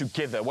this one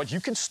together. What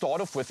you can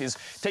start off with is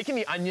taking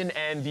the onion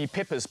and the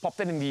peppers, pop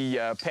that in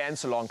the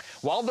pans along.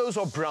 While those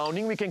are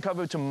browning, we can come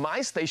over to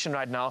my station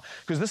right now,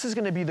 because this is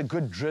gonna be the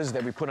good drizz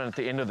that we put on at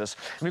the end of this.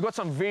 And we've got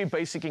some very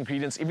basic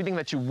ingredients, everything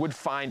that you would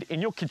find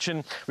in your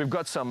kitchen. We've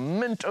got some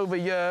mint over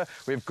here,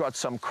 we've got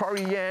some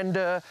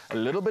coriander, a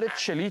little bit of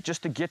chili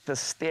just to get the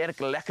sterk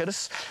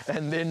lekkers,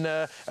 and then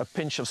a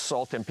pinch of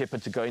salt and pepper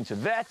to go into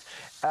that.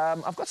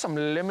 I've got some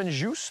lemon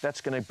juice,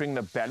 that's going to bring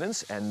the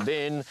balance, and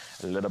then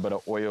a little bit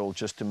of oil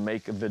just to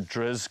make the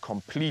drizz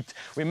complete.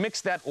 We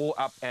mix that all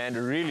up, and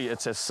really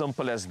it's as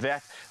simple as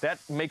that. That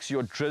makes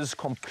your drizz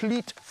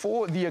complete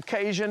for the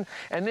occasion.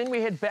 And then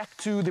we head back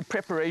to the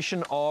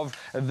preparation of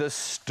the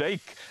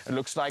steak. It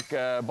looks like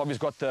Bobby's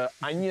got the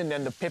onion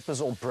and the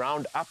peppers all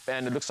browned up,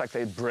 and it looks like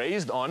they're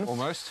braised on.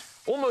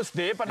 Almost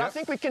there, but I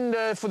think we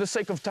can, for the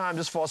sake of time,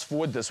 just fast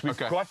forward this. We've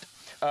got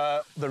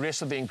the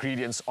rest of the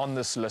ingredients on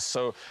this list.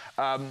 So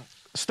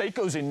steak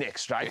goes in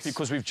next, right? Yes.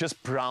 Because we've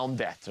just browned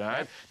that,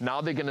 right? Now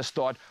they're going to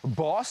start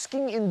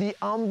basking in the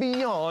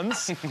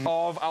ambiance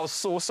of our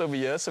sauce over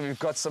here. So we've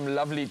got some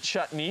lovely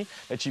chutney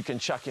that you can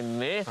chuck in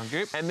there.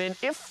 And then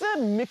if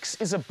the mix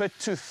is a bit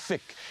too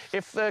thick,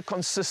 if the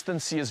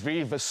consistency is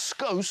very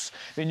viscose,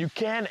 then you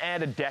can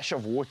add a dash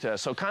of water.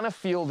 So kind of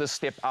feel this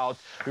step out.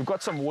 We've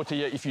got some water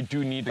here if you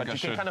do need, but you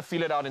can kind of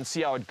feel it out and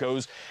see how it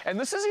goes. And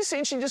this is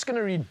essentially just going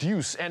to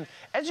reduce. And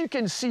as you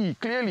can see,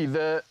 clearly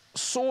the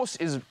sauce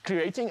is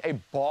creating a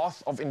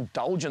bath of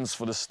indulgence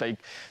for the steak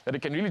that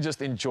it can really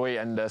just enjoy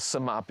and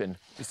simmer up in.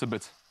 Just a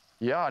bit.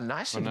 Yeah,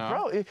 nice.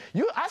 Bro,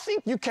 I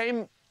think you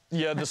came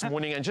here this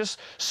morning and just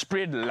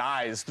spread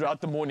lies throughout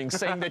the morning,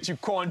 saying that you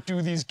can't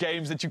do these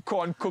games, that you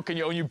can't cook and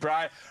you only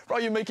braai. Bro,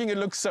 you're making it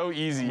look so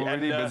easy. I'm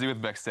already busy with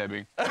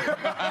backstabbing.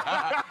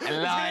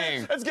 And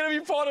lying. It's going to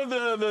be part of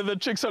the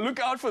trick, so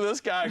look out for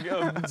this guy,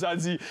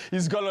 Zanzi.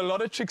 He's got a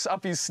lot of tricks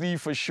up his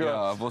sleeve for sure.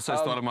 Yeah, I've also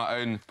started my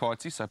own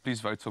party, so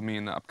please vote for me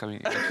in the upcoming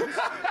elections.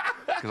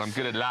 Because I'm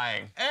good at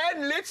lying.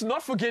 And let's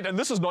not forget, and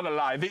this is not a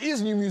lie, there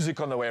is new music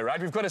on the way,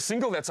 right? We've got a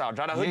single that's out,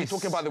 right? I heard you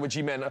talking about the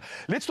G-Man.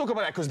 Let's talk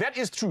about that, because that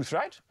is truth,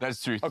 right?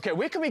 That's truth. Okay,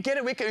 where can we get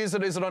it? Is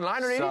it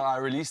online already? So I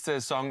released a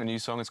new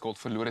song. It's called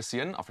Verlore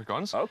Seun,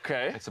 Afrikaans.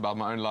 Okay. It's about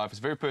my own life. It's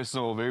very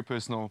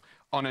personal,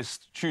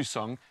 honest, true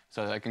song.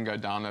 So they can go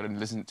download and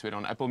listen to it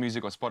on Apple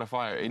Music or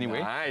Spotify or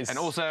anywhere. Nice. And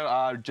also,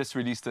 I just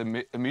released a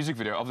music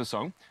video of the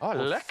song. Oh,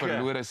 lekker.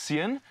 Verlore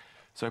Seun.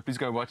 So please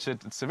go watch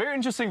it. It's a very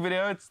interesting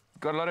video. It's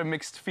got a lot of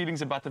mixed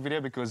feelings about the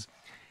video because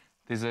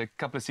there's a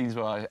couple of scenes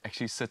where I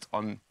actually sit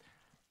on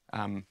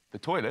the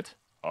toilet.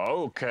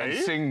 Okay.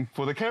 And sing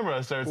for the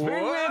camera. So it's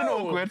very weird and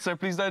awkward. So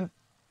please don't...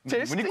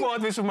 Moenie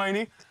kwaad wees vir my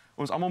nie.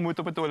 Ons almal moet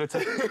op 'n toilet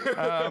sit.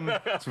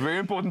 It's a very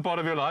important part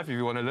of your life if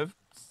you want to live.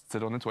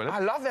 Sit on the toilet. I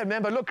love that,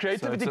 man. But look,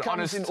 creativity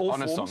comes in all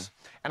forms. Song.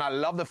 And I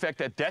love the fact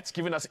that that's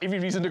given us every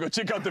reason to go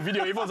check out the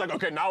video. Everyone's like,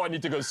 okay, now I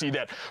need to go see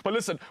that. But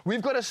listen,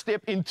 we've got to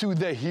step into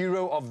the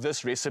hero of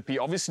this recipe.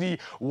 Obviously,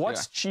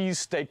 what's cheese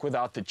steak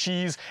without the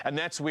cheese? And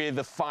that's where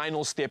the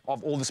final step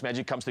of all this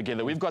magic comes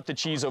together. We've got the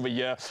cheese over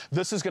here.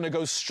 This is going to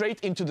go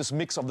straight into this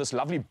mix of this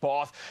lovely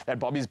bath that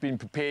Bobby's been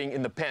preparing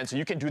in the pan. So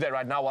you can do that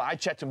right now while I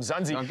chat to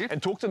Mzansi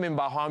and talk to him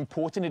about how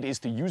important it is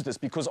to use this.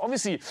 Because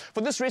obviously,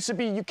 for this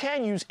recipe, you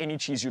can use any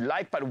cheese you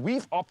like, but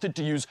we've opted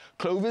to use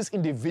Clover's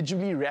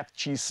individually wrapped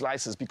cheese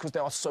slices because they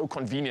are so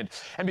convenient.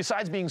 And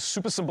besides being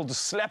super simple to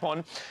slap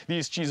on,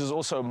 these cheeses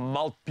also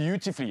melt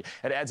beautifully.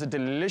 It adds a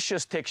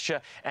delicious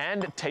texture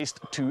and taste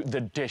to the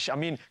dish. I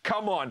mean,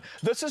 come on.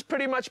 This is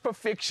pretty much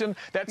perfection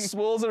that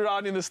swirls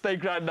around in the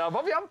steak right now.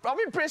 Bobby, I'm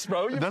impressed,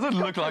 bro. It doesn't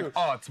look like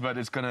art, but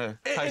it's going to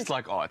taste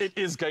like art. It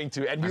is going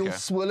to. And you'll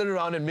swirl it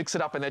around and mix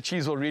it up, and that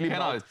cheese will really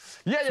melt.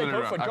 Yeah,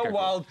 go for it. Go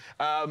wild.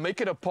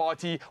 Make it a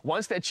party.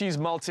 Once that cheese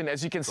melts in,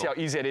 as you can see how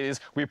easy it is,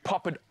 we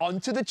pop it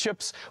onto the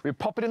chips. We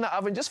pop it in the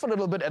oven just for a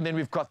little bit, and then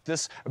we've got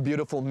this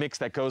beautiful mix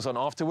that goes on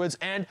afterwards,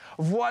 and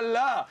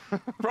voila!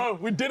 Bro,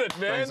 we did it,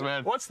 man. Thanks,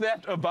 man. What's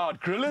that about?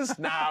 Grillers?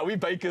 Nah, we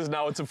bakers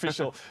now. It's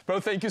official.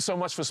 Bro, thank you so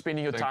much for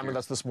spending your time with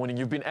us this morning.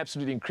 You've been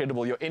absolutely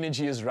incredible. Your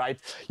energy is right.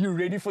 You're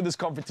ready for this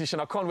competition.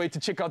 I can't wait to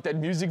check out that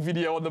music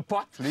video on the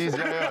pot. Please,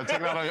 check it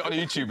out on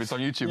YouTube. It's on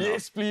YouTube now.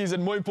 Yes, please.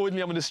 And more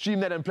importantly, I'm going to stream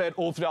that and play it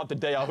all throughout the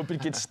day. I hope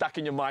it gets stuck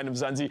in your mind,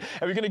 Mzansi.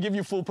 And we're going to give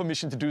you full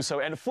permission to do so,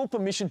 and full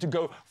permission to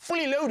go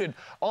fully loaded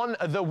on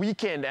the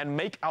weekend and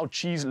make our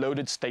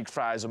cheese-loaded steak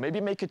fries, or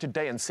maybe make it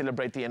today and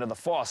celebrate the end of the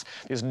fast.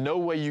 There's no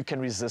way you can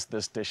resist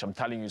this dish, I'm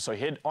telling you. So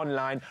head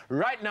online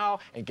right now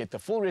and get the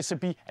full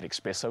recipe at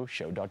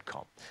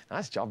expressoshow.com.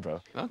 Nice job,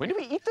 bro. Okay. When do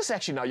we eat this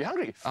actually now? You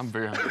hungry? I'm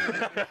very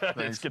hungry.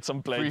 Let's get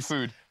some plates. Free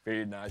food.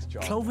 Very nice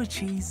job. Clover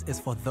cheese is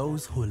for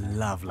those who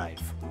love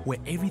life, where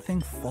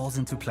everything falls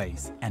into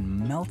place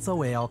and melts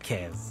away our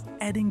cares,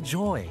 adding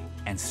joy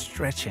and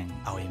stretching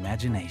our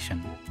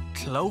imagination.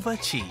 Clover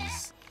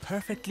cheese,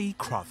 perfectly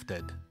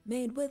crafted.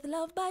 Made with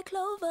love by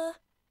Clover.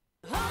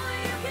 Oh,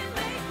 you can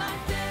make my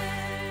day.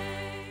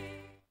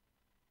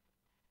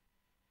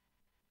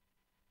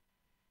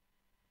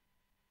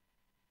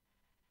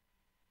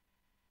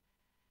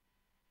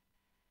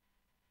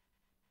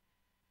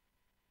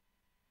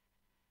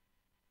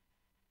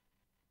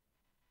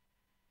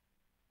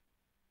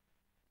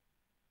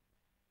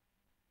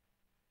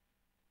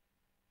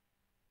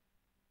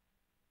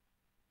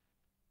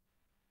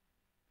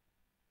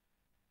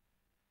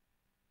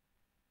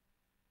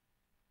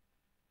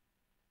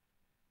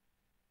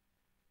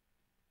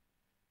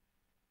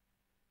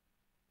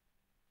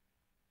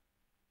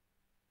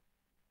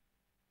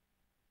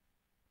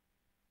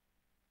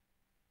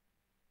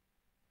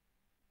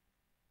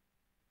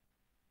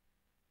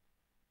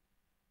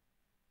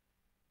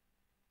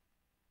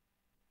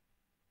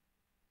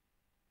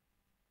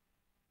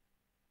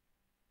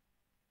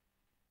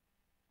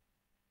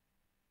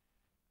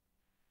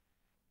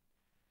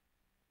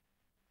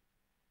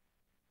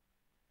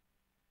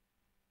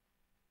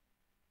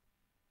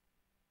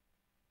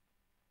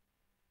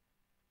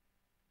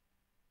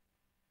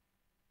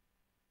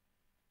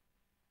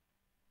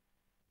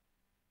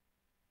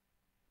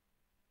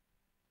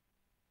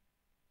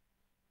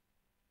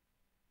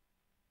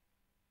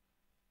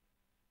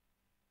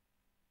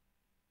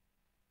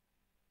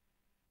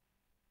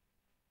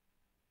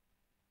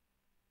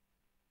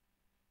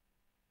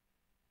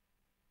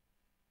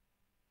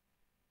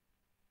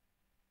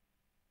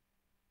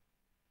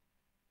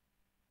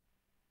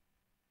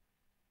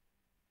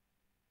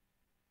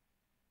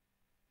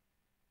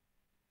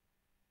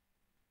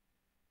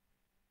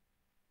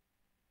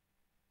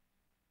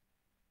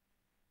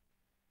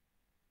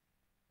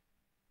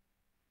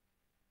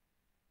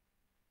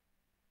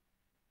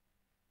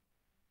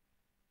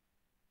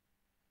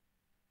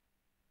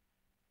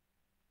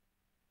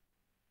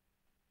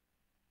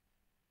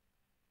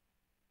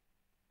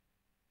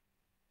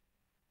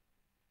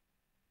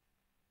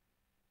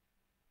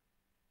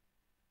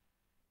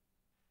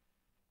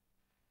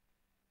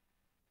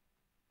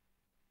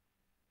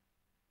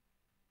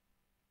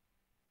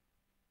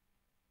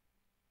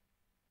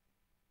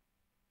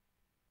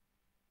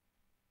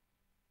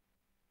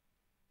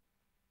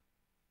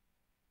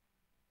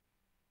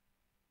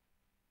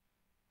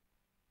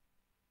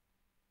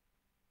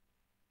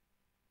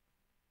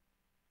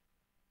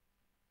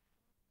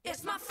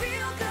 It's my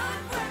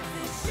feel-good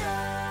breakfast show.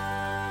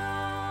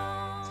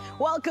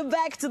 Welcome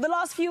back to the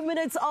last few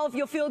minutes of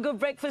your Feel Good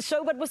Breakfast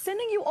show, but we're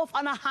sending you off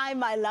on a high,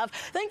 my love.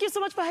 Thank you so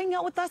much for hanging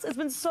out with us. It's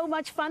been so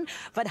much fun.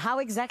 But how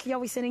exactly are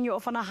we sending you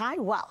off on a high?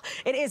 Well,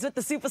 it is with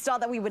the superstar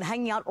that we've been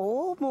hanging out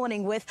all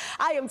morning with.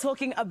 I am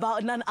talking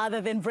about none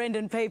other than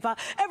Brendan Paper.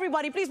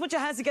 Everybody, please put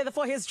your hands together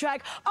for his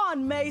track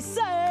On May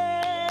Say.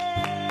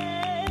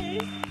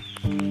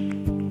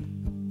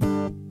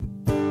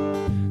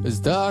 Is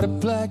daar 'n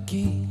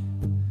plekkie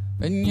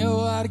in jou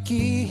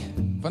hartjie?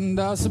 Want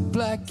daar's 'n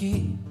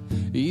plekkie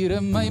hier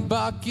in my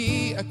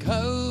bakkie. Ek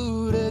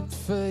hou dit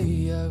vir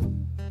jou.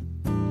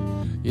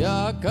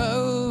 Ja, ek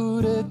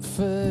hou dit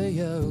vir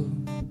jou.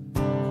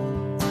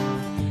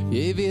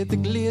 Jy weet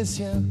ek lees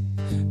jou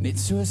net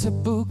soos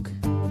 'n boek.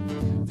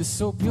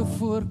 Dis op jou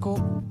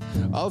voorkop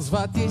als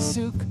wat jy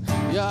soek.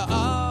 Ja,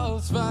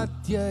 als wat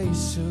jy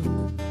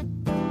soek.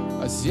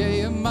 As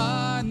jy 'n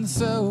man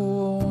sou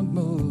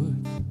ontmoet,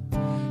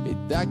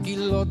 het ek die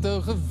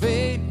lotto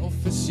gewen, of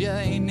is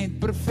jy net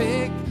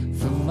perfek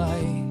vir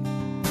my?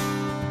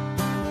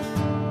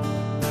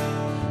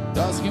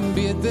 Daar's geen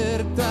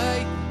beter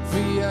tyd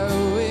vir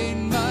jou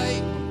en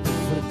my om te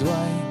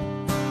verdwyn.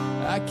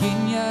 Ek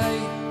en jy.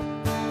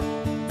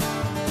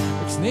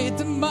 Ek's net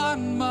 'n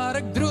man, maar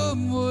ek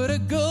droom oor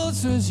 'n girl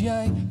soos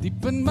jy.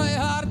 Diep in my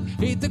hart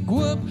het ek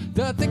hoop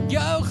dat ek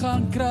jou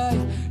gaan kry.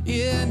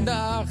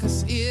 Eendag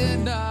is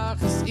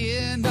eendag is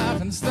eendag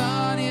en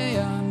staan jy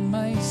aan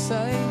my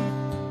sy.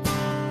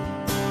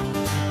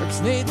 Ek's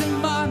net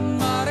 'n man,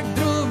 maar ek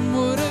droom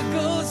oor 'n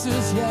girl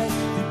soos jy.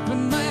 Diep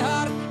in my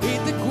hart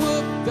het ek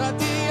hoop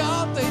dat jy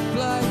altyd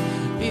bly.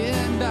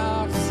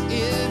 Eendag is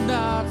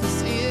eendag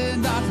is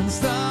eendag en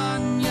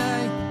staan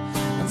jy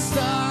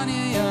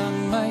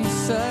aan my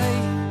sy.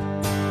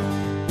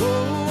 Oh,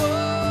 oh,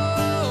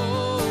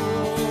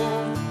 oh,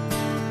 oh.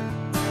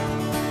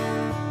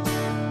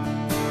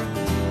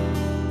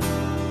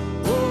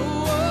 Oh,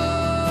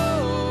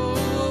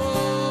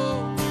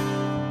 oh.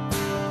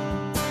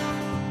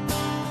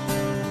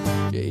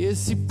 Jy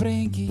is die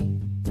prentjie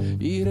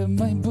hier in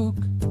my boek.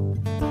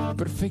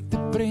 Perfekte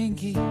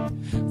prentjie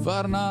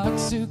waarna ek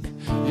soek.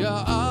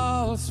 Ja,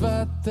 alles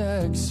wat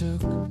ek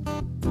soek.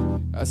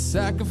 As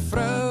ek 'n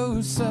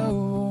vrou sou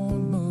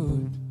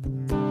ontmoet,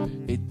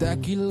 het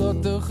ek die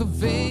lotto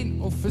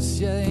gewen, of is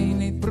jy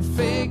net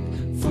perfek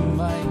vir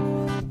my?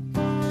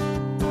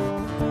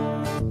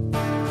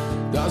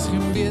 Daar's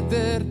geen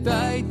beter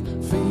tyd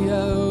vir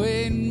jou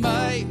en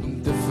my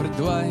om te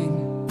verdwyn.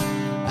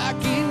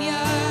 Ek en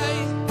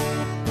jy.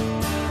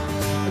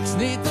 Ek's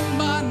net 'n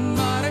man,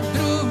 maar ek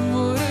droom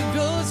oor 'n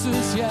girl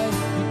soos jy.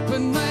 Diep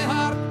in my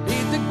hart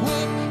het ek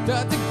hoop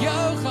dat ek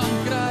jou gaan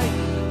kry.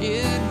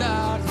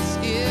 Eendag is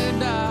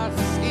eendag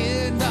is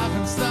eendag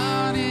en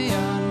staan jy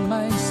aan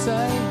my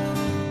sy.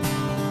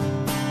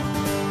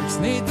 Ek's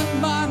net 'n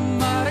man,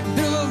 maar ek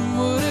droom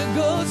oor 'n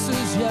girl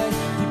soos jy.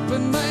 Diep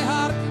in my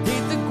hart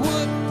het ek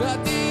hoop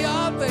dat jy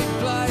altyd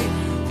bly.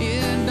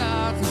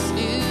 Eendag is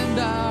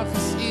eendag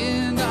is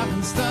eendag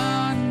en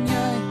staan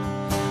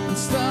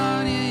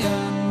jy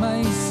aan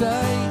my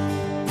sy.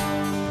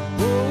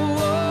 Oh,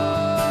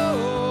 oh,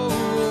 oh,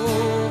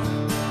 oh.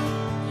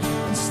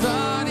 En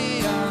staan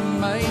jy aan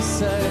my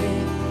sy.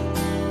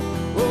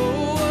 Oh,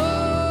 oh,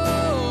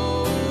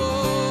 oh,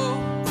 oh.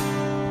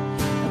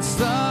 En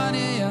staan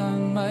jy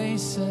aan my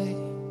sy.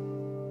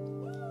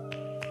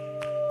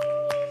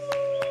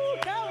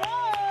 Come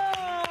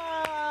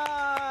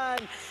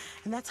on!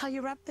 And that's how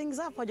you wrap things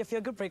up on your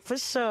Feel Good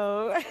Breakfast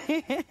show.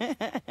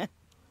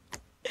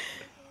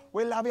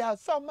 We love you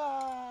so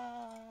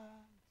much.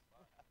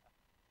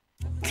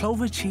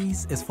 Clover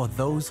cheese is for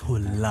those who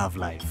love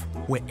life,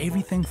 where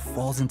everything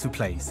falls into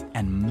place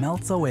and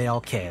melts away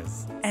our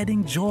cares,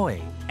 adding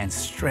joy and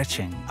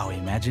stretching our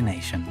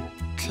imagination.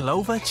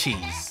 Clover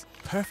cheese,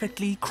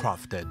 perfectly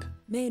crafted.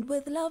 Made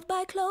with love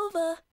by Clover.